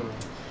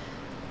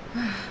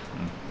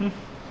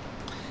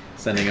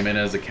 Sending them in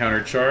as a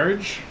counter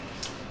charge.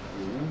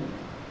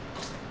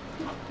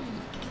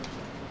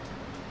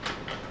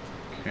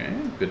 Okay,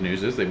 good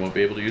news is they won't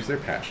be able to use their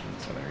passion,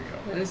 so there you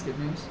go. That is good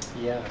news.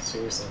 Yeah,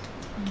 seriously.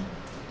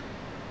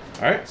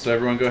 Alright, so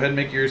everyone go ahead and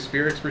make your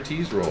spear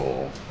expertise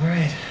roll.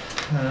 Alright.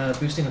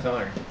 Boosting with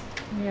honor.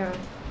 Yeah.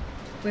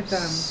 With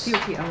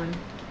fealty on.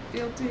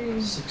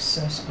 Fealty.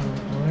 Success on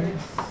honor.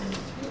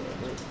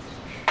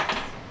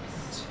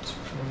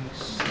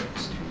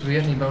 26. Do we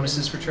get any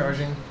bonuses for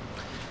charging?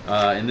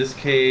 In this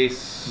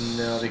case,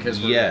 No, because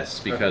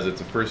because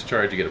it's a first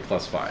charge, you get a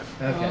 +5.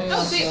 Okay.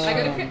 Oh, sweet. I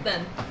got a crit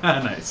then.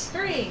 Nice.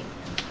 Hooray.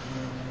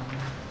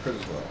 Crit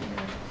as well.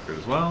 Crit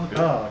as well. Good.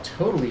 Oh,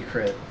 totally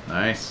crit.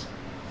 Nice.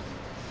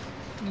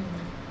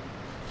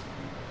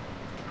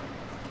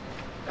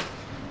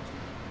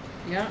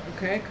 Yeah,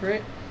 okay,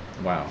 crit.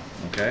 Wow.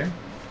 Okay.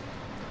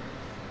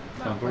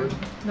 Not quite.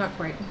 Not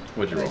quite.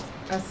 What'd you roll?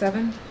 A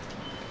 7.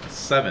 A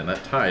 7.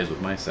 That ties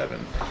with my 7.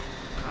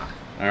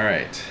 All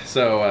right.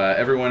 So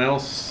everyone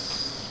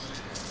else,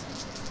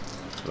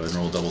 go ahead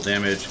and roll double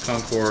damage.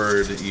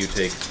 Concord, you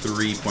take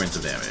 3 points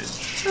of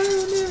damage. Oh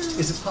no.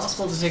 Is it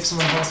possible to take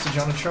someone hostage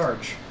on a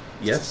charge?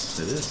 Yes,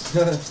 it is.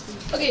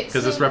 Okay,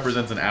 Because this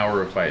represents an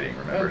hour of fighting,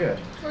 remember? Oh, good.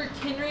 For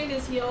Kinraid,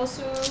 is he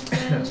also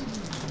then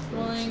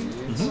rolling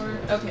for...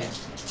 Okay.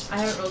 I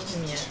haven't rolled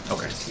him yet.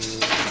 Okay.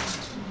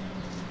 Let's...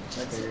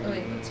 Oh,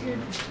 wait. What's your...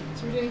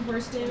 So we're doing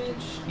horse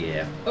damage?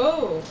 Yeah.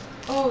 Oh!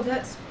 Oh,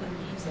 that's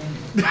amazing.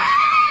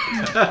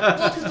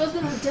 Well, because both of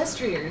them have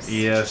destriers.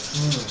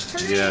 Yes.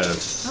 Hooray.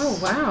 Yes. Oh,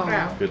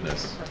 wow.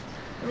 Goodness.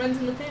 It runs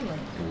in the family.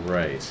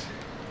 Right.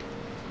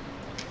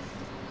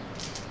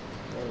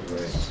 Alright.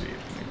 Let's see,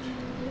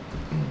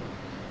 22.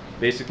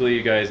 Basically,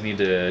 you guys need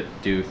to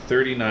do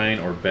 39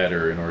 or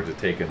better in order to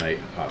take a knight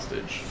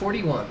hostage.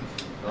 41.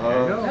 There you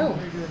go. Oh.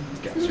 Very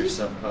good. Got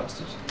yourself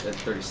hostage at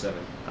 37.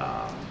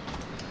 Ah,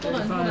 Hold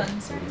on.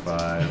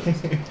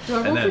 45. Do I roll And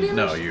for then, damage?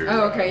 no, you're.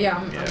 Oh, okay,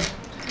 yeah. Yeah.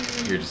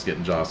 You're just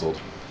getting jostled.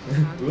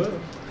 Whoa.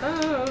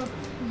 Oh.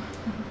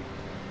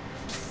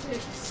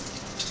 6.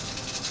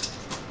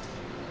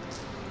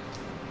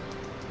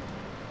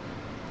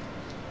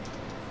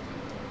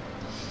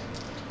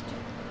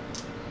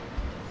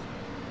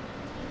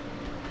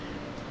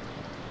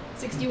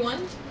 61.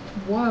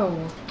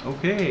 Whoa.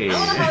 Okay. I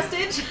want a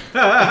hostage.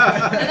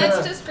 And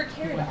that's just for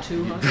Caradoc.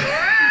 2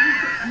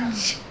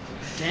 hostage.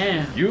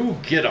 Damn. You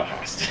get a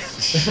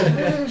hostage.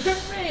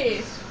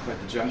 Hooray.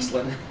 Quite the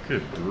jostling.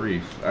 Good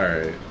grief.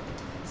 Alright.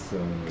 So.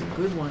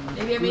 Good one.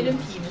 Maybe I made Good him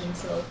one. pee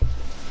himself.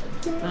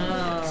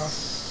 Oh. I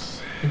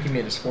think he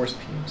made his force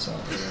pee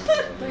himself.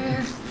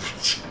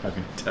 How can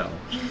you tell?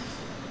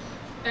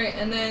 Alright,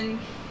 and then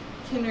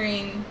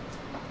Kinrain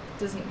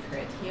doesn't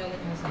crit. He only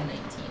has a 19.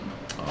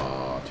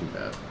 Aw, too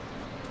bad.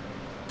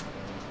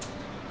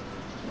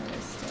 That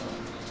is still.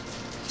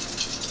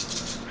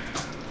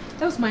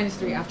 That was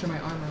 -3 after my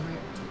armor, right?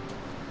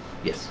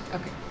 Yes.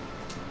 Okay.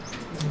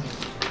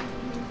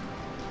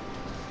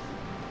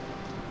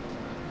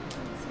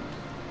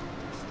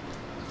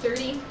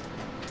 30.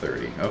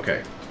 30.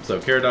 Okay. So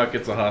Caradoc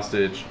gets a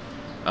hostage.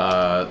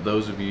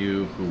 Those of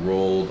you who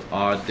rolled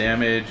odd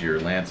damage, your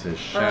lance is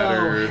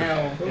shattered.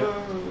 Oh,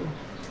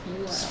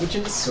 hell. Switch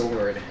into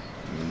sword.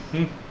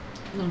 Hmm.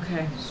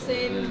 Okay.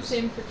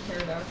 Same for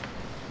Caradoc.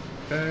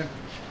 Okay.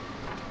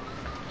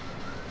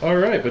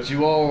 Alright, but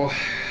you all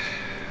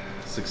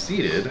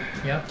succeeded.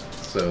 Yep.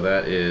 So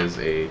that is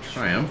a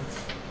triumph.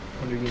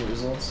 100 unit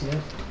results, yep.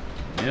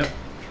 Yep,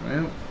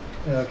 triumph.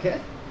 Okay.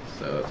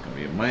 So that's going to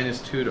be a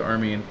 -2 to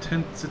army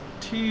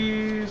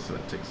intensity. So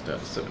that takes it down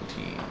to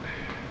 17.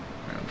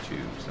 Round 2,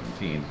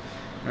 17.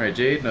 Alright,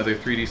 Jade, another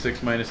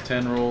 3d6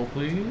 -10 roll,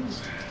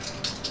 please.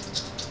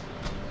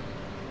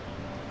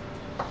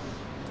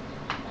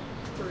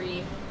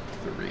 3.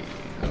 3.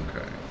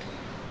 Okay.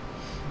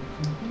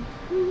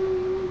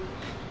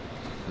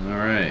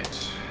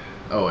 Alright.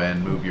 Oh,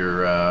 and move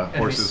your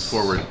horses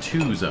forward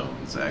 2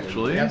 zones,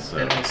 actually. Yep, So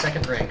enemy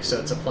second rank, so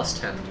it's a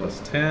 +10.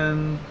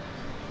 +10.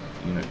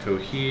 Unit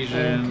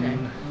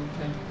cohesion.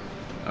 Okay.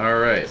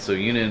 Alright, so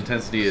unit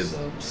intensity is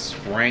So-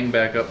 sprang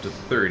back up to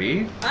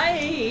 30.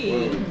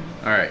 Aye.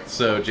 Alright,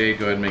 so Jade,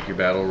 go ahead and make your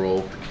battle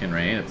roll for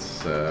Kinrain. It's,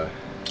 Do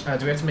we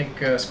have to make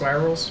squire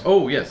rolls?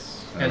 Oh, yes.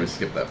 I And- always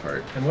skip that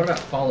part. And what about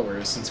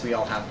followers, since we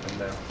all have them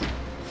now?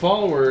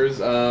 Followers,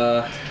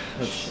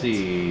 let's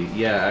see.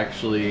 Yeah,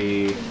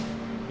 actually,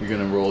 you're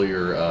gonna roll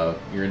your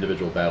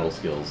individual battle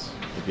skills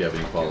if you have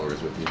any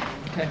followers with you.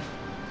 Okay.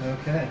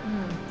 Okay.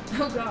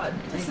 Oh god,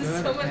 this Thank is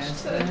God so I much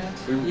passed to. that.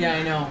 Yeah,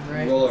 I know,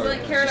 right? Roll It's our.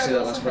 like Did you Caradoc say that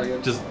also last part has-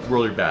 again? Just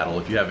roll your battle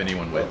if you have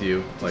anyone with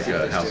you, like Yeah,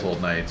 please do.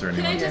 household knights or Can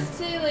anyone. I just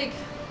say, like,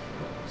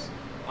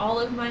 all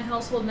of my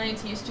household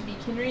knights used to be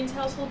Kinrain's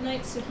household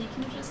knights, so he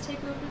can just take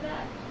over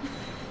that?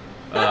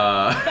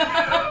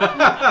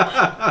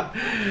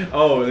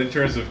 Oh, in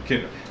terms of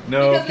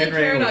no, Because then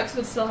Kinrain would- Caradox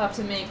would still have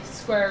to make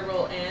squire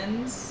roll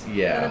and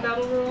Yeah. then a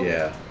battle roll?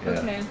 Yeah.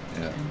 Okay.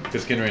 Yeah.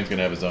 Because Kinrain's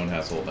gonna have his own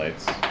household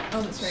knights.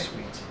 Oh, that's right.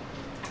 Sweet.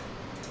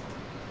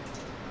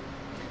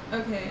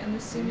 Okay, I'm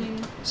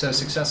assuming. So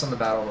success on the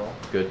battle roll.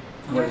 Good.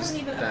 Oh, What I does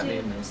haven't even that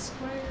updated mean? my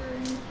squire or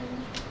anything.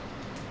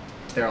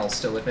 They're all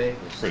still with me?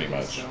 Pretty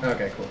much.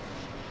 Okay, cool.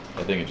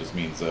 I think it just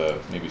means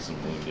maybe some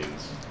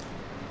woundings.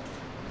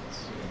 Let's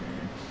see.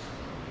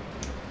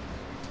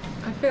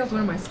 I failed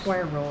one of my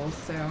squire rolls,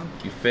 so.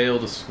 You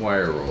failed a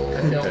squire roll.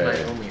 I failed my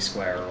Okay. only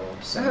squire roll,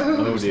 so Oh. I Oh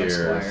lose my dear.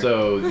 squire.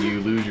 So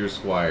you lose your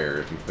squire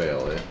if you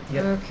fail it.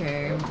 Yep.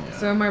 Okay. Yeah.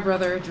 So my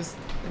brother just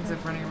ends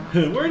up running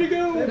around. Where'd he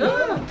go?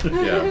 Ah!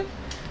 Yeah.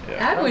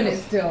 Yeah. Adwin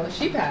is still.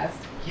 She passed.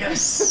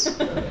 Yes!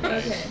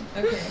 Okay,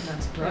 okay. I'm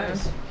not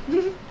surprised.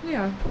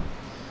 Yeah.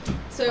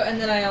 So,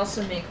 and then I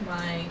also make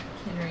my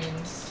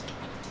Kinrain's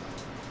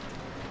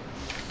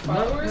Not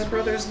followers my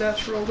brother's roll?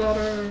 natural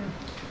daughter.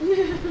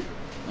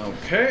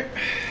 Okay.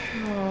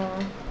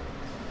 Aw.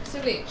 So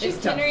wait, She's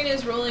if tough. Kinrain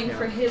is rolling Yeah.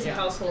 for his Yeah.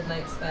 household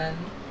knights, then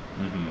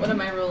Mm-hmm. what am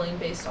I rolling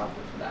based off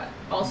of that?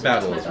 Also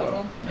Battle just as my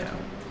well. battle? Yeah. Okay.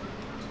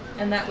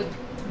 And that would,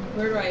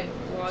 where do I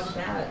log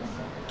that?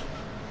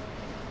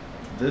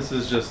 This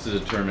is just to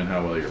determine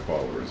how well your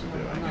followers are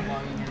I'm not doing.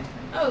 logging anything.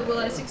 Oh, well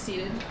I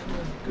succeeded.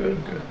 Good,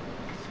 good.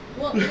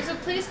 Well, there's a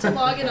place to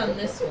log it on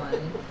this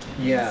one.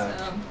 Yeah.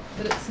 So,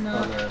 but it's On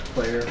not. the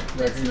player It's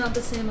record. not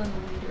the same on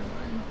the leader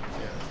one.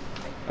 Yeah.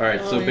 All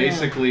right. Oh, So yeah.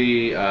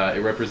 basically,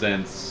 it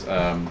represents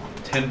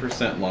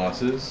 10%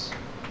 losses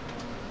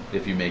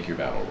if you make your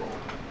battle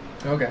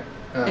roll. Okay.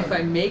 If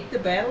I make the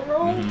battle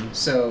roll? Mm-hmm.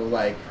 So,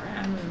 like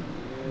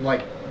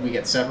we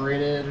get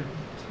separated.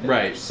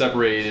 Right.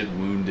 Separated,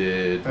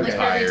 wounded, Okay.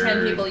 Like every 10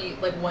 tired. people,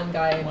 like one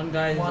guy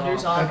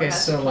wanders off. Okay, or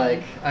has so to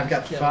like I've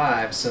got Kill.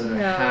 5, so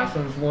Yeah. half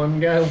of one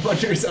guy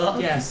wanders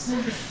off. Yes.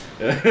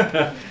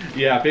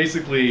 Yeah.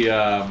 Basically,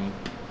 it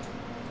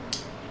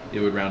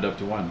would round up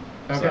to 1.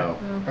 Okay. So,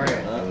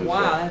 Okay. lose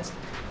Wow, that. that's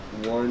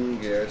One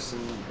garrison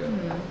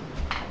gone.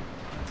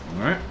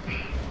 All right.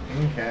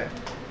 Okay.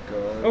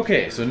 Gone.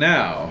 Okay, so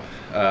now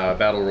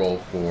battle roll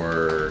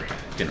for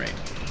Kinraid.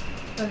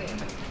 Okay.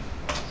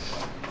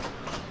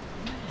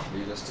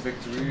 Lead us to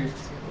victory.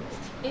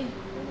 Hold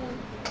on.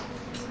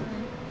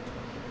 Sorry.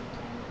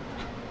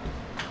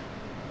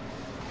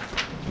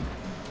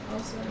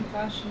 Also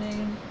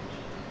impassioning,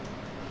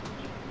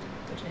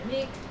 which I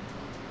make.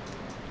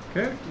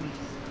 Okay.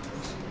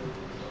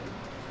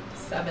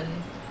 7.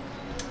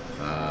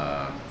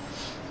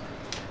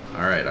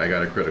 All right, I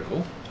got a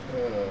critical.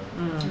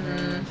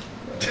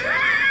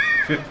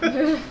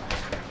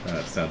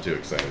 Sound too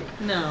excited.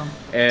 no.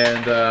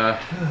 And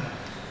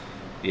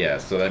yeah,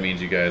 so that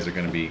means you guys are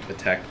going to be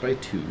attacked by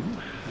 2.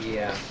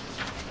 Yeah.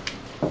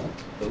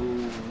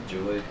 Oh,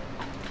 joy.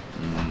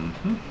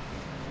 Mm-hmm.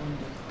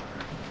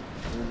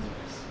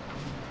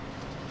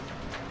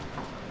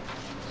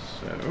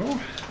 So,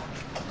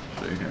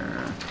 see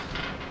here.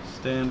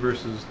 Stand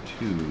versus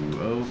 2.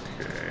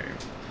 Okay.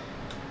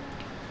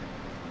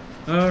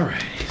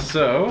 Alrighty,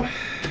 so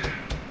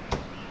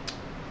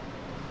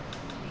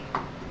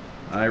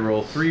I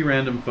roll 3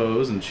 random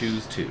foes and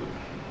choose 2.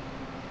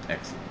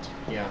 Excellent.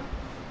 Yeah.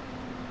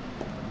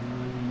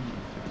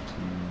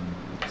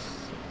 15, 6.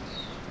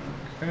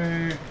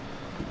 Okay.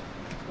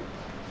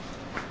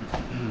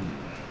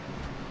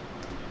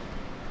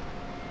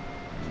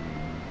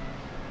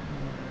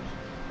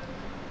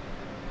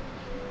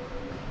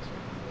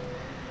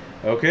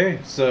 Okay,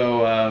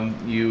 so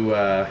you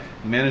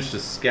managed to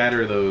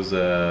scatter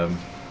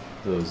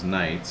those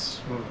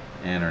knights,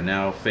 and are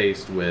now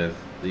faced with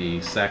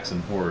the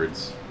Saxon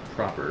hordes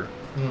proper.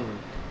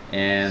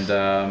 And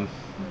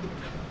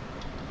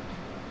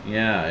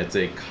yeah, it's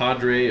a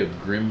cadre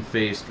of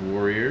grim-faced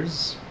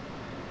warriors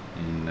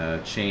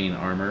in chain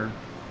armor,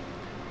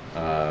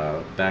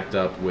 backed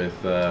up with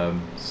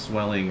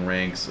swelling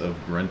ranks of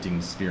grunting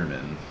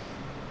spearmen.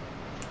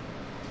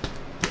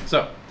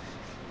 So,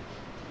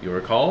 you'll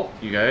recall,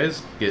 you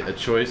guys get a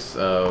choice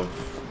of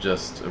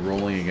just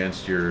rolling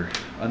against your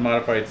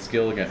unmodified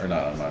skill, or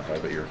not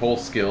unmodified, but your whole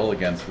skill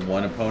against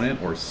one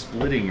opponent, or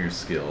splitting your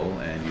skill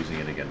and using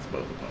it against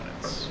both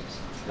opponents.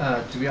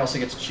 Do we also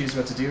get to choose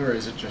what to do, or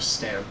is it just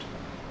stand?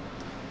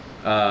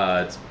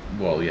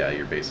 Well, yeah,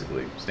 you're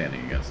basically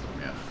standing against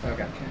them, yeah.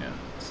 Okay. Yeah.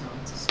 So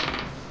it's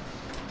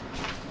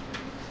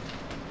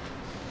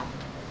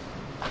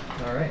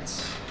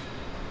Alright.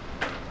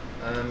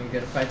 I'm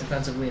gonna fight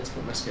defensively and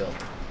split my skill.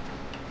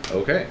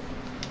 Okay.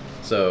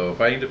 So,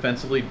 fighting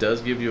defensively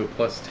does give you a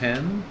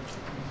 +10.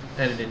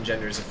 And it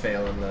engenders a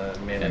fail in the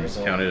melee And it's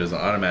result. counted as an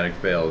automatic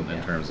fail in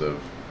Yeah. terms of,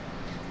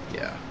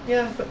 yeah.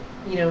 Yeah, but,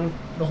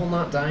 the whole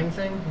not dying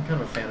thing, I'm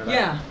kind of a fan of that.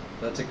 yeah,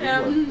 That's a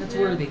good one. that's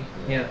worthy.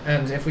 Yeah,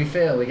 and if we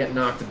fail, we get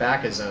knocked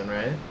back a zone,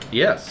 right?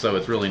 Yes, so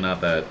it's really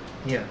not that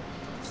Yeah.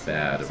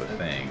 bad of a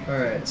thing.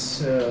 Alright,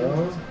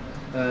 so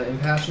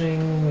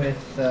impassioning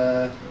with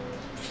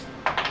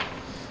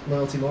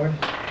Loyalty Lord.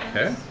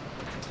 Okay.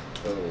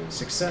 Oh,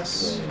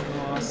 Success.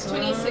 Awesome.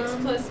 26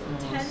 plus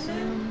 10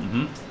 then?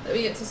 Mm-hmm. That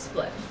we get to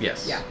split.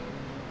 Yes. Yeah.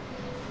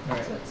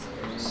 Alright. So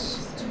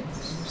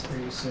that's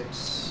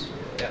 36.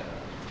 Yeah.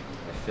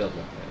 I failed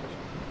my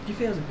page. You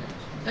failed a page.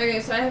 Okay,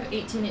 so I have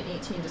 18 and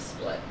 18 to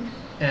split.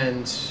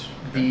 And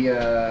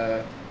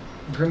the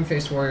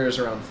Grim-faced warriors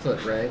are on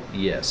foot, right?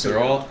 Yes,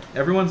 So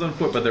everyone's on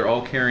foot, but they're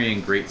all carrying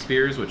great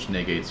spears, which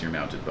negates your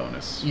mounted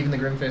bonus. even the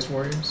Grim-faced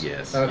warriors?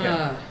 Yes.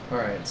 Okay.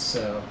 Alright,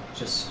 so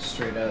just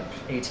straight up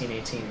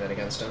 18-18 then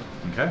against him.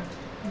 Okay.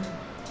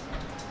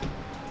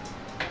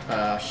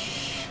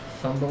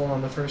 Fumble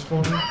on the first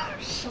one.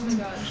 Oh my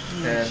god.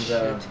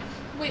 And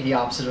Wait. the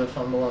opposite of a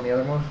fumble on the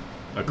other one.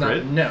 A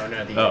crit?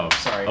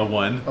 Sorry. A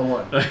 1? A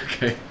 1.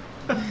 Okay.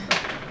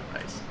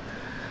 Nice.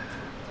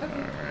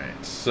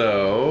 Alright,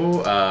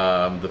 so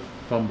the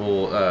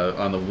fumble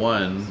on the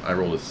 1, I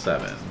rolled a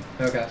 7.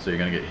 Okay. So you're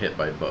going to get hit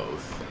by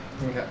both.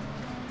 Okay.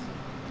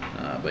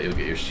 But you'll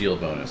get your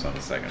shield bonus on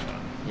the second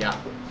one. Yeah.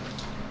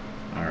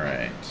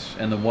 Alright.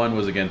 And the 1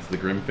 was against the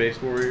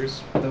Grim-faced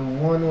warriors? The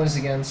 1 was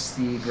against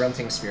the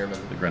grunting spearmen.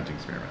 The grunting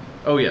spearmen.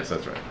 Oh yes,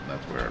 that's right.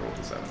 That's where I rolled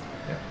the 7.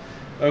 Yeah.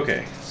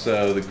 Okay,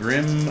 so the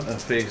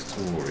Grim-faced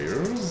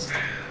warriors.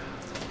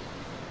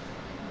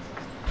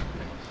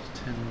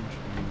 10, 12,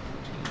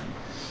 14.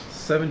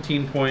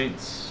 17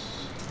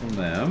 points from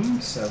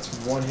them. So it's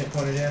 1 hit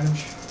point of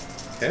damage.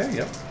 Okay,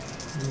 yep.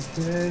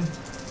 Okay.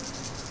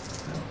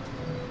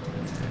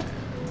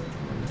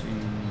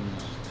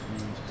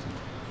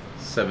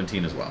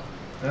 17 as well.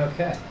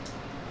 Okay.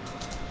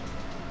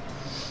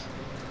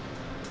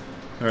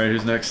 Alright,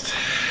 who's next?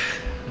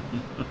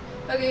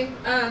 Okay,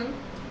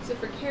 so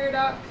for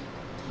Caradoc,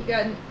 he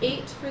got an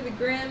 8 for the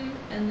Grim,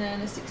 and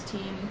then a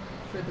 16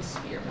 for the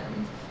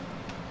Spearmen.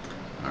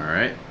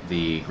 Alright,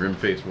 the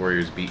Grim-faced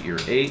warriors beat your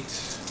 8,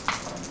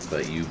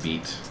 but you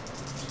beat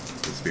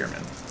the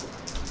spearmen.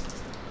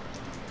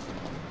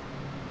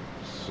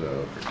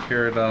 So for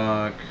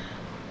Caradoc,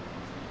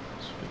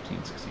 it's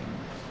 15, 16,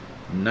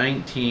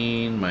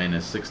 19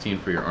 minus 16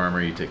 for your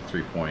armor, you take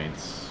 3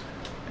 points.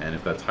 And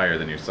if that's higher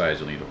than your size,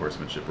 you'll need a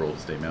horsemanship roll to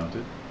stay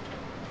mounted.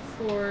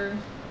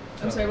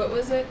 I'm sorry, what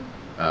was it?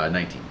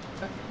 19.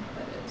 Okay,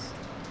 that is.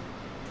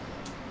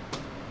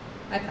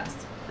 I passed.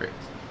 Great.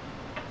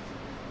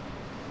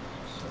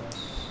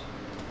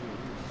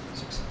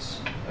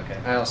 Success. Okay.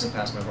 I also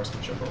passed my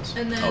horsemanship rolls.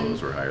 And then Oh,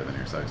 those were higher than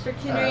your size. for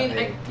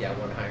Kindring,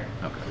 one higher.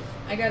 Okay.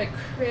 I got a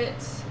crit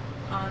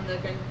on the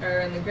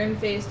grim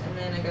faced, and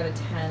then I got a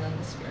 10 on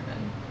the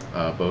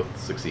spearman. Both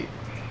succeed.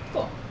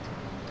 Cool.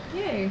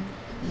 Yay.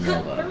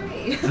 Well done.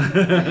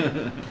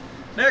 Hooray.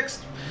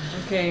 Next.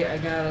 Okay, I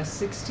got a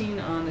 16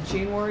 on the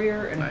chain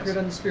warrior and a Nice. crit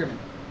on the spearman.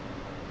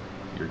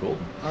 You're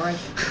golden. All right.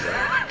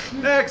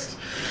 Next.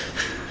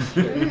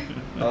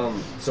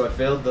 So I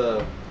failed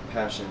the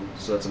passion,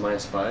 so that's a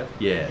 -5.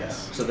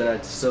 Yes. So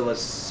then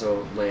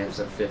lands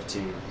at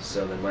 15.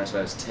 So then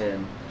 -5 is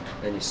 10.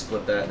 Then you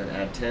split that and then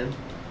add 10.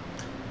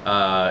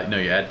 No,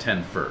 you add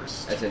 10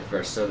 first. Add 10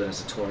 first. So then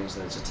it's a 20. So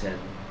then it's a 10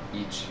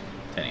 each.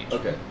 10 each.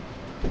 Okay.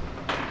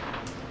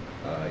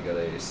 I got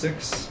a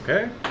 6.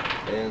 Okay.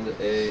 And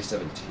a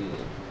 17.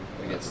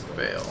 That's a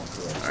fail.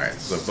 Alright,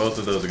 so both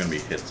of those are going to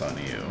be hits on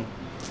you.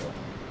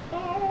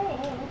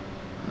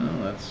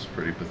 Oh, that's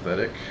pretty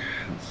pathetic.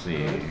 Let's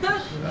see.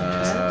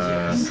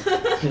 Yes,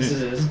 it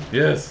is.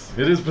 Yes,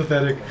 it is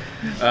pathetic.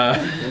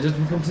 And it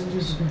will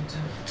continue to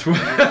be.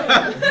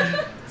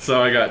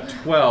 So I got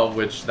 12,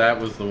 which that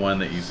was the one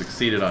that you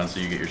succeeded on, so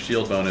you get your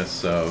shield bonus,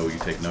 so you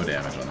take no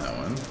damage on that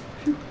one.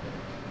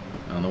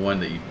 On the one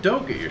that you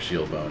don't get your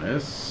shield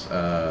bonus,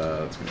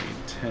 it's going to be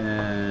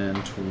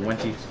 10,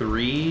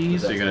 23,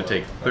 so you're going to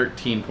take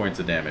 13 points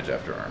of damage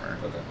after armor.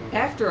 Okay.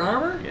 After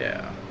armor?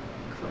 Yeah.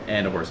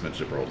 And a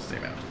horsemanship roll to stay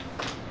mounted.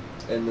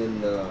 And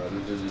then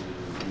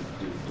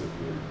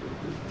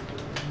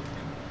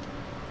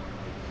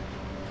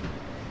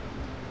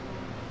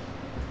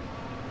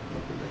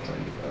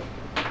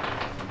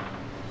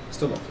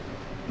still mounted.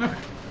 Okay.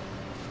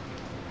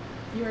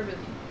 You are really.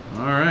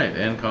 Alright,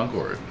 and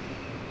Concord.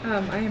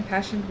 I am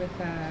passioned with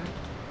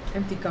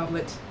Empty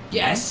Goblet.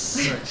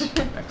 Yes!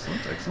 Excellent,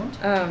 excellent.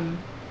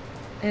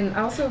 And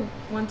I also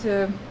want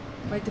to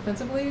fight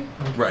defensively.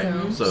 Right,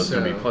 so it's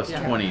going to be plus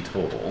yeah. 20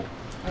 total.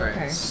 Okay.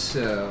 Alright,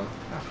 so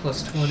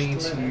plus 20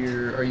 to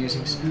your. Are you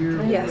using spear?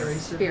 or-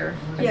 Yes, spear.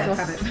 I still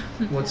have it.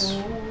 What's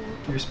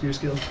your spear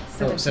skill?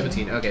 17. Oh,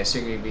 17. Okay, so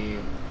you're going to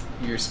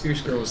be. Your spear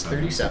skill is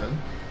 37.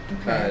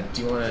 Okay.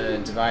 Do you want to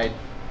divide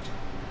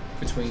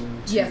between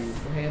two? Yes.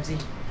 For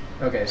Habsy.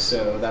 Okay,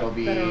 so that'll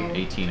be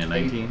 18 and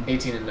 19.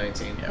 18 and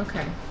 19. Yeah.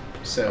 Okay.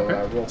 So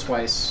Okay. roll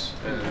twice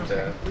and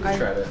Okay. try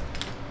to.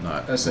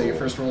 Not So your roll.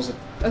 first roll is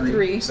a A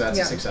 3. so that's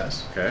Yeah. a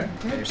success. Okay.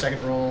 And your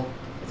second roll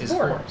is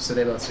 4. 4. So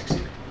they both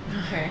succeed.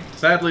 Okay.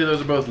 Sadly,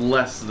 those are both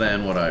less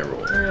than what I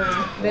rolled.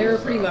 They're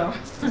pretty low.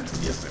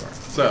 Yes, they are.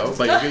 So,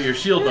 but you get your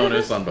shield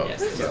bonus on both.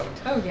 Yes. So.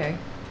 Oh, yay.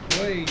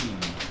 Way.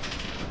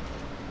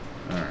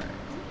 Alright.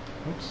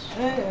 Oops.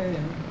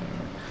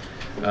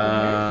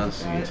 Let's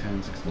see,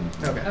 10, 16.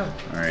 Okay. Oh.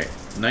 Alright.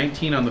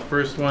 19 on the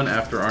first one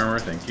after armor.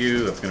 Thank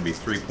you. That's going to be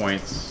 3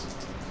 points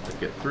to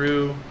get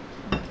through.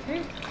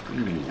 Okay.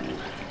 Ooh.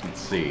 Let's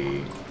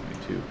see.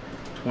 22.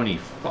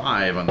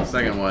 25 on the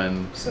second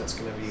one. So that's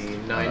going to be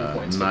 9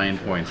 points. 9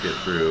 points get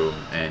through,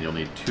 and you'll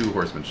need 2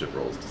 horsemanship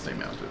rolls to stay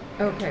mounted.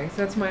 Okay,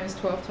 so that's minus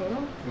 12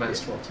 total? Minus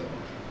 12 total.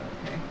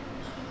 Okay.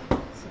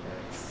 So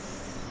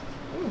that's...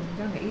 Ooh, I'm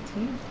down to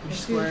 18. You're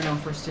squaring on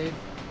first aid?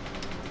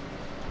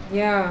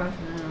 Yeah.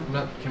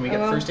 No. Can we get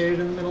first aid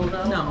in the middle of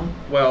that? No.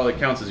 Well, it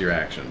counts as your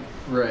action.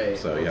 Right.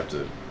 So you have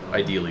to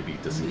ideally be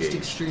I'm disengaged. just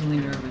extremely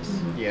nervous.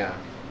 Yeah.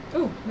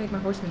 Ooh, make my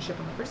horsemanship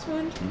on the first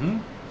one Mm-hmm.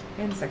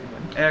 and the second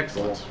one.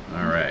 Excellent.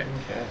 All right.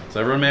 Okay. So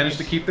everyone managed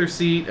to keep their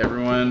seat.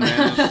 Everyone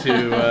managed to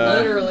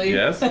Literally.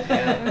 Yes.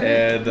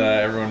 And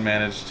everyone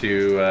managed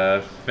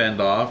to fend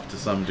off to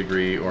some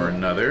degree or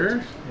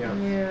another.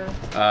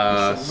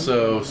 Yeah.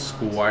 So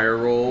squire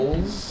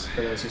rolls.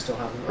 For those who still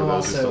have them. For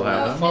those who still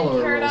have them.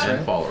 Follower Cardon rolls,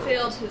 right? follower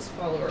failed rolls. his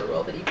follower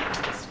roll, but he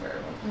passed his square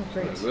roll. Oh,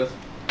 great. With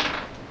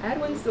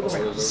Add still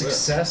around.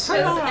 Success Yes,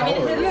 and I mean,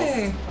 follower his rolls.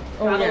 Yay.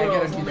 Oh, battle yeah, I roll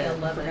gotta is do only that.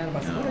 11. Forgot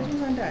about No. Oh, there's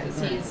one on die.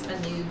 Because he's a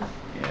noob.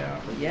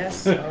 Yeah.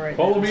 Yes, alright.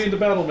 Follow me into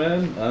battle,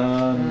 man.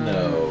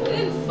 No. He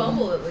didn't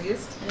fumble, at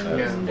least. That's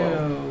Yeah.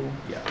 No.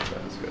 Yeah,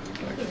 that is good.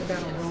 Take a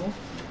battle roll.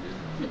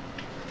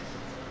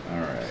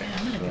 Alright.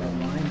 I'm gonna get a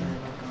library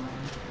book on.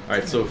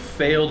 Alright, so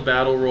failed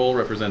battle roll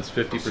represents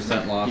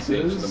 50% losses.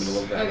 in the middle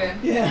of battle. Okay.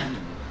 Yeah.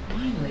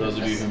 Finally. Those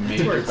of you who made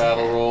That's where your it's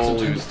battle at. roll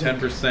lose 10%.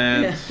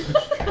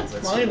 Translates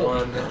to Finally.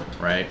 1.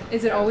 Right?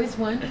 Is it always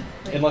one?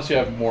 Like, Unless you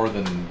have more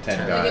than 10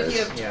 Like guys. Like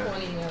if you have Yeah.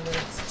 20 of it,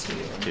 it's 2.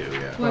 2,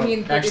 yeah. well, I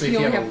mean, but actually, if you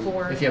only have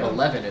 4. If you have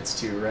 11, it's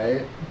 2,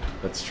 right?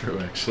 That's true,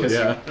 actually.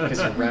 Yeah. Because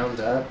you round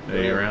up. Yeah,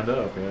 you round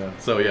up, yeah.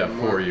 So, yeah, One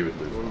 4 more- you would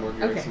lose. One more Okay.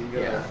 garrison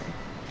go. Yeah.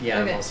 Yeah,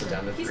 I'm Okay. also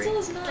down to 3. He still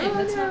has 9. Oh,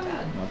 That's not no.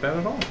 bad. Not bad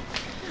at all.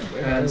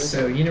 And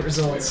so unit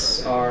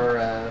results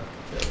are.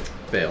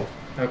 Fail.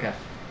 Okay.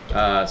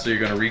 So you're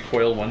going to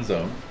recoil 1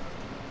 zone.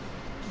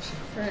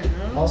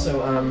 Also,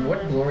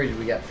 what glory did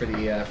we get for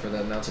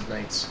the mounted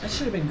knights? That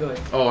should have been good.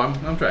 Oh,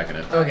 I'm tracking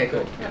it. Okay,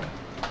 cool. Yeah.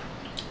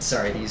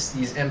 Sorry,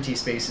 these empty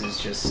spaces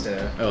just.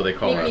 Oh, they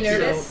call Make out. me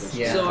nervous.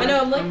 Yeah. So I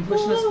know, I'm like, I'm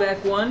pushing us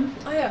back one.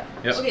 Oh yeah.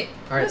 Yep. Okay.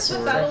 All right, What, so what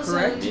we're battle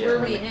correct? zone were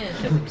we the in?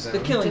 killing zone. The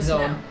killing Just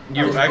zone.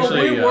 You Oh,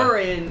 actually, we were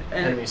in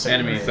Enemy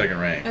enemy rank. second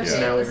rank. Okay. So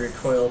Yeah. now we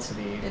recoil to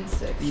the In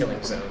 6.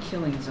 killing zone,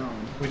 killing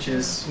zone. which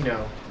is Don't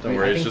I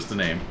worry, it's think- just a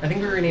name. I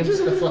think we renamed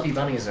it the Fluffy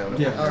Bunny Zone.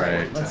 Yeah. All right,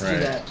 Right, let's right. do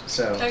that.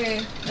 So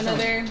Okay.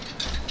 Another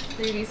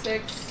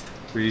 3d6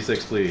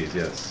 3d6, please.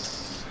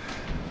 Yes.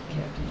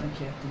 Captain, my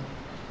captain.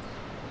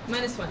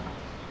 -1.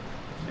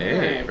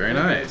 Hey, very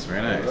nice,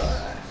 very nice.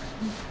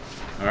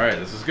 All right,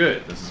 this is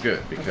good. This is good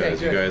because Okay, you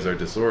good. guys are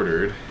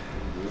disordered.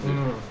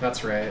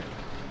 that's right.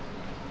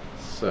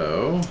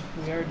 So,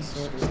 We are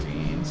disordered.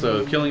 16.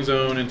 So, killing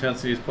zone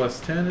intensity is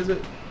 +10, is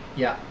it?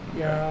 Yeah.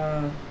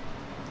 Yeah.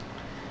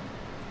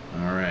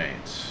 All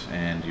right,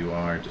 and you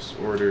are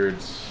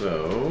disordered.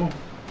 So,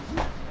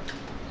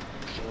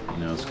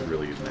 this could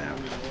really use an app.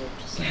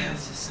 Just saying. Yeah,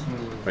 this is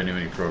something. If I knew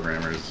any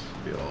programmers,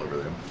 I'd be all over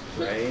them.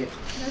 Right.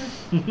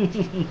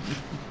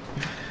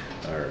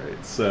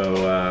 Alright,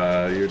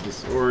 so you're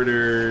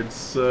disordered,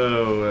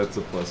 so that's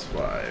a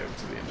 +5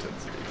 to the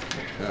intensity.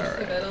 So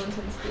Alright. battle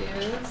intensity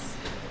is.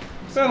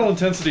 Battle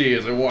intensity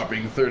is a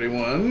whopping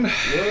 31.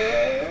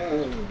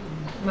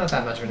 Not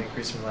that much of an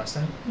increase from last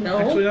time. No.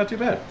 Actually, not too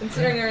bad.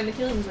 Considering they're in the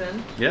killing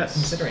zone. Yes.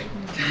 Considering.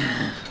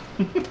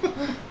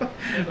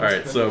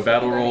 Alright, so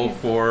battle roll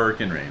for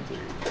Kinrain, please.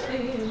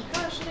 And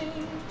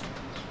cautioning.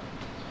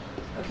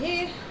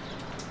 Okay.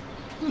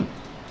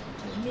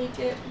 I make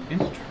it.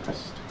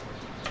 Interesting.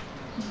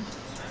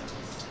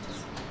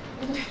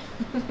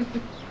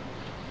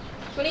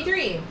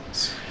 23.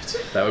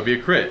 That would be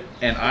a crit.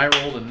 And I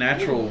rolled a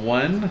natural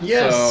 1,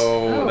 Yes.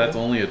 so Oh. that's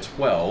only a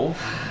 12.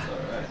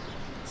 Alright.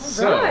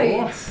 So,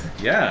 Alright.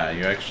 yeah,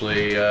 you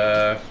actually,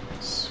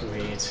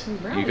 Sweet.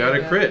 you got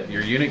a crit.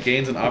 Your unit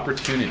gains an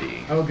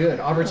opportunity. Oh, good.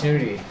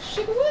 Opportunity.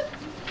 Shigawhoop.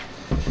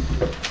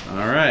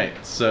 Alright,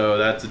 so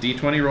that's a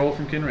d20 roll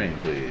from Kinrain,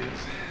 please.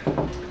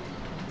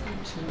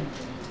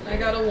 I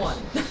got a 1.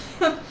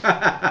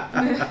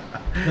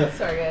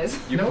 Sorry, guys.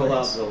 You No pull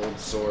worries. out the old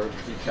sword.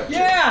 You kept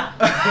Yeah!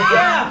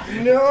 Yeah!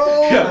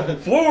 No. Yeah,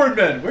 forward,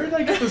 men! Where did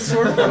I get this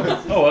sword from?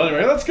 Oh, well,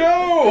 anyway, let's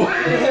go!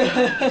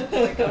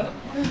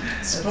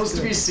 It's supposed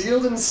to be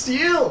sealed in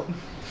steel.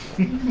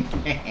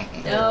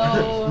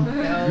 No.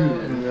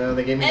 No,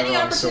 they gave me the Any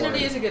wrong opportunity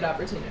sword. is a good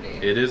opportunity.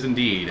 It is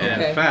indeed. And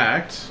Okay. in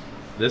fact,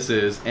 this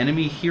is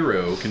enemy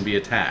hero can be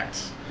attacked.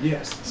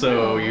 Yes.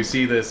 So you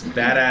see this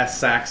badass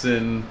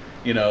Saxon,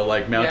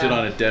 like mounted Yeah.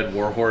 on a dead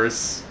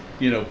warhorse,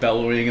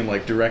 bellowing and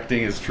like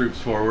directing his troops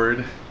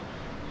forward.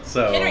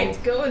 So Henry's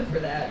going for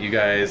that. you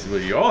guys,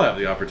 you all have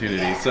the opportunity.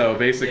 Yeah. So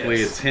basically,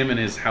 Yes. it's him and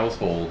his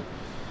household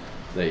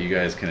that you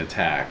guys can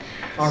attack.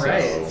 All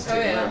right. So, Oh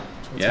yeah.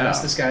 Let's mess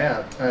this guy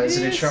up. Is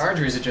it a Yes. charge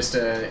or is it just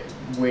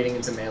wading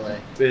into melee?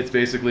 it's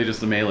basically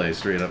just a melee,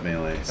 straight up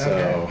melee.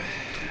 So,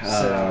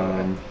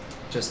 So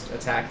just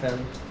attack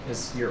them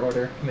is your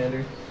order,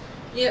 Commander.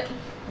 Yep.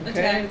 Okay,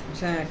 Attack.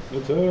 attack.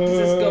 Does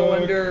this go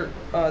under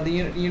the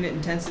unit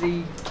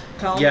intensity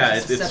column? yeah, Or is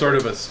it's this sort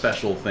separate? of a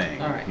special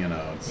thing. All right.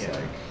 It's Yeah.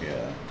 like, yeah,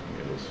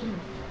 it is.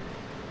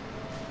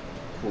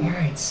 All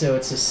right, so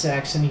it's a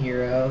Saxon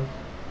hero.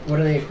 What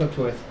are they equipped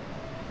with?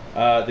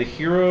 The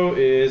hero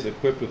is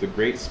equipped with a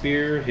great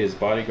spear. His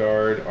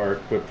bodyguard are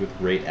equipped with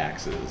great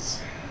axes.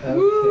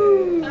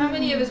 Okay. How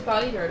many of his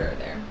bodyguard are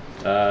there?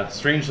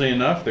 Strangely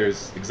enough,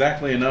 there's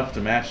exactly enough to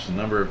match the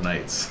number of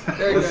knights.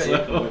 Very good.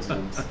 So-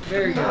 Coincidence.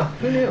 Very good. Huh,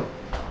 who knew?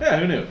 yeah,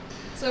 who knew?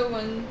 So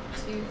 1,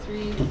 2,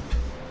 3,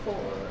 4,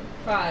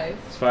 5.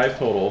 It's 5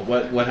 total.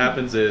 What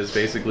happens is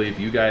basically if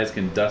you guys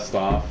can dust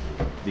off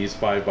these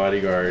 5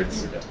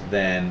 bodyguards,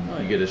 then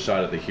you get a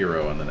shot at the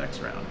hero on the next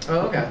round.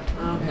 Oh, okay.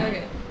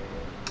 Okay.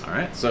 All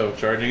right, so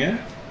charging in.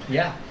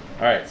 Yeah.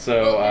 All right,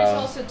 so Well, there's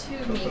also 2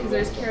 of me because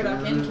there's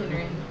Caradoc and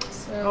Kinrain.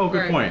 So, Oh,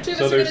 good point. 2 of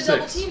So us are there's gonna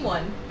double 6. team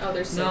one. Oh,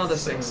 there's 6. No, the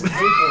 6.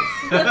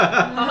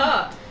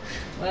 Aha.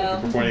 Thank you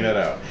Well. for pointing that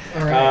out.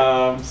 All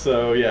right.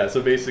 So yeah,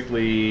 so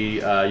basically,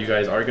 you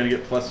guys are going to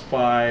get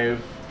 +5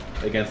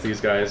 against these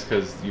guys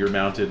because you're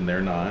mounted and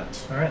they're not,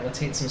 All right, let's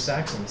hate some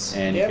Saxons.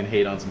 and Yep. you can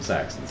hate on some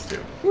Saxons too.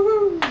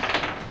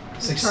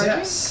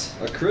 Success.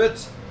 A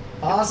crit.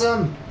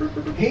 Awesome.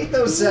 Hate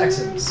those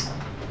Saxons.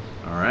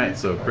 All right,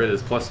 so crit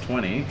is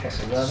 +20.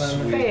 Plus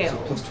 11. Sweet. So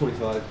Fail. plus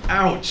 25.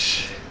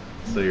 Ouch!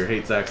 So your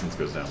hate Saxons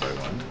goes down by 1.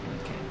 Okay.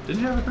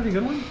 Didn't you have a pretty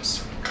good one?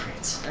 Sweet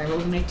crits. I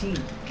rolled an 18.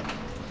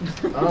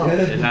 Oh,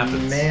 It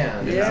happens.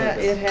 man. Yeah,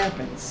 it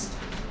happens.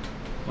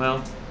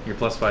 Well, your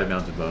 +5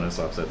 mounted bonus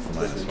offsets the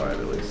 -5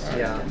 at least.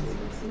 Yeah.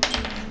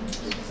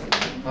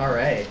 All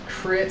right.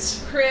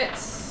 Crits.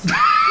 Crits.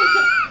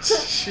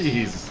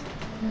 Jeez.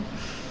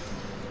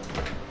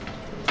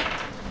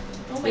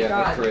 Oh my Yeah,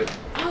 god. a crit.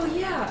 Oh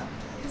yeah.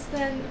 Because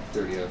then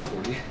 30 out of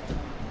 40.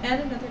 add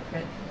another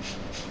crit.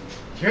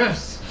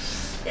 Yes.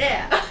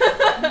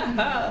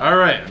 Yeah. All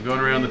right, I'm going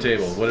around the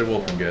table. What did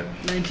Wolfram get?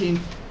 19.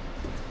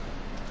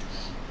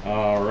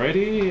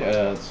 Alrighty,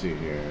 let's see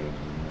here.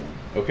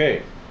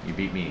 Okay, you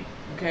beat me.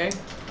 Okay.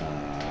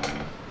 Um,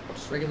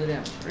 Just regular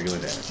damage. regular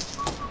damage.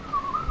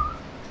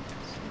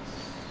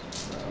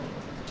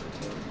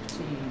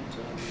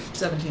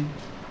 17.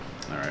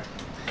 All right.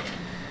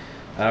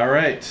 All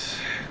right.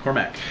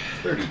 Cormac.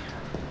 30.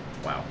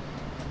 Wow.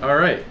 All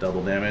right.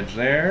 Double damage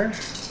there.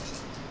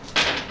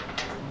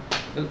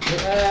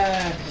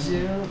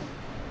 Yeah.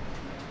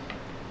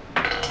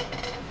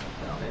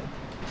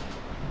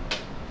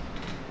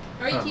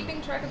 Are you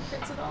keeping track of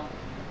crits at all?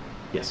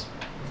 Yes.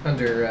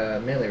 Under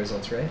melee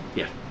results, right?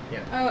 Yeah.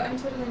 Yeah. Oh, I'm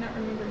totally not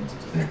remembering to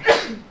do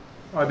that.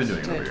 Oh, I've been doing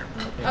it over here.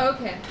 Oh,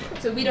 okay.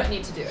 So we don't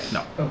need to do it.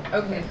 No. Oh,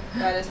 Okay,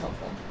 that is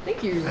helpful.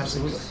 Thank you.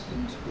 absolutely.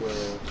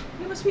 12.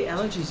 There must be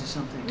allergies or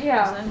something.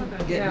 Yeah. 'Cause I'm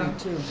getting Yeah. me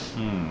too.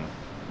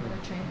 Weather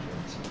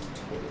changes.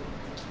 20.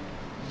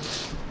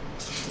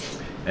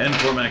 And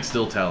Cormac's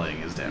still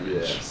tallying his damage.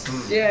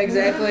 Yes. Yeah,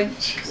 exactly.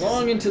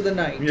 Long into the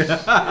night.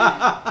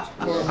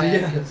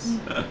 Cormac is...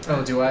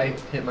 Oh, do I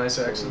hit my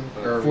section?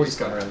 Or are we just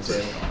going 45. around the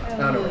table?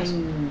 Oh, no worries.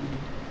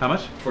 How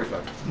much?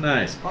 45.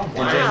 Nice. Oh, And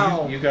wow.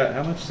 Jen, you got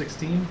how much?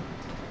 16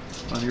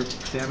 on your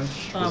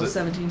damage? Was it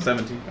 17.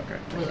 17?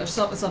 Okay. Or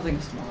something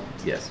small.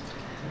 Yes.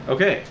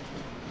 Okay.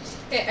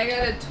 Okay, I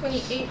got a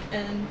 28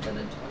 and then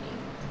a 20.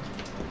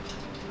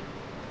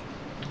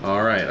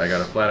 All right. I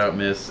got a flat out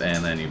miss,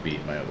 and then you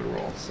beat my other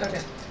roll. So.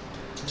 Okay.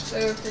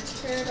 So for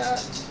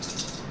Peridot.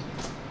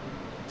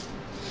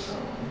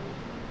 Oh.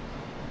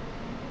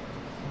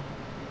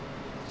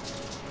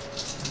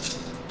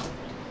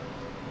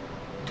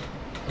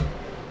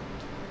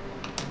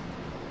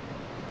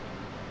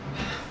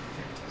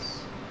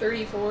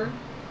 $34.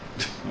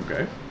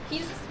 Okay.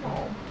 He's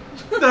small.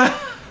 He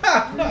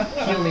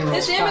only rolls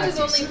His damage is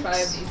 5d6. only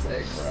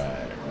 5d6.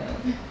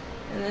 Right.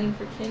 And then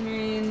for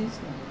Kinrain.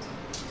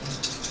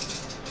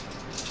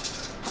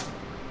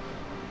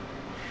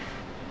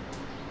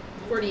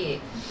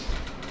 48.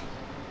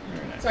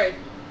 Very nice. Sorry,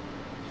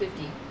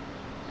 50.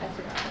 I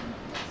forgot one.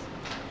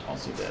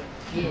 Also dead.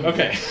 Yeah.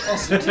 Okay.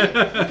 Also dead.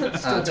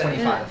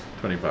 25.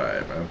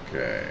 25.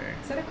 Okay.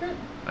 Is that a crit?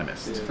 I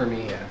missed. For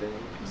me, yeah. I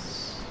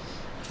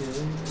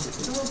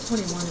rolled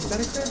 21. Is that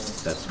a crit?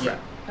 That's Yeah.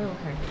 correct. Oh,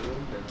 okay.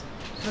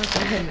 I'll go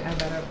ahead and add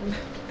that up.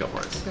 Go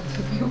for It's it. gonna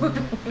take me a while.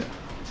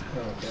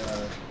 Oh,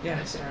 God.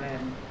 Yeah, start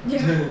adding.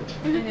 Yeah.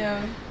 I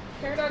know.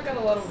 Peridot got a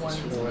lot of ones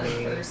in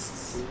 20. that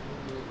first.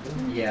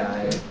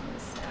 Yeah, It was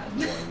sad.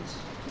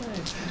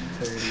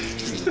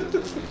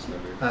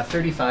 30.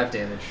 35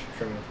 damage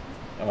from me.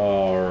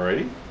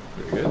 Alrighty.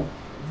 Very good.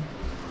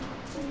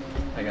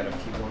 I got a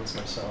few ones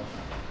myself.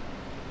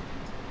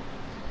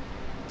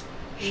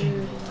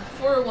 Ooh,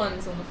 4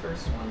 ones on the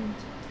first one.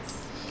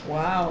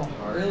 Wow.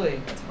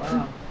 Really?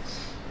 Wow. So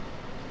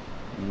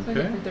I hit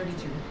Okay. for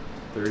 32.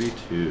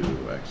 32.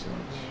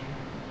 Excellent.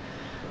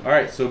 All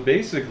right. So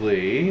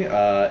basically,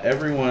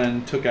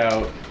 everyone took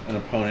out an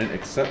opponent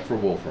except for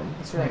Wolfram.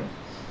 That's right.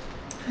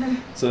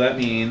 So that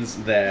means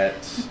that,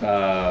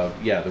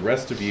 yeah, the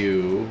rest of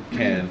you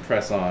can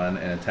press on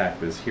and attack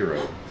this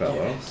hero fellow.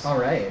 Yes. All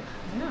right.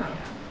 Yeah.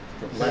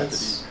 Prepare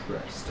Let's- to be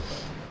crushed upon.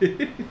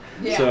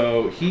 Yeah.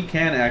 So he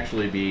can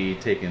actually be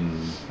taken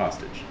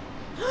hostage.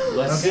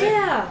 Okay.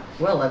 Yeah.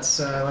 Well, let's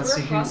We're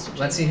see who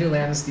hostaging.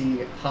 lands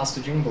the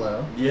hostaging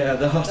blow. Yeah,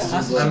 the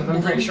hostages.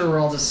 I'm pretty sure we're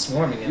all just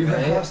swarming him, You have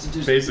right?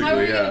 hostages. Basically, How are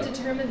we yeah. going to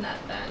determine that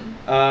then?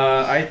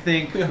 I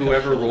think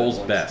whoever Kill them at rolls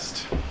once.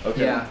 best.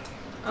 Okay. Yeah.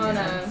 On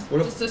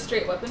What if- just a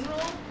straight weapon roll?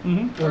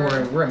 Mm-hmm.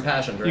 Well, we're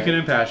impassioned, right? You can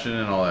impassion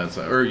and all that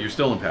stuff, or you're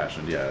still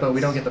impassioned, yeah. But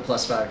we don't get the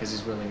 +5 because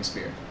he's wielding a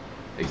spear.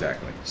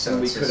 Exactly. So So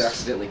we it's could just-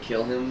 accidentally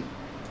kill him.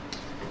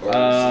 Or it's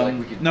like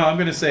we could. No, I'm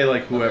gonna say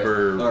like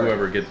whoever Okay. All right.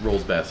 whoever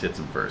rolls best hits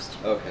him first.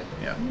 Okay.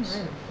 Yeah.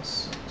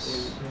 +6.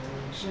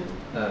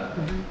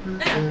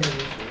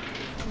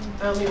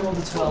 I only rolled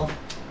a 12.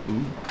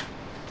 Ooh.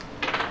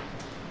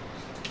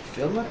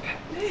 Feel my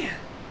man.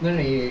 No,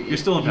 You're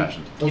still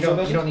impassioned. You Still don't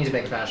impassioned? need to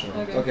make a passion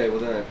roll. Okay. Okay, well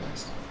then I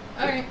passed.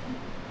 Alright.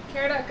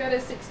 Peridot got a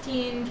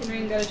 16,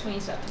 Kinrain got a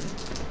 27.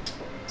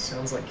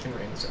 Sounds like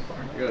Kinrain so far.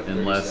 I got a 37.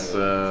 Unless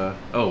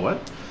oh what?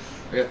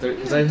 I got 30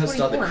 because Yeah, I had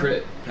saw the 24.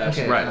 crit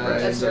passion. Okay, Right,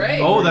 That's right.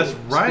 Oh, that's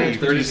right. Spirit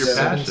 30 is your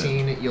passion.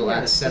 17, you'll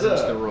add 7 to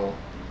the roll.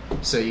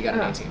 So you got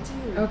an 18.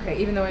 Okay,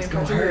 even though I Go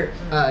impassioned. hurt.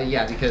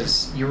 Yeah,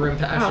 because you were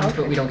impassioned, Oh, okay.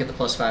 but we don't get the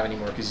 +5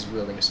 anymore because he's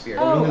wielding a spear.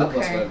 Oh, We don't get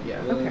okay. +5.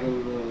 Yeah. Okay.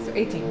 So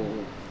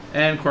 18.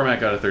 And Cormac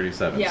got a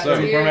 37. Yeah, so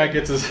weird. Cormac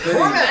gets his.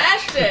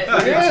 Smashed it!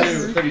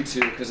 32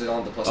 because it's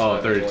on the +5.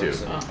 Oh, 32. Anymore,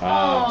 so.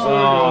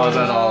 Oh, is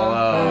that all?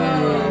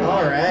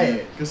 All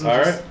right. Because All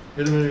right.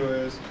 hit him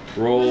anyways.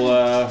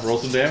 Roll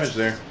some damage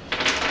there.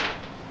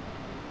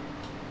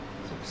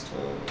 6,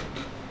 12,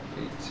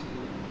 18,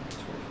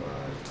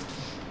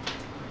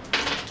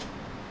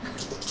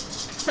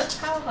 25.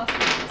 How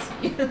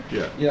hostile is he?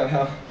 Yeah. Yeah,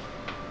 how? 5,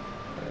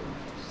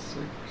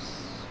 6,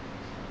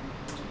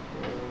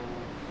 12,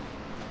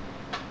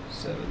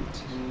 17,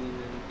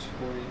 and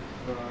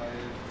 25.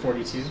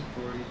 42.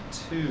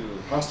 42.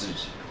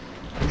 Hostage.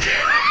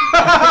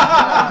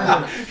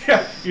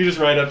 Yeah, you just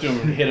ride up to him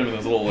and hit him with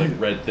this little like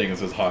red thing that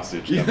says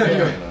hostage. Comes out, you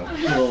know.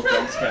 Little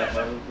dunce cap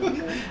on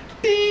him.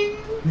 Ding.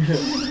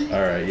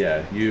 All right,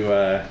 yeah, you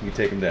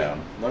take him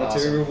down. Monetary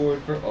Awesome.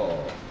 reward for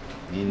all.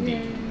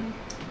 Indeed.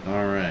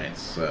 All right,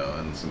 so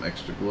and some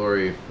extra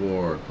glory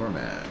for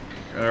Cormac.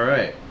 All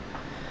right,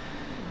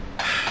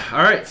 All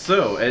right.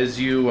 So as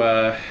you,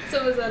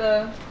 So is that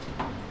a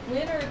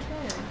win or a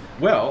triumph?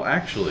 well,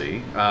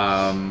 actually,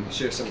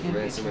 Share some of the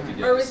ransom with you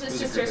guys. Or was It this a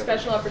just great your effort.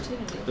 special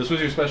opportunity? this was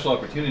your special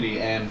opportunity,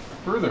 and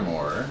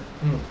furthermore,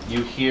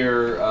 you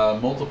hear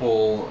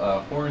multiple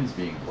horns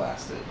being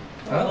blasted.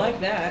 Oh, I like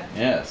that.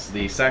 Yes,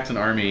 the Saxon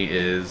army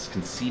is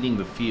conceding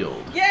the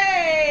field.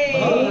 Yay!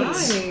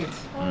 Right.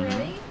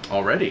 Already?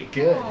 Already.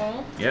 Good.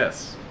 Aw.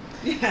 Yes.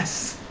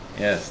 Yes.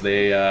 Yes,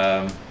 they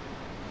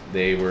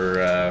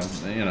were,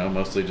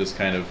 mostly just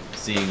kind of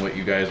seeing what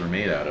you guys were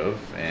made out of,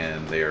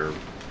 and they're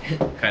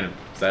kind of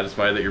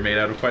satisfied that you're made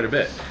out of quite a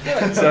bit.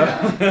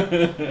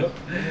 So,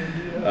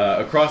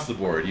 across the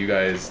board, you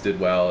guys did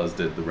well, as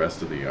did the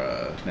rest of the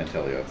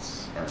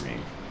Nanteliot's army.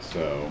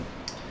 So,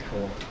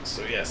 Cool.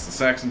 so yes, the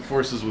Saxon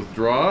forces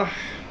withdraw.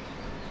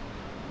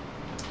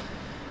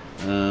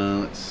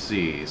 Let's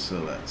see.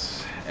 So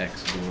that's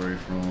X glory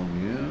for all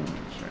of you.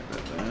 Let's write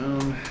that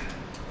down.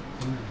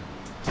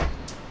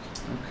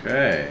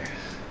 Okay.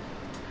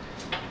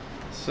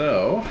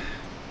 So,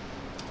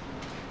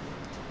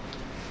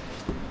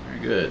 very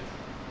good.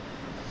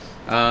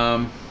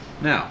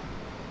 Now,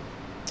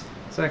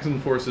 Saxon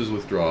forces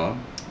withdraw.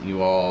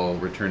 You all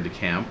return to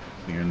camp.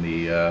 You're in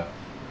the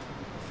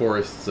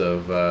forests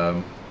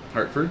of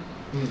Hartford.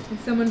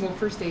 Someone will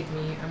first aid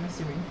me, I'm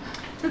assuming.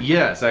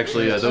 Yes,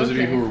 actually, those of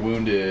you Okay. who were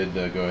wounded,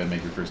 go ahead and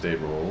make your first aid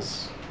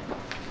rolls.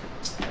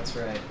 That's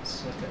right.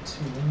 So I've got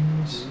 2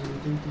 wounds.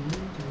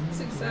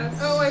 Success.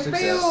 Oh, I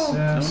Success. failed!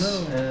 Success.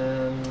 Oh, no.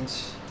 And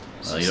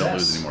Well, you don't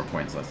lose success. any more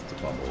points unless it's a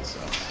fumble, so.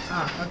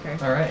 Ah, okay.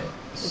 All right.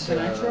 Is it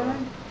an extra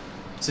one?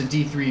 So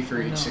D3 for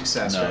Oh, each no.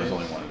 success, No, right? there's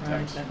only one Right,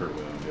 attempt then. per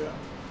wound, yeah.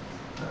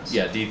 So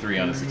Yeah, D3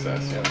 on a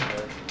success,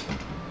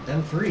 yeah.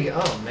 And 3.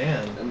 Oh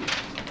man. And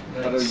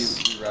how do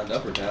you round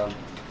up or down?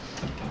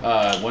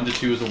 1 to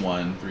 2 is a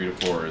 1, 3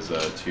 to 4 is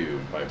a 2,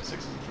 and 5 to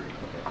 6 is a 3.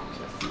 Okay,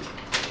 so 3.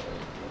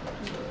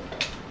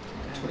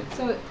 So, 20.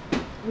 So,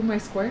 would my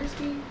squires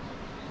be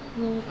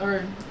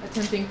or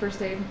attempting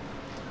first aid?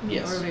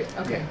 Yes. Or would it,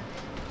 okay. Yeah.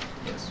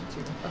 Yes. 2.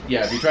 Okay.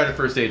 Yeah, if you try to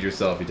first aid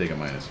yourself, you take a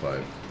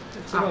 -5.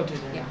 That's what I'll do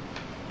then. Yeah.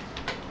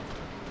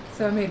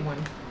 So I made 1.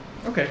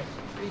 Okay.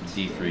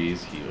 D3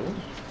 is healed.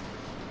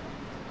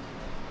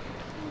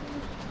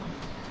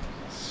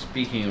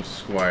 Speaking of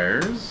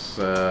squires,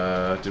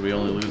 did we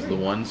only lose the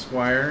one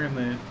squire in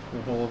the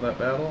whole of that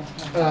battle?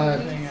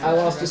 I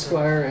lost a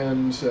squire,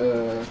 and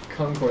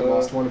Concord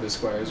lost one of his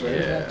squires, right?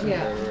 Yeah.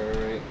 Yeah.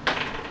 Right.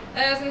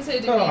 I was gonna say,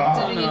 did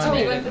Oh, we need to no,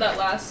 make I one made for it. that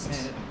last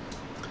Made it.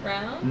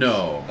 round?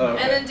 No. Oh,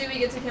 okay. And then do we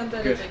get to count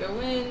that Good. as like a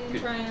win,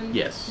 Good. triumph?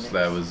 Yes, mix?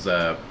 that was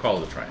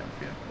called a triumph,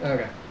 yeah.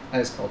 Okay. I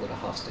just called it a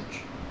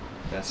hostage.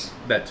 That's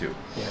That too.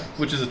 Yeah.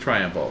 Which is a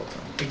triumph all its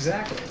own.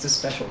 Exactly. It's a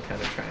special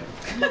kind of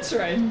triumph. That's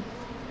right.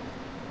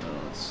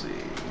 Let's see.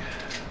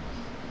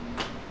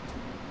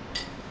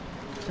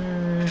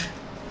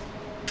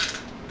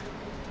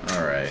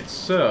 Alright,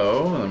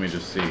 so let me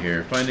just see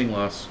here. Finding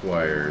lost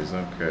squires,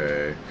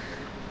 okay.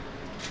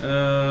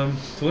 To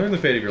learn the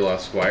fate of your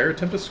lost squire,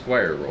 attempt a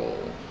squire roll.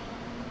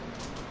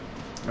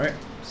 Alright.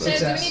 So So do we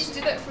Success. need to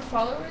do that for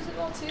followers at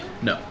all too?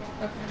 no.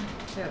 Okay.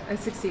 Yeah, I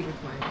succeeded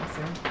mine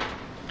also.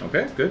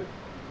 Okay, good.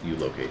 You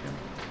locate him.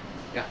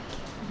 Yeah.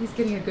 He's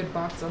getting a good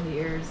box on the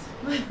ears.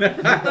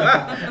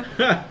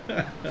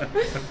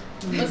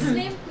 What's his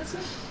name? This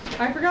one?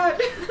 I forgot.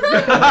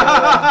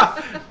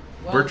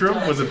 Well Bertram?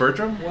 done. Was it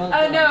Bertram? Well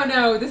done.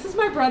 No, this is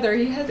my brother.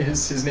 He has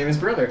His name is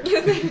Brother.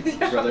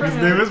 brother. His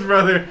name is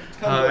Brother.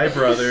 Hi,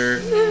 Brother.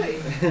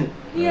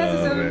 He has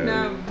his Oh, own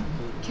man.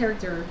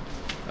 character.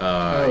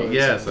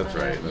 Yes, that's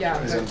right. That's yeah.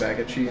 right. His own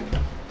baggage sheet.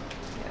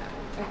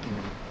 Yeah.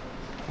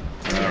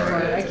 All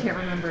right. I can't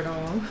remember it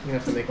all. You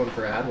have to make one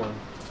for Adlin.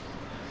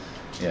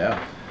 Yeah.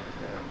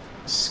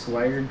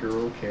 Squire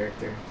girl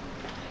character.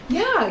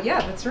 Yeah,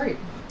 that's right.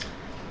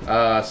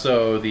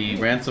 So the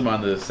ransom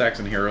on the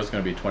Saxon hero is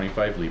going to be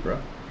 25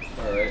 Libra.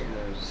 Alright, and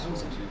there's 1, 2,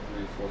 3,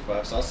 4,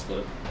 5. So I'll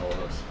split all of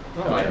us.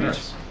 Oh, yeah, yeah.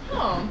 nice.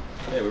 Oh.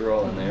 Yeah, we were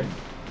all in there.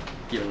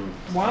 Giving them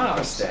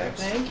Wow.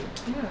 stacks. Thank you.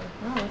 Yeah.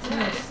 Wow, that's Yeah,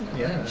 nice.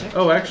 definitely. Yeah.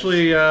 Oh,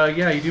 actually, yeah,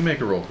 you do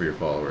make a roll for your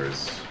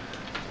followers.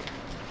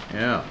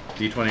 Yeah,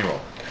 D20 roll.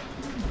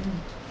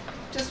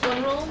 Just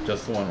one roll?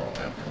 Just the one roll,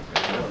 yeah.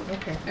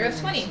 Okay. I got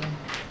 20.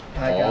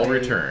 I got All a-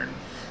 return.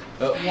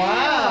 Oh,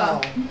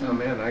 Wow. Oh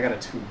man, I got a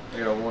 2. I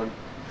got 1.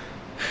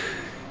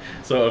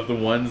 So of the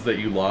ones that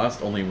you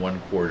lost, only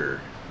 1/4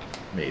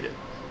 made it.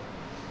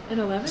 An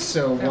 11?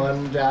 So Oh.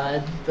 one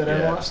died that I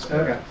Yeah, lost? yeah,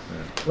 Okay.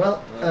 yeah.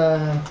 Well,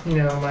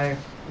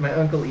 my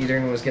Uncle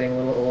Edern was getting a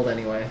little old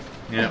anyway.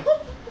 Yeah.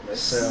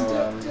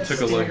 So,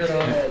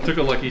 Took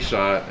a lucky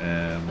shot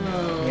and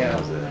Oh, Yeah. that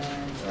was it. man.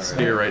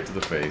 Spear right to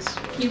the face.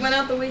 He went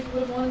out the way he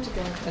would have wanted to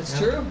go. That's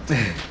true.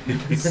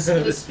 With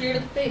a spear to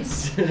the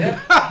face. Yep.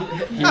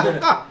 He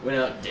went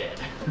out dead.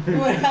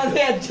 Went out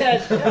there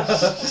dead.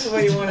 That's the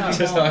way you wanted to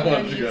Just how I go.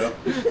 wanted to go.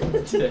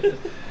 Dead.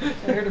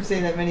 I heard him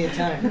say that many a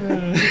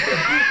time.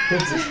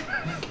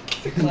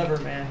 He's a clever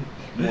man.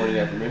 Morning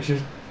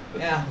affirmation.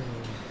 Yeah.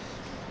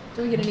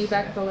 Do we get any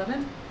back with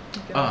 11?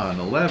 An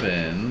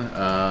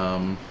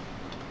 11.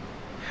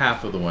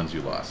 half of the ones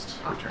you lost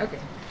return. Okay.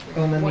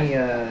 Oh, and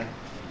then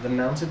the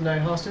mounted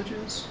knight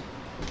hostages?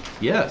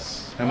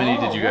 Yes. How many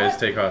did you guys what?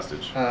 take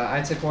hostage?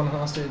 I took one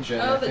hostage,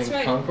 and I that's think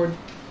right. Concord.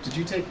 Did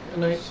you take a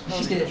knight He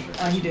hostage? did.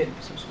 He did.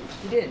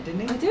 He did, didn't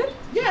he? I did?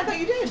 Yeah, I thought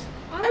you did.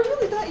 I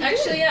really thought you did.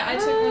 Actually, yeah, I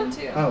took one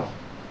too. Oh,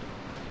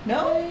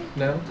 No?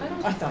 no? I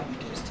don't. I thought you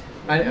did.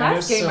 I know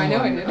Last game, I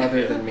someone know I did.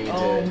 other than me did.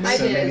 Oh, I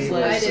so did. maybe it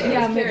was, I did.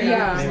 Yeah, It was maybe, Carrie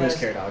yeah. maybe it was Les.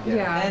 Carrot Dog,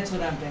 Yeah. That's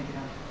what I'm thinking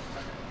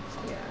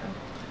of.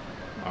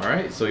 Yeah. All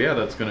right. So yeah,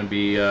 that's going to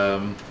be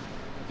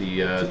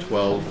the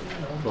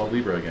 12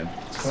 Libra again.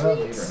 12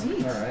 Libra.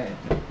 Sweet. All right.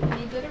 I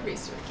need better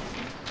research.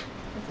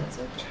 If that's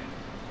okay.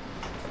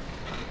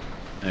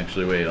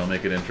 Actually, wait. I'll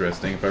make it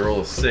interesting. If I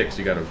roll a 6,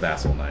 you got a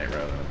vassal knight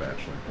rather than a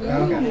bachelor.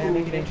 Okay. Yeah,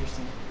 make it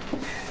interesting.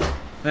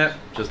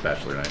 Just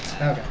bachelor knights.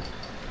 Okay.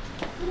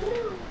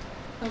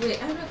 Oh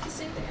wait, I don't know if the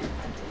same thing.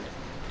 I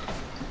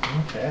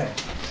did. Okay.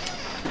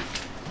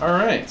 All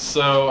right.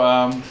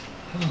 So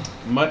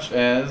much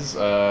as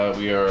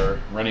we are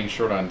running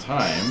short on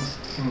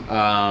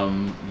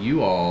time,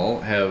 you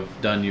all have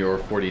done your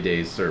 40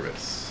 days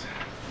service.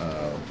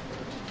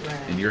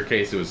 In your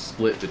case, it was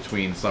split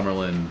between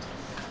Summerland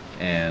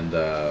and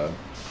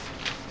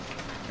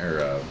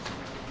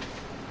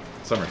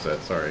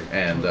Somerset, sorry,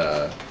 and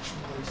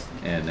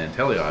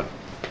Nanteliod.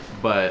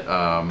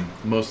 But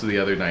most of the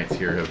other knights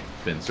here have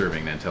been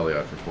serving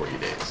Nanteliod for 40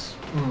 days.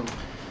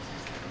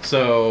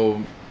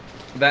 So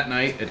that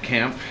night at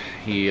camp,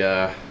 he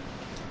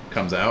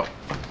comes out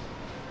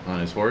on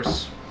his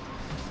horse,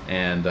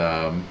 and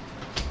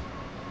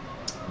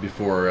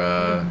before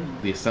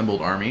the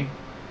assembled army,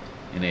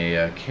 in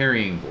a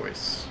carrying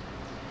voice,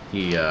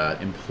 he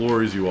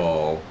implores you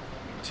all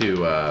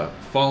to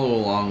follow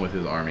along with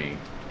his army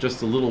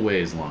just a little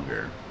ways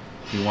longer.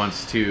 He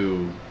wants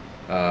to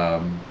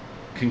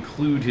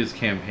conclude his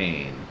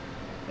campaign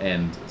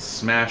and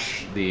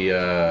smash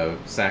the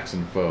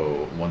Saxon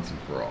foe once and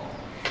for all.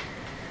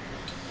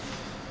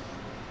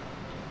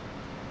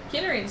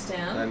 Kinnering's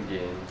down. I'm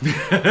game.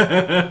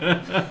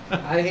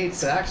 I hate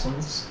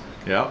Saxons.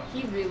 Yeah,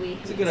 He really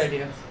hates It's a good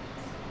idea.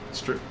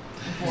 it's true.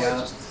 Yeah.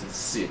 Just to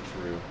see it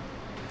through.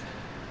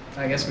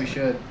 I guess we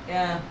should.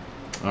 Yeah.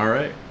 All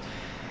right.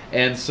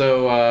 And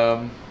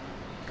so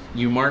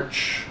you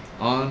march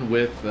on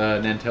with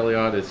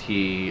Nanteliod as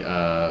he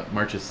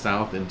marches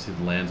south into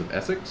the lands of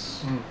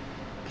Essex,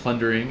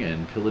 plundering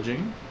and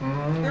pillaging.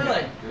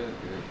 Really? Good.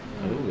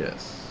 Oh,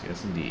 yes.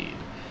 Yes, indeed.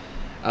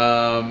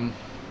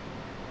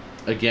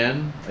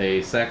 Again,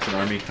 a Saxon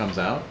army comes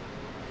out.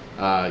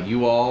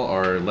 You all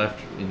are left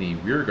in the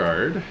rear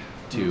guard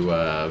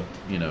to,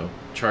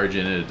 charge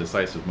in at a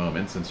decisive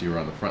moment since you were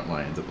on the front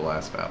lines at the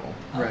last battle.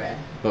 Right.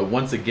 But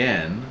once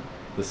again,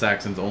 the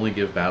Saxons only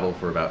give battle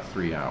for about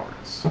 3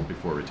 hours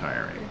before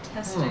retiring. They're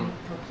testing.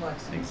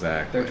 Perplexing.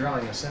 Exactly. They're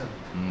drawing us in.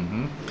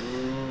 Mm-hmm.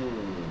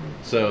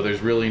 So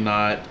there's really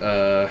not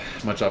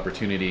much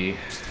opportunity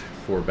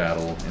for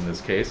battle in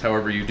this case.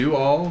 However, you do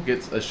all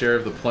get a share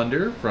of the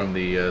plunder from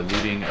the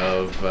looting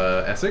of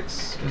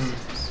Essex.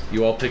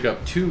 You all pick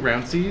up 2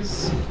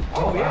 roundseys,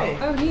 Oh, yay.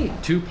 Oh, neat.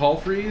 2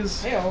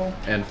 palfreys, Hey-oh.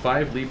 and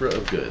 5 libra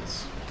of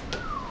goods.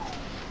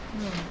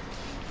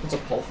 What's a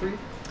palfrey?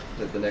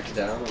 The next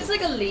down? It's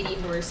like a lady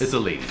horse. It's a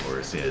lady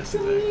horse, yes,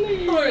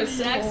 exactly. Or a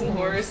Saxon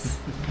horse.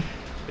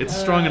 It's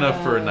strong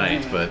enough for a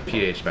knight, but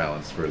pH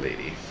balanced for a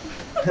lady.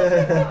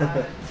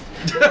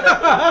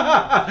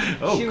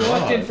 Oh, She God.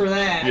 walked in for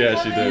that.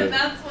 Yeah, she did.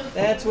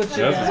 That's what she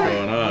That's got. what's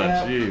going on.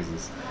 Yep.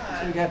 Jesus.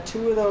 So we got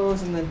 2 of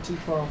those and then 2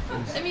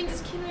 palfreys. I mean,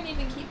 does Kinnerin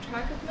even keep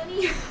track of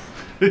money?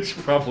 It's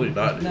probably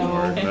not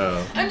anymore. No.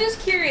 No. I'm just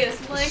curious.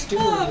 I'm like,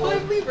 Steward would.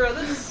 5 Libra,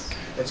 that's...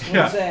 What's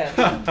Yeah.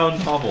 that? How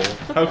novel.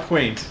 How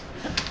quaint.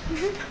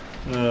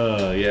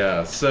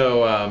 Yeah.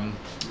 So,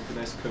 Make a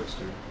nice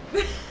coaster.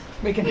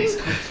 Make a nice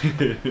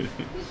coat.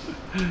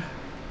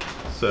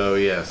 so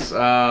yes.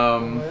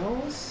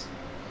 Oils.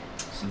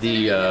 Does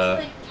anybody The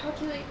like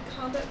calculate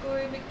combat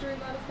glory victory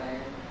modifier?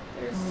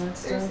 There's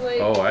stuff.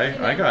 like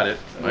I got it.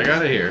 I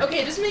got it here.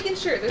 Okay, just making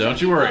sure. There's Don't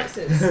empty you worry.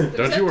 boxes. There's Don't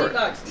you empty worry.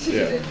 boxes.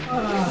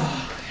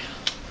 Yeah.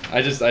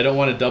 I don't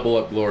want to double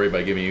up glory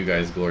by giving you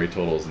guys glory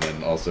totals and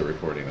then also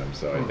reporting them.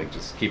 So I think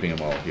just keeping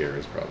them all here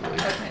is probably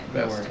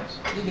best.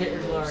 You get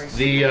your glory.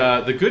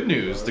 The good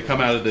news to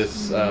come out of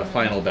this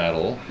final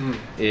battle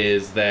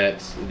is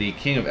that the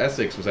King of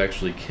Essex was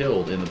actually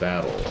killed in the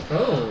battle.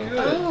 Oh.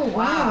 Oh,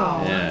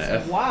 wow.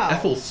 Yeah, Wow.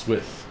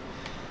 Ethelswith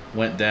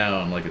went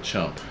down like a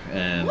chump,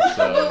 and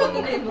so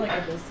The name like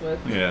Ethelswith.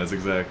 yes,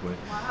 exactly.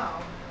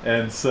 Wow.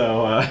 And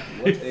so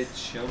What a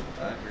chump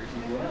I heard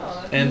he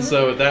was. and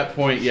so at that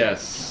point,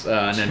 yes,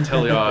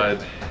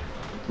 Nanteliod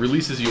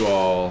releases you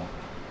all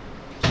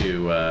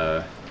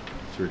to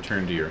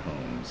return to your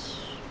homes.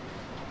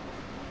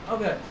 Oh,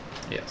 good.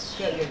 Yes.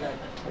 Good.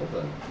 Hold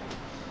on.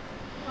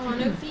 Oh,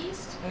 no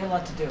feast? I got a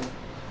lot to do.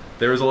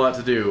 There was a lot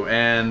to do,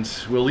 and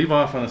we'll leave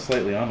off on a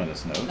slightly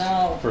ominous note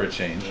No. for a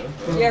change.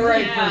 Yeah,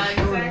 right. Yeah, for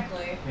sure.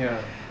 exactly.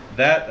 Yeah.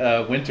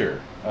 That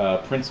winter,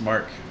 Prince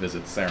Mark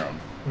visits Sarum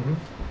Mm-hmm.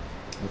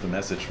 with a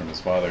message from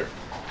his father.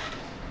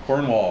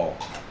 Cornwall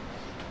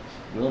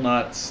will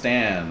not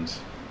stand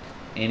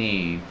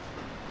any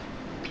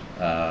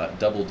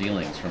double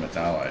dealings from its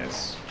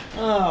allies.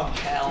 Oh,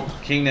 hell.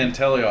 King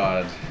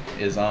Nanteliod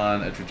is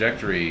on a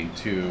trajectory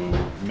to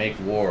make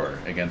war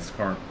against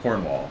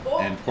Cornwall,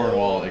 and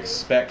Cornwall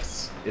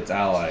expects its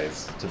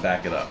allies to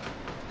back it up.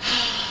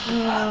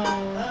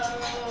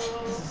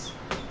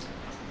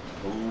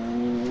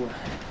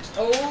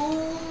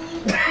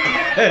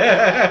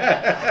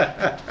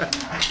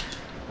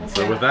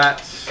 So with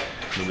that,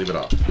 we'll leave it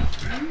off.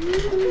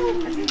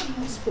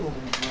 Hospital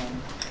to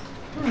run.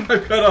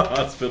 I've got a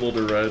hospital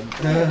to run.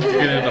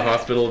 Get into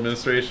hospital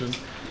administration.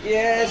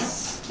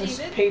 Yes. There's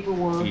David?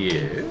 paperwork.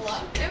 Yes.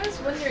 I was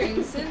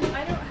wondering, since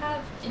I don't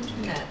have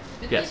internet,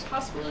 would it Yes. be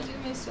possible to do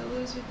my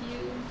solos with you?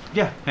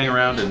 Yeah, hang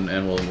around and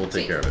we'll take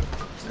Sweet. care of it.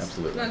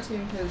 Absolutely. Not to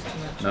impose too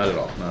much. Not at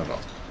all. Not at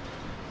all.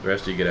 The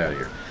rest of you get out of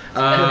here.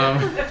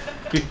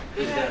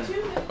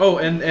 Oh,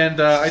 and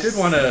I did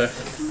want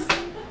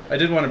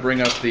to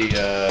bring up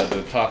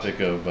the topic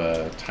of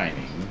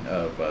timing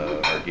of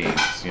our games.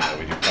 You know,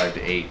 we do 5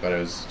 to 8, but I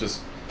was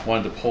just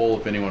wanted to poll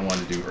if anyone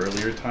wanted to do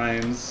earlier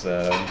times,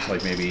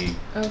 like maybe.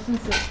 Oh,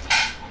 since it's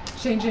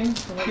changing.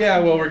 So like Yeah,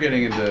 well, we're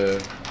getting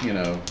into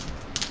Shorter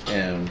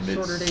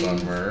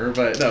midsummer,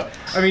 but no,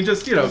 I mean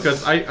just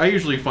because I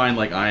usually find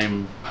like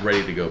I'm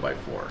ready to go by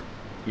 4,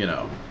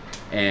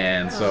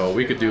 and so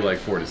we could do like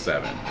 4 to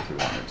 7 if we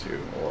wanted to,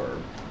 or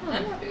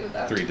I'm happy with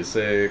that. 3 to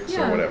 6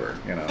 Yeah. or whatever,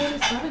 4 to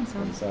 7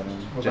 sounds. 7.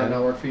 Will that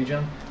not work for you,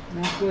 Jen?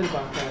 Not good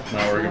about that.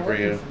 Not It's working for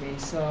you? for me,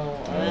 so.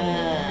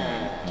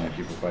 Want to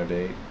keep it 5 to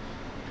 8?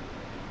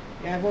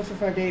 Yeah, I vote for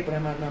 5 to 8, but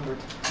I'm outnumbered.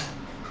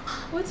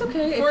 Well, it's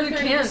okay. 4:30 if you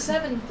to can't.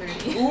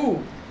 7:30.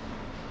 Ooh,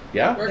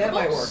 Yeah, that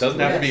might work. doesn't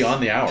have to be Yes.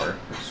 on the hour.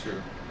 That's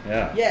true.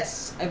 Yeah.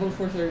 Yes, I vote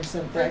 4:30 to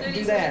 7. I can 4:30,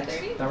 do that.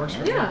 7:30? That works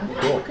for me. Yeah.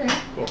 Cool. Okay.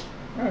 Cool.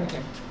 All right.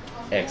 Okay.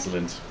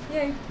 Excellent.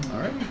 Yay. All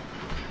right.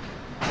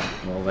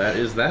 Well, that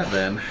is that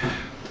then.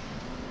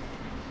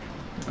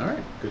 All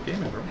right. Good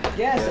gaming, bro.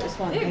 Yes, it was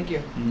fun. Thank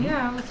you.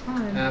 Yeah, it was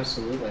fun.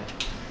 Absolutely.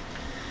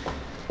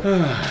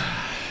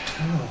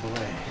 Oh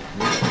boy.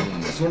 I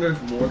just wonder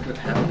if more could have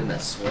happened in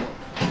that swamp.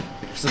 Like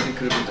if something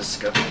could have been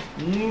discovered. Oh,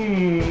 if we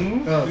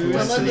went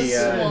to Someone the was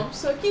swamp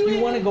sucking You me.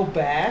 want to go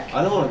back?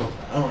 I don't want to go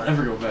back. I don't want to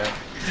ever go back.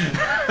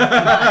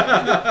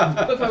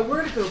 But if I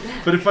were to go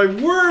back. But if I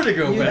were to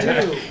go You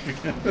back. do.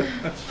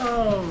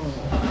 Oh.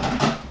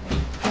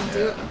 Do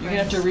it. You're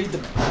gonna have to read the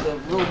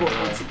rule book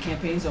once the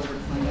campaign's over to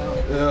find out.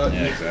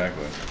 Yeah,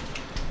 exactly.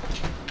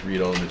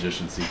 Read all the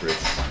magician's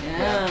secrets.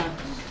 Yeah.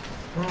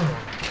 Alrighty.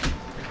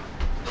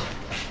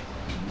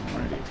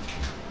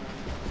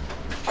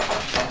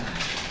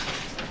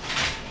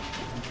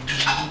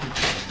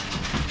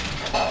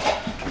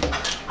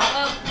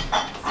 Well,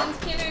 since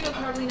Pendragon will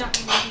probably not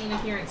be making an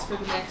appearance for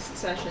the next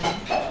session,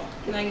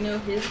 can I know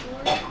his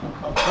lore?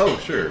 Oh,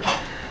 sure. Get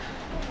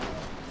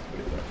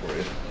that for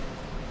you.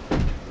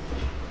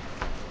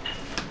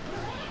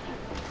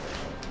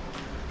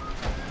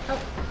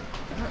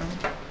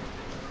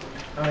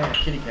 Oh yeah,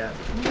 kitty cat.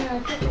 Yeah, I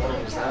think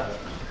What was that?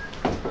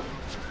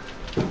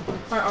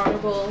 Our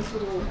honorable's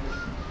little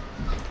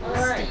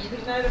Alright. steed.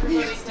 Good night,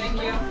 everybody.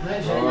 Thank you.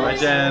 Bye,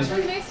 Jen.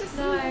 Very nice to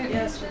see you.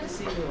 Yes, good to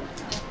see you.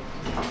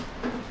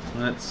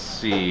 Let's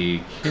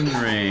see.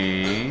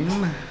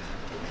 Kinrain.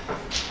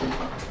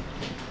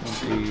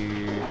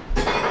 20.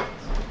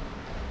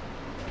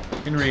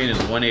 Kinrain is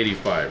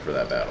 185 for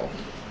that battle.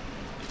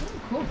 Oh,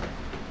 cool.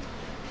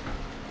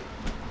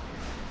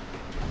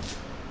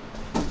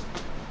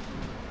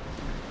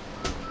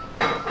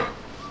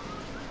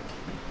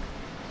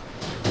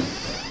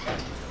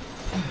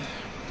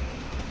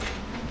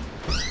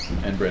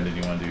 And Brendan,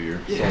 you want to do your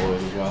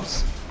solos as well?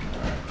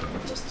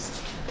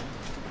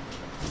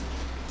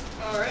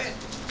 Alright.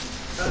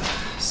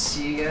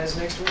 See you guys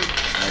next week.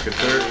 Alright, good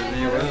sir.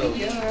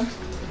 Yeah.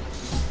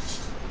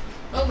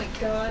 Oh my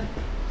god.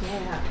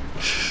 Yeah.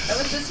 That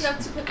was just enough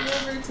to put me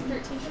over to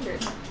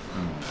 1300.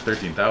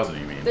 13,000,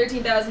 you mean?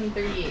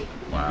 13,038.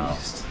 Wow.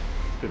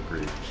 Good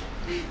grief.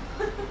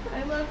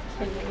 I love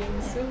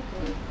kidding. So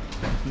good.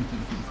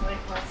 It's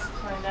like, let's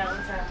find out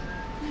what's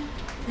happening.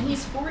 And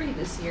he's 40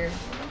 this year.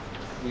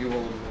 You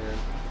old man.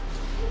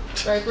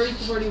 Sorry,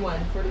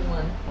 41.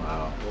 41.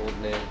 Wow.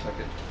 Old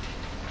Nantucket.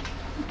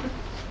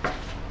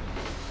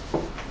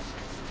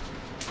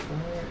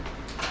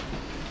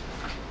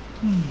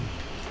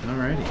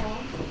 Alrighty.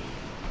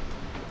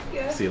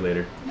 Yeah. See you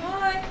later.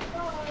 Bye.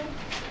 Bye.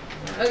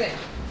 Okay.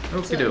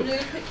 Okie So I'm doke.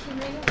 gonna put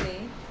Kinrain away.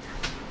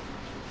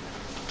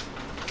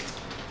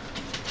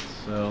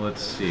 So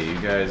let's see. You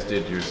guys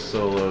did your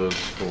solos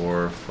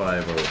for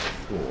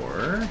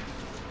 504.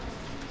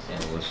 So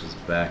let's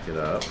just back it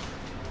up.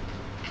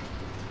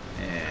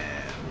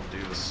 And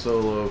we'll do the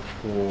solo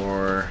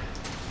for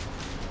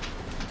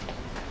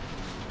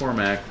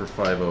Cormac for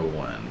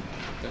 501.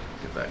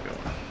 Get that going.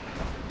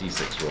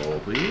 D6 roll,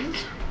 please.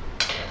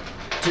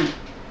 2.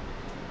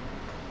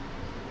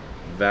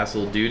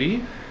 Vassal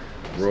duty.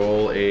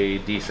 Roll a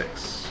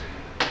D6.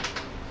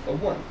 A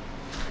 1.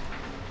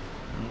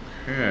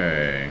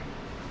 Okay.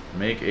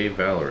 Make a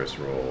valorous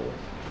roll.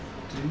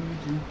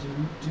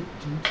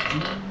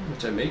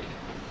 Which I make.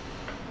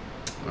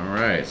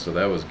 Alright, so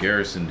that was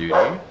garrison duty.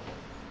 Alright.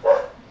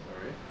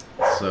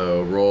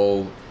 So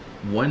roll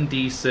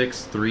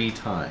 1d6 3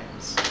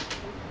 times.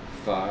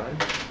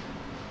 5,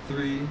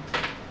 3,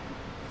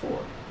 4.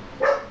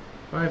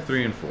 5,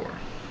 3, and 4.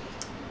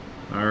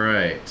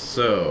 Alright,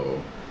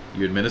 so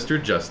you administer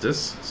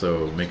justice,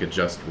 so make a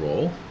just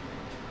roll.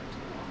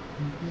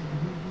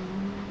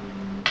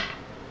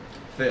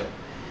 Fail.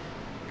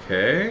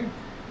 Okay.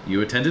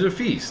 You attended a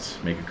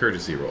feast, make a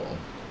courtesy roll.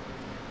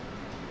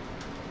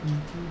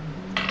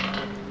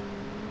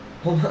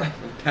 Hold on. I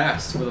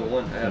passed with a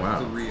 1. I had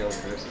Wow. 3 on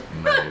courtesy.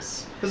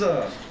 Nice.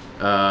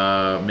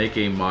 Huzzah! Make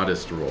a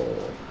modest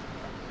roll.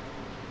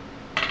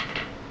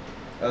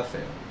 A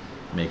fail.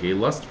 Make a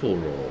lustful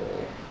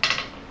roll.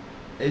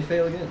 A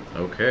fail again.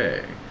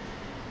 Okay.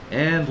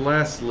 And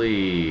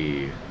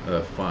lastly,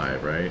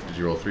 5, right? Did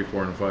you roll 3,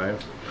 4, and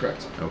 5?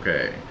 Correct.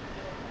 Okay.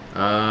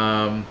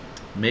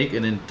 Make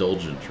an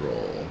indulgent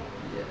roll.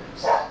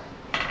 Yes.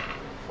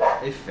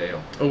 A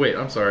fail. Oh wait,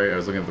 I'm sorry, I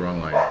was looking at the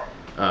wrong line.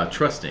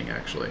 Trusting,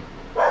 actually.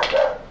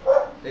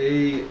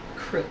 A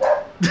crit.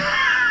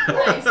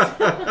 Nice.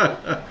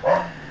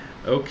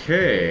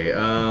 Okay,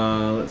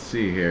 let's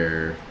see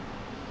here.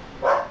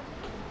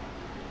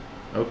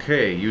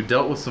 Okay, you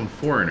dealt with some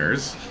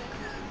foreigners.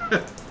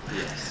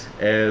 Yes.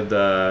 And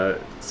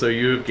so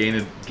you have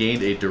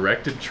gained a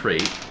directed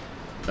trait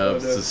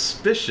of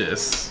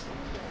suspicious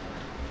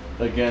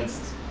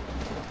against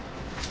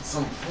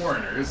some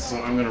foreigners.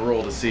 So I'm going to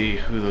roll to see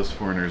who those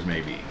foreigners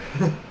may be.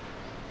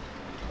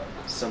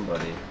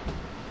 Somebody.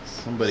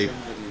 Somebody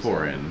Somebody's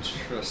foreign.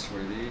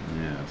 Trustworthy.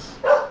 Yes.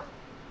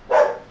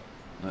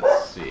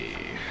 Let's see.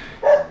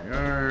 Here we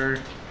are.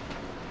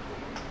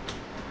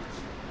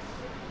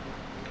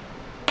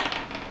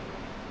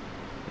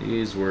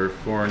 These were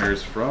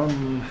foreigners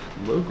from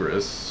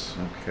Logris.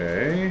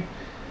 Okay.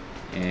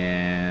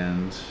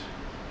 And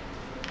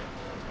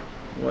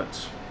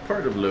what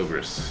part of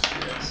Logris?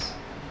 Yes.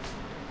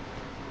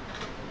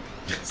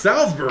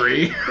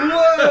 Salisbury?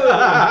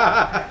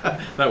 Whoa!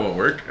 That won't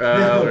work.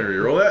 Let me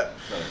reroll that.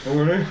 Not a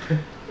foreigner.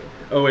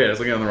 Oh wait, I was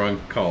looking on the wrong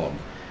column.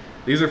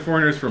 These are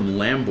foreigners from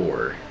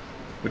Lambor,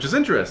 which is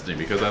interesting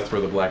because that's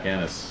where the Black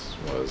Annis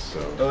was.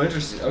 So. Oh,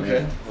 interesting.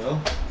 Okay, Yeah.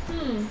 well.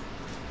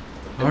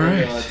 All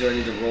right. Do I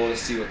need to roll to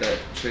see what that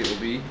trait will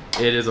be?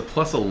 It is a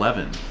plus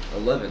 11.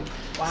 11.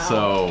 Wow.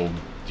 So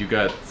you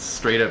got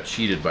straight up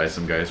cheated by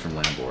some guys from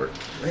Lambor.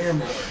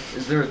 Lambor.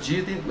 Is there a G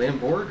at the end?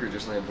 Lamborg or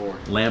just Lambor?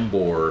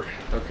 Lambor.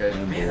 Okay.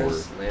 Lambor. Man,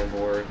 those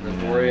Lambor.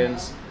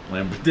 Lamborians.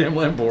 Damn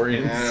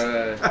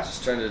Lamborians.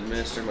 Just trying to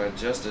administer my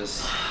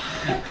justice.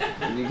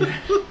 And you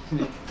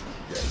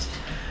guys.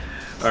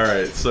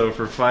 Alright, so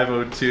for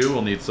 502,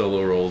 we'll need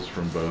solo rolls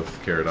from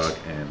both Caradoc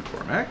and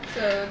Cormac.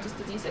 So just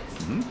a d6.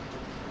 Mm-hmm.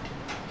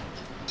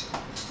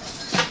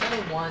 Got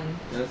a 1.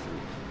 And a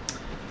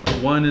 3.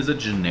 A 1 is a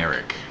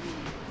generic.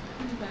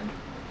 Okay.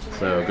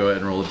 So go ahead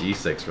and roll a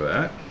d6 for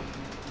that.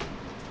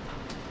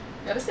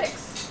 Got a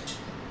 6.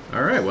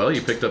 Alright, well,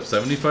 you picked up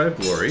 75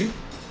 glory.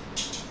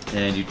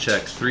 And you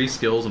checked 3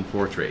 skills and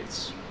 4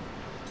 traits.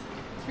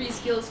 3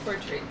 skills, 4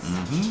 traits.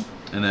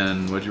 Mm-hmm. And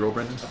then, what'd you roll,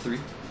 Brendan? A 3.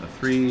 A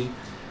 3.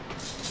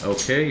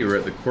 Okay, you were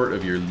at the court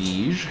of your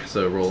liege,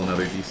 so roll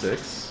another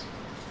d6.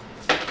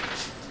 A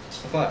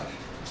 5.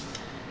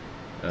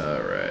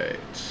 Alright.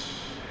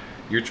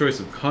 Your choice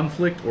of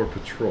conflict or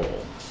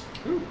patrol?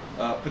 Ooh,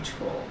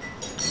 patrol.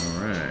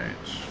 Alright.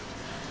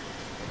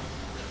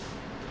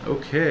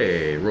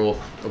 Okay, roll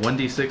a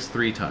 1d6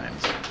 3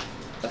 times.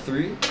 A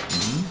 3.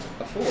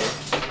 Mm-hmm. A 4.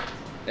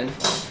 And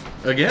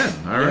 5. Again,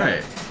 alright.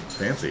 Yeah.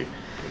 Fancy.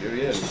 We do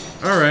it again.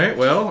 Alright,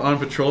 well, on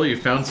patrol you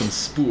found some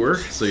spoor,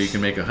 so you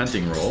can make a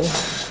hunting roll.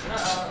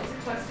 Uh-oh, is it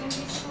questing me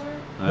score?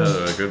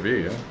 It could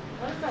be, yeah.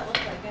 What does that look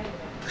like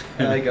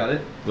anyway? I got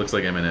it. Looks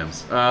like M&M's.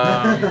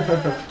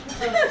 Skittles.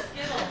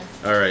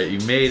 Alright, you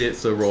made it,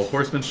 so roll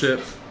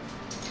horsemanship,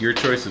 your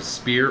choice of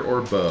spear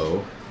or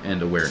bow,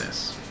 and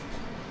awareness.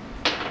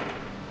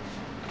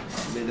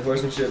 Made the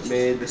horsemanship,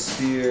 made the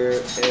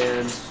spear,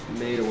 and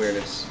made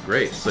awareness.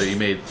 Great, so you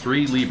made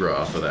 3 Libra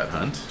off of that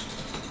hunt.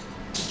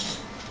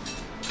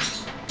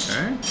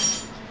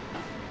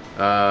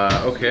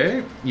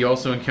 Okay, you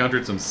also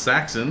encountered some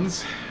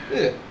Saxons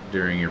Yeah.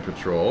 during your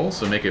patrol,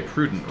 so make a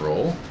prudent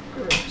roll.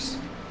 Gross.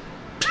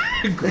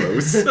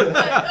 Gross. Oh,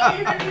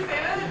 you heard me say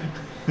that?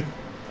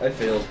 I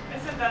failed. I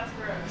said that's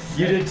gross.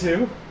 You did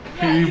too?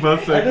 Yeah, You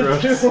both said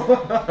gross.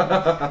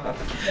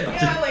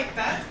 Yeah, like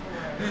that's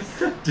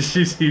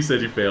gross. You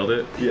said you failed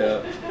it?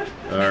 Yeah.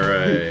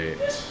 Alright.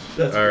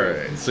 That's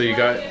Alright, so you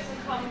Well, got... we have some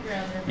common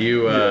ground there.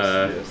 You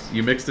Yes.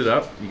 you mixed it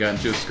up. You got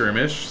into a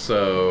skirmish.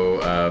 So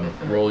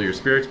roll your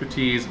spear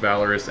expertise,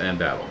 valorous, and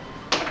battle.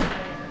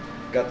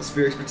 Got the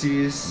spear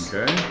expertise.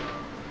 Okay.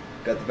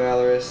 Got the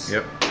valorous.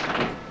 Yep.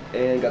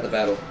 And got the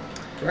battle.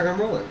 I'm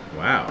rolling.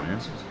 Wow, man.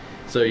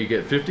 So you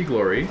get 50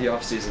 glory. The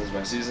off season is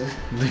my season.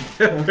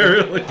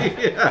 Apparently.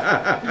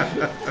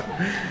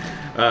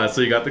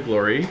 So you got the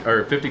glory,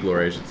 or 50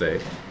 glory, I should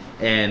say,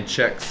 and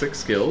check 6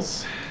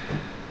 skills.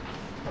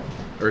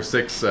 or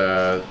 6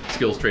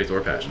 skills, traits,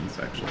 or passions,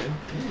 actually.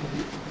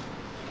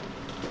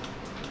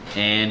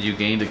 And you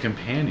gained a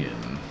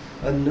companion.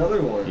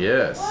 Another one.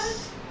 Yes.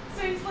 What?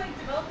 So he's like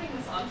developing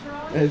this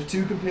entourage? I have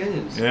 2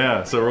 companions.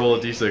 Yeah, so roll a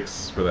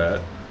d6 for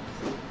that.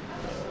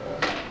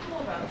 Cool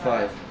about A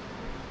that.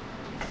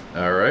 5.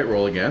 Alright,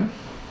 roll again.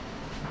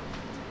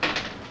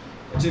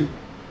 A 2.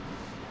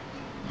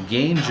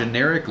 Gain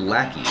generic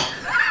lackey.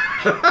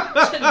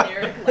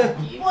 Generic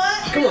lackey.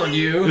 What? Come on,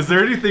 you. Is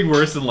there anything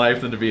worse in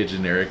life than to be a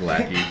generic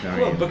lackey?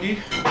 Come on, bookie.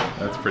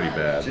 That's pretty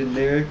bad.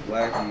 Generic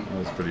lackey. That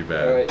was pretty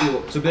bad.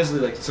 Alright, so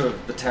basically like sort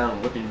of the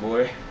town whipping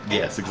boy.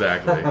 Yes,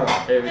 exactly.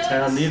 Every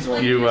town needs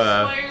one. You, Your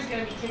squire's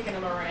gonna be kicking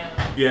him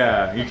around.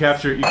 Yeah, you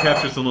capture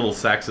some little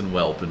Saxon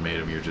whelp and made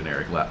him your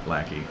generic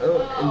lackey.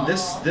 Oh, and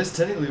this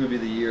technically would be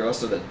the year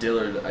also that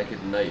Dillard I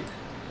could knight.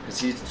 Because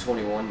he's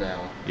 21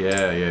 now.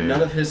 Yeah.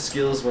 None of his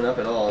skills went up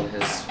at all in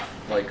his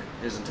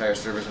entire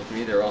service with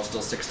me. They're all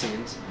still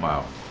 16s.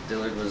 Wow.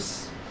 Dillard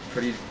was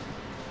pretty.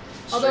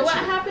 Although, what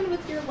straight shooter. happened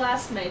with your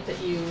last night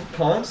that you...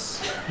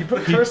 Ponce? He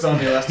put a curse on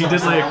me last He time.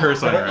 did lay a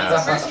curse on your It's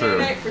ass. a It's mercenary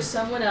true. night for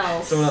someone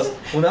else. Someone else.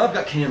 Well, now I've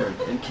got Cameron,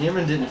 and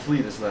Cameron didn't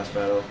flee this last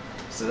battle,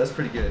 so that's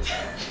pretty good.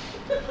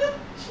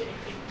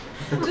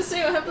 Just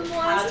saying what happened the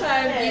last How did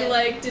that time. You, end?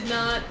 like, did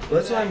not... Well,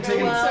 that's why I'm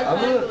taking. so I'm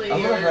quickly,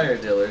 gonna or- hire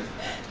Dillard,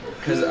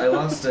 because I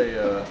lost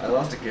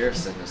a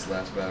garrison this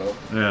last battle.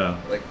 Yeah.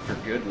 Like for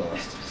good,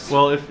 lost.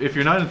 Well, if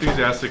you're not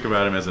enthusiastic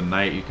about him as a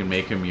knight, you can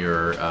make him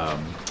your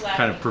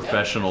kind of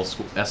professional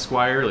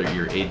esquire, like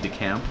your aide de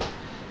camp,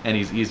 and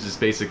he's just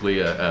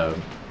basically a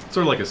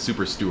sort of like a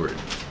super steward.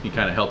 He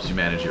kind of helps you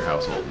manage your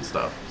household and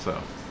stuff. So.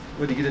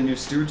 Would he get a new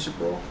stewardship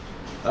role?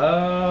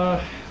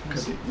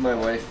 Because my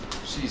wife,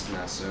 she's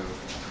not so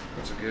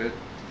good.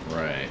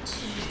 Right.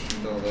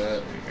 With all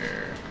that.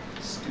 Here.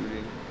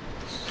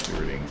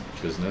 Stewarding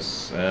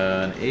business.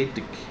 An aide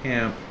de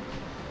camp.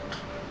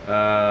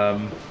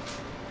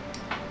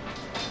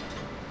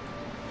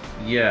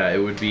 Yeah, it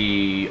would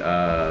be.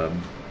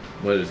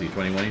 What is he?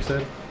 21, you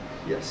said?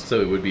 Yes. So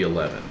it would be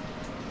 11,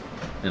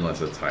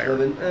 unless it's higher.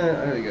 11. I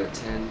already got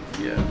a 10.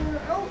 Yeah.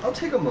 I'll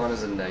take him on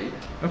as a knight.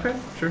 Okay,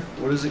 sure.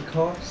 What does it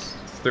cost?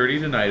 It's 30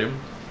 to knight him,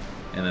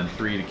 and then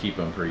 3 to keep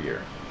him per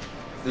year.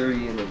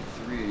 30 and then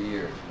 3 a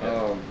year.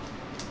 Yeah.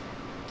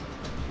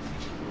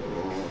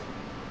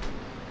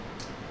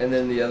 And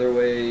then the other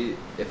way,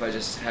 if I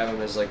just have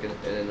him as like an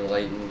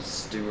enlightened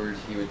steward,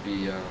 he would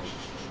be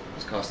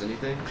does it cost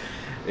anything?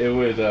 It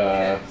would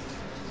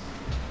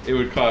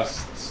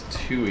cost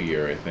 2 a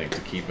year, I think,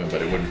 to keep him,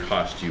 but it wouldn't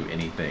cost you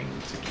anything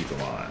to keep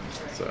him on.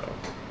 So.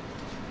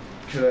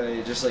 Could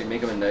I just like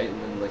make him a knight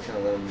and then like kind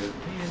of let him do it?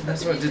 Man,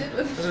 that's what I did.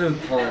 That's what I did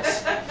with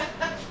Ponce.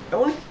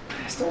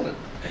 I still want to.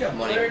 I got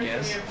money, I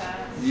guess.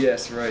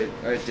 Yes, right.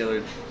 All right,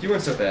 Dillard. You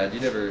weren't so bad. You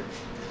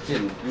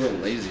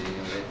weren't lazy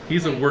anyway.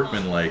 He's a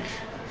workman-like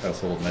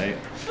household knight.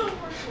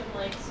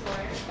 Workman-like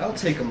squire. I'll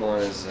take him on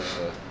as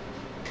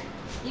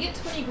You get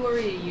 20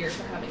 glory a year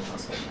for having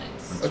household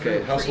knights. That's okay,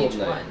 true. household for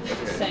each knight. one.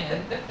 Okay. Just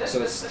saying.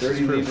 So it's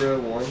 30 true. libra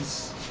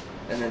once,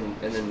 and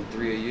then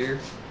 3 a year.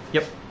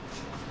 Yep.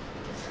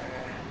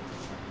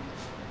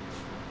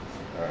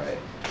 All right.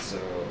 So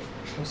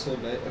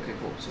household knight. Okay,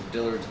 cool. So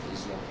Dillard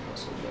is not a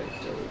household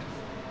knight. Dillard.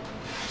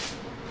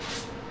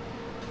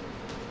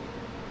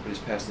 But he's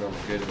passing on the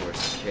good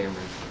horse,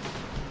 Cameron.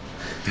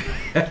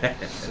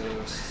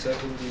 So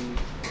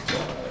 75.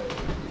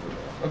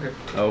 Okay.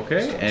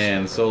 Okay,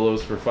 and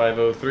solos for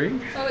 503.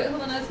 Oh, wait,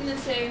 hold on. I was going to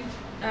say,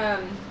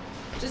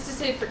 just to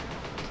say for...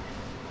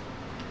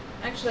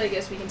 Actually, I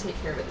guess we can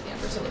take care of it at the end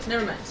for solos.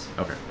 Never mind.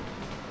 Okay.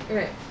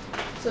 Okay.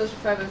 Solos for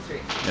 503.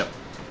 Yep.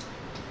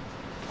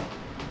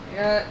 I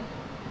got...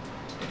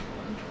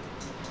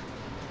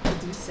 a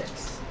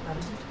D6, not a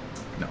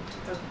D20. No.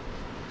 Okay.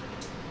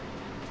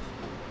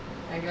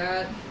 I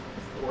got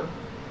 4.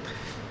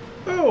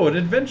 Oh, an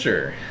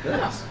adventure.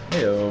 Nice.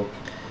 Heyo.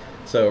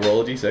 So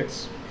roll a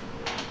d6.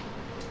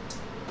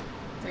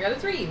 I got a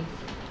 3.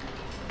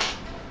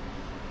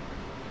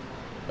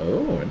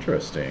 Oh,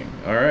 interesting.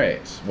 All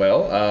right.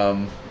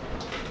 Well,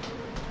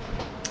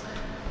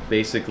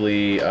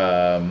 basically,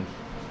 hold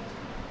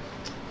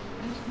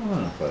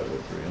on, 503.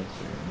 Let's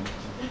see.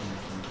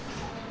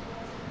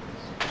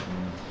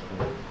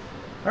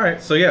 All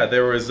right. So yeah,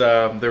 there was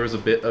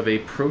a bit of a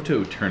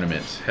proto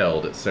tournament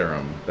held at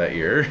Sarum that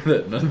year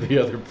that none of the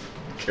other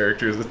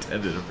characters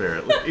attended.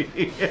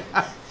 Apparently,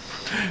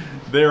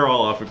 they're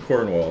all off in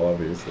Cornwall,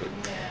 obviously.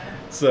 Yeah.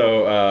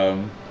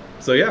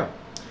 So yeah.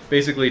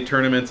 Basically,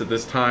 tournaments at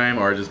this time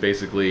are just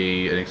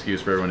basically an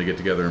excuse for everyone to get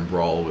together and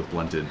brawl with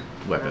blunted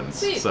weapons.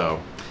 Sweet. So,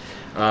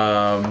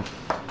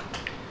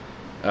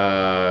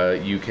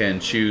 you can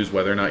choose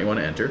whether or not you want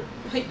to enter.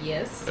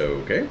 Yes.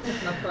 Okay.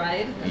 With my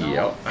pride and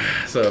Yep. all.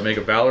 So make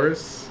a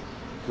valorous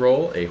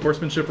roll, a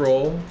horsemanship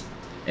roll,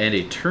 and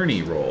a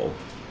tourney roll.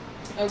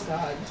 Oh,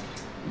 God.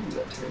 Ooh,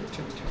 that turn.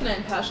 Can I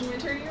impassion my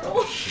tourney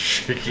roll?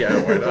 Yeah,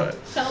 why not?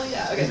 Hell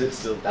yeah. Okay. Is it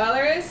still?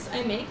 Valorous,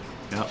 I make.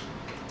 Yep.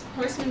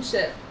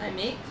 Horsemanship, I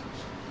make.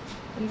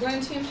 I'm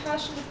going to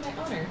impassion with my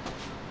honor.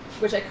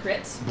 which I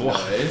crit.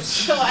 Nice.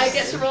 So I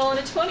get to roll on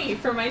a 20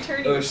 for my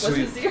tourney, Oh, which was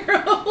a sweet.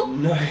 0.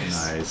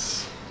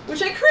 Nice.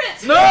 Which I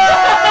crit! No!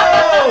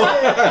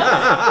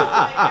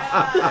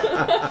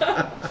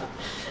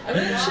 I'm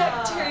gonna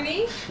check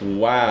tourney.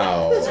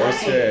 Wow.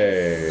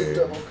 Okay. The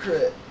double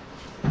crit.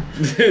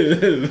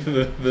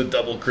 the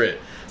double crit.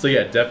 So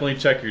yeah, definitely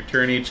check your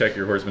tourney, check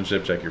your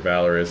horsemanship, check your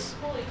valorous.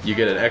 Holy You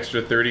get an crap.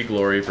 extra 30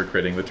 glory for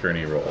critting the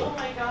tourney roll. Oh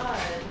my god.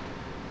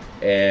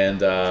 And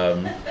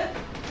That's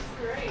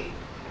great.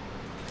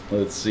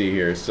 let's see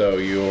here. So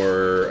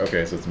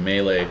okay, so it's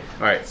melee.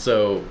 All right,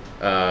 so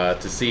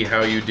to see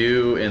how you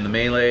do in the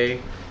melee,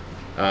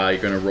 you're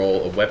going to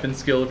roll a weapon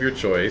skill of your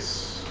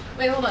choice.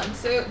 Wait, hold on.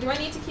 So, do I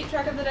need to keep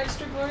track of that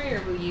extra glory,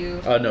 or will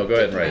you? No, go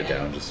ahead and for write my it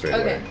down end? just straight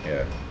Okay. away.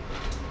 Yeah.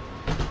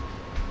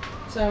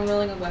 So I'm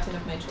rolling a weapon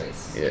of my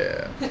choice.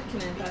 Yeah.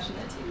 Can I impassion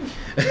that too?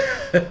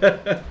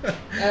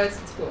 Oh, it's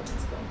cool.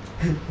 It's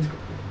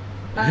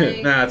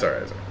cool. Nah, it's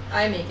alright.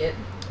 I make it.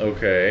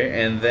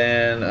 Okay, and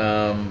then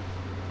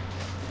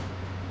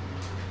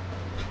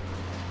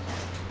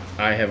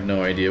I have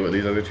no idea what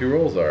these other two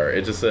rolls are.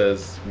 It just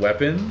says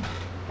weapon,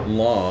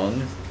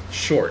 long,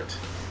 short.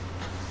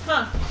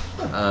 Huh.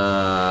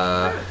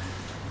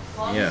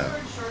 Long Yeah.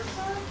 sword, short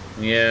sword?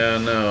 Yeah,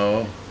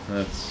 no.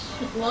 That's.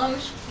 Long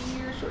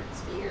spear, short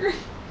spear.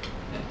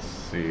 Let's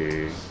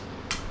see.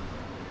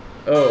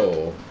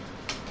 Oh.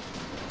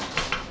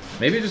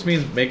 Maybe it just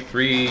means make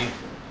three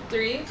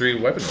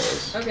weapon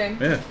rolls. Okay.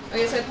 Yeah.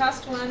 Okay, so I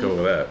passed one. Let's go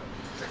with that.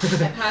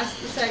 I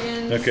passed the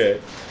second. Okay.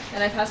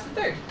 And I passed the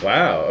third.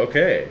 Wow,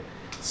 okay.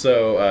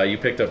 So you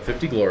picked up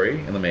 50 glory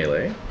in the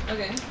melee.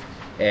 Okay.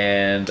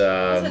 And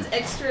So it's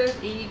extra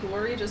 80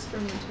 glory just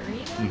from the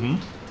tourney then?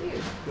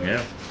 Dude.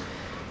 Yeah.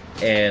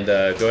 And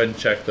go ahead and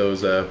check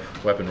those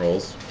weapon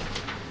rolls.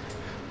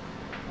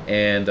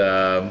 And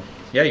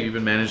yeah, you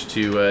even managed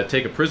to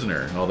take a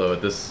prisoner. Although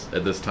at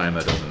this time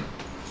that doesn't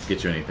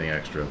get you anything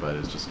extra, but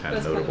it's just kind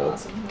of notable.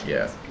 That's kind of awesome.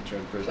 Yeah.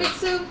 Wait,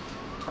 so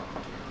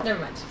never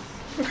mind.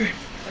 Okay.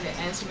 Okay,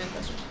 I answered my own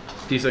question.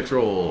 D6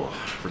 roll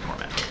for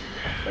Cormac.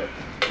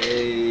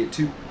 A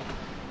 2.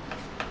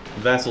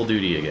 Vassal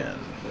duty again.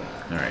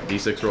 All right,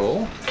 D6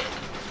 roll.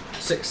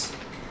 6.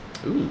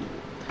 Ooh.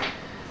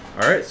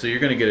 All right, so you're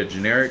going to get a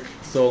generic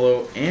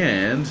solo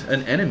and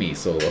an enemy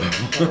solo. All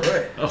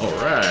right. All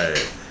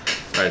right.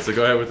 All right, so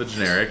go ahead with the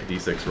generic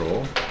D6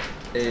 roll.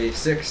 A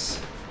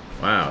 6.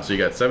 Wow, so you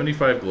got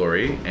 75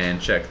 glory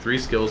and check 3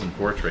 skills and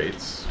 4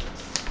 traits.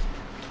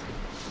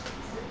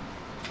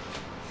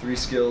 3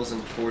 skills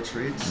and 4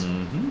 traits.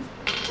 Mm-hmm.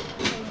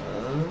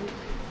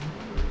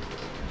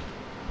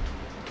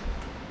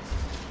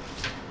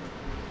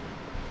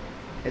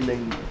 And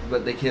then,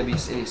 but they can't be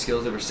any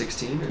skills over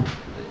 16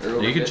 or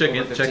over You can over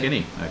check 15?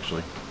 any,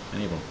 actually.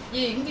 Any of them.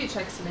 Yeah, you can do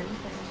checks in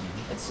anything.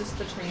 It's just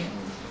the training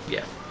one.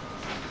 Yeah.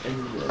 And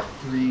then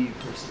 3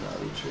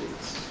 personality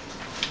traits.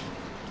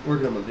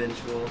 Working on my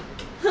vengeful.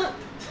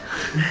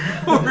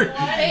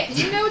 Hey,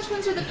 do you know which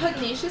ones are the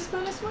pugnacious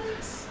bonus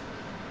ones?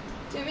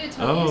 Do you want me to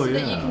tell you so that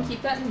you can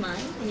keep that in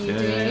mind when you're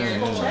doing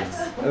your checks?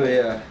 Oh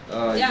yeah.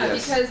 Yeah,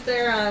 yes. because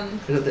they're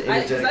Is that the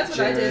energetic, that's what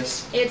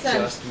generous, I did. It's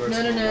just,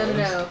 merciful,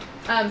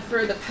 no.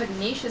 For the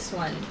pugnacious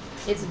one,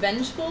 it's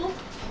vengeful.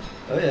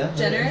 Oh yeah.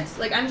 Generous.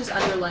 Like I'm just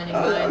underlining.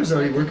 I was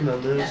already working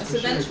on those. Yeah. So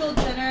for vengeful,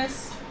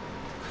 generous,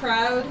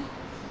 proud.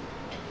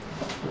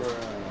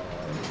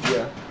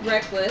 Yeah.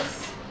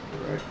 Reckless.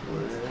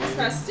 Reckless.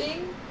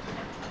 Trusting.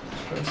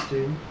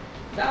 Trusting.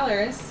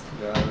 Valorous.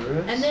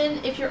 Valorous. And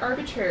then if your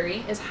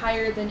arbitrary is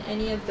higher than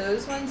any of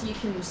those ones, you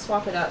can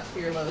swap it up for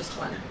your lowest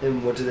one.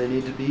 And what do they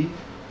need to be?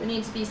 They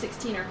need to be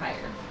 16 or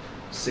higher.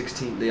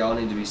 16. They all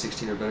need to be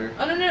 16 or better?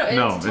 Oh, no.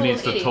 No, it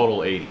needs to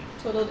total 80.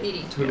 Total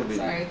 80. Total 80.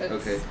 Sorry, that's...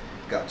 Okay,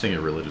 gotcha. I think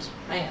you're religious.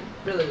 I am.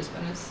 Religious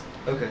bonus.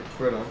 Okay,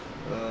 right on.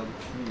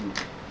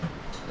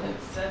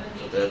 That's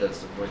 70. That's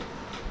the point.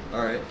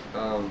 Alright,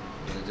 I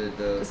did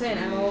Just saying,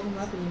 add all of them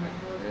up and you might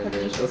have and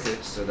then, okay,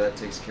 so that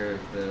takes care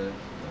of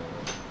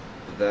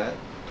that.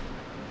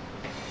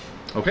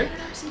 Okay. I don't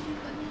know if you do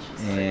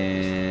pugnacious.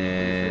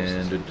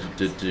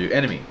 And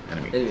enemy.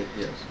 Enemy,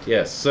 yes.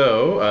 Yes,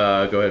 so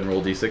go ahead and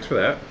roll D6 for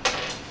that.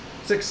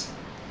 6.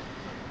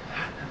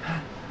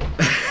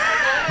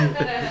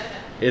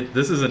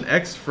 This is an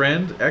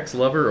ex-friend,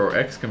 ex-lover, or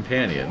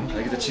ex-companion.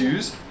 I get to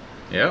choose?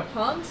 Yep.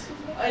 Hans?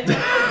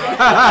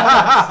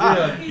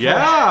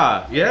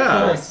 Yeah.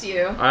 Trust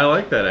you. I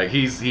like that.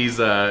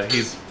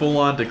 He's full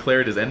on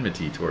declared his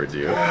enmity towards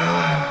you.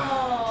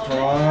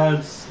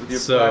 Hans with your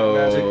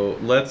black magic. So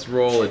let's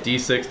roll a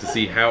d6 to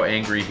see how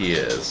angry he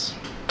is.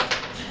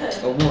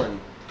 A 1.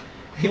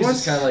 He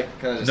wants kind of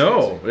just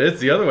no, it's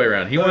the other way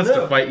around. He wants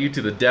to fight you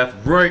to the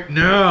death right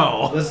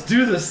now. Let's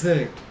do this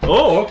thing.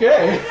 Oh,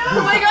 okay.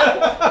 Oh my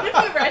god! What if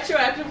we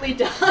retroactively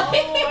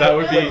die? That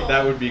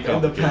would be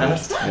complicated. In the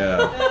past.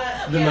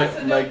 Yeah.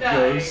 Then my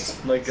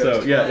ghost.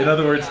 So yeah, in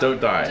other words, don't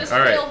die. Just All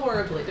right. fail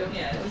horribly. Don't.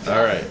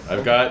 All right.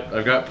 I've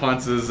got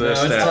Ponce's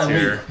stats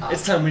here.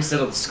 It's time we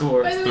settle the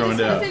score. By the way, Throwing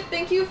just want down. to say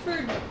thank you for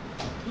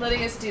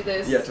letting us do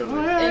this. Yeah, totally.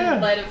 In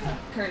light of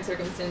current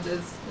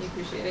circumstances, we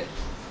appreciate it.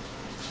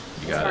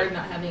 You It's got hard it.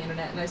 not having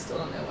internet, and I still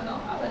don't know when I'll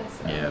have it.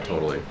 So. Yeah,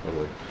 totally.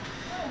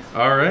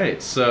 All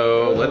right,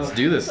 so let's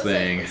do this Plus, I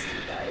thing. missed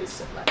you guys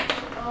so much.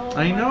 Oh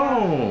I my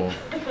know.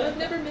 I've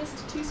never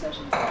missed 2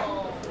 sessions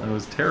before. That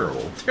was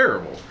terrible.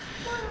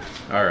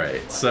 All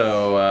right,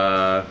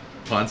 so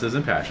Ponce is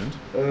impassioned.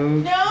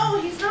 No,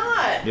 he's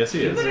not. Yes,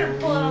 he you is. You better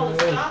pull out all the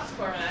stops,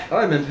 Cormac.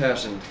 I'm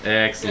impassioned.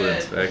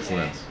 Excellent. Good,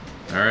 okay.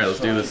 All right, let's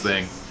do this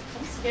thing.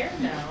 I'm scared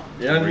now.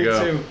 Yeah, Here we me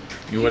go.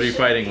 too. What are you should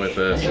fighting be. with?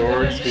 A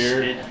sword,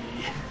 spear?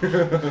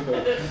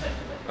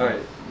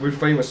 Alright, we're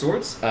fighting with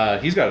swords?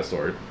 He's got a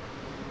sword.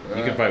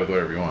 You can fight with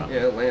whatever you want.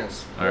 Yeah,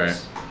 lance. All right.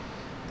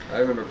 I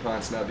remember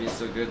Ponce not being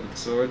so good with the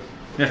sword.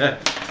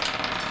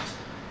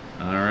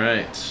 All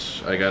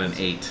right, I got an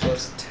 8.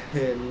 Plus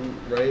 10,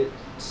 right?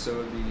 So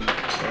it'd be,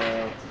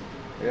 I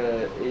got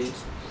an 8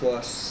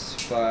 plus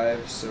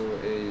 5, so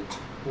a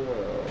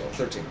 12,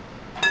 13.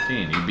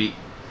 13. You beat.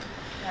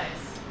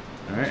 Nice.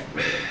 All right.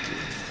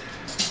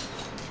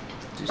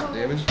 Do some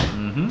damage.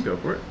 Go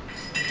for it.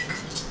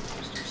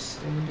 Just do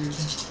standard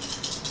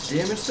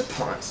damage to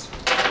Ponce.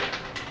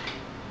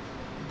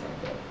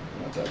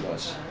 Not that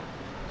much.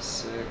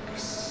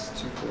 6,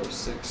 2, 4,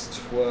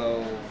 6,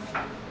 12,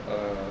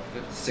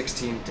 15,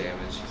 16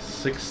 damage.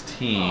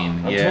 16.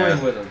 I'm Yeah.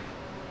 toying with him.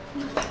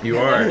 You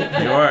are.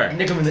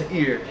 Nick him in the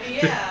ear.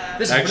 Yeah.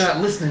 This is for not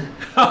listening.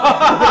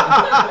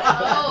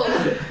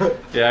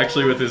 Yeah,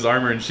 actually, with his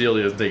armor and shield,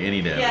 he doesn't take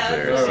any damage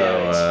there. that's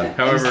So,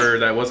 however,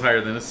 that was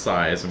higher than his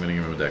size. I'm going to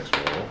give him a dex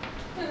roll,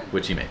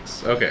 which he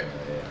makes. Okay.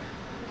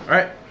 All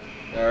right.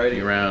 Alrighty.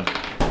 New round.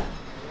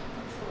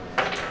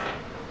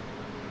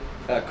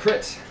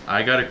 Crit.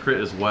 I got a crit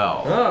as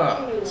well.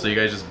 Ah. So you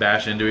guys just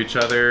bash into each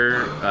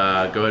other.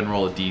 Go ahead and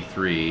roll a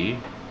d3.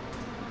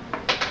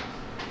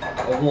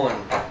 A 1.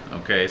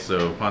 Okay,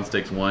 so Ponce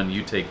takes 1,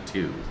 you take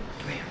 2.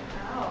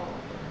 Ow. Alright.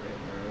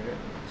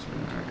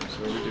 So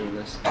what are we doing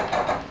this?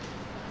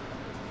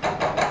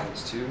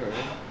 That's 2, alright.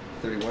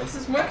 31. This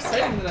is more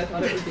exciting than I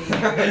thought it would be.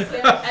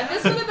 And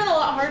this would have been a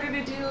lot harder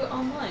to do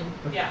online.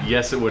 Yeah.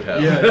 Yes, it would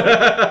have.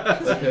 Yeah.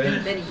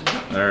 Okay. Many.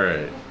 All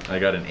right, I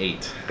got an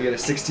 8. I got a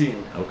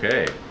 16.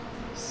 Okay,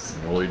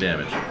 roll your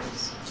damage.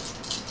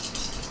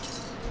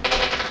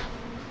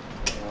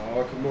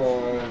 Oh, come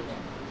on.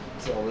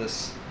 What's all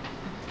this?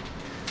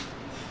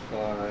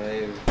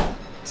 5,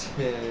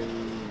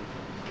 10,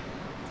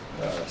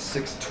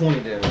 6, 20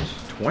 damage.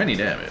 20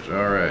 damage.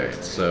 All right,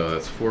 so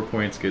that's 4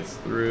 points gets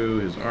through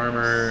his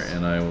armor,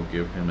 and I will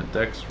give him a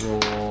dex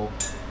roll,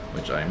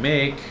 which I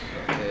make.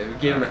 Okay, we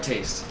gave him a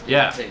taste.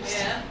 Yeah.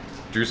 Yeah.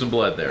 Drew some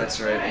blood there. That's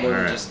right. Alright. More than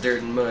Alright. just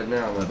dirt and mud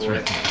now, my That's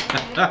boy.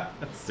 right.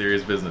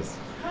 Serious business.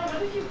 Huh,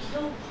 what if you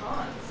killed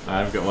Ponce?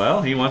 I've got.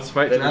 Well, he wants to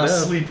fight Then to the I'll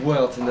death. sleep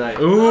well tonight.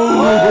 Ooh!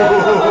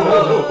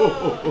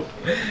 Oh!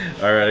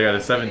 All right, I got a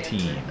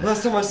 17.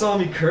 Last time I saw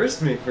him, he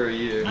cursed me for a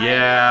year.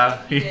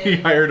 Yeah, He he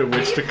did. hired a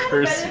witch But to you kind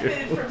curse of you.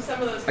 benefited from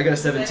some of those I got a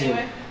curses 17.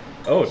 Anyway.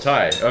 Oh,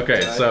 tie.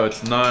 Okay, Tie. so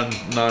it's non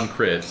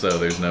crit, so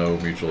there's no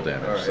mutual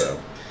damage. All right. So, all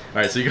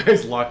right, so you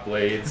guys lock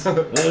blades. Oh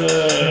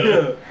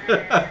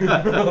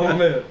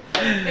man.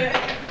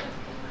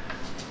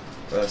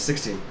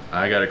 16.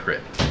 I got a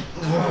crit.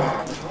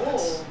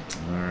 Oh.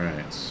 All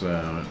right,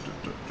 so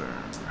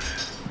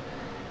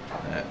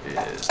that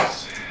is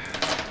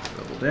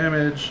double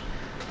damage.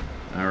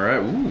 All right,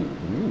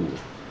 ooh,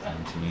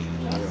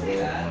 17. Don't say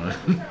that.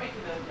 Please start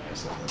making those That's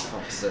noises. not what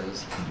Pop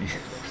says.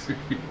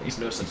 There's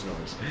no such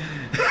noise.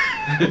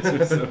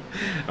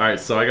 All right,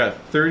 so I got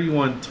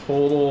 31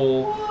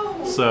 total.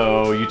 Whoa.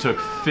 So you took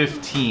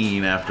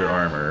 15 after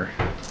armor.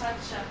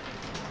 Gotcha.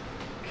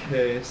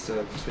 Okay,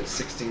 so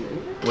 16.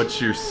 What's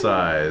your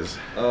size?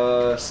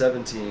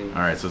 17.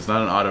 All right, so it's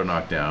not an auto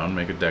knockdown.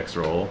 Make a dex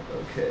roll.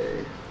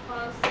 Okay.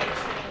 Concentration.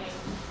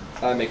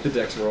 I make the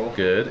dex roll.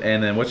 Good.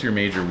 And then what's your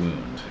major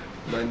wound?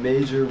 My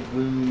major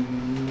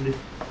wound.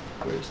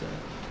 Where is that?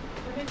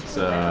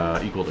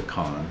 It's equal to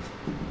con.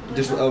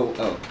 Just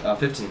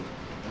 15.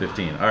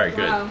 15. All right,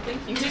 good. Wow,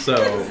 thank you. So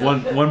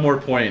one more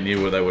point,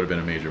 and that would have been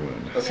a major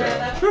wound. Okay. So. Yeah,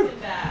 that would have been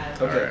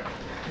bad. All Okay. right.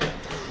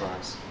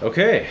 Pause.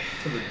 Okay.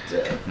 To the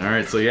death. All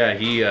right. So yeah,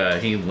 he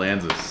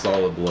lands a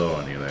solid blow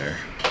on you there.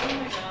 Oh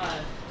my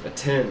god. A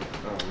 10.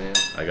 Oh man.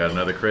 I got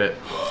another crit.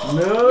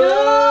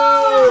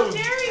 How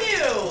dare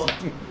you!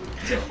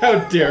 How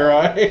dare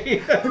I?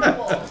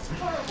 Horrible. Horrible.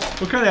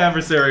 What kind of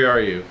adversary are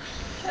you?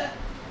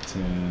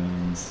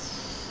 10,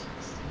 16,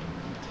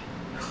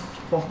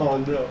 Oh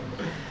no.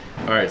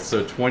 all right,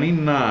 so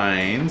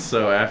 29.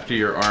 So after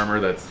your armor,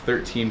 that's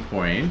 13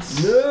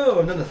 points. No,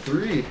 another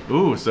 3.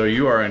 Ooh, so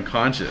you are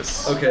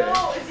unconscious. Oh Okay.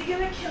 no, is he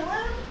gonna kill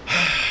him?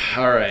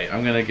 All right,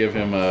 I'm gonna give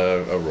him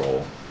a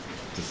roll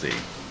to see.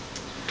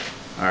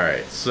 All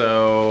right,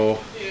 so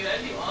Dude,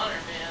 I'd do honor,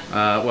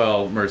 man.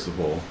 well,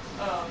 merciful,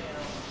 Oh,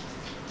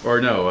 yeah.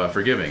 or no,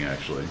 forgiving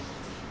actually.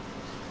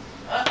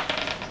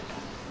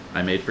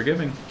 I made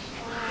forgiving.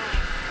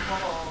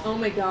 Oh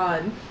my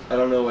god. I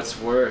don't know what's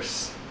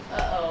worse.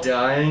 Uh-oh.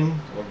 Dying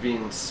or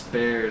being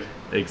spared.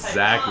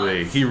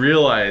 Exactly. He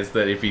realized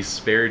that if he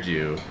spared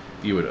you,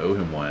 you would owe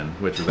him one,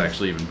 which was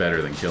actually even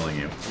better than killing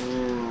you.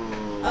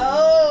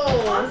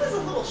 Oh! Ponce is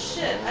a little Oh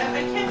shit! I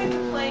can't wait to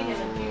play him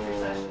in future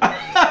sessions.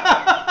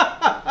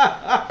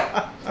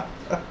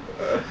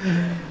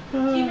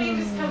 He may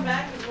just come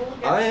back and roll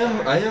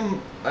against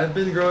I've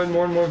been growing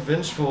more and more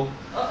vengeful.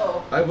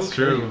 Uh-oh. I will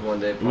kill you one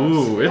day, Ponce.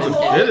 Ooh, it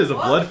is a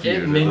blood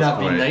feud. It may at this not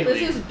be point. nightly.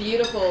 This is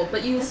beautiful,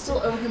 but you still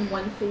owe him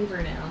one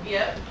favor now.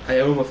 Yep. I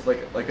owe him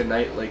a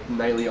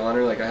knightly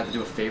honor. Like I have to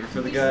do a favor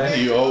for the guy.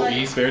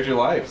 He spared your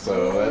life,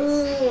 so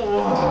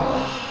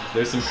that's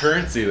there's some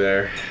currency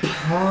there.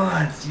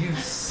 Ponce, you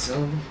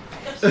son.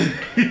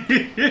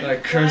 I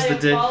curse the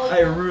day. I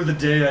rue the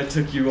day I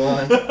took you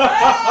on. Oh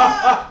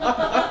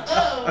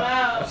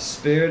wow.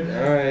 Spared.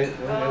 All right,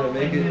 we're gonna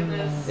make it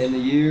in the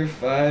year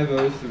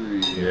 503.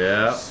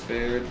 Yeah.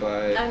 Spared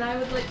by. And I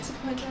would like to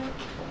point out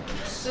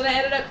that I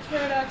added up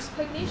Caradox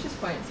Pugnacious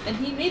points, and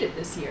he made it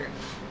this year.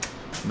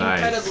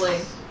 Nice. Incredibly.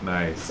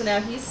 Nice. So now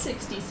he's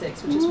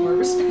 66, which is more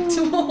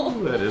respectable.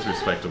 Ooh, that is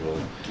respectable.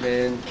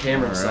 Man,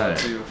 Cameron saw Alright.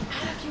 it too.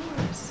 Out of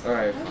yours.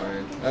 Alright, I fine.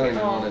 won't. I don't even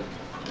want to.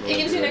 It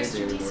gives you an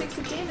extra d6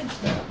 of damage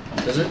now.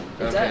 Does it? It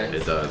Okay.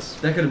 does. It does.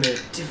 That could have made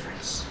a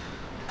difference.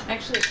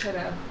 Actually, it could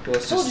have. Well,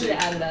 let's Told just you say.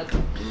 to add it up.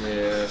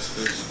 Yeah, I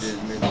suppose you did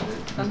mention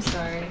it. I'm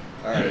sorry.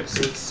 Alright,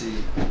 so let's see.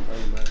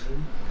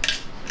 11.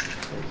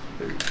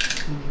 13.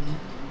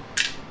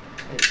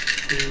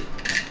 14.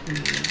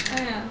 Oh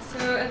yeah,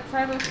 so at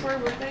 504,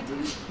 what did I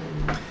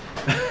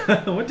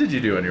do? What did you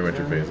do on your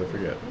winter phase? I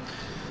forget.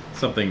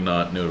 Something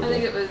not notable. I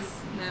think it was,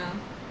 no.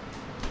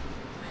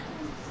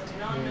 Some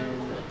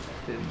non-notable winter.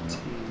 15.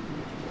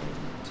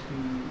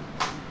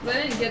 1, 2. I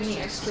didn't get any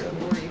extra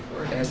glory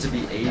for it. It has to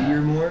be like 80 that.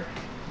 or more?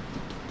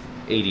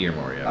 80 or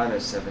more, yeah. I'm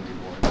at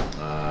 71.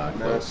 Not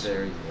Close.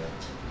 there yet.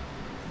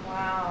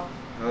 Wow.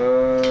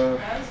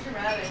 That was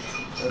dramatic.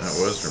 That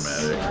was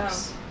dramatic. Wow.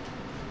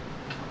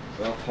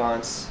 Well,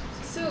 Ponce,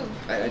 So,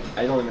 I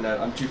don't even know.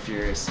 I'm too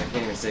furious. I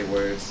can't even say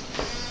words.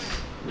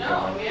 You're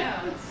gone.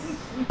 Yeah. That's...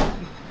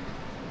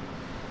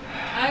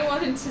 I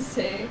wanted to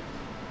say,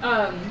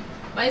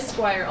 my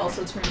squire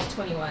also turns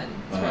 21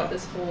 throughout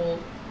this whole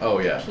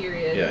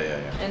period.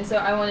 Yeah. And so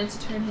I wanted to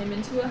turn him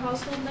into a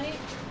household knight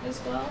as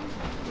well.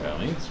 By all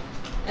means.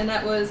 And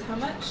that was how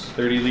much?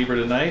 30 libra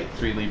to night,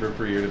 3 libra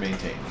per year to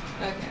maintain.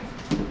 Okay.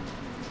 2.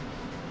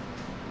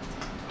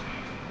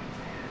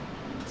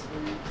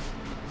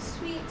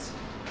 Sweet.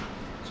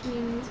 Which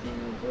means my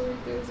glory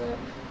goes up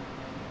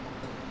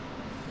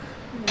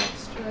an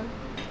extra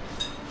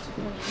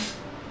 20.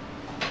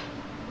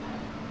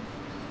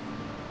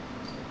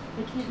 I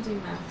can't do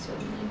math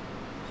suddenly.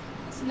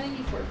 It's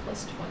 94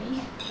 plus 20.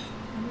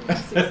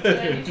 160.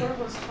 94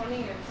 plus 20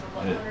 is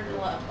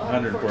 111.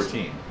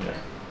 114. Yeah.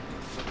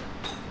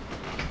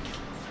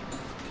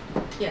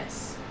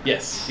 Yes.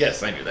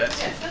 Yes, I knew that.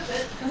 Yes, that's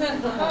it.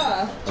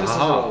 Aha. Just as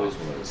it always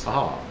was.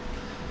 Aha.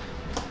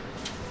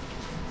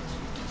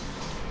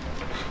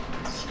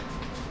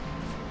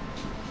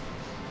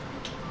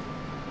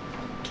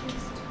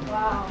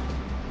 Wow.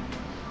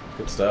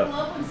 Good I stuff.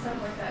 love when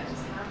stuff like that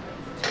just happens.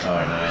 Oh,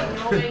 I You have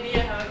know. no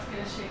idea how it's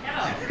going to shake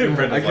out.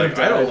 Brenda's like,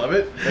 I don't love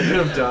it. I could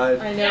have died.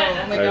 I know.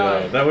 Oh my I know.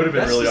 god. That would have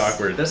been really just-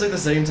 awkward. That's like the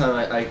second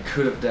time I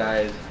could have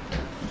died.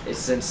 It's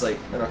since like,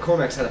 I know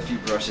Cormac's had a few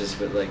brushes,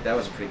 but like that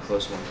was a pretty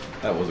close one.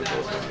 That was a That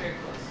close was one. very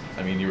close.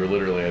 I mean, you were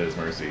literally at his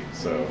mercy,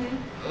 so.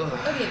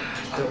 Okay.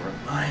 Don't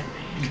remind me.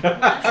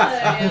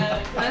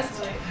 Yeah, Last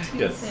exactly.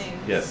 two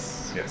things.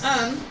 Yes.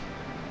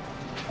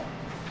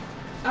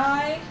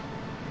 I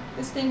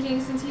was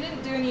thinking, since he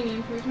didn't do any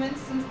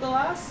improvements since the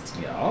last,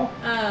 Yeah.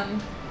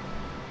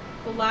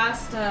 the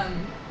last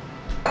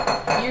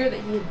year that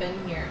he had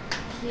been here,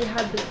 he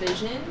had the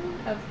vision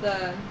of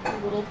the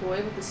little boy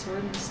with the sword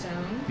and the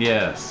stone.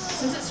 Yes.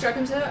 Since it struck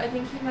him so, I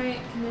think he might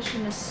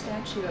commission a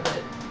statue of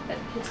it at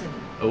Pitten.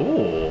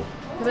 Oh.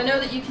 Because I know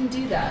that you can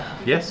do that.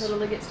 You Yes. can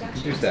totally get You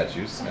statues. can do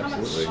statues, So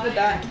absolutely. how much would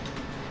that?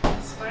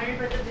 Inspired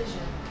by the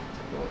vision.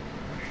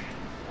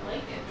 I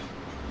like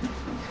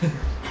it.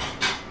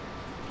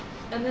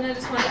 And then I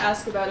just wanted to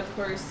ask about, of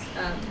course,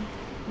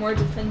 more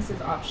defensive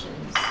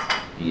options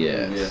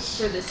Yes.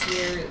 for this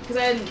year. Because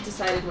I hadn't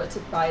decided what to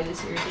buy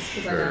this year, just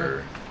because I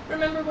don't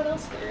remember what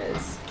else there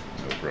is.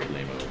 No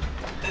problemo.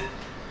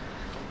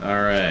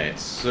 Alright,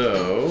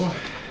 so.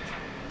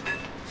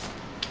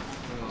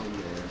 Oh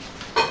man.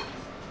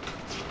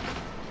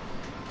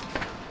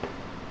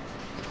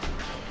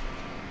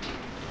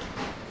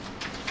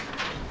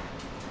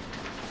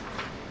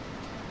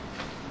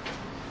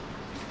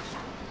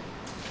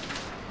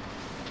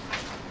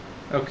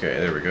 Okay,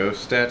 there we go.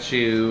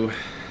 Statue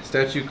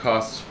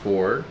costs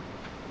 4.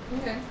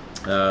 Okay.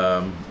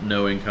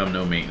 No income,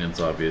 no maintenance,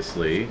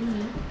 obviously.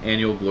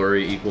 Annual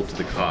glory equal to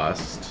the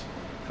cost.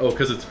 Oh,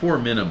 because it's 4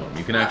 minimum.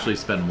 You can actually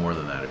spend more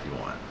than that if you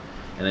want.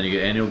 And then you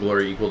get annual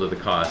glory equal to the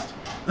cost.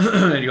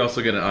 And you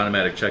also get an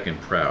automatic check in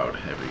Proud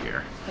every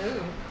year.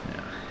 Ooh.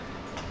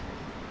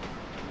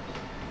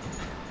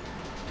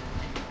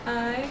 Yeah.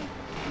 I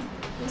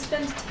will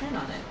spend 10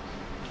 on it.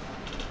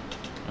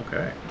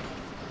 Okay.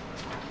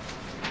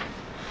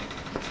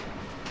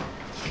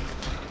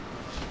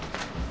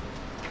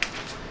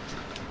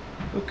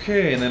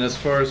 Okay, and then as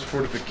far as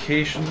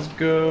fortifications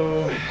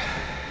go,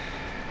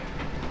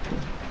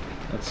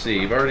 see.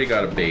 You've already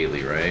got a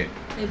Bailey, right?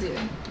 I do.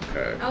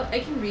 Okay. I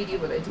can read you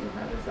what I do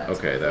have if that's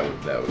Okay, helpful.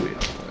 that would be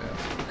helpful.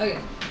 Yeah. Okay.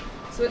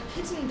 So what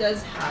Pitten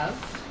does have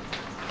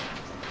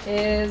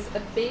is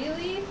a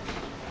Bailey,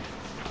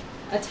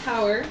 a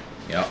tower,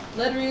 Yep.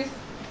 lead roof,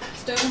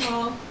 stone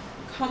hall,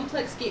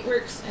 complex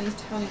gateworks, and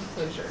town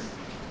enclosure.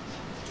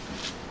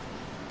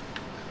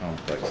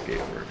 Complex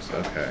gateworks.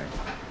 Okay.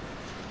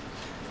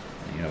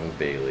 And you have a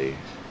Bailey.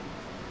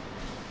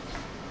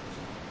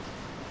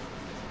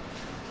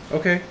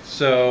 Okay,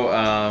 so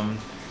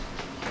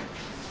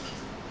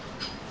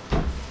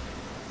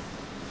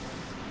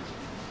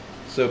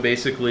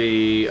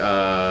basically,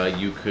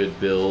 you could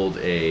build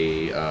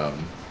a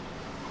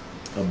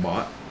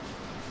motte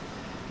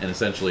and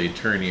essentially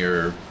turn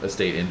your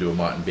estate into a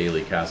Motte and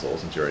Bailey castle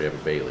since you already have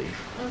a Bailey.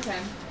 Okay.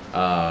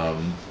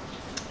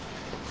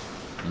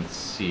 Let's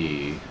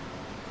see.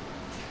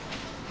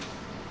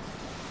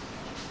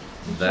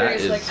 I'm That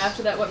curious, is like,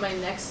 after that, what my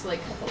next,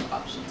 like, couple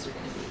options are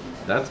going to be.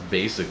 That's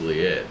basically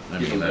it. I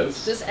You mean, can that's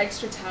move? Just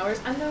extra towers.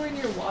 I'm nowhere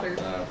near water.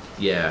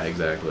 yeah,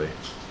 exactly.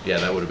 Yeah,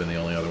 that would have been the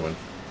only other one.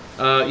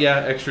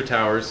 Yeah, extra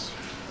towers.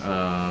 Alright,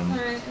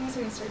 I guess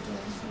I can start doing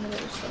some of the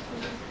other stuff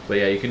later. But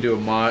yeah, you can do a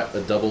Motte,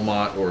 a double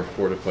Motte, or a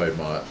fortified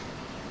Motte.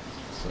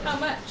 So, How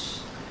much?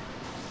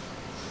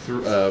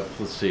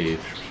 let's see.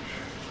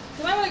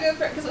 Because I want to go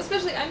for, because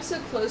especially I'm so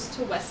close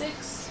to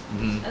Wessex,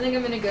 I think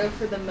I'm going to go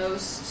for the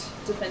most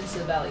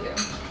defensive value.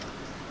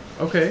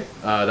 Okay,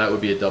 that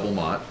would be a double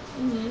Motte.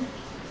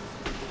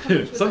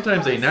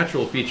 Sometimes a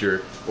natural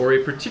feature or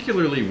a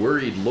particularly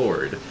worried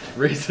lord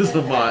raises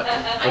the Motte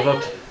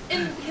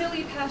in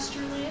hilly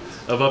pasture land.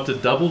 Of up to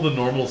double the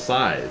normal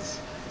size.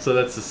 So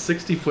that's a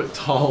 60-foot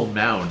tall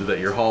mound that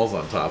your hall's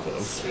on top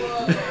of.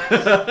 Oh my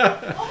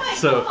god!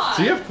 So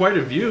you have quite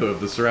a view of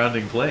the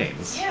surrounding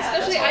plains. Yeah,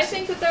 Especially, that's I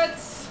awesome. think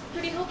that's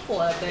pretty helpful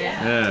out there.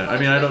 Yeah, I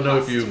mean, I don't know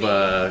if you've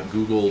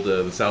Googled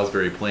the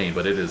Salisbury Plain,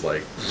 but it is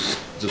like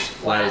just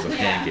flat as a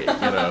pancake,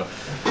 you know.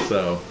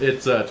 So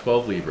it's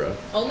 12 Libra.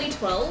 Only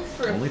 12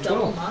 for Only a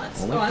double 12.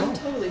 Motte? Only I'm 12.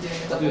 totally doing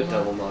a I'll double do a Motte.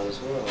 double Motte as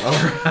well.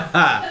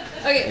 Alright.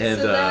 Okay,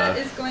 And, so that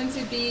is going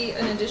to be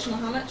an additional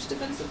how much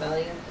defensive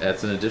value?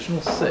 That's an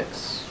additional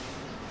 6.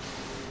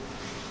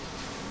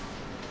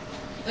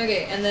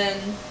 Okay, and then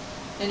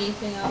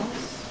anything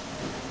else?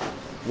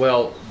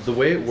 Well, the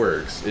way it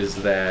works is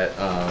that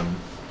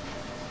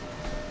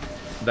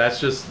that's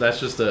just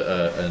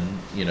a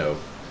you know,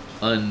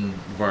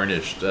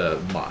 unvarnished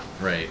Motte,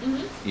 right?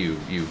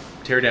 You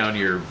tear down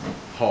your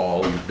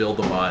hall, you build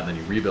the Motte, and then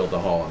you rebuild the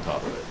hall on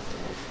top of it.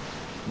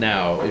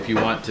 Now, if you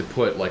want to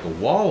put like a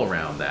wall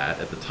around that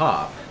at the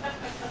top,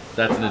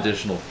 that's an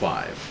additional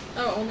 5.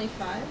 Oh, only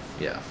 5?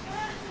 Yeah.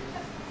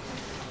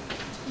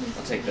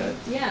 I'll take that.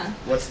 Yeah.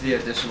 What's the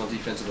additional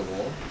defense of the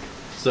wall?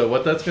 So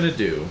what that's going to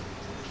do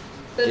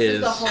This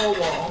is the whole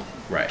wall.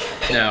 Right.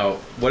 Now,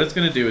 what it's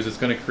going to do is it's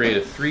going to create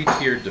a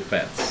 3-tiered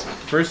defense.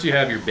 First, you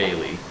have your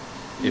Bailey,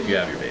 if you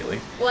have your Bailey.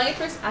 Well, I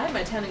have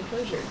my town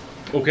enclosure.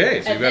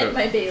 Okay, so And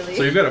my Bailey.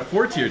 So you've got a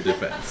 4-tiered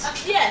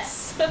defense. Yes.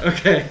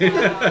 Okay.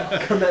 Wow.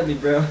 Come at me,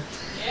 bro.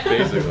 Yeah.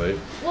 Basically.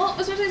 Well,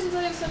 especially since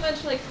I have so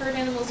much like herd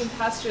animals in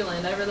pasture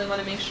land, I really want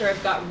to make sure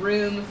I've got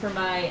room for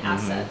my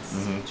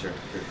assets. Sure.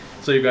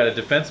 So you've got a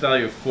defense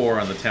value of 4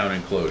 on the town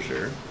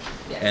enclosure,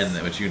 Yes. and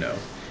which you know,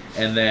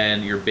 and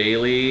then your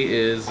Bailey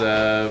is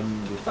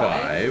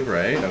 5,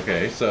 right?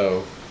 Okay,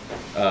 so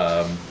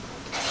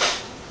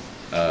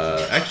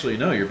actually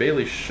no, your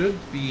Bailey should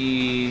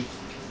be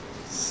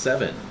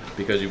 7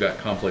 because you've got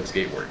complex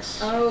gateworks.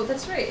 Oh,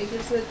 that's right. It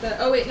gives it the.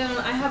 Oh wait, no,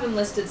 I have them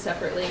listed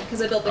separately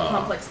because I built the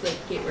complex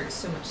gateworks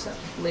so much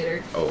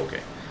later. Oh, okay.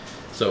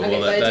 So Okay,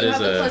 well, but that I do is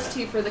have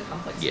the +2 for the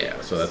complex yeah.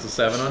 gateworks. So that's a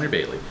 7 on your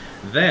Bailey.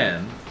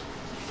 Then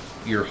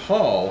your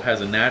hall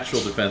has a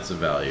natural defensive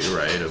value,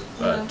 right?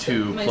 Of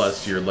 2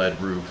 plus your lead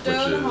roof, which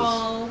is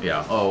hall.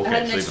 yeah. Oh, okay. I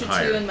had an So extra even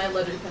higher. 2, and my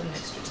lead roof had an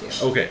extra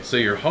 2. Okay, so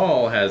your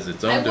hall has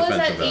its own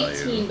defensive value. I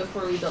was at 18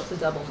 before we built the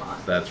double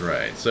Motte. That's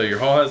right. So your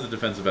hall has a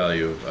defensive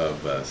value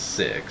of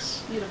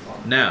 6. Beautiful.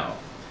 Now,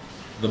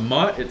 the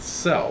Motte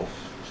itself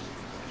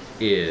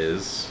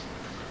is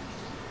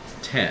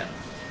 10.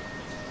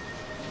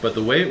 But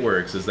the way it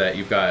works is that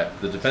you've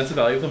got the defensive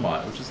value of the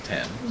Motte, which is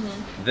 10.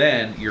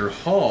 Then your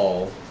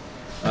hall.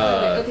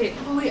 Okay.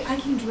 Oh wait, I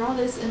can draw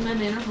this in my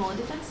manor hall and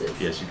defenses.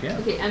 Yes, you can.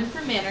 Okay, M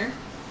for manor,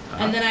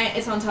 and then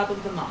it's on top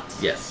of the Motte.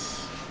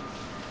 Yes.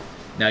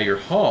 Now your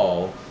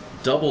hall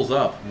doubles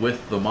up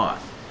with the Motte.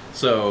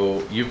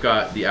 So you've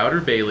got the outer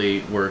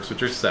Bailey works,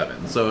 which are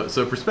 7. So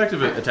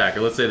prospective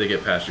attacker, let's say they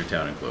get past your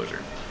town enclosure.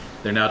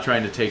 They're now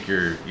trying to take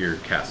your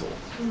castle.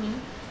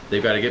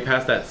 They've got to get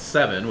past that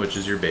 7, which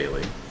is your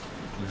Bailey.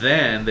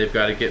 Then they've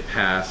got to get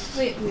past.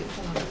 Wait, hold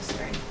on. I'm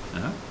sorry.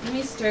 Let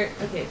me start.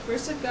 Okay,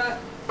 first I've got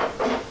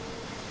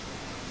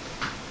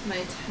my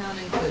town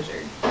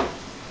enclosure.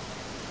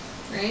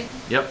 Right?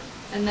 Yep.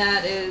 And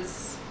that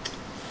is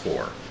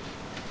 4.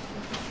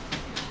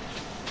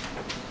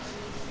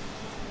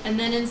 And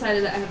then inside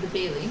of that I have the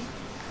Bailey.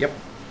 Yep.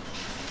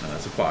 And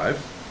that's a 5.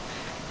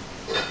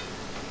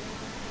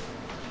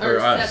 Or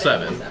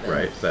 7. 7.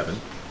 Right, 7.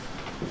 Okay,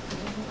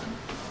 hold on.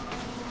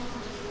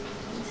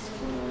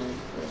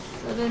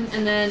 7,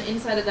 and then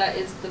inside of that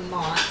is the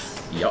Mott.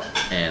 Yep,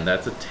 and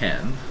that's a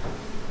 10.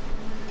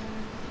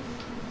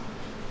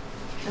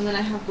 And then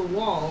I have the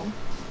wall.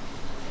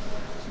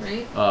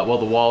 Right? Well,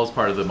 the wall is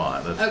part of the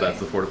Mott. Okay. That's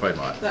the fortified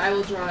Mott. But I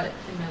will draw it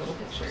in my little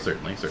picture.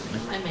 Certainly.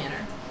 My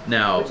manor.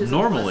 Now, Which is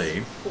normally...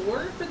 a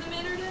 +4 for the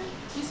manor then,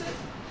 you said?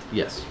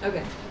 Yes.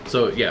 Okay.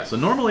 So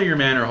normally your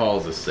manor hall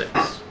is a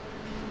 6.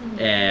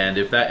 And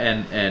if that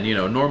and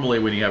normally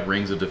when you have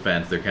rings of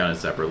defense, they're counted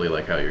separately,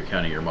 like how you're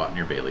counting your Mott and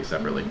your Bailey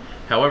separately.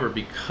 However,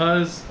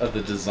 because of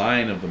the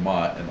design of the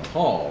Mott and the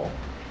hall,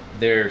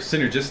 they're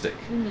synergistic.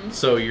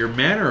 So your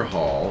manor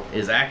hall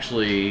is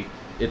actually,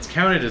 it's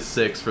counted as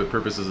 6 for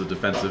purposes of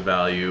defensive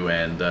value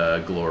and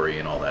glory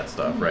and all that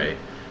stuff, right?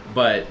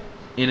 But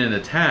in an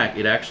attack,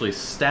 it actually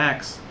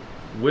stacks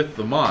with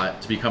the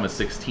Mott to become a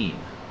 16.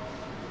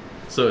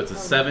 So it's a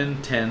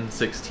 7, 10,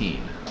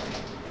 16.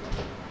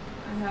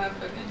 I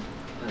have, okay.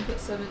 I put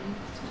 7,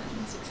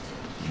 10,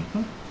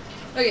 16.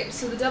 Okay,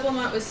 so the double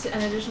Mott was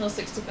an additional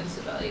 6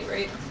 defensive value,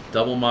 right?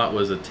 Double Mott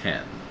was a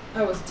 10.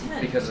 Oh, it was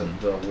 10. Because of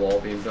the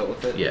wall being built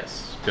with it?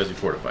 Yes, because you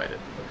fortified it.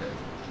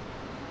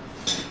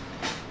 Okay.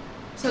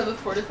 So I have a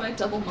fortified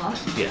double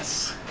Mott?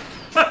 Yes.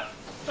 I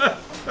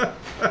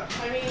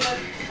mean,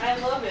 I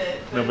love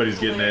it. But Nobody's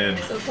getting in.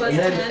 So plus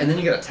 10. And then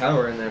you got a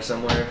tower in there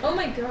somewhere. Oh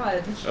my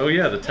god. Oh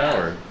yeah, the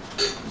tower.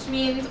 Which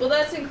means, well,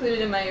 that's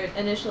included in my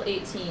initial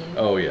 18.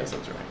 Oh yes,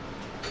 that's right.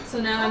 So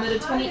now I'm at a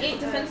 28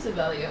 defensive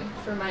value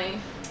for my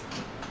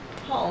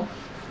hall.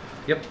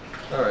 Yep.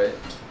 Alright.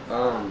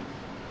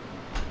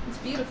 It's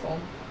beautiful.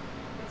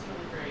 That's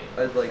really great.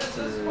 I'd like Because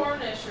those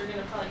Cornish are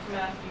gonna probably come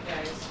after you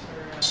guys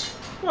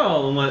for.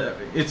 Well,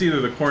 it's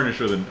either the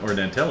Cornish or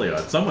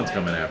Nanteliot. Someone's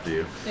coming after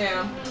you.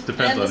 Yeah.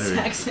 Depends and on the who.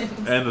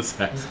 Saxons. And the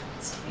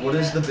Saxons. What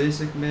is the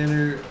basic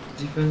manor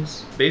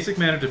defense? Basic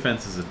manor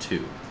defense is a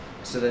 2.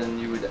 So then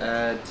you would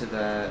add to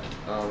that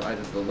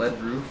either the lead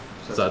roof.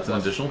 So that's an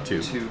additional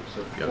 2. 2,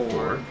 so You got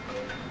 4.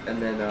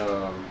 And then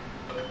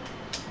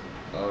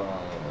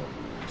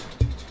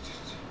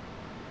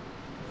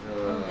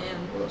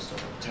what else do I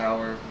have?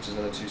 Tower, which is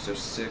another 2, so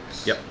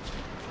 6. Yep.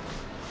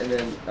 And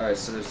then alright,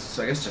 so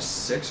I guess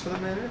just 6 for the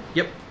manor?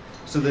 Yep.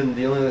 So then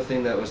the only other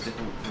thing that was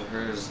different from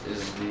hers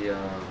is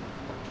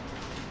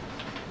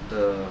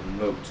the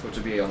moat, which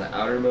would be on the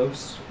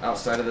outermost,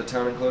 outside of the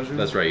town enclosure.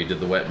 That's right. You did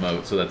the wet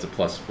moat, so that's a +4.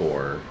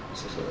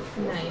 So it's another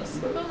 4. Nice.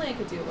 If only I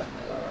could do a wet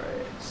moat.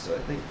 Alright, so I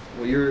think,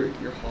 well, your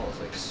hall is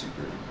like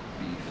super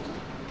beefy.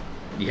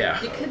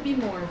 Yeah. It could be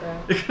more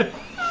though.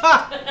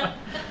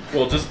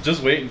 Well,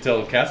 just wait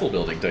until castle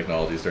building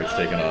technology starts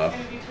taking off.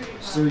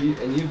 It's gonna be pretty fun.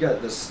 So you've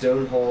got the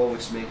stone hall,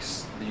 which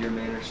makes your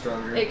manor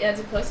stronger. It adds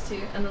a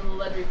 +2, and then the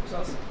lead reef is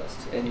also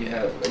 +2. And you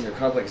have, and your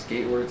complex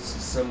gateworks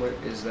somewhere,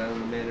 is that on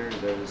the manor?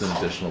 That It's is an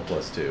additional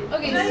 +2.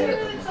 Okay, Did I so hear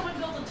that someone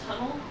built a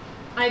tunnel?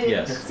 I did.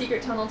 Yes.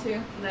 Secret tunnel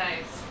too.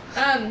 Nice.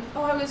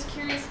 Oh, I was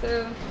curious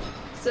though.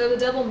 So the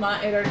double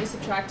Mott I'd already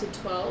subtracted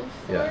 12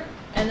 for, Yeah.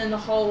 and then the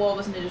hall wall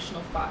was an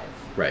additional 5.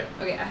 Right.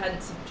 Okay, I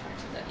hadn't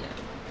subtracted that yet.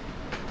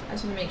 I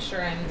just want to make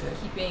sure I'm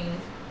keeping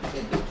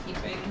good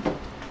bookkeeping.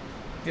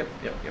 Yep.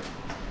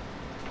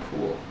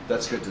 cool.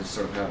 That's good to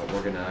sort of have it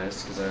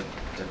organized, because I've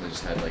definitely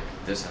just had like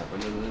this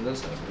happen and then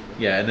this happen.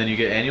 Yeah, and then you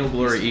get annual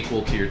glory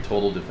equal to your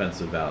total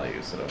defensive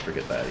value, so don't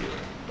forget that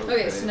either.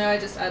 Okay, so now I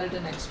just added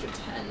an extra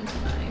 10 to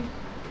my...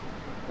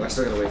 Well, I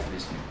still gotta wait for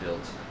these to be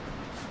built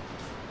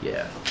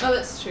Yeah. Oh,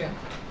 that's true.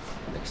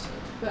 next time.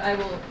 But I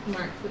will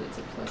mark that it's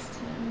a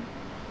 +10.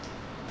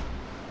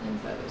 And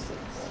 506.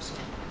 Awesome.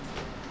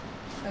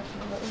 Okay,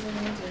 what was I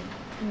gonna do?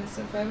 Okay,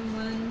 so 5 and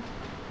 1.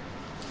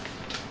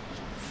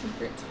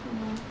 Secret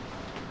tunnel.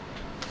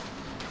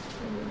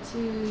 5 and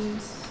 2.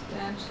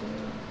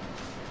 Statue.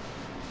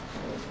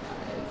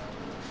 5.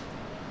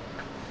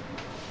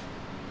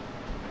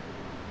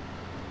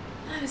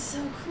 That is so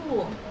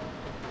cool.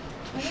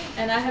 Okay,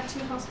 and I have 2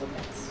 hostile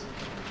guests.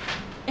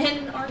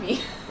 And an army.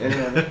 And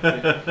an army.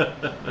 Yeah.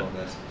 Love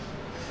that.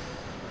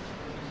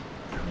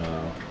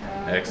 Wow.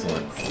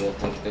 Excellent. Cool.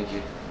 Thank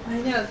you.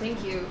 I know,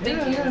 thank you. Thank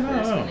Yeah, you yeah, for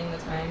no. spending the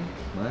time.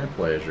 My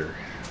pleasure.